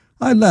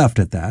 I laughed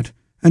at that,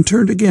 and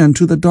turned again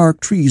to the dark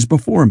trees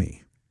before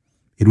me.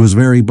 It was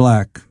very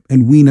black,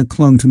 and Weena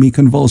clung to me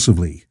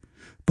convulsively,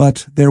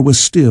 but there was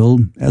still,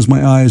 as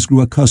my eyes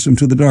grew accustomed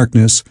to the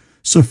darkness,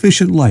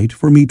 sufficient light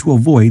for me to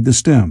avoid the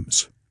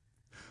stems.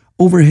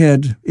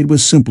 Overhead it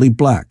was simply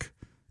black,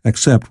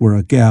 except where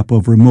a gap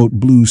of remote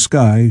blue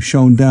sky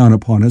shone down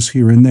upon us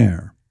here and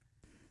there.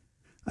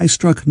 I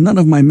struck none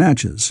of my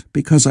matches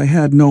because I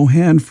had no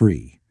hand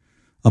free.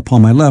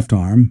 Upon my left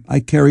arm I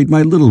carried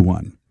my little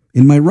one.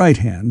 In my right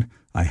hand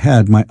I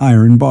had my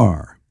iron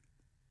bar.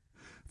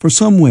 For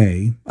some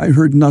way I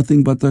heard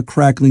nothing but the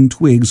crackling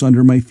twigs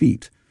under my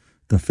feet,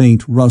 the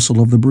faint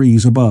rustle of the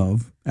breeze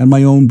above, and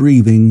my own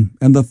breathing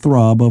and the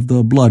throb of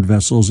the blood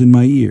vessels in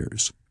my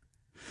ears.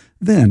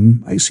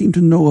 Then I seemed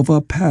to know of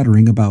a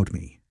pattering about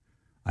me.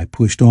 I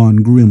pushed on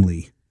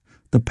grimly.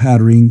 The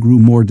pattering grew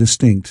more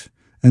distinct,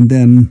 and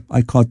then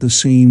I caught the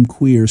same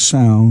queer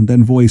sound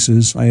and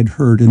voices I had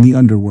heard in the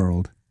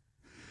underworld.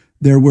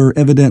 There were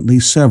evidently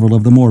several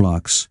of the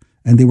Morlocks,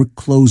 and they were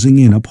closing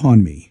in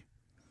upon me.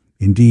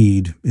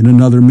 Indeed, in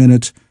another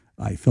minute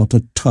I felt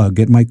a tug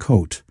at my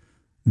coat,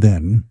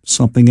 then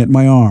something at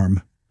my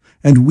arm,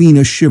 and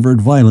Weena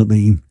shivered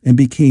violently and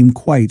became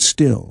quite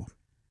still.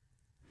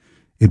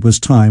 It was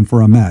time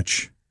for a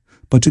match,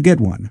 but to get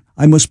one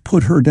I must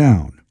put her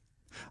down.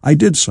 I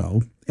did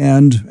so,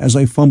 and as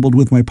I fumbled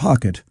with my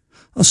pocket,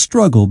 a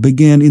struggle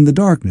began in the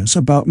darkness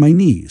about my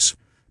knees,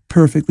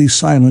 perfectly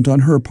silent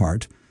on her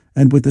part,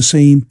 and with the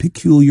same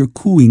peculiar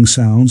cooing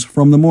sounds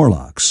from the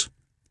Morlocks.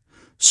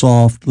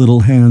 Soft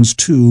little hands,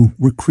 too,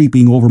 were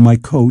creeping over my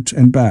coat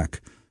and back,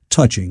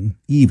 touching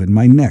even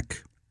my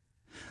neck.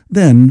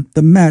 Then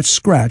the match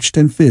scratched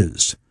and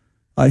fizzed.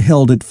 I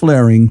held it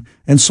flaring,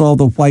 and saw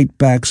the white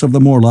backs of the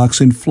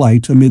Morlocks in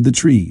flight amid the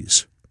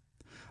trees.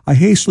 I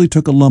hastily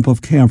took a lump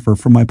of camphor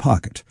from my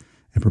pocket,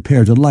 and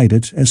prepared to light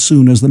it as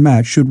soon as the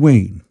match should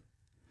wane.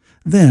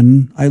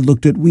 Then I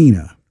looked at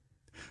Weena.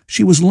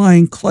 She was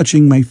lying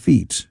clutching my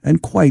feet,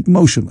 and quite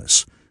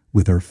motionless,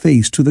 with her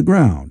face to the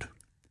ground.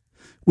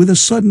 With a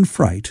sudden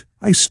fright,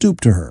 I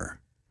stooped to her.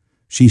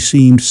 She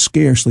seemed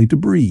scarcely to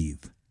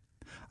breathe.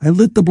 I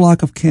lit the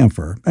block of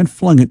camphor and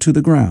flung it to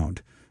the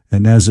ground,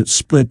 and as it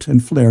split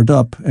and flared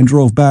up and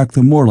drove back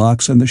the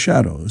Morlocks and the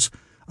shadows,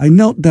 I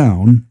knelt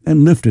down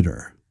and lifted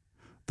her.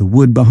 The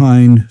wood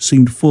behind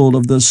seemed full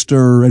of the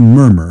stir and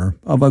murmur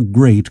of a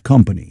great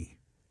company.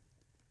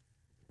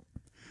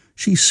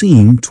 She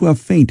seemed to have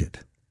fainted.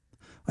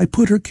 I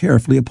put her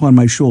carefully upon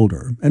my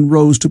shoulder and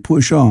rose to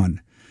push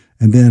on,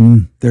 and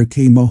then there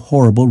came a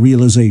horrible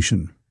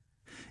realization.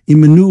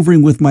 In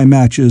maneuvering with my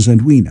matches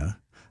and Weena,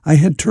 I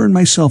had turned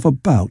myself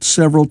about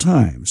several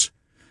times,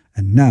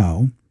 and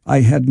now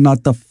I had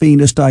not the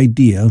faintest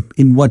idea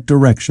in what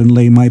direction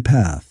lay my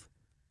path.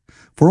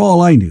 For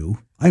all I knew,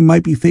 I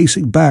might be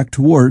facing back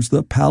towards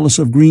the Palace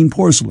of Green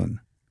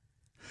Porcelain.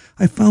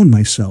 I found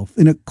myself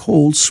in a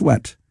cold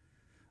sweat.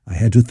 I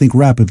had to think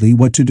rapidly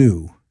what to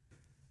do.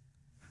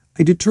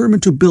 I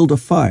determined to build a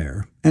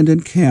fire and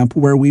encamp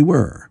where we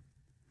were.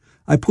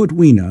 I put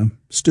Weena,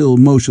 still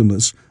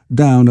motionless,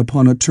 down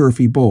upon a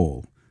turfy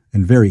bowl,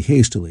 and very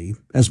hastily,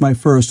 as my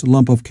first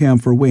lump of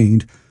camphor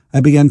waned, I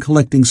began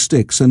collecting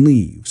sticks and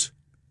leaves.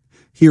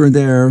 Here and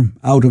there,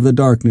 out of the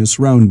darkness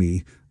round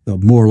me, the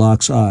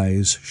Morlock's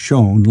eyes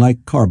shone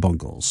like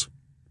carbuncles.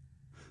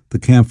 The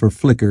camphor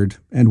flickered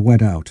and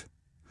went out.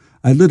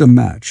 I lit a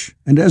match,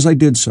 and as I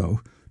did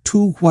so,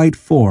 two white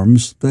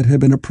forms that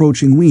had been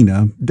approaching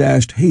Weena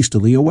dashed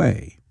hastily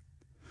away.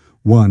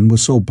 One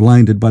was so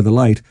blinded by the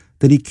light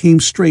that he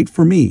came straight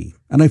for me,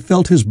 and I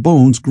felt his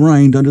bones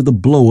grind under the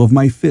blow of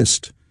my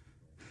fist.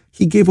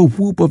 He gave a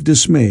whoop of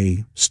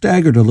dismay,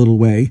 staggered a little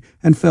way,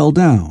 and fell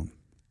down.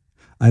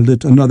 I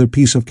lit another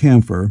piece of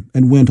camphor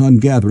and went on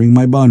gathering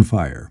my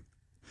bonfire.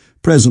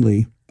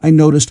 Presently, I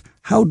noticed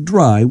how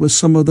dry was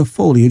some of the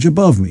foliage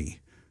above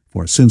me,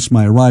 for since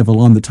my arrival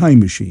on the time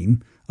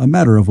machine, a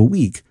matter of a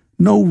week,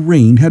 no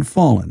rain had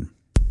fallen.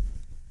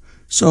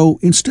 So,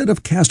 instead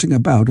of casting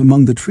about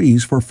among the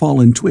trees for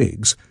fallen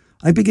twigs,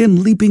 I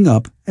began leaping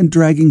up and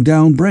dragging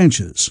down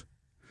branches.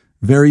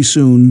 Very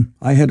soon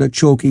I had a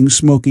choking,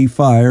 smoky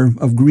fire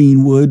of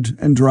green wood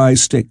and dry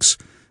sticks,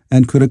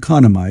 and could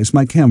economize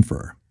my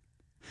camphor.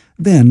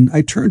 Then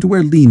I turned to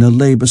where Lena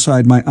lay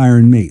beside my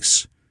iron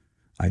mace.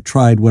 I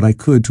tried what I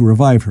could to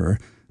revive her,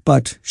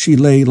 but she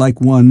lay like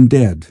one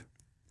dead.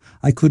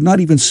 I could not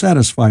even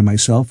satisfy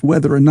myself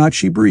whether or not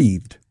she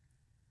breathed.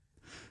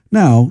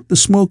 Now the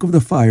smoke of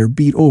the fire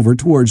beat over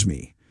towards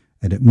me,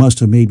 and it must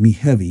have made me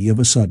heavy of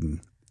a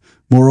sudden.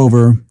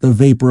 Moreover, the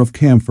vapor of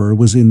camphor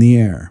was in the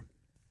air.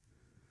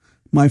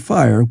 My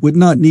fire would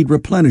not need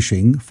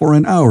replenishing for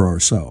an hour or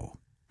so.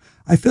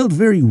 I felt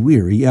very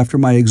weary after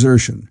my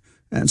exertion,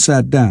 and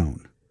sat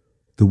down.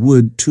 The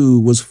wood, too,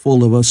 was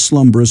full of a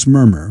slumberous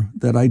murmur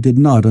that I did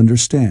not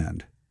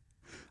understand.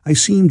 I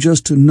seemed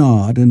just to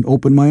nod and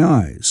open my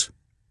eyes.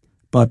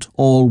 But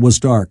all was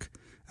dark,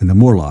 and the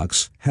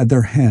Morlocks had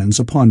their hands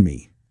upon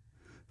me.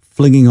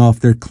 Flinging off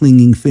their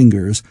clinging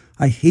fingers,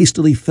 I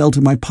hastily felt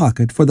in my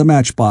pocket for the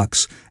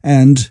matchbox,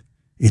 and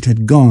it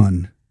had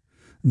gone.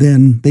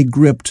 Then they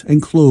gripped and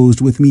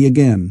closed with me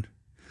again.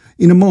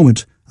 In a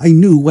moment I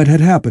knew what had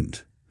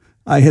happened.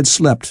 I had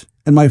slept,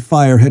 and my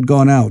fire had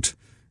gone out,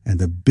 and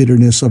the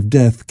bitterness of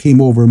death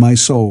came over my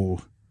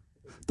soul.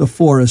 The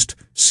forest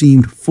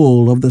seemed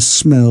full of the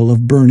smell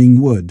of burning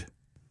wood.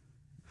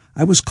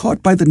 I was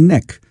caught by the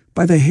neck,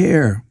 by the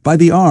hair, by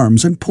the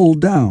arms, and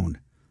pulled down.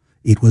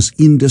 It was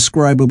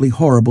indescribably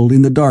horrible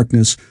in the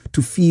darkness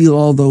to feel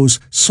all those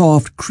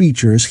soft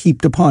creatures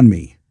heaped upon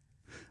me.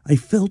 I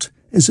felt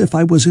as if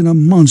I was in a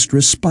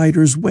monstrous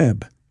spider's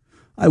web.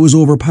 I was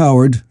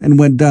overpowered and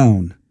went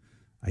down.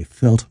 I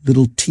felt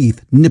little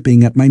teeth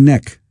nipping at my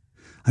neck.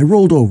 I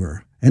rolled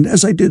over, and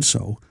as I did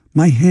so,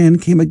 my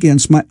hand came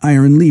against my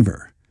iron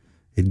lever.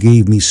 It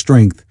gave me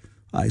strength.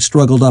 I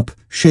struggled up,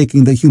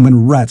 shaking the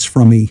human rats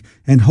from me,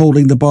 and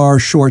holding the bar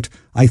short,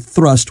 I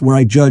thrust where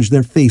I judged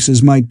their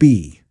faces might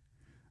be.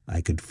 I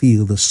could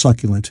feel the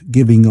succulent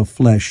giving of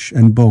flesh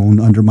and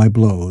bone under my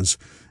blows,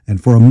 and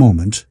for a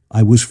moment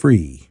I was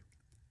free.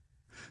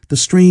 The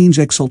strange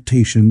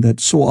exultation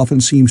that so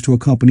often seems to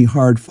accompany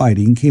hard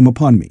fighting came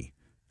upon me.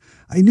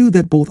 I knew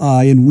that both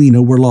I and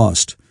Weena were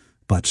lost,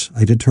 but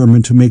I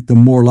determined to make the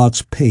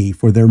Morlocks pay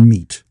for their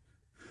meat.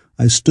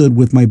 I stood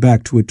with my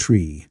back to a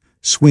tree,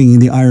 swinging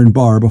the iron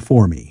bar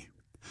before me.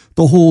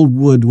 The whole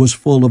wood was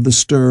full of the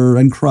stir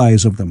and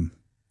cries of them.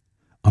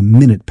 A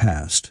minute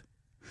passed.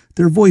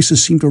 Their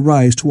voices seemed to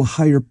rise to a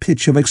higher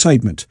pitch of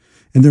excitement,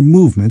 and their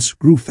movements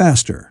grew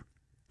faster.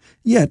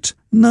 Yet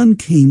none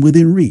came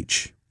within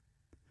reach.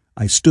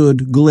 I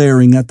stood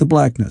glaring at the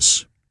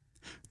blackness.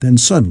 Then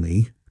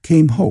suddenly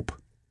came hope.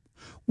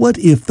 What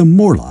if the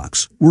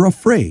Morlocks were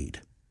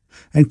afraid?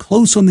 And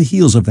close on the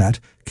heels of that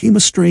came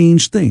a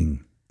strange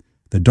thing.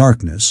 The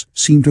darkness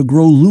seemed to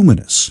grow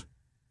luminous.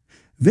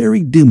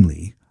 Very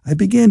dimly I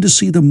began to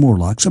see the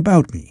Morlocks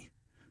about me.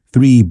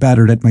 3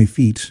 battered at my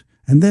feet,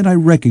 and then I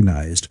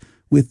recognized,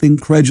 with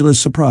incredulous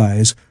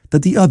surprise,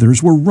 that the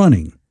others were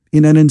running,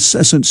 in an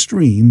incessant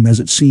stream, as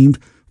it seemed,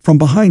 from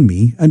behind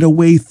me and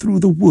away through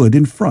the wood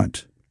in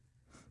front.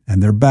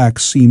 And their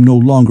backs seemed no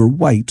longer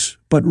white,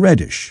 but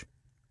reddish.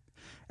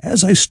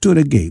 As I stood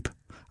agape,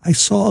 I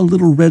saw a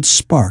little red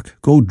spark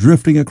go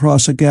drifting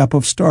across a gap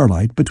of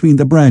starlight between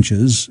the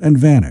branches and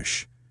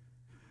vanish.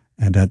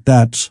 and at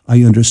that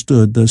I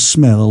understood the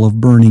smell of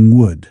burning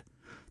wood,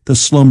 the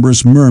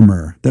slumberous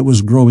murmur that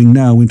was growing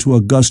now into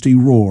a gusty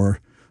roar,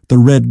 the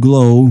red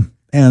glow,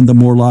 and the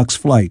Morlock's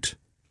flight.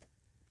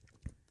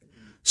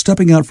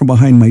 Stepping out from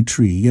behind my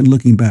tree and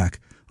looking back,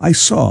 I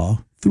saw,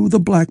 through the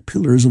black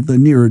pillars of the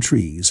nearer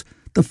trees,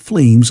 the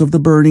flames of the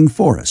burning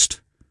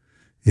forest.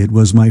 It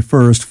was my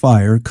first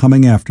fire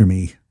coming after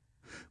me.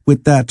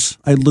 With that,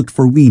 I looked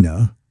for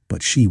Weena,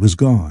 but she was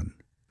gone.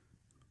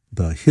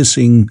 The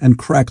hissing and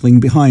crackling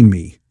behind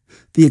me,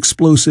 the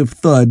explosive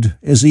thud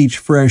as each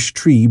fresh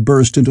tree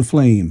burst into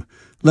flame,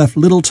 left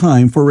little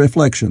time for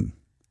reflection.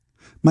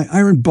 My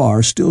iron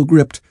bar still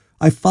gripped,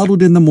 I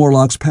followed in the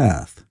Morlock's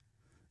path.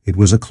 It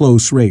was a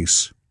close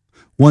race.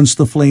 Once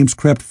the flames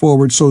crept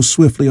forward so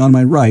swiftly on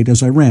my right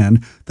as I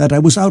ran that I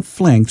was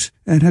outflanked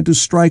and had to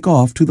strike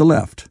off to the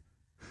left.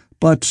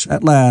 But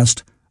at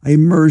last I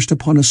emerged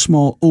upon a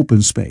small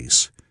open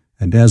space,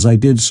 and as I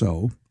did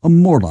so, a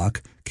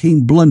Morlock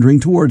came blundering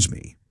towards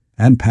me,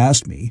 and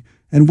past me,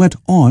 and went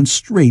on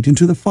straight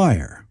into the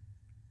fire.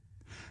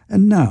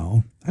 And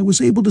now I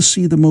was able to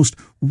see the most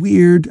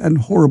weird and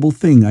horrible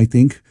thing, I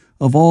think,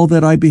 of all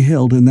that I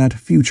beheld in that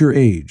future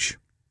age.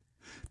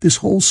 This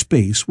whole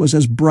space was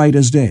as bright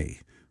as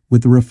day,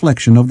 with the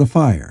reflection of the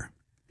fire.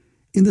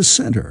 In the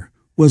center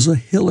was a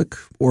hillock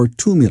or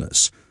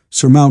tumulus,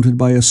 surmounted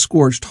by a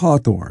scorched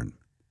hawthorn.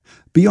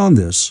 Beyond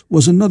this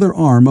was another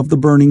arm of the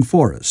burning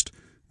forest,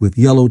 with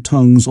yellow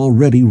tongues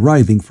already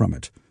writhing from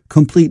it,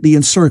 completely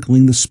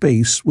encircling the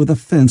space with a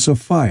fence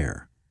of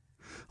fire.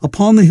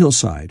 Upon the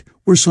hillside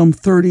were some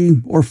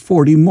 30 or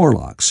 40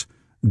 Morlocks,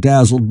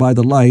 dazzled by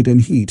the light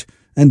and heat,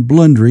 and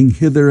blundering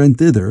hither and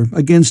thither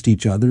against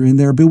each other in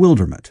their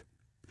bewilderment.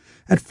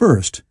 At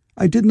first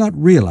I did not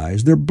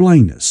realize their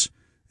blindness,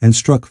 and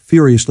struck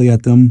furiously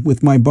at them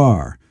with my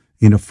bar,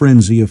 in a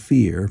frenzy of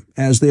fear,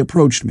 as they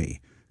approached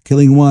me,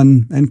 killing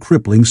one and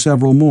crippling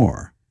several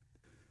more.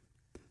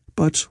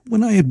 But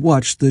when I had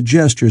watched the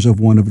gestures of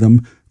one of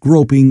them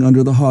groping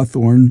under the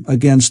hawthorn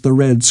against the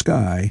red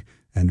sky,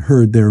 and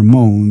heard their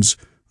moans,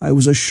 I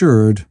was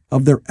assured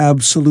of their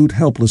absolute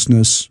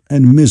helplessness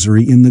and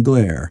misery in the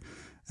glare,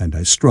 and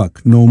I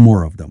struck no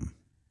more of them.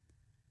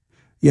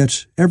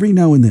 Yet every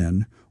now and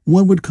then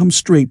one would come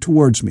straight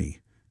towards me,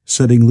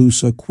 setting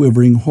loose a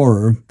quivering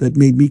horror that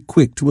made me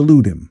quick to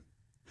elude him.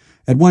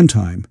 At one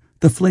time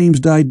the flames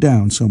died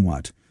down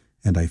somewhat,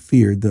 and I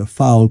feared the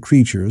foul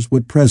creatures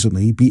would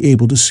presently be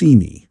able to see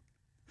me.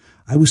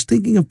 I was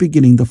thinking of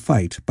beginning the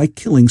fight by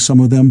killing some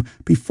of them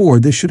before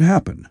this should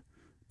happen,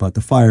 but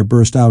the fire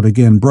burst out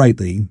again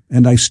brightly,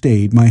 and I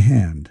stayed my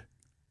hand.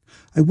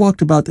 I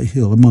walked about the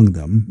hill among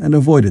them and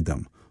avoided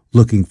them,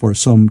 looking for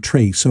some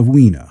trace of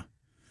Weena.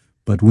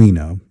 But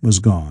Weena was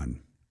gone.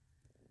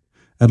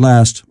 At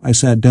last I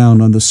sat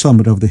down on the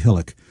summit of the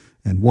hillock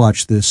and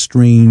watched this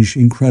strange,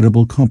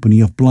 incredible company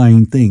of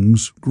blind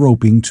things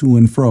groping to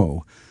and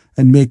fro,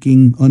 and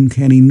making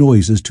uncanny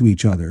noises to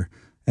each other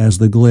as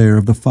the glare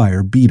of the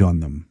fire beat on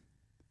them.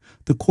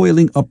 The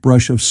coiling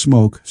uprush of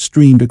smoke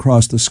streamed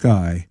across the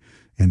sky,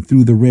 and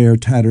through the rare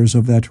tatters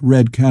of that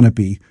red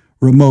canopy,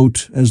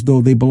 remote as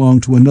though they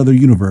belonged to another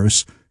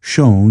universe,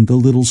 shone the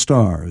little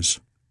stars.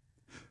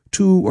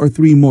 2 or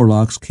 3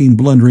 Morlocks came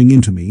blundering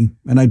into me,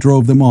 and I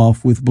drove them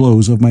off with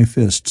blows of my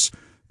fists,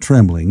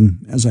 trembling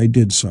as I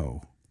did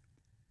so.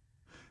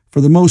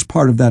 For the most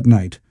part of that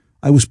night,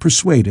 I was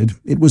persuaded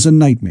it was a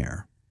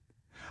nightmare.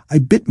 I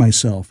bit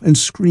myself and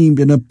screamed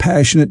in a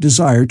passionate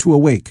desire to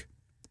awake.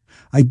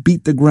 I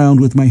beat the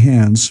ground with my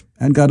hands,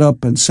 and got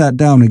up and sat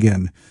down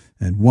again,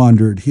 and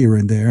wandered here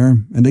and there,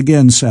 and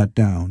again sat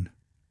down.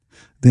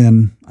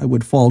 Then I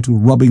would fall to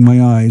rubbing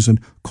my eyes and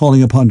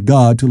calling upon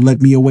God to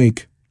let me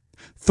awake.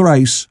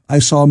 Thrice I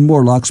saw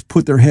Morlocks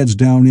put their heads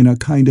down in a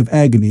kind of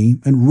agony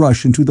and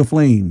rush into the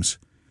flames.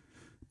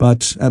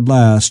 But at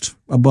last,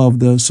 above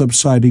the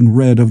subsiding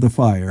red of the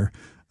fire,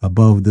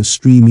 above the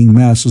streaming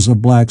masses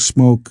of black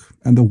smoke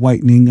and the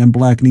whitening and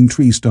blackening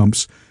tree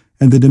stumps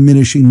and the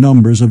diminishing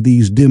numbers of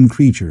these dim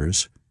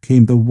creatures,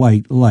 came the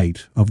white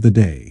light of the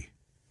day.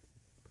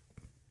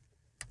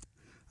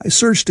 I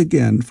searched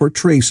again for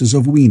traces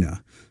of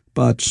Weena,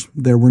 but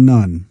there were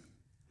none.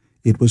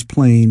 It was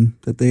plain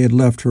that they had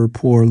left her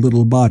poor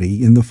little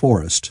body in the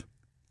forest.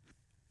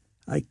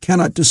 I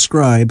cannot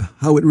describe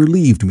how it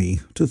relieved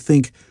me to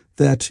think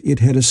that it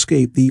had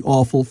escaped the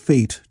awful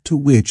fate to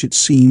which it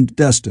seemed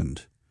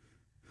destined.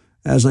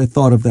 As I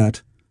thought of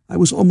that, I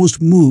was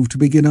almost moved to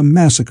begin a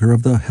massacre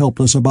of the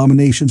helpless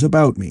abominations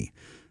about me,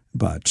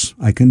 but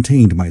I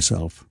contained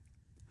myself.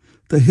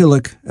 The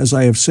hillock, as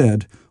I have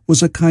said,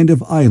 was a kind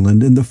of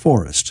island in the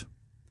forest.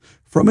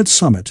 From its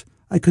summit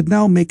I could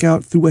now make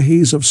out through a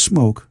haze of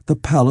smoke the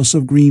palace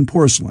of green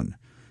porcelain,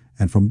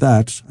 and from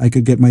that I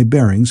could get my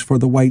bearings for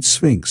the White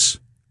Sphinx.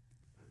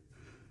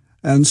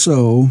 And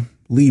so,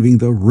 leaving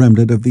the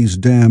remnant of these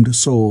damned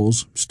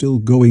souls still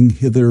going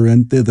hither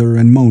and thither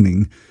and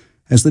moaning,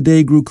 as the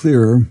day grew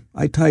clearer,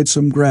 I tied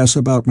some grass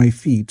about my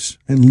feet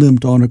and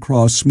limped on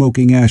across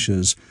smoking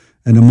ashes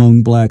and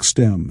among black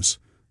stems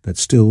that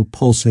still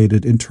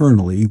pulsated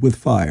internally with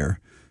fire,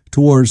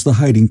 towards the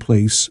hiding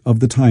place of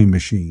the time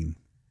machine.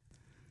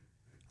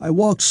 I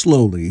walked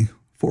slowly,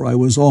 for I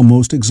was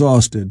almost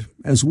exhausted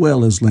as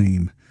well as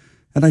lame,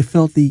 and I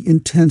felt the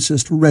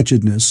intensest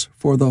wretchedness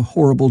for the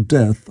horrible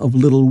death of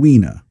little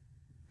Weena.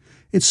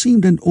 It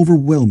seemed an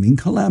overwhelming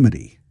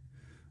calamity.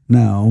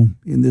 Now,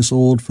 in this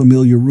old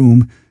familiar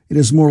room, it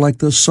is more like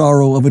the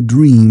sorrow of a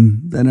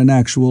dream than an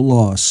actual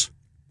loss.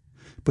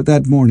 But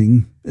that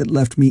morning it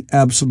left me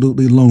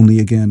absolutely lonely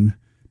again,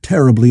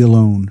 terribly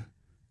alone.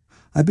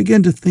 I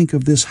began to think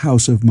of this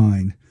house of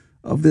mine,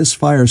 of this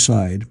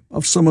fireside,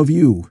 of some of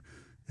you,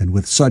 and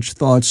with such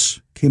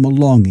thoughts came a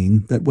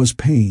longing that was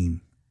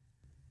pain.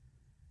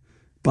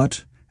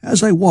 But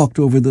as I walked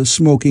over the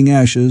smoking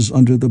ashes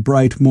under the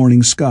bright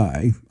morning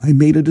sky, I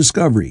made a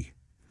discovery.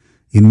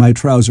 In my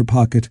trouser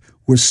pocket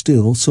were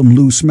still some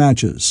loose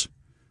matches.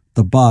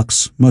 The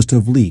box must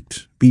have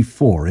leaked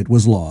before it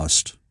was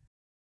lost.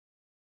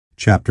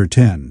 Chapter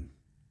 10.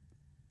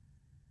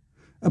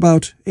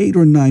 About 8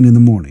 or 9 in the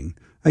morning,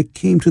 I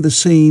came to the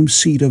same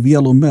seat of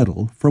yellow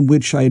metal from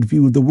which I had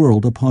viewed the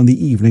world upon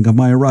the evening of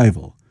my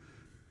arrival.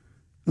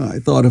 I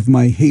thought of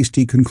my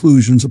hasty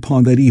conclusions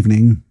upon that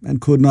evening, and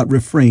could not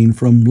refrain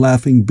from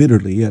laughing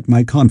bitterly at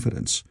my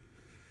confidence.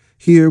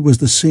 Here was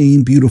the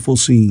same beautiful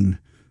scene,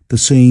 the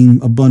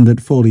same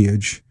abundant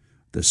foliage,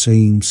 the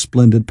same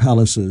splendid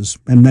palaces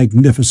and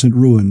magnificent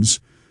ruins,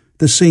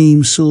 the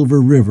same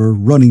silver river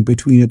running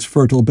between its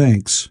fertile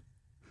banks.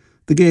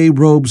 The gay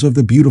robes of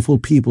the beautiful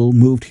people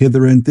moved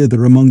hither and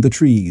thither among the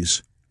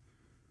trees.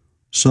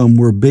 Some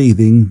were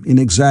bathing in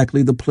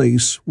exactly the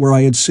place where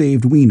I had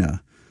saved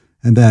Weena,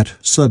 and that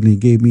suddenly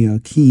gave me a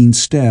keen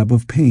stab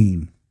of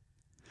pain.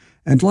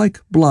 And like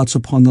blots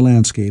upon the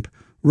landscape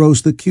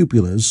rose the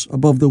cupolas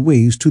above the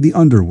ways to the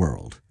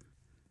underworld.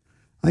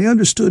 I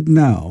understood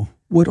now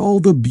what all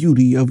the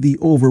beauty of the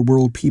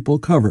overworld people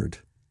covered.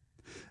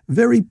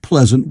 Very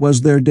pleasant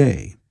was their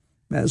day,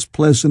 as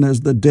pleasant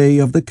as the day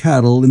of the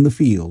cattle in the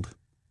field.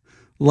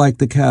 Like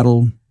the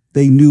cattle,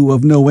 they knew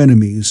of no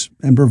enemies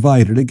and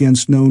provided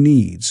against no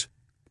needs.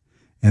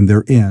 And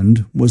their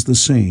end was the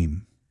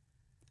same.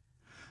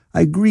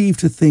 I grieved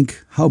to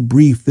think how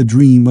brief the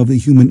dream of the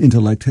human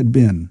intellect had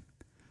been.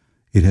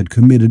 It had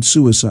committed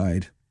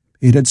suicide.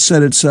 It had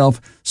set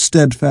itself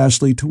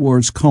steadfastly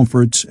towards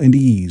comfort and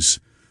ease,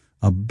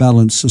 a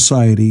balanced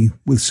society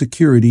with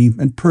security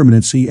and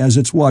permanency as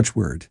its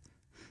watchword.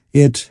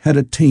 It had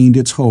attained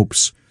its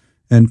hopes,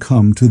 and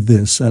come to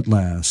this at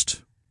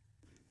last.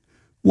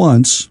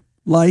 Once,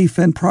 life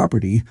and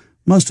property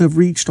must have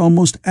reached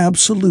almost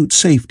absolute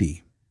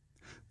safety.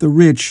 The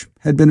rich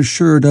had been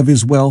assured of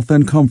his wealth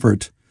and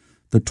comfort,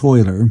 the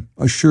toiler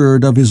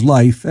assured of his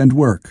life and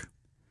work.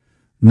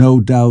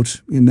 No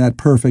doubt in that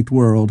perfect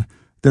world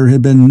there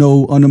had been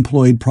no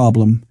unemployed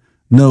problem,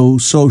 no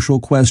social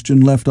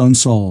question left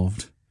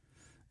unsolved,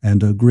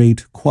 and a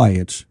great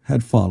quiet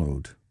had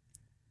followed.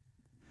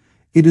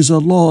 It is a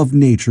law of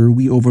nature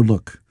we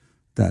overlook,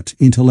 that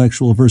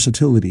intellectual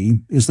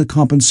versatility is the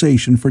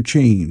compensation for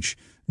change,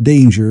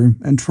 danger,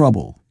 and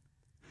trouble.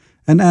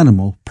 An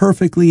animal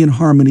perfectly in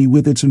harmony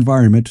with its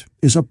environment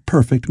is a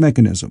perfect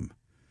mechanism.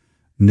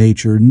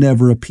 Nature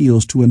never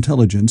appeals to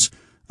intelligence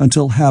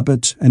until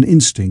habit and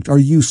instinct are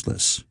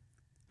useless.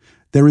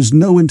 There is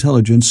no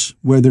intelligence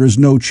where there is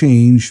no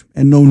change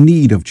and no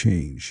need of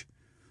change.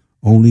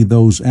 Only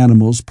those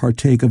animals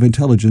partake of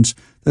intelligence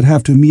that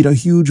have to meet a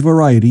huge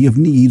variety of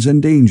needs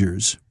and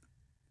dangers.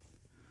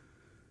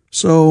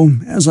 So,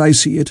 as I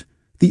see it,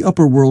 the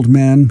upper-world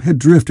man had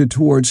drifted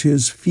towards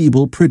his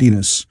feeble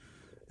prettiness,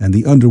 and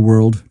the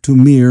underworld to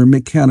mere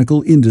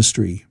mechanical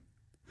industry.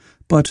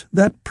 But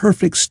that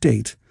perfect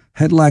state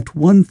had lacked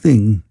one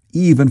thing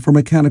even for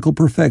mechanical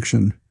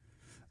perfection: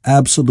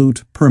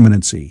 absolute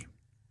permanency.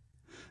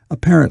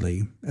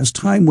 Apparently, as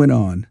time went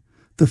on,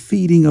 the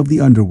feeding of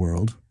the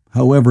underworld,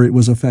 however it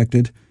was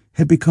affected,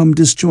 had become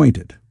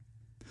disjointed.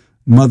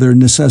 Mother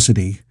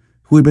Necessity,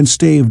 who had been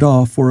staved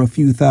off for a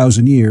few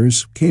thousand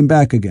years, came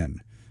back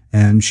again,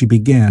 and she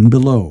began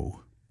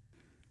below.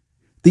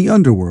 The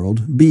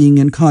underworld, being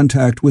in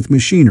contact with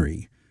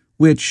machinery,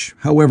 which,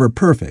 however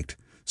perfect,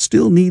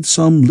 still needs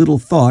some little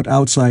thought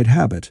outside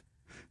habit,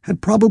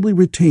 had probably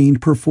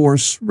retained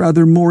perforce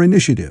rather more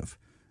initiative,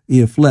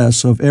 if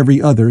less of every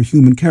other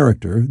human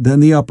character than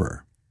the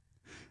upper.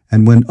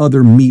 And when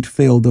other meat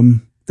failed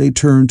them, they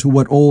turned to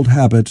what old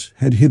habit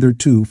had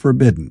hitherto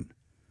forbidden.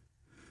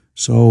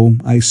 So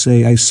I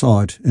say I saw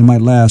it in my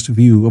last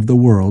view of the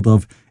world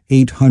of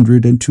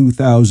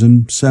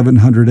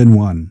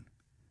 802,701.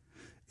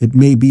 It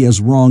may be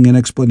as wrong an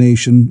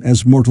explanation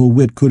as mortal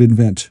wit could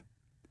invent.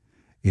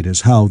 It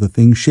is how the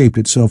thing shaped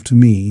itself to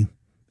me,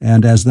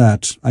 and as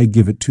that I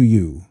give it to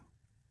you.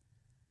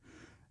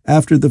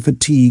 After the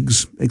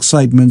fatigues,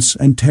 excitements,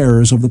 and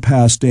terrors of the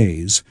past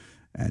days,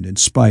 and in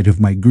spite of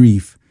my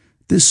grief,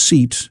 this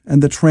seat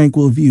and the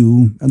tranquil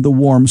view and the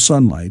warm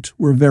sunlight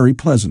were very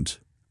pleasant.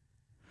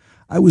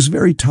 I was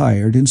very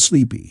tired and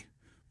sleepy,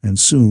 and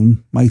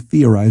soon my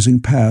theorizing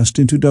passed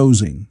into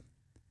dozing.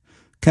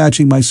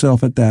 Catching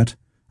myself at that,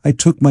 I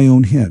took my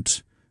own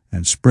hint,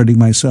 and spreading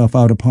myself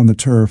out upon the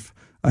turf,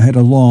 I had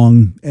a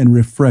long and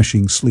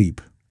refreshing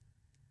sleep.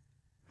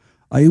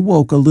 I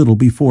awoke a little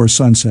before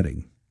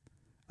sunsetting.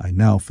 I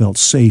now felt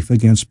safe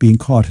against being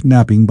caught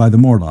napping by the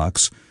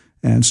Morlocks,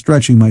 and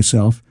stretching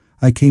myself,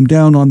 I came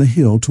down on the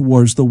hill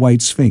towards the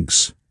White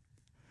Sphinx.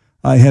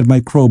 I had my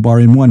crowbar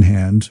in one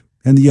hand,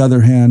 and the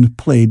other hand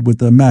played with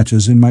the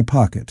matches in my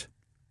pocket.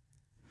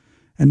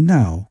 And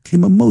now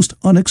came a most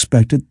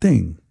unexpected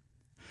thing.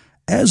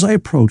 As I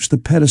approached the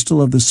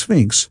pedestal of the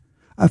Sphinx,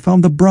 I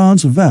found the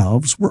bronze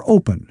valves were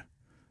open.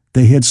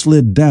 They had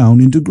slid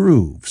down into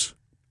grooves.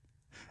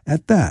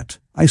 At that,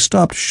 I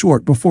stopped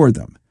short before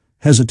them,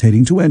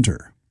 hesitating to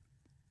enter.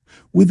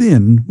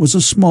 Within was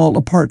a small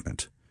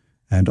apartment,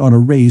 and on a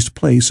raised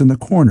place in the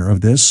corner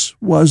of this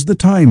was the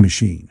time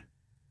machine.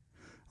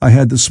 I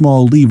had the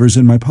small levers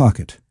in my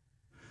pocket.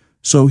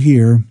 So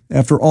here,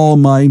 after all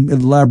my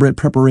elaborate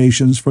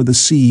preparations for the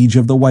siege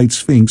of the White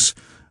Sphinx,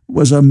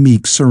 was a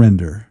meek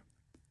surrender.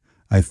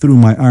 I threw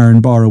my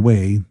iron bar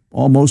away,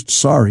 almost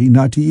sorry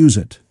not to use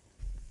it.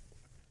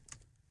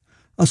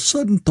 A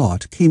sudden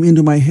thought came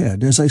into my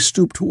head as I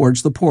stooped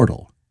towards the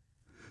portal.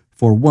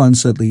 For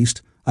once, at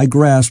least, I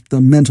grasped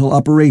the mental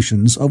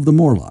operations of the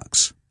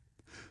Morlocks.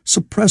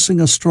 Suppressing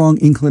a strong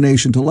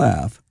inclination to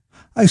laugh,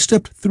 I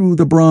stepped through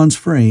the bronze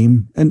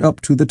frame and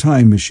up to the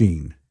time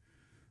machine.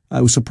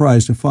 I was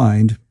surprised to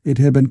find it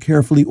had been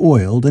carefully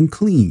oiled and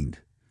cleaned.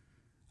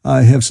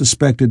 I have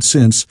suspected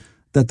since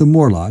that the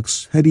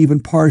Morlocks had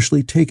even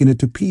partially taken it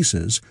to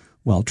pieces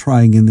while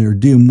trying in their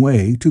dim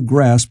way to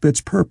grasp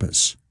its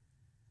purpose.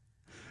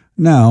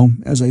 Now,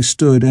 as I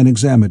stood and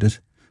examined it,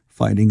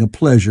 finding a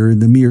pleasure in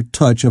the mere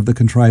touch of the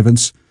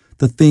contrivance,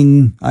 the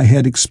thing I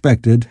had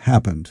expected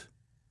happened.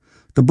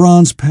 The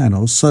bronze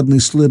panel suddenly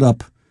slid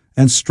up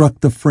and struck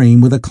the frame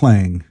with a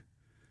clang.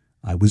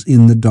 I was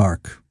in the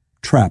dark,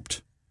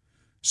 trapped.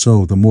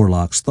 So the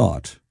Morlocks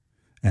thought,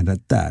 and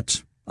at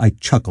that I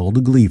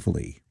chuckled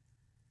gleefully.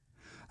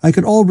 I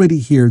could already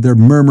hear their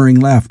murmuring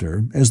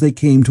laughter as they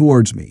came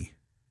towards me.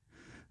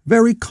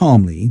 Very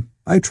calmly,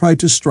 I tried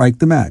to strike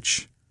the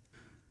match.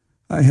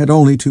 I had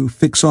only to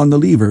fix on the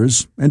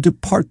levers and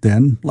depart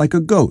then like a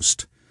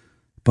ghost.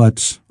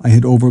 But I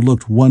had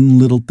overlooked one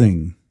little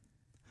thing.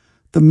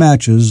 The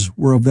matches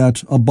were of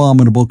that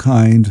abominable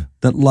kind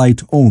that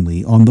light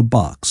only on the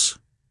box.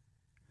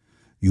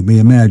 You may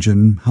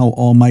imagine how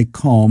all my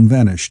calm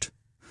vanished.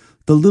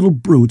 The little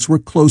brutes were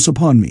close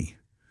upon me.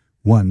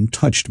 One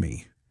touched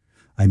me.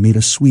 I made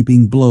a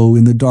sweeping blow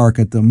in the dark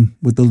at them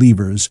with the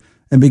levers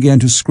and began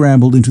to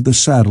scramble into the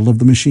saddle of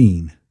the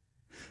machine.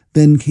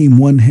 Then came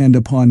one hand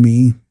upon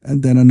me,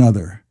 and then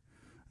another.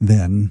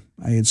 Then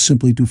I had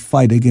simply to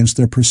fight against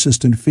their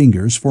persistent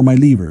fingers for my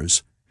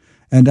levers,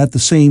 and at the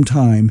same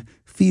time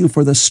feel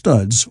for the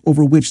studs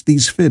over which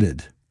these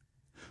fitted.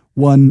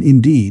 One,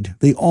 indeed,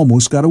 they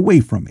almost got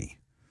away from me.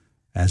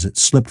 As it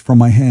slipped from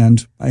my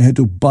hand, I had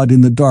to butt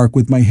in the dark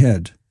with my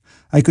head.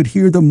 I could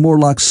hear the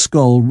Morlock's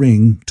skull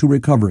ring to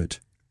recover it.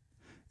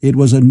 It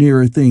was a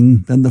nearer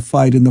thing than the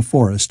fight in the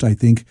forest, I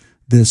think,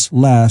 this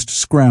last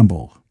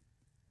scramble.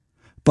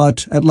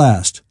 But at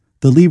last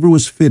the lever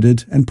was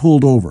fitted and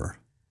pulled over.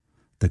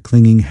 The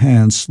clinging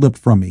hand slipped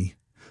from me.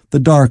 The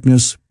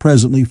darkness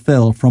presently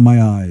fell from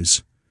my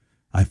eyes.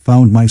 I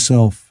found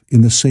myself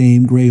in the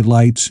same grey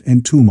light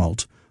and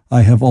tumult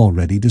I have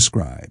already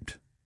described.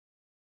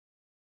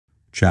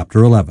 Chapter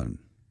 11.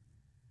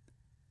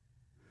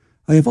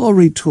 I have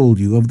already told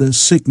you of the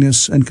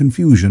sickness and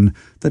confusion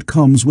that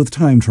comes with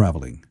time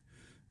traveling,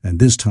 and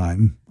this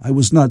time I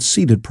was not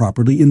seated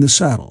properly in the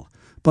saddle,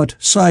 but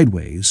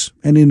sideways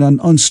and in an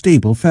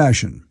unstable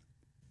fashion.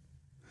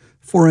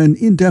 For an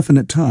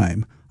indefinite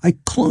time I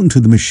clung to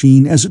the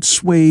machine as it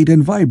swayed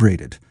and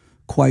vibrated,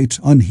 quite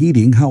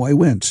unheeding how I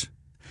went,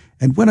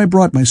 and when I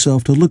brought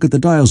myself to look at the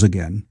dials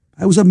again,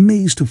 I was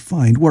amazed to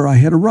find where I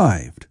had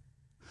arrived.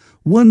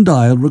 One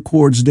dial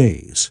records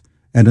days,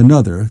 and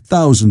another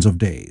thousands of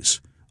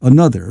days,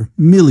 another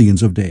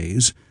millions of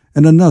days,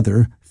 and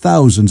another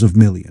thousands of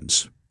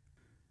millions.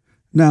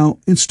 Now,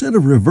 instead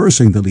of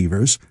reversing the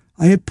levers,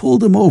 I had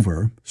pulled them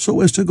over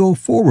so as to go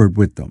forward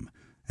with them,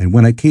 and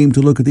when I came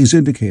to look at these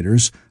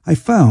indicators, I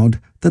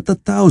found that the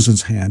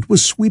thousands hand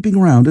was sweeping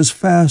round as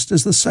fast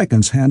as the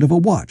seconds hand of a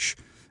watch,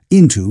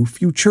 into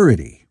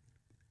futurity.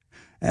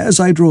 As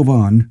I drove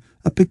on,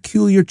 a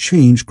peculiar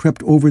change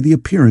crept over the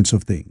appearance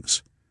of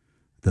things.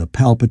 The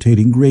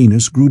palpitating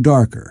grayness grew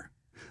darker.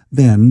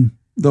 Then,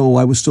 though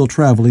I was still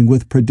traveling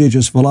with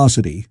prodigious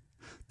velocity,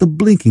 the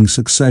blinking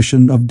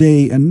succession of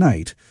day and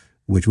night,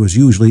 which was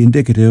usually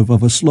indicative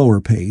of a slower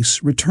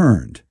pace,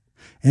 returned,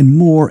 and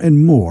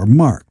more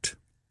marked.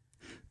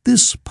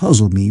 This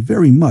puzzled me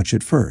very much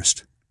at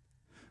first.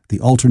 The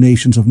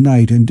alternations of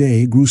night and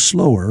day grew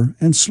slower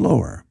and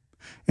slower,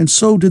 and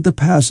so did the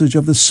passage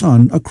of the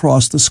sun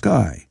across the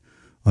sky,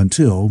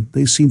 until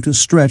they seemed to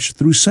stretch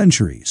through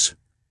centuries.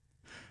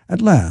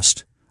 At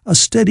last, a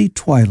steady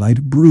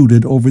twilight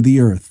brooded over the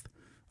earth,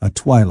 a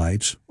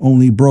twilight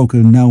only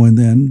broken now and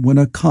then when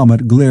a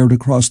comet glared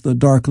across the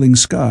darkling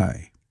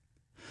sky.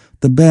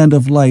 The band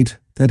of light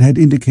that had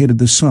indicated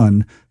the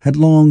sun had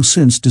long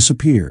since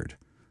disappeared,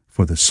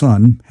 for the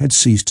sun had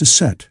ceased to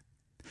set.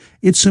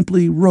 It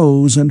simply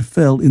rose and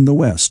fell in the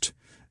west,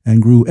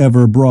 and grew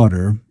ever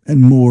broader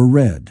and more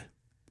red.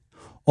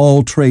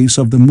 All trace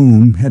of the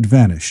moon had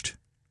vanished.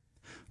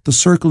 The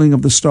circling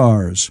of the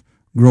stars,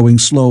 growing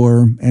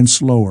slower and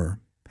slower,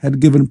 had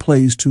given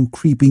place to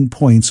creeping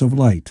points of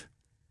light.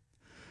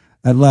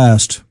 At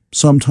last,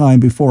 some time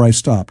before I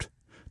stopped,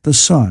 the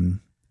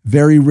sun,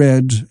 very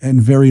red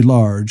and very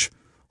large,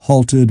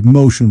 halted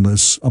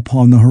motionless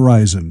upon the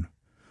horizon,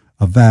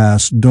 a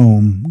vast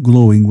dome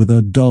glowing with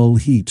a dull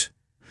heat,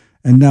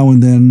 and now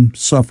and then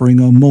suffering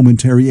a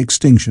momentary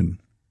extinction.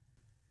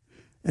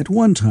 At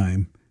one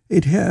time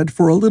it had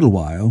for a little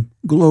while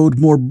glowed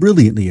more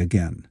brilliantly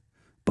again,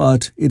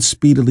 but it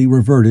speedily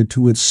reverted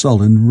to its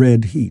sullen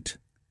red heat.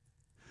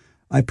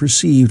 I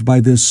perceived by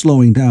this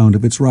slowing down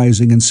of its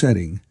rising and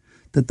setting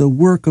that the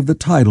work of the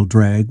tidal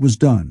drag was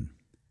done.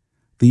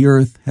 The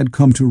earth had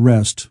come to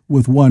rest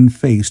with one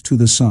face to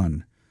the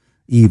sun,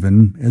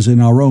 even as in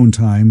our own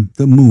time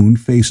the moon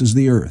faces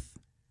the earth.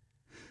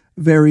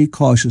 Very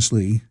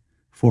cautiously,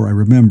 for I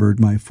remembered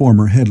my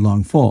former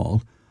headlong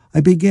fall,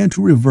 I began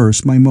to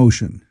reverse my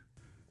motion.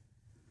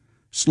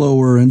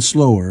 Slower and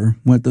slower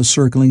went the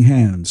circling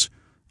hands,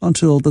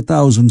 until the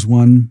thousands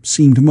one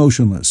seemed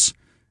motionless,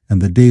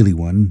 and the daily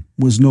one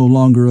was no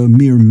longer a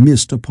mere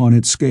mist upon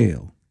its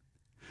scale.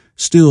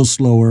 Still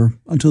slower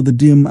until the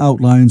dim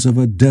outlines of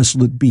a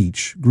desolate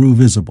beach grew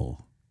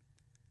visible.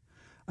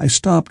 I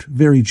stopped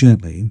very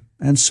gently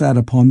and sat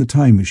upon the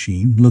time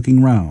machine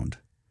looking round.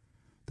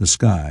 The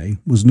sky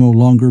was no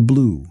longer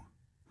blue.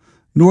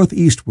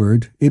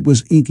 Northeastward it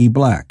was inky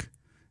black,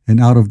 and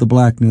out of the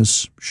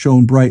blackness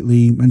shone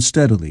brightly and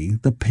steadily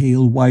the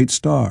pale white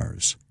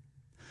stars.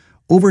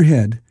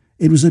 Overhead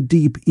it was a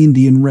deep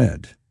Indian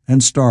red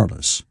and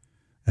starless,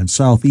 and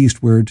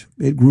southeastward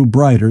it grew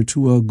brighter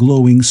to a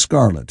glowing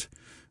scarlet,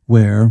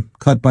 where,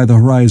 cut by the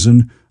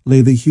horizon,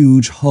 lay the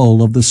huge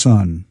hull of the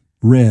sun,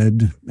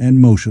 red and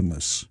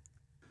motionless.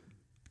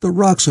 The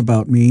rocks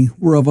about me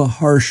were of a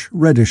harsh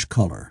reddish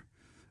color,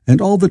 and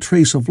all the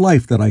trace of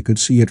life that I could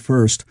see at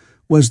first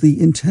was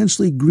the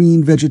intensely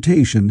green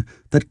vegetation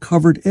that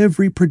covered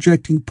every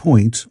projecting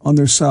point on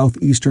their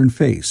southeastern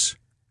face.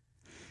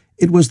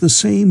 It was the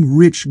same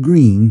rich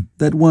green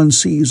that one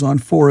sees on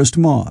forest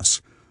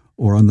moss,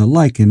 or on the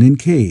lichen in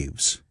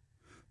caves,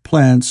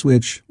 plants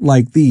which,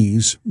 like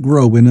these,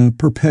 grow in a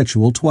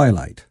perpetual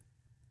twilight.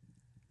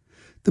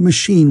 The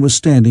machine was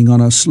standing on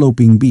a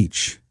sloping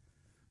beach.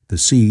 The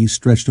sea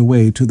stretched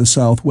away to the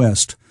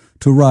southwest,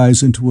 to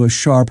rise into a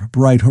sharp,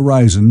 bright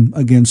horizon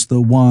against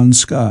the wan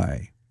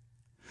sky.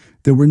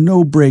 There were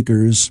no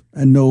breakers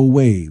and no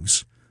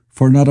waves,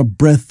 for not a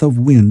breath of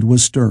wind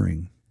was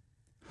stirring.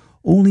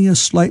 Only a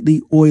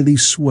slightly oily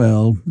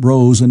swell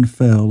rose and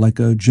fell like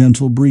a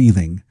gentle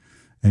breathing,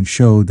 and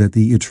showed that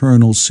the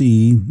eternal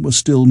sea was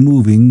still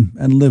moving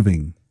and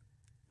living.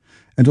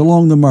 And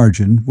along the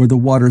margin, where the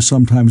water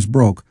sometimes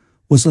broke,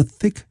 was a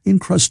thick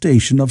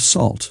incrustation of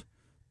salt,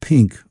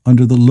 pink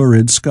under the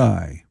lurid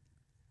sky.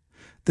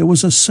 There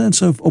was a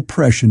sense of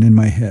oppression in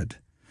my head,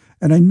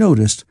 and I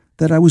noticed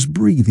that I was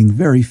breathing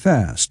very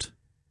fast.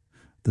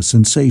 The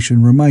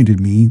sensation reminded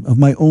me of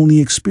my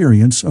only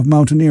experience of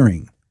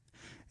mountaineering,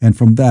 and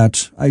from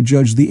that I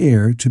judged the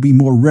air to be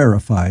more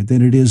rarefied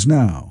than it is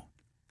now.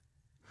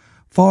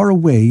 Far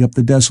away up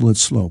the desolate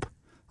slope,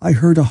 I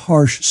heard a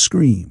harsh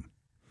scream,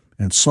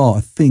 and saw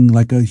a thing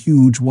like a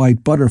huge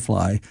white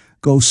butterfly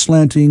go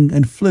slanting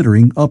and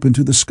flittering up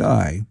into the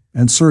sky,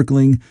 and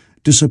circling,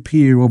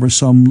 disappear over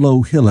some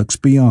low hillocks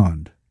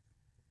beyond.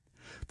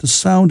 The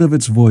sound of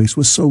its voice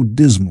was so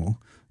dismal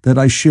that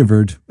I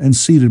shivered and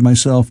seated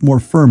myself more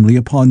firmly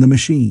upon the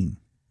machine.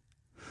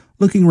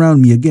 Looking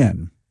round me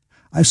again,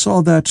 I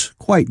saw that,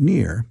 quite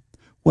near,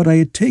 what I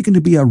had taken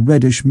to be a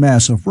reddish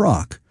mass of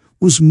rock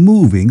was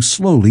moving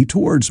slowly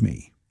towards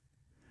me.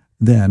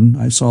 Then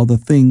I saw the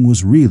thing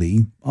was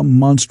really a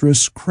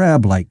monstrous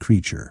crab-like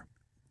creature.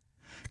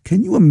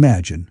 Can you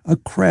imagine a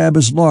crab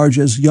as large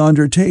as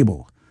yonder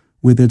table,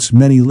 with its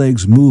many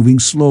legs moving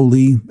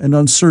slowly and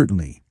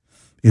uncertainly,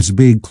 its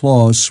big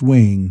claws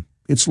swaying,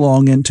 its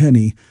long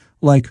antennae,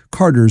 like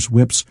carter's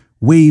whips,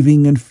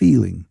 waving and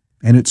feeling,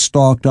 and its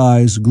stalked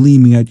eyes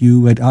gleaming at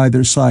you at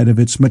either side of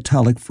its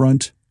metallic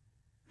front?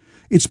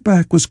 Its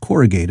back was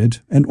corrugated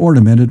and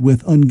ornamented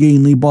with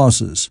ungainly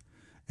bosses,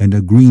 and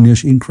a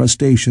greenish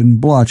incrustation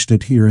blotched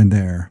it here and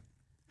there.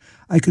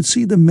 I could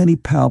see the many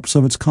palps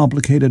of its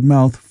complicated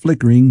mouth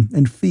flickering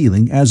and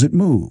feeling as it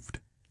moved.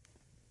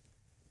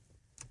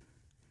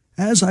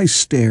 As I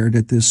stared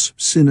at this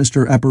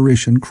sinister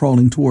apparition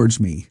crawling towards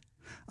me,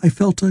 I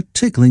felt a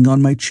tickling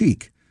on my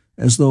cheek,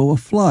 as though a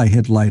fly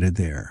had lighted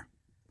there.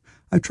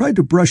 I tried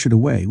to brush it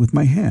away with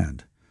my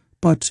hand,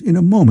 but in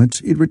a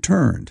moment it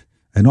returned,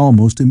 and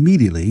almost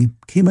immediately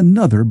came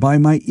another by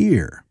my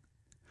ear.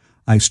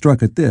 I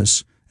struck at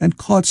this and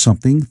caught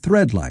something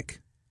thread-like.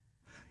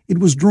 It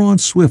was drawn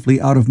swiftly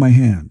out of my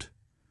hand.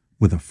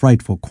 With a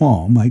frightful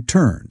qualm I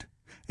turned,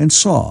 and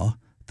saw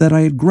that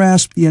I had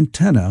grasped the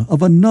antenna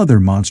of another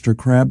monster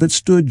crab that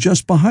stood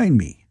just behind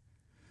me.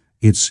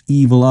 Its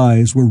evil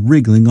eyes were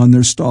wriggling on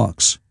their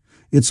stalks,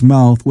 its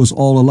mouth was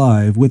all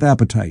alive with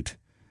appetite,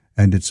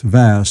 and its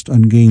vast,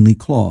 ungainly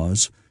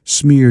claws,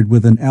 smeared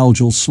with an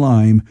algal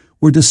slime,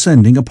 were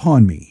descending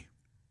upon me.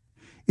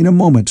 In a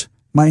moment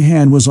my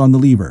hand was on the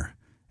lever,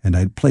 and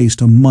I'd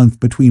placed a month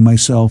between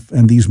myself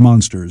and these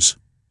monsters.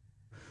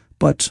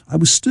 But I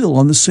was still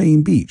on the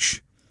same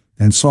beach,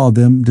 and saw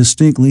them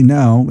distinctly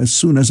now as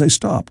soon as I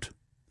stopped.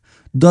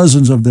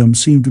 Dozens of them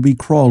seemed to be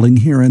crawling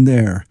here and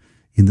there,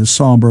 in the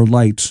somber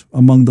light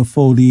among the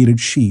foliated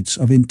sheets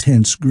of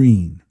intense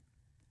green.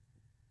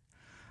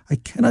 I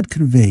cannot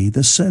convey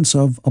the sense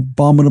of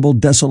abominable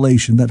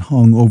desolation that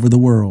hung over the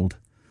world.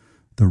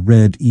 The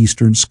red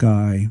eastern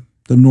sky,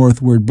 the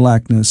northward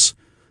blackness,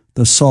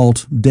 the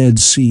salt Dead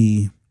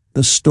Sea,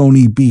 the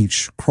stony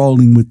beach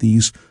crawling with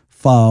these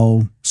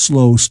foul,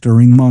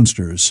 slow-stirring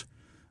monsters,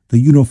 the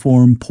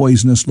uniform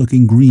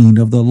poisonous-looking green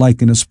of the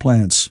lichenous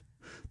plants,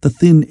 the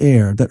thin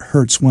air that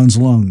hurts one's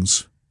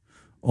lungs,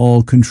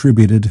 all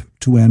contributed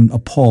to an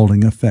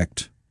appalling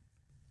effect.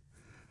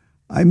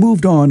 I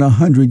moved on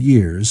 100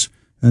 years,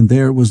 and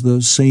there was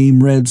the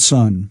same red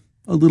sun,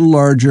 a little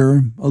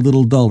larger, a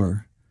little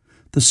duller,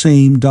 the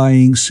same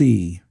dying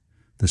sea,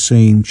 the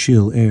same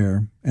chill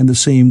air, and the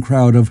same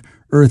crowd of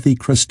earthy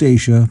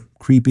crustacea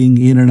creeping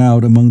in and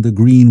out among the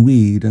green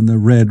weed and the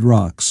red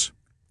rocks.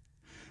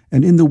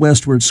 And in the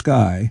westward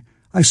sky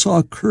I saw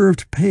a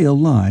curved pale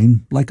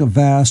line like a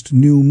vast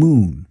new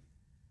moon.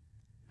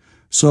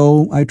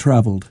 So I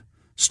traveled,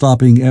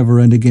 stopping ever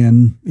and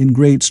again in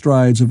great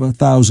strides of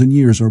 1,000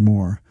 years or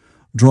more,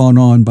 drawn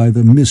on by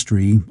the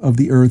mystery of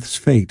the earth's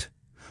fate,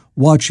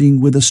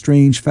 watching with a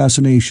strange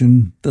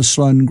fascination the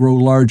sun grow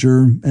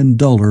larger and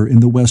duller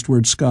in the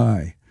westward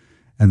sky,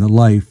 and the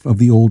life of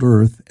the old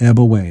earth ebb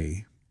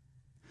away.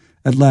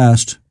 At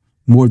last,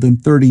 more than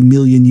 30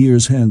 million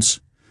years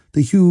hence,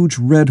 the huge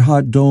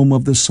red-hot dome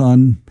of the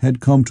sun had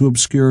come to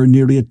obscure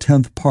nearly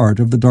 1/10 part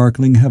of the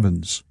darkling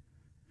heavens.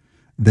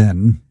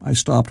 Then I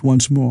stopped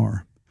once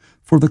more,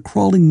 for the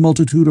crawling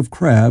multitude of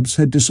crabs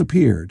had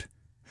disappeared,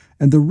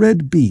 and the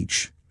red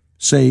beach,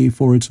 save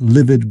for its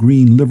livid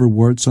green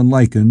liverworts and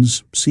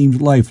lichens,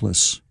 seemed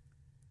lifeless.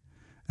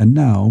 And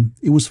now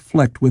it was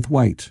flecked with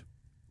white.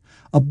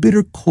 A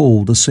bitter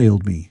cold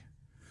assailed me.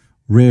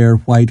 Rare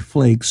white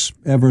flakes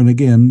ever and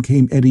again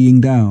came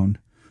eddying down.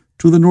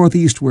 To the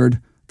northeastward,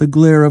 the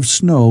glare of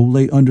snow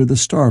lay under the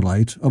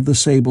starlight of the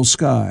sable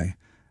sky,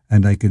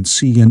 and I could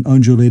see an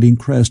undulating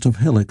crest of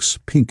hillocks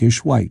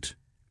pinkish white.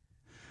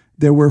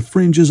 There were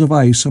fringes of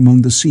ice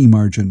among the sea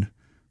margin,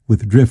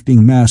 with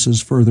drifting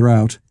masses further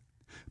out,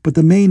 but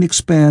the main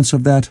expanse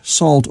of that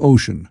salt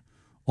ocean,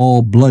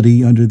 all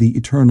bloody under the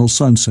eternal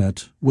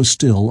sunset, was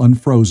still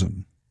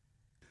unfrozen.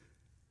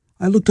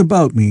 I looked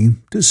about me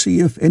to see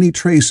if any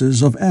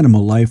traces of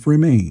animal life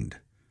remained.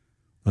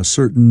 A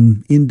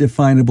certain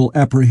indefinable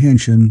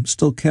apprehension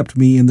still kept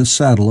me in the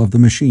saddle of the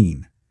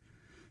machine.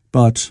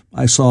 But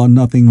I saw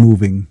nothing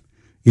moving,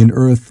 in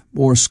earth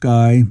or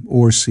sky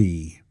or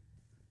sea.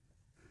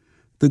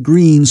 The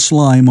green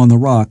slime on the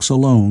rocks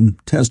alone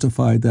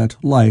testified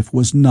that life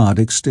was not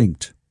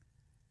extinct.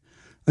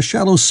 A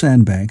shallow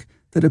sandbank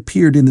that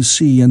appeared in the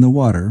sea and the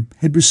water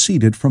had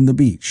receded from the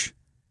beach.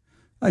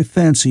 I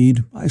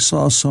fancied I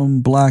saw some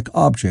black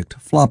object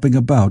flopping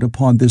about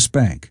upon this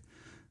bank,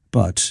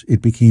 but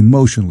it became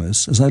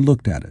motionless as I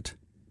looked at it,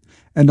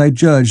 and I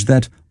judged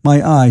that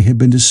my eye had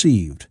been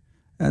deceived,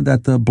 and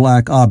that the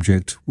black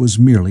object was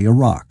merely a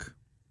rock.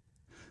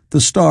 The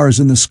stars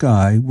in the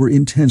sky were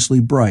intensely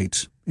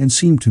bright and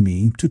seemed to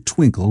me to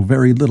twinkle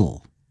very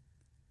little.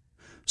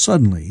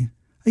 Suddenly,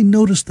 I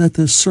noticed that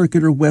the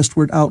circular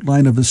westward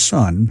outline of the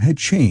sun had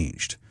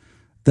changed,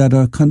 that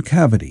a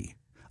concavity,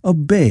 a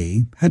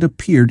bay, had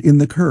appeared in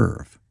the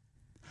curve.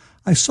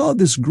 I saw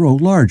this grow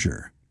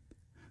larger.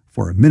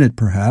 For a minute,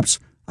 perhaps,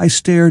 I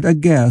stared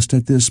aghast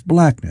at this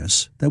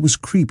blackness that was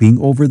creeping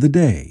over the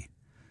day,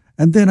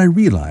 and then I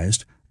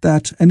realized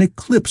that an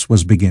eclipse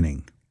was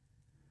beginning.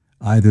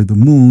 Either the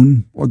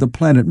moon or the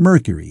planet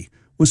Mercury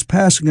was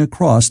passing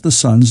across the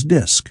sun's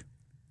disk.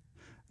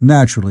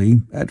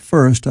 Naturally, at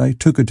first I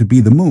took it to be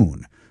the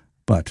moon,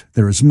 but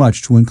there is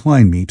much to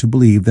incline me to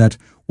believe that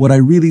what I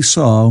really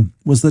saw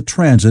was the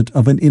transit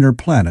of an inner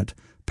planet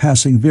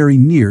passing very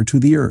near to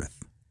the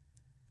earth.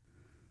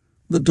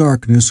 The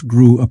darkness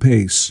grew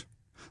apace.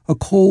 A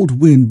cold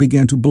wind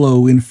began to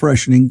blow in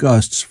freshening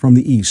gusts from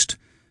the east,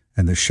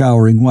 and the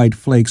showering white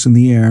flakes in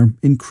the air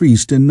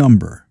increased in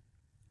number.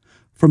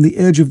 From the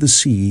edge of the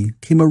sea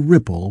came a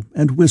ripple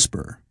and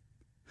whisper.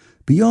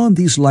 Beyond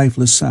these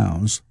lifeless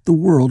sounds, the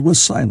world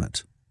was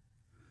silent.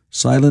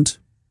 Silent?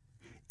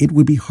 It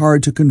would be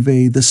hard to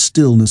convey the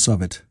stillness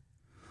of it.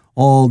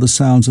 All the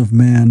sounds of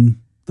man,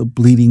 the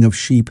bleating of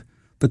sheep,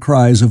 the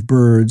cries of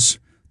birds,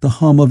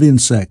 the hum of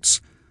insects,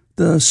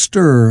 the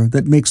stir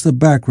that makes the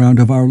background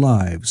of our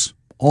lives,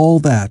 all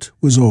that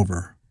was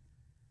over.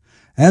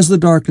 As the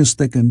darkness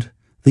thickened,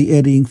 the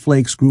eddying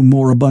flakes grew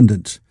more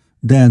abundant,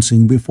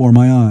 dancing before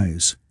my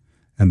eyes,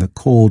 and the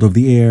cold of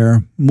the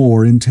air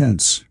more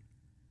intense.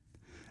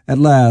 At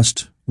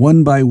last,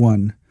 one by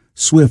one,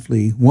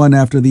 Swiftly, one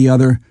after the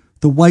other,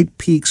 the white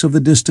peaks of the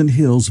distant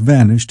hills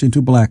vanished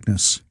into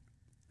blackness.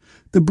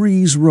 The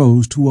breeze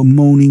rose to a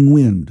moaning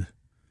wind.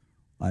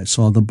 I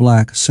saw the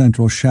black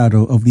central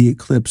shadow of the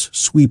eclipse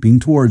sweeping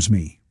towards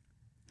me.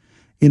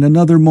 In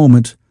another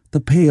moment,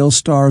 the pale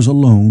stars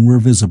alone were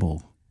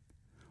visible.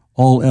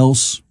 All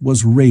else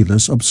was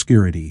rayless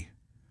obscurity.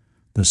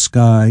 The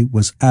sky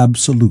was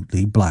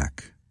absolutely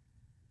black.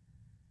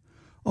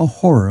 A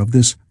horror of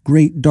this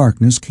great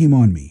darkness came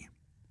on me.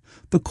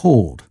 The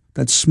cold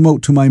that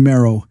smote to my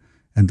marrow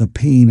and the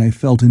pain I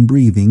felt in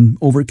breathing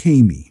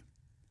overcame me.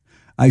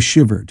 I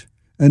shivered,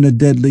 and a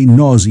deadly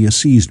nausea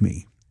seized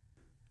me.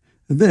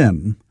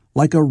 Then,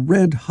 like a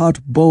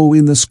red-hot bow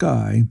in the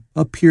sky,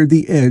 appeared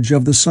the edge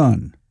of the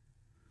sun.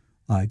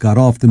 I got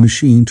off the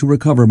machine to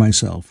recover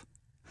myself.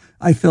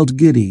 I felt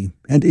giddy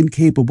and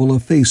incapable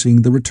of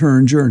facing the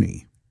return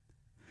journey.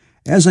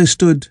 As I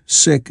stood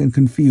sick and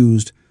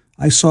confused,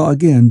 I saw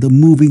again the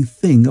moving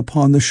thing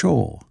upon the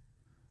shoal.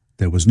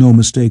 There was no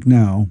mistake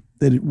now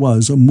that it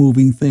was a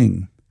moving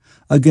thing,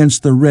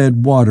 against the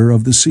red water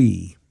of the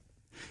sea.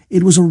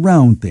 It was a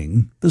round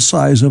thing, the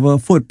size of a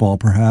football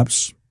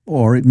perhaps,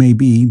 or it may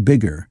be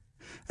bigger,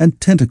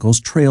 and tentacles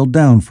trailed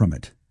down from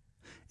it.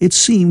 It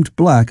seemed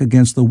black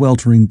against the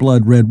weltering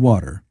blood-red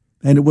water,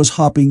 and it was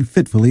hopping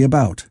fitfully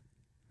about.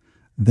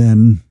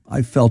 Then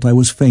I felt I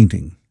was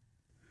fainting.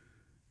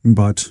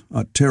 But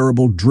a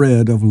terrible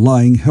dread of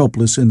lying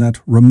helpless in that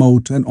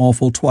remote and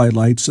awful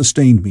twilight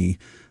sustained me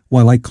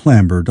while I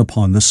clambered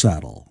upon the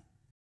saddle.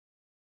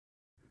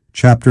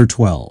 Chapter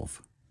 12.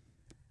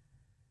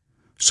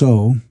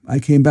 So I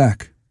came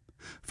back.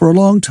 For a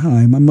long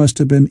time I must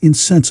have been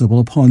insensible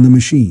upon the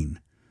machine.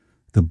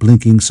 The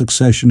blinking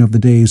succession of the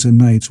days and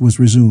nights was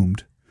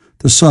resumed.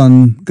 The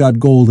sun got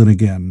golden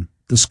again,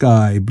 the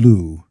sky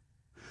blue.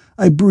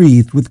 I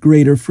breathed with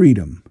greater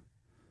freedom.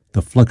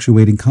 The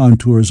fluctuating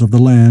contours of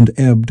the land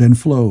ebbed and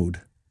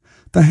flowed.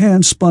 The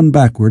hand spun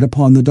backward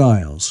upon the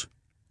dials.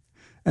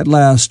 At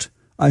last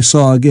I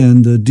saw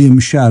again the dim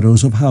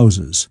shadows of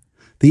houses,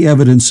 the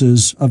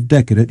evidences of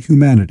decadent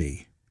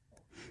humanity.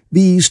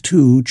 These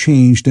too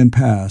changed and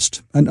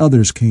passed, and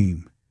others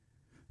came.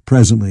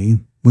 Presently,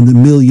 when the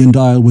million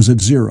dial was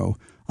at 0,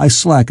 I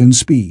slackened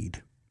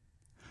speed.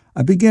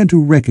 I began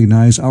to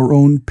recognize our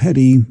own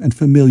petty and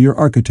familiar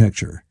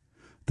architecture.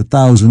 The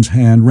thousands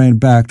hand ran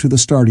back to the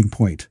starting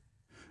point.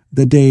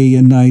 The day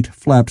and night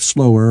flapped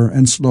slower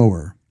and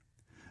slower.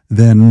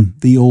 Then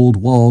the old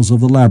walls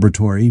of the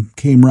laboratory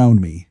came round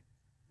me.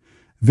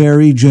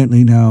 Very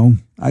gently now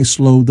I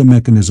slowed the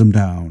mechanism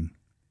down.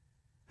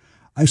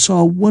 I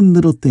saw one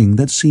little thing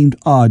that seemed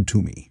odd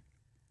to me.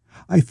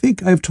 I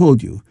think I have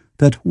told you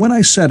that when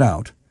I set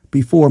out,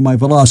 before my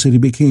velocity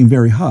became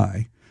very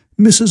high,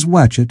 Mrs.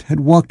 Watchett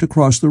had walked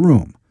across the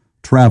room,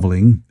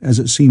 traveling, as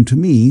it seemed to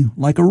me,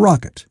 like a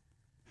rocket.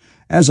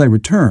 As I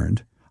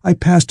returned, I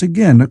passed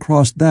again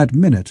across that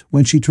minute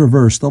when she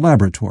traversed the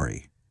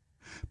laboratory.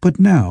 But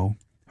now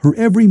her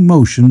every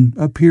motion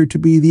appeared to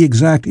be the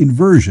exact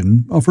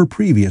inversion of her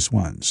previous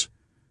ones.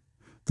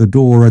 The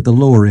door at the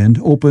lower end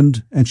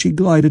opened, and she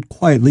glided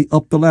quietly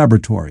up the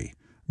laboratory,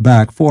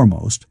 back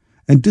foremost,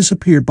 and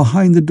disappeared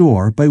behind the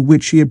door by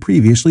which she had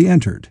previously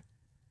entered.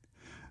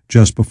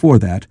 Just before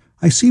that,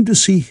 I seemed to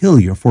see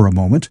Hillier for a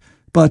moment,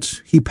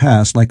 but he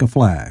passed like a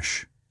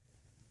flash.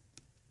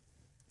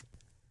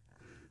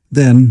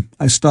 Then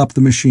I stopped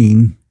the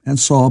machine and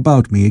saw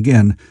about me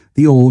again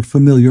the old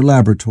familiar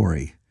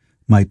laboratory,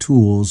 my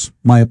tools,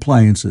 my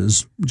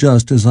appliances,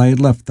 just as I had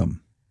left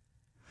them.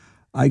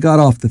 I got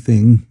off the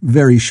thing,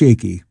 very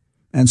shaky,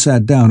 and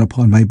sat down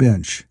upon my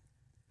bench.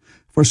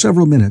 For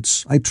several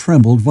minutes I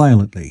trembled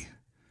violently.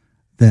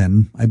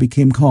 Then I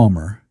became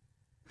calmer.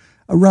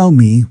 Around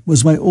me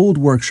was my old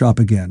workshop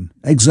again,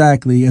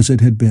 exactly as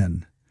it had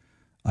been.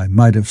 I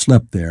might have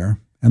slept there,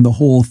 and the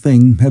whole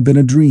thing had been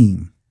a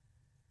dream.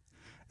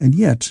 And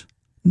yet,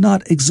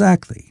 not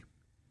exactly.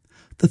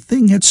 The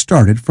thing had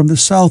started from the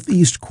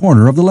southeast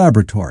corner of the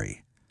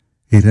laboratory.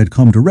 It had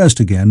come to rest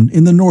again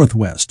in the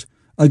northwest,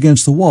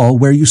 against the wall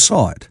where you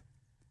saw it.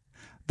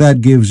 That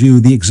gives you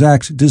the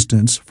exact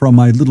distance from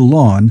my little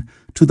lawn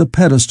to the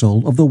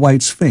pedestal of the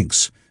White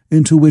Sphinx,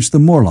 into which the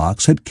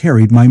Morlocks had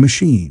carried my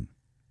machine.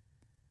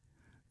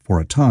 For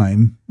a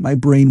time, my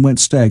brain went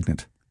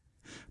stagnant.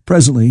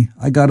 Presently,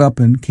 I got up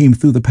and came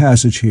through the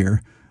passage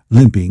here,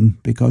 limping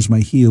because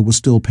my heel was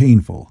still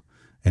painful,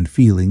 and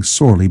feeling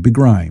sorely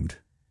begrimed.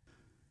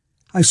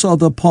 I saw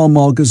the Pall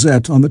Mall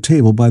Gazette on the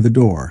table by the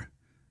door.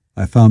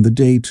 I found the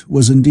date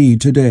was indeed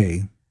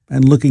today,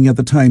 and looking at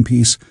the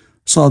timepiece,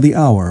 saw the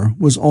hour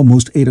was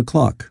almost 8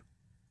 o'clock.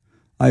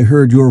 I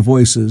heard your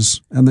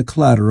voices and the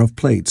clatter of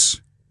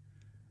plates.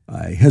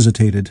 I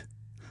hesitated.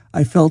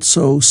 I felt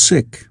so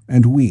sick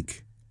and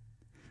weak.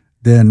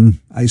 Then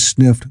I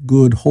sniffed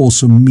good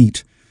wholesome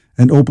meat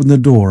and opened the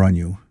door on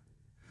you.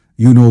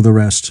 You know the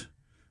rest.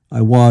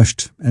 I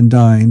washed and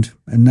dined,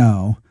 and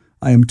now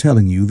I am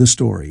telling you the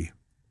story.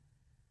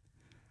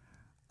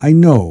 I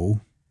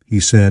know, he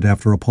said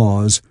after a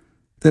pause,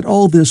 that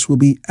all this will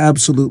be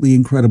absolutely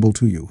incredible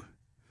to you.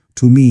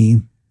 To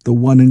me, The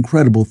one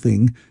incredible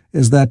thing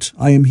is that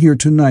I am here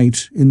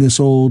tonight in this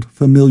old,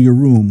 familiar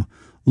room,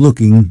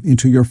 looking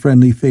into your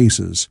friendly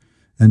faces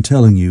and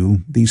telling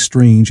you these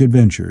strange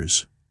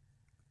adventures."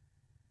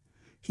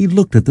 He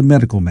looked at the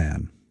medical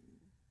man.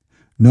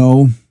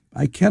 "No,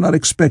 I cannot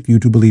expect you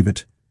to believe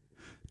it.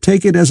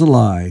 Take it as a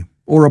lie,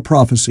 or a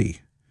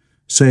prophecy.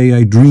 Say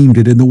I dreamed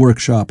it in the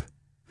workshop.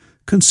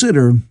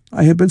 Consider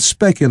I have been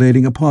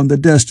speculating upon the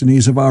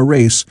destinies of our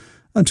race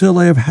until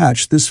I have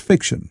hatched this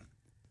fiction.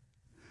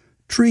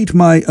 Treat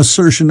my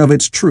assertion of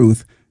its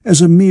truth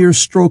as a mere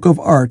stroke of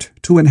art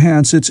to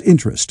enhance its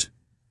interest.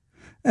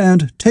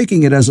 And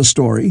taking it as a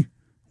story,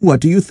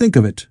 what do you think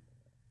of it?"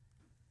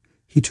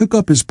 He took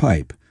up his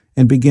pipe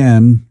and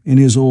began, in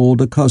his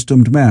old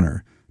accustomed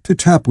manner, to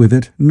tap with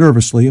it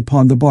nervously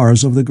upon the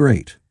bars of the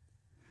grate.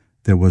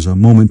 There was a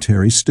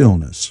momentary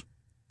stillness.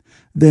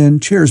 Then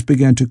chairs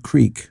began to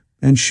creak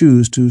and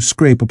shoes to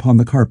scrape upon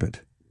the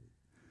carpet.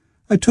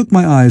 I took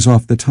my eyes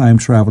off the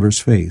time-traveler's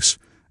face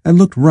and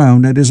looked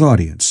round at his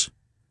audience.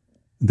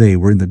 They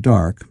were in the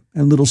dark,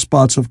 and little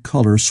spots of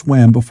color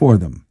swam before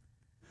them.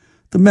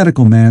 The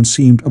medical man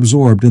seemed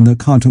absorbed in the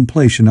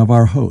contemplation of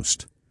our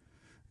host.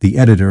 The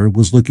editor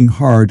was looking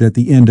hard at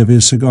the end of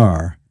his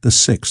cigar, the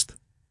sixth.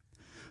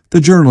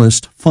 The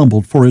journalist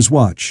fumbled for his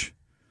watch.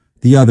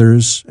 The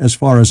others, as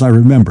far as I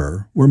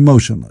remember, were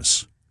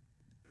motionless.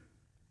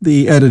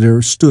 The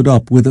editor stood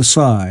up with a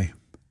sigh.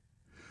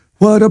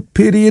 "What a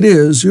pity it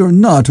is you're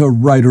not a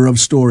writer of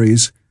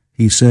stories,"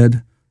 he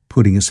said,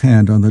 putting his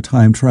hand on the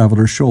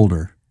time-traveler's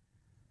shoulder.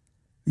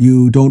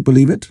 "You don't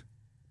believe it?"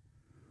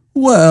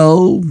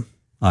 "Well,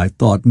 I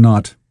thought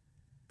not."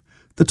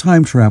 The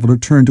time-traveler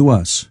turned to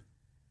us.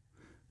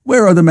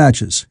 "Where are the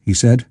matches?" he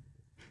said.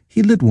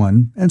 He lit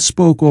one and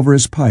spoke over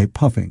his pipe,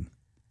 puffing.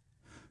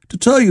 "To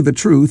tell you the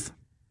truth,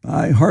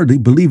 I hardly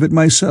believe it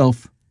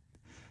myself.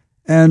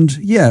 And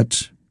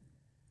yet—"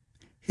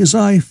 His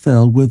eye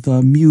fell with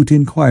a mute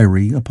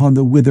inquiry upon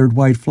the withered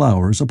white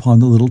flowers upon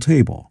the little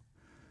table.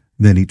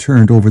 Then he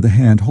turned over the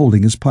hand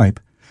holding his pipe,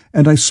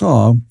 and I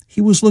saw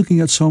he was looking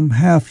at some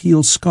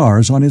half-healed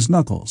scars on his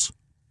knuckles.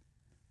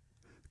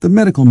 The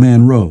medical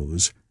man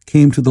rose,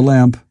 came to the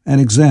lamp, and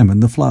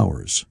examined the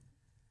flowers.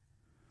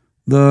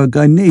 "The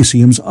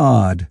gynaeceum's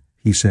odd,"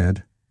 he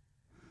said.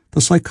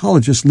 The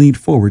psychologist leaned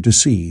forward to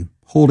see,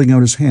 holding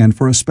out his hand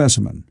for a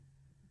specimen.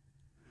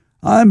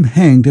 "I'm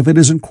hanged if it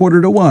isn't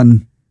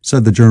 1:45,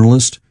 said the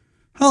journalist.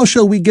 "How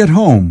shall we get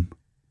home?"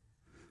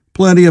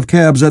 "Plenty of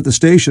cabs at the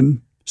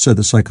station," said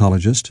the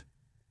psychologist.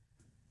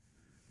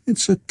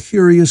 "It's a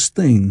curious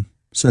thing,"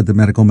 said the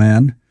medical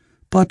man,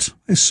 "but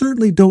I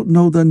certainly don't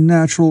know the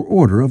natural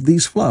order of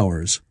these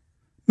flowers.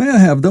 May I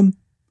have them?"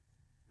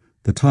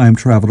 The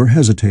time-traveler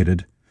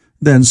hesitated.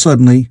 Then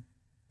suddenly,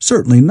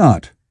 "Certainly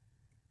not."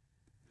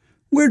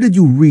 "Where did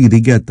you really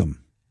get them?"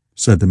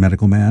 said the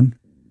medical man.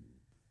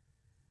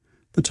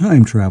 The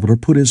time-traveler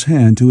put his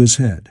hand to his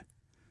head.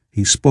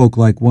 He spoke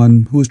like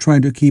one who was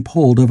trying to keep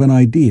hold of an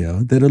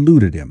idea that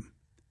eluded him.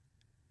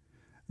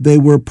 "They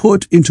were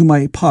put into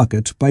my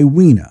pocket by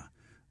Weena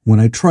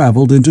when I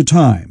traveled into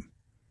time."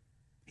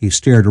 He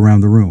stared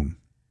around the room.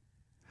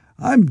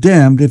 "I'm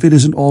damned if it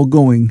isn't all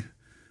going.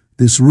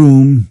 This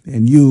room,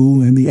 and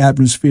you, and the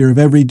atmosphere of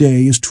every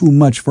day is too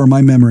much for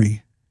my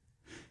memory.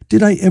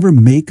 Did I ever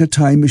make a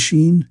time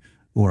machine,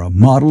 or a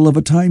model of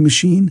a time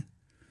machine?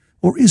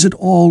 Or is it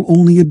all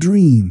only a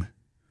dream?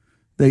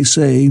 They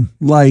say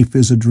life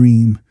is a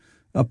dream,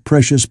 a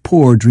precious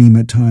poor dream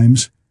at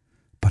times,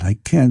 but I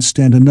can't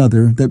stand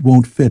another that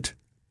won't fit.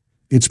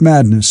 It's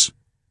madness.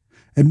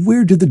 And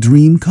where did the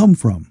dream come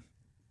from?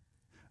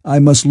 I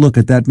must look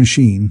at that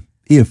machine,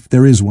 if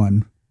there is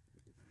one."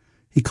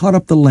 He caught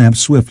up the lamp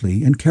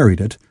swiftly and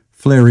carried it,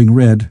 flaring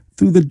red,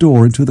 through the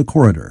door into the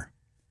corridor.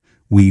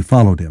 We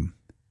followed him.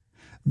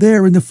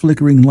 There in the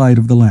flickering light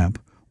of the lamp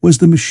was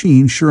the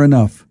machine sure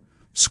enough,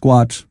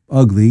 squat,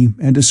 ugly,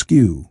 and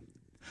askew.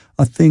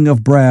 A thing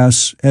of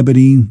brass,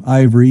 ebony,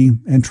 ivory,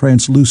 and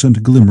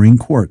translucent glimmering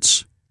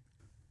quartz.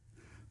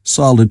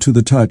 Solid to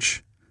the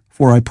touch,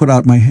 for I put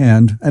out my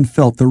hand and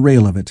felt the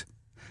rail of it,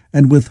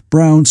 and with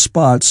brown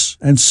spots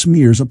and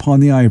smears upon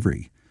the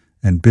ivory,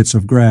 and bits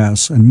of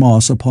grass and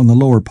moss upon the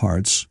lower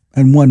parts,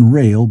 and one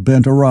rail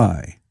bent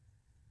awry.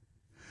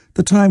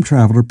 The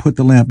time-traveler put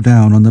the lamp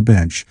down on the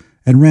bench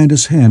and ran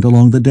his hand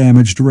along the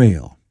damaged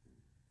rail.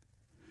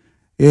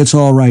 "It's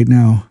all right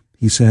now,"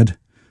 he said.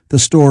 "The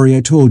story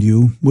I told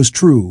you was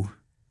true.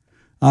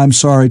 I'm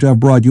sorry to have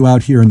brought you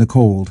out here in the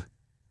cold."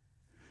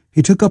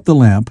 He took up the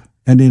lamp,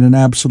 and in an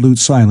absolute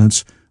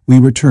silence we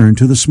returned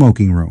to the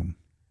smoking room.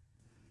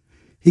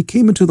 He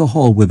came into the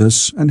hall with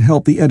us and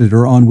helped the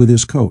editor on with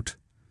his coat.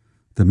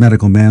 The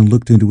medical man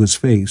looked into his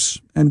face,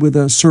 and with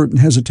a certain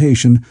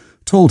hesitation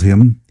told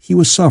him he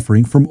was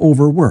suffering from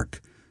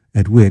overwork,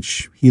 at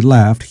which he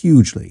laughed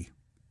hugely.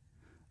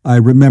 I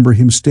remember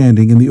him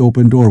standing in the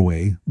open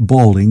doorway,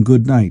 bawling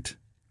good night.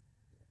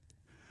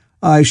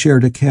 I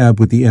shared a cab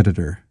with the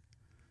editor.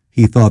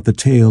 He thought the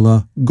tale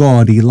a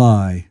gaudy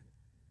lie.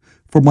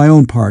 For my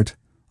own part,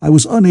 I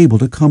was unable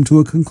to come to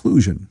a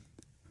conclusion.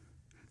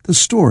 The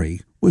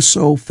story was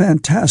so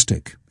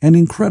fantastic and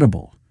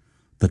incredible,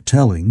 the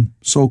telling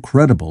so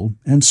credible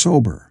and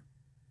sober.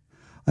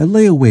 I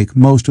lay awake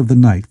most of the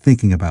night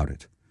thinking about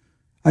it.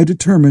 I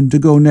determined to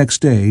go next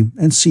day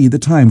and see the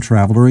time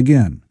traveler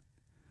again.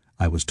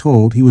 I was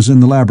told he was in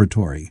the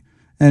laboratory,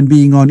 and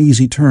being on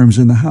easy terms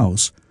in the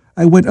house,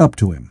 I went up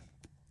to him.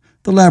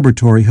 The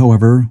laboratory,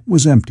 however,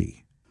 was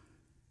empty.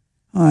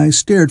 I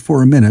stared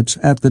for a minute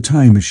at the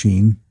time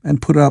machine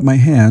and put out my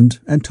hand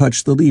and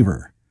touched the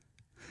lever.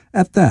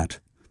 At that,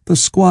 the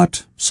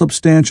squat,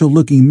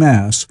 substantial-looking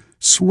mass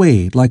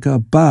swayed like a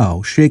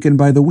bough shaken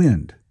by the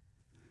wind.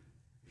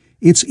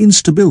 Its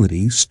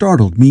instability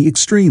startled me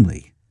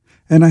extremely,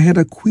 and I had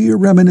a queer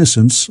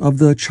reminiscence of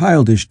the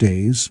childish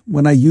days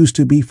when I used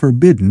to be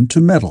forbidden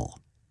to meddle.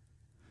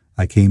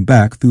 I came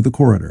back through the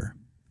corridor.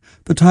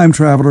 The time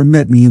traveler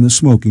met me in the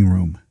smoking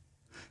room.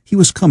 He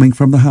was coming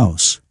from the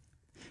house.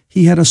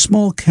 He had a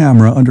small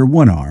camera under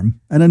one arm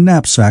and a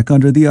knapsack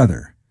under the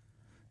other.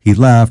 He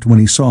laughed when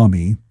he saw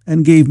me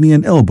and gave me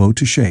an elbow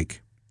to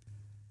shake.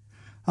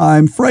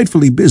 "I'm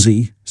frightfully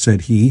busy,"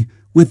 said he,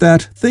 "with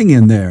that thing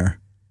in there."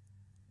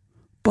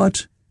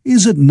 "But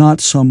is it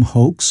not some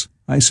hoax?"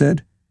 I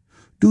said.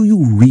 "Do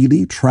you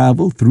really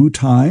travel through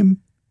time?"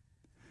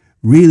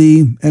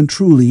 "Really and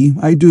truly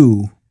I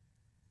do."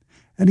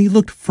 And he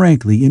looked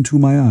frankly into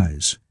my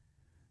eyes.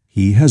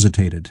 He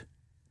hesitated.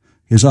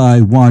 His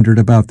eye wandered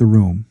about the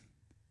room.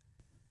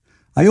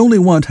 "I only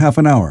want half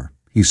an hour,"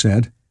 he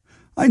said.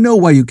 "I know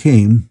why you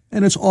came,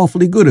 and it's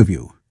awfully good of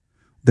you.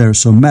 There's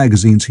some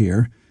magazines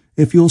here.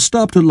 If you'll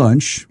stop to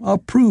lunch, I'll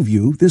prove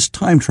you this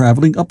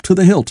time-traveling up to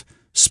the hilt,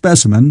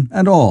 specimen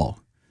and all.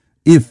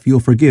 If you'll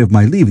forgive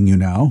my leaving you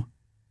now."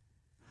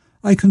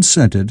 I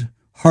consented,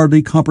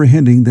 hardly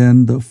comprehending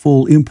then the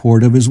full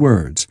import of his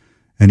words,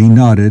 and he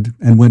nodded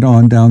and went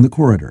on down the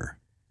corridor.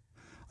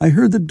 I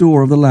heard the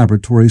door of the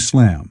laboratory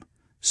slam,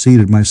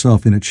 seated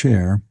myself in a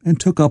chair, and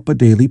took up a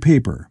daily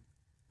paper.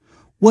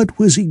 What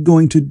was he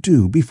going to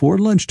do before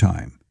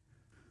lunchtime?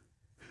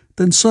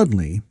 Then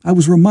suddenly I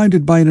was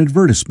reminded by an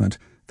advertisement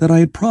that I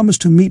had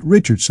promised to meet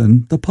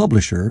Richardson, the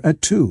publisher,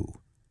 at 2.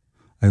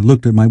 I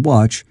looked at my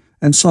watch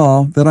and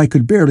saw that I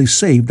could barely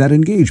save that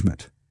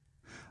engagement.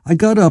 I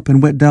got up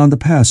and went down the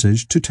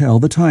passage to tell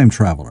the time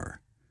traveler.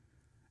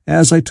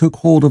 As I took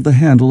hold of the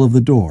handle of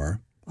the door,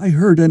 I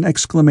heard an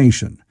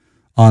exclamation,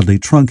 oddly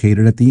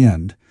truncated at the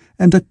end,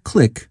 and a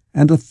click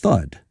and a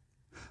thud.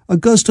 A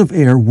gust of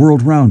air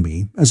whirled round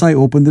me as I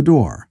opened the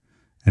door,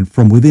 and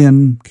from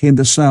within came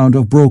the sound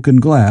of broken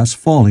glass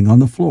falling on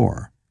the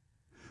floor.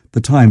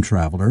 The time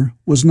traveler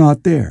was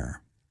not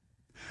there.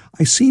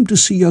 I seemed to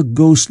see a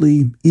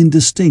ghostly,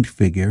 indistinct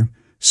figure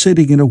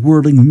sitting in a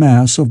whirling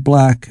mass of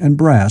black and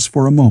brass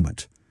for a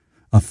moment,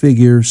 a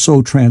figure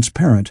so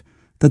transparent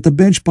that the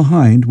bench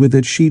behind with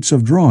its sheets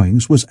of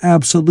drawings was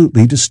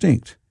absolutely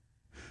distinct.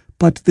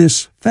 But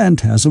this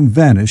phantasm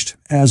vanished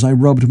as I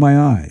rubbed my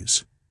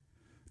eyes.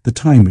 The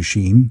time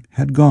machine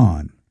had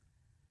gone.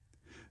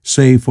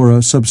 Save for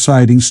a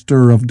subsiding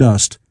stir of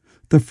dust,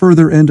 the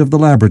further end of the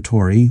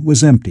laboratory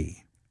was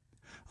empty.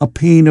 A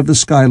pane of the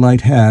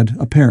skylight had,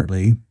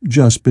 apparently,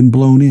 just been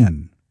blown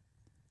in.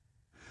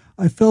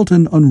 I felt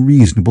an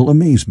unreasonable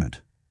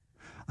amazement.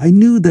 I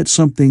knew that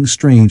something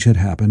strange had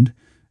happened,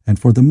 and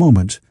for the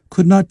moment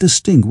could not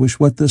distinguish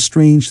what the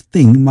strange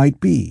thing might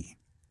be.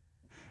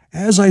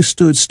 As I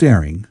stood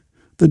staring,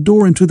 the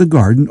door into the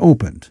garden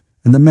opened,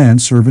 and the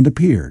manservant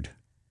appeared.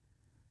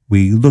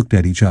 We looked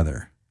at each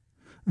other.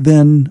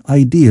 Then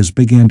ideas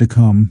began to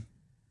come.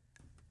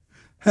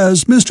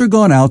 "Has Mr.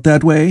 gone out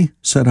that way?"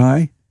 said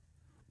I.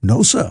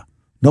 "No, sir.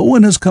 No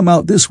one has come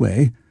out this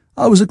way.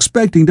 I was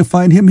expecting to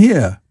find him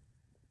here."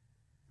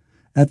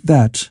 At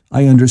that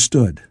I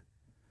understood.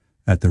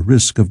 At the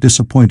risk of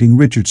disappointing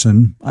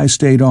Richardson, I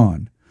stayed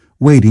on,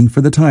 waiting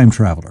for the time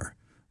traveler,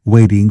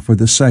 waiting for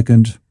the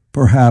second,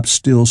 perhaps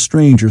still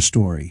stranger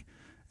story,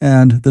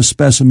 and the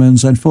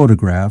specimens and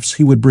photographs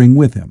he would bring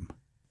with him.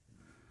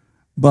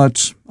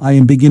 But I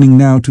am beginning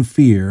now to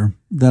fear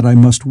that I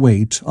must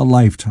wait a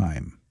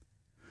lifetime.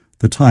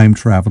 The time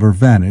traveler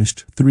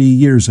vanished 3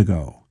 years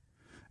ago,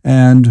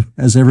 and,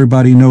 as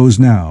everybody knows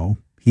now,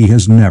 he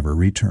has never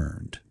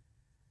returned.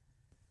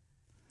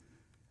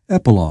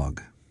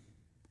 Epilogue.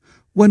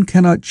 One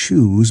cannot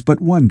choose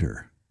but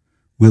wonder.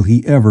 Will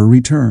he ever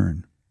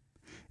return?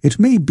 It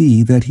may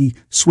be that he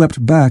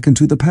swept back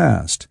into the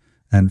past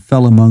and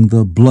fell among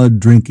the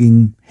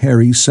blood-drinking,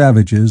 hairy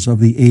savages of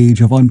the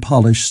age of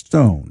unpolished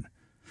stone,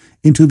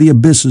 into the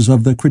abysses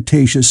of the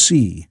Cretaceous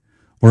Sea,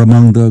 or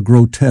among the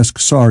grotesque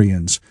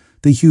saurians,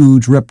 the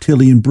huge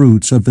reptilian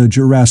brutes of the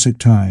Jurassic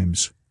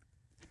times.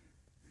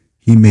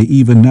 He may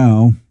even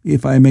now,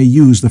 if I may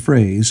use the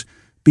phrase,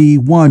 be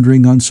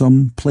wandering on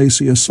some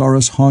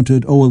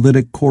plesiosaurus-haunted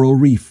oolitic coral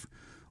reef,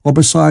 or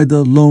beside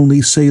the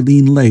lonely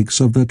saline lakes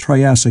of the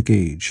Triassic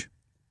Age.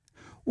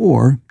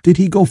 Or did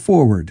he go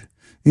forward,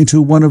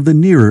 into one of the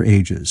nearer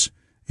ages,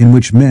 in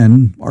which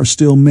men are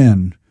still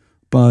men,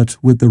 but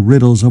with the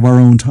riddles of our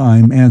own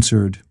time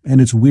answered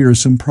and its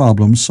wearisome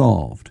problems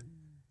solved?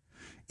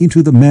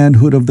 Into the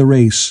manhood of the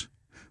race,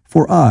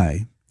 for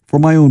for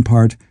my own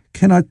part,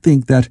 cannot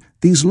think that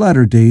these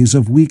latter days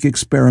of weak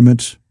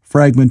experiment,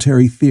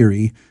 fragmentary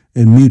theory,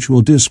 and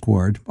mutual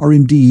discord are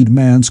indeed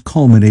man's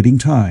culminating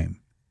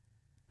time.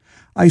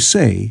 I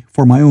say,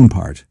 for my own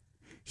part,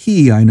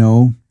 he, I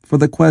know, for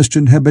the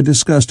question had been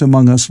discussed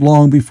among us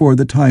long before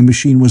the time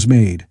machine was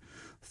made,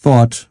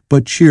 thought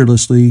but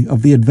cheerlessly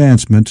of the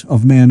advancement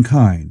of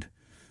mankind,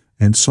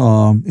 and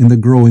saw in the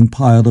growing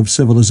pile of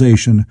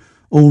civilization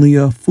only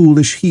a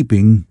foolish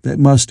heaping that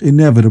must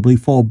inevitably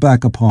fall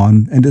back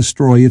upon and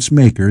destroy its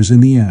makers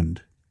in the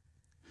end.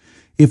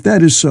 If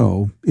that is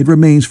so, it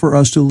remains for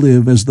us to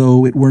live as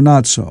though it were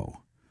not so.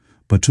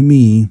 But to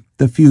me,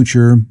 the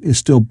future is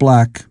still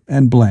black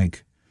and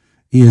blank,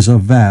 is a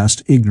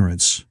vast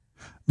ignorance,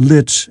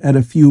 lit at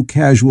a few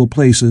casual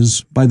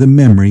places by the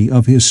memory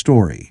of his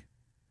story.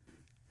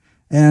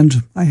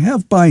 And I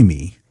have by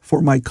me,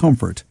 for my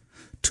comfort,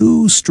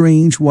 2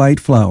 strange white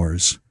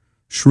flowers,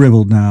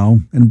 shriveled now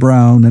and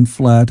brown and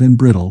flat and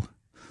brittle,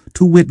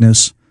 to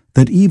witness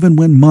that even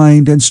when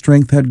mind and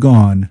strength had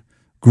gone,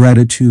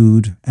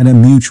 gratitude and a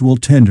mutual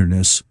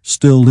tenderness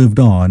still lived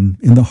on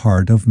in the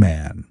heart of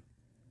man.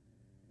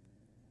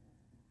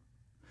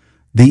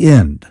 The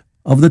End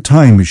of the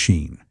Time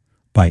Machine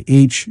by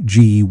H.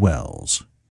 G. Wells.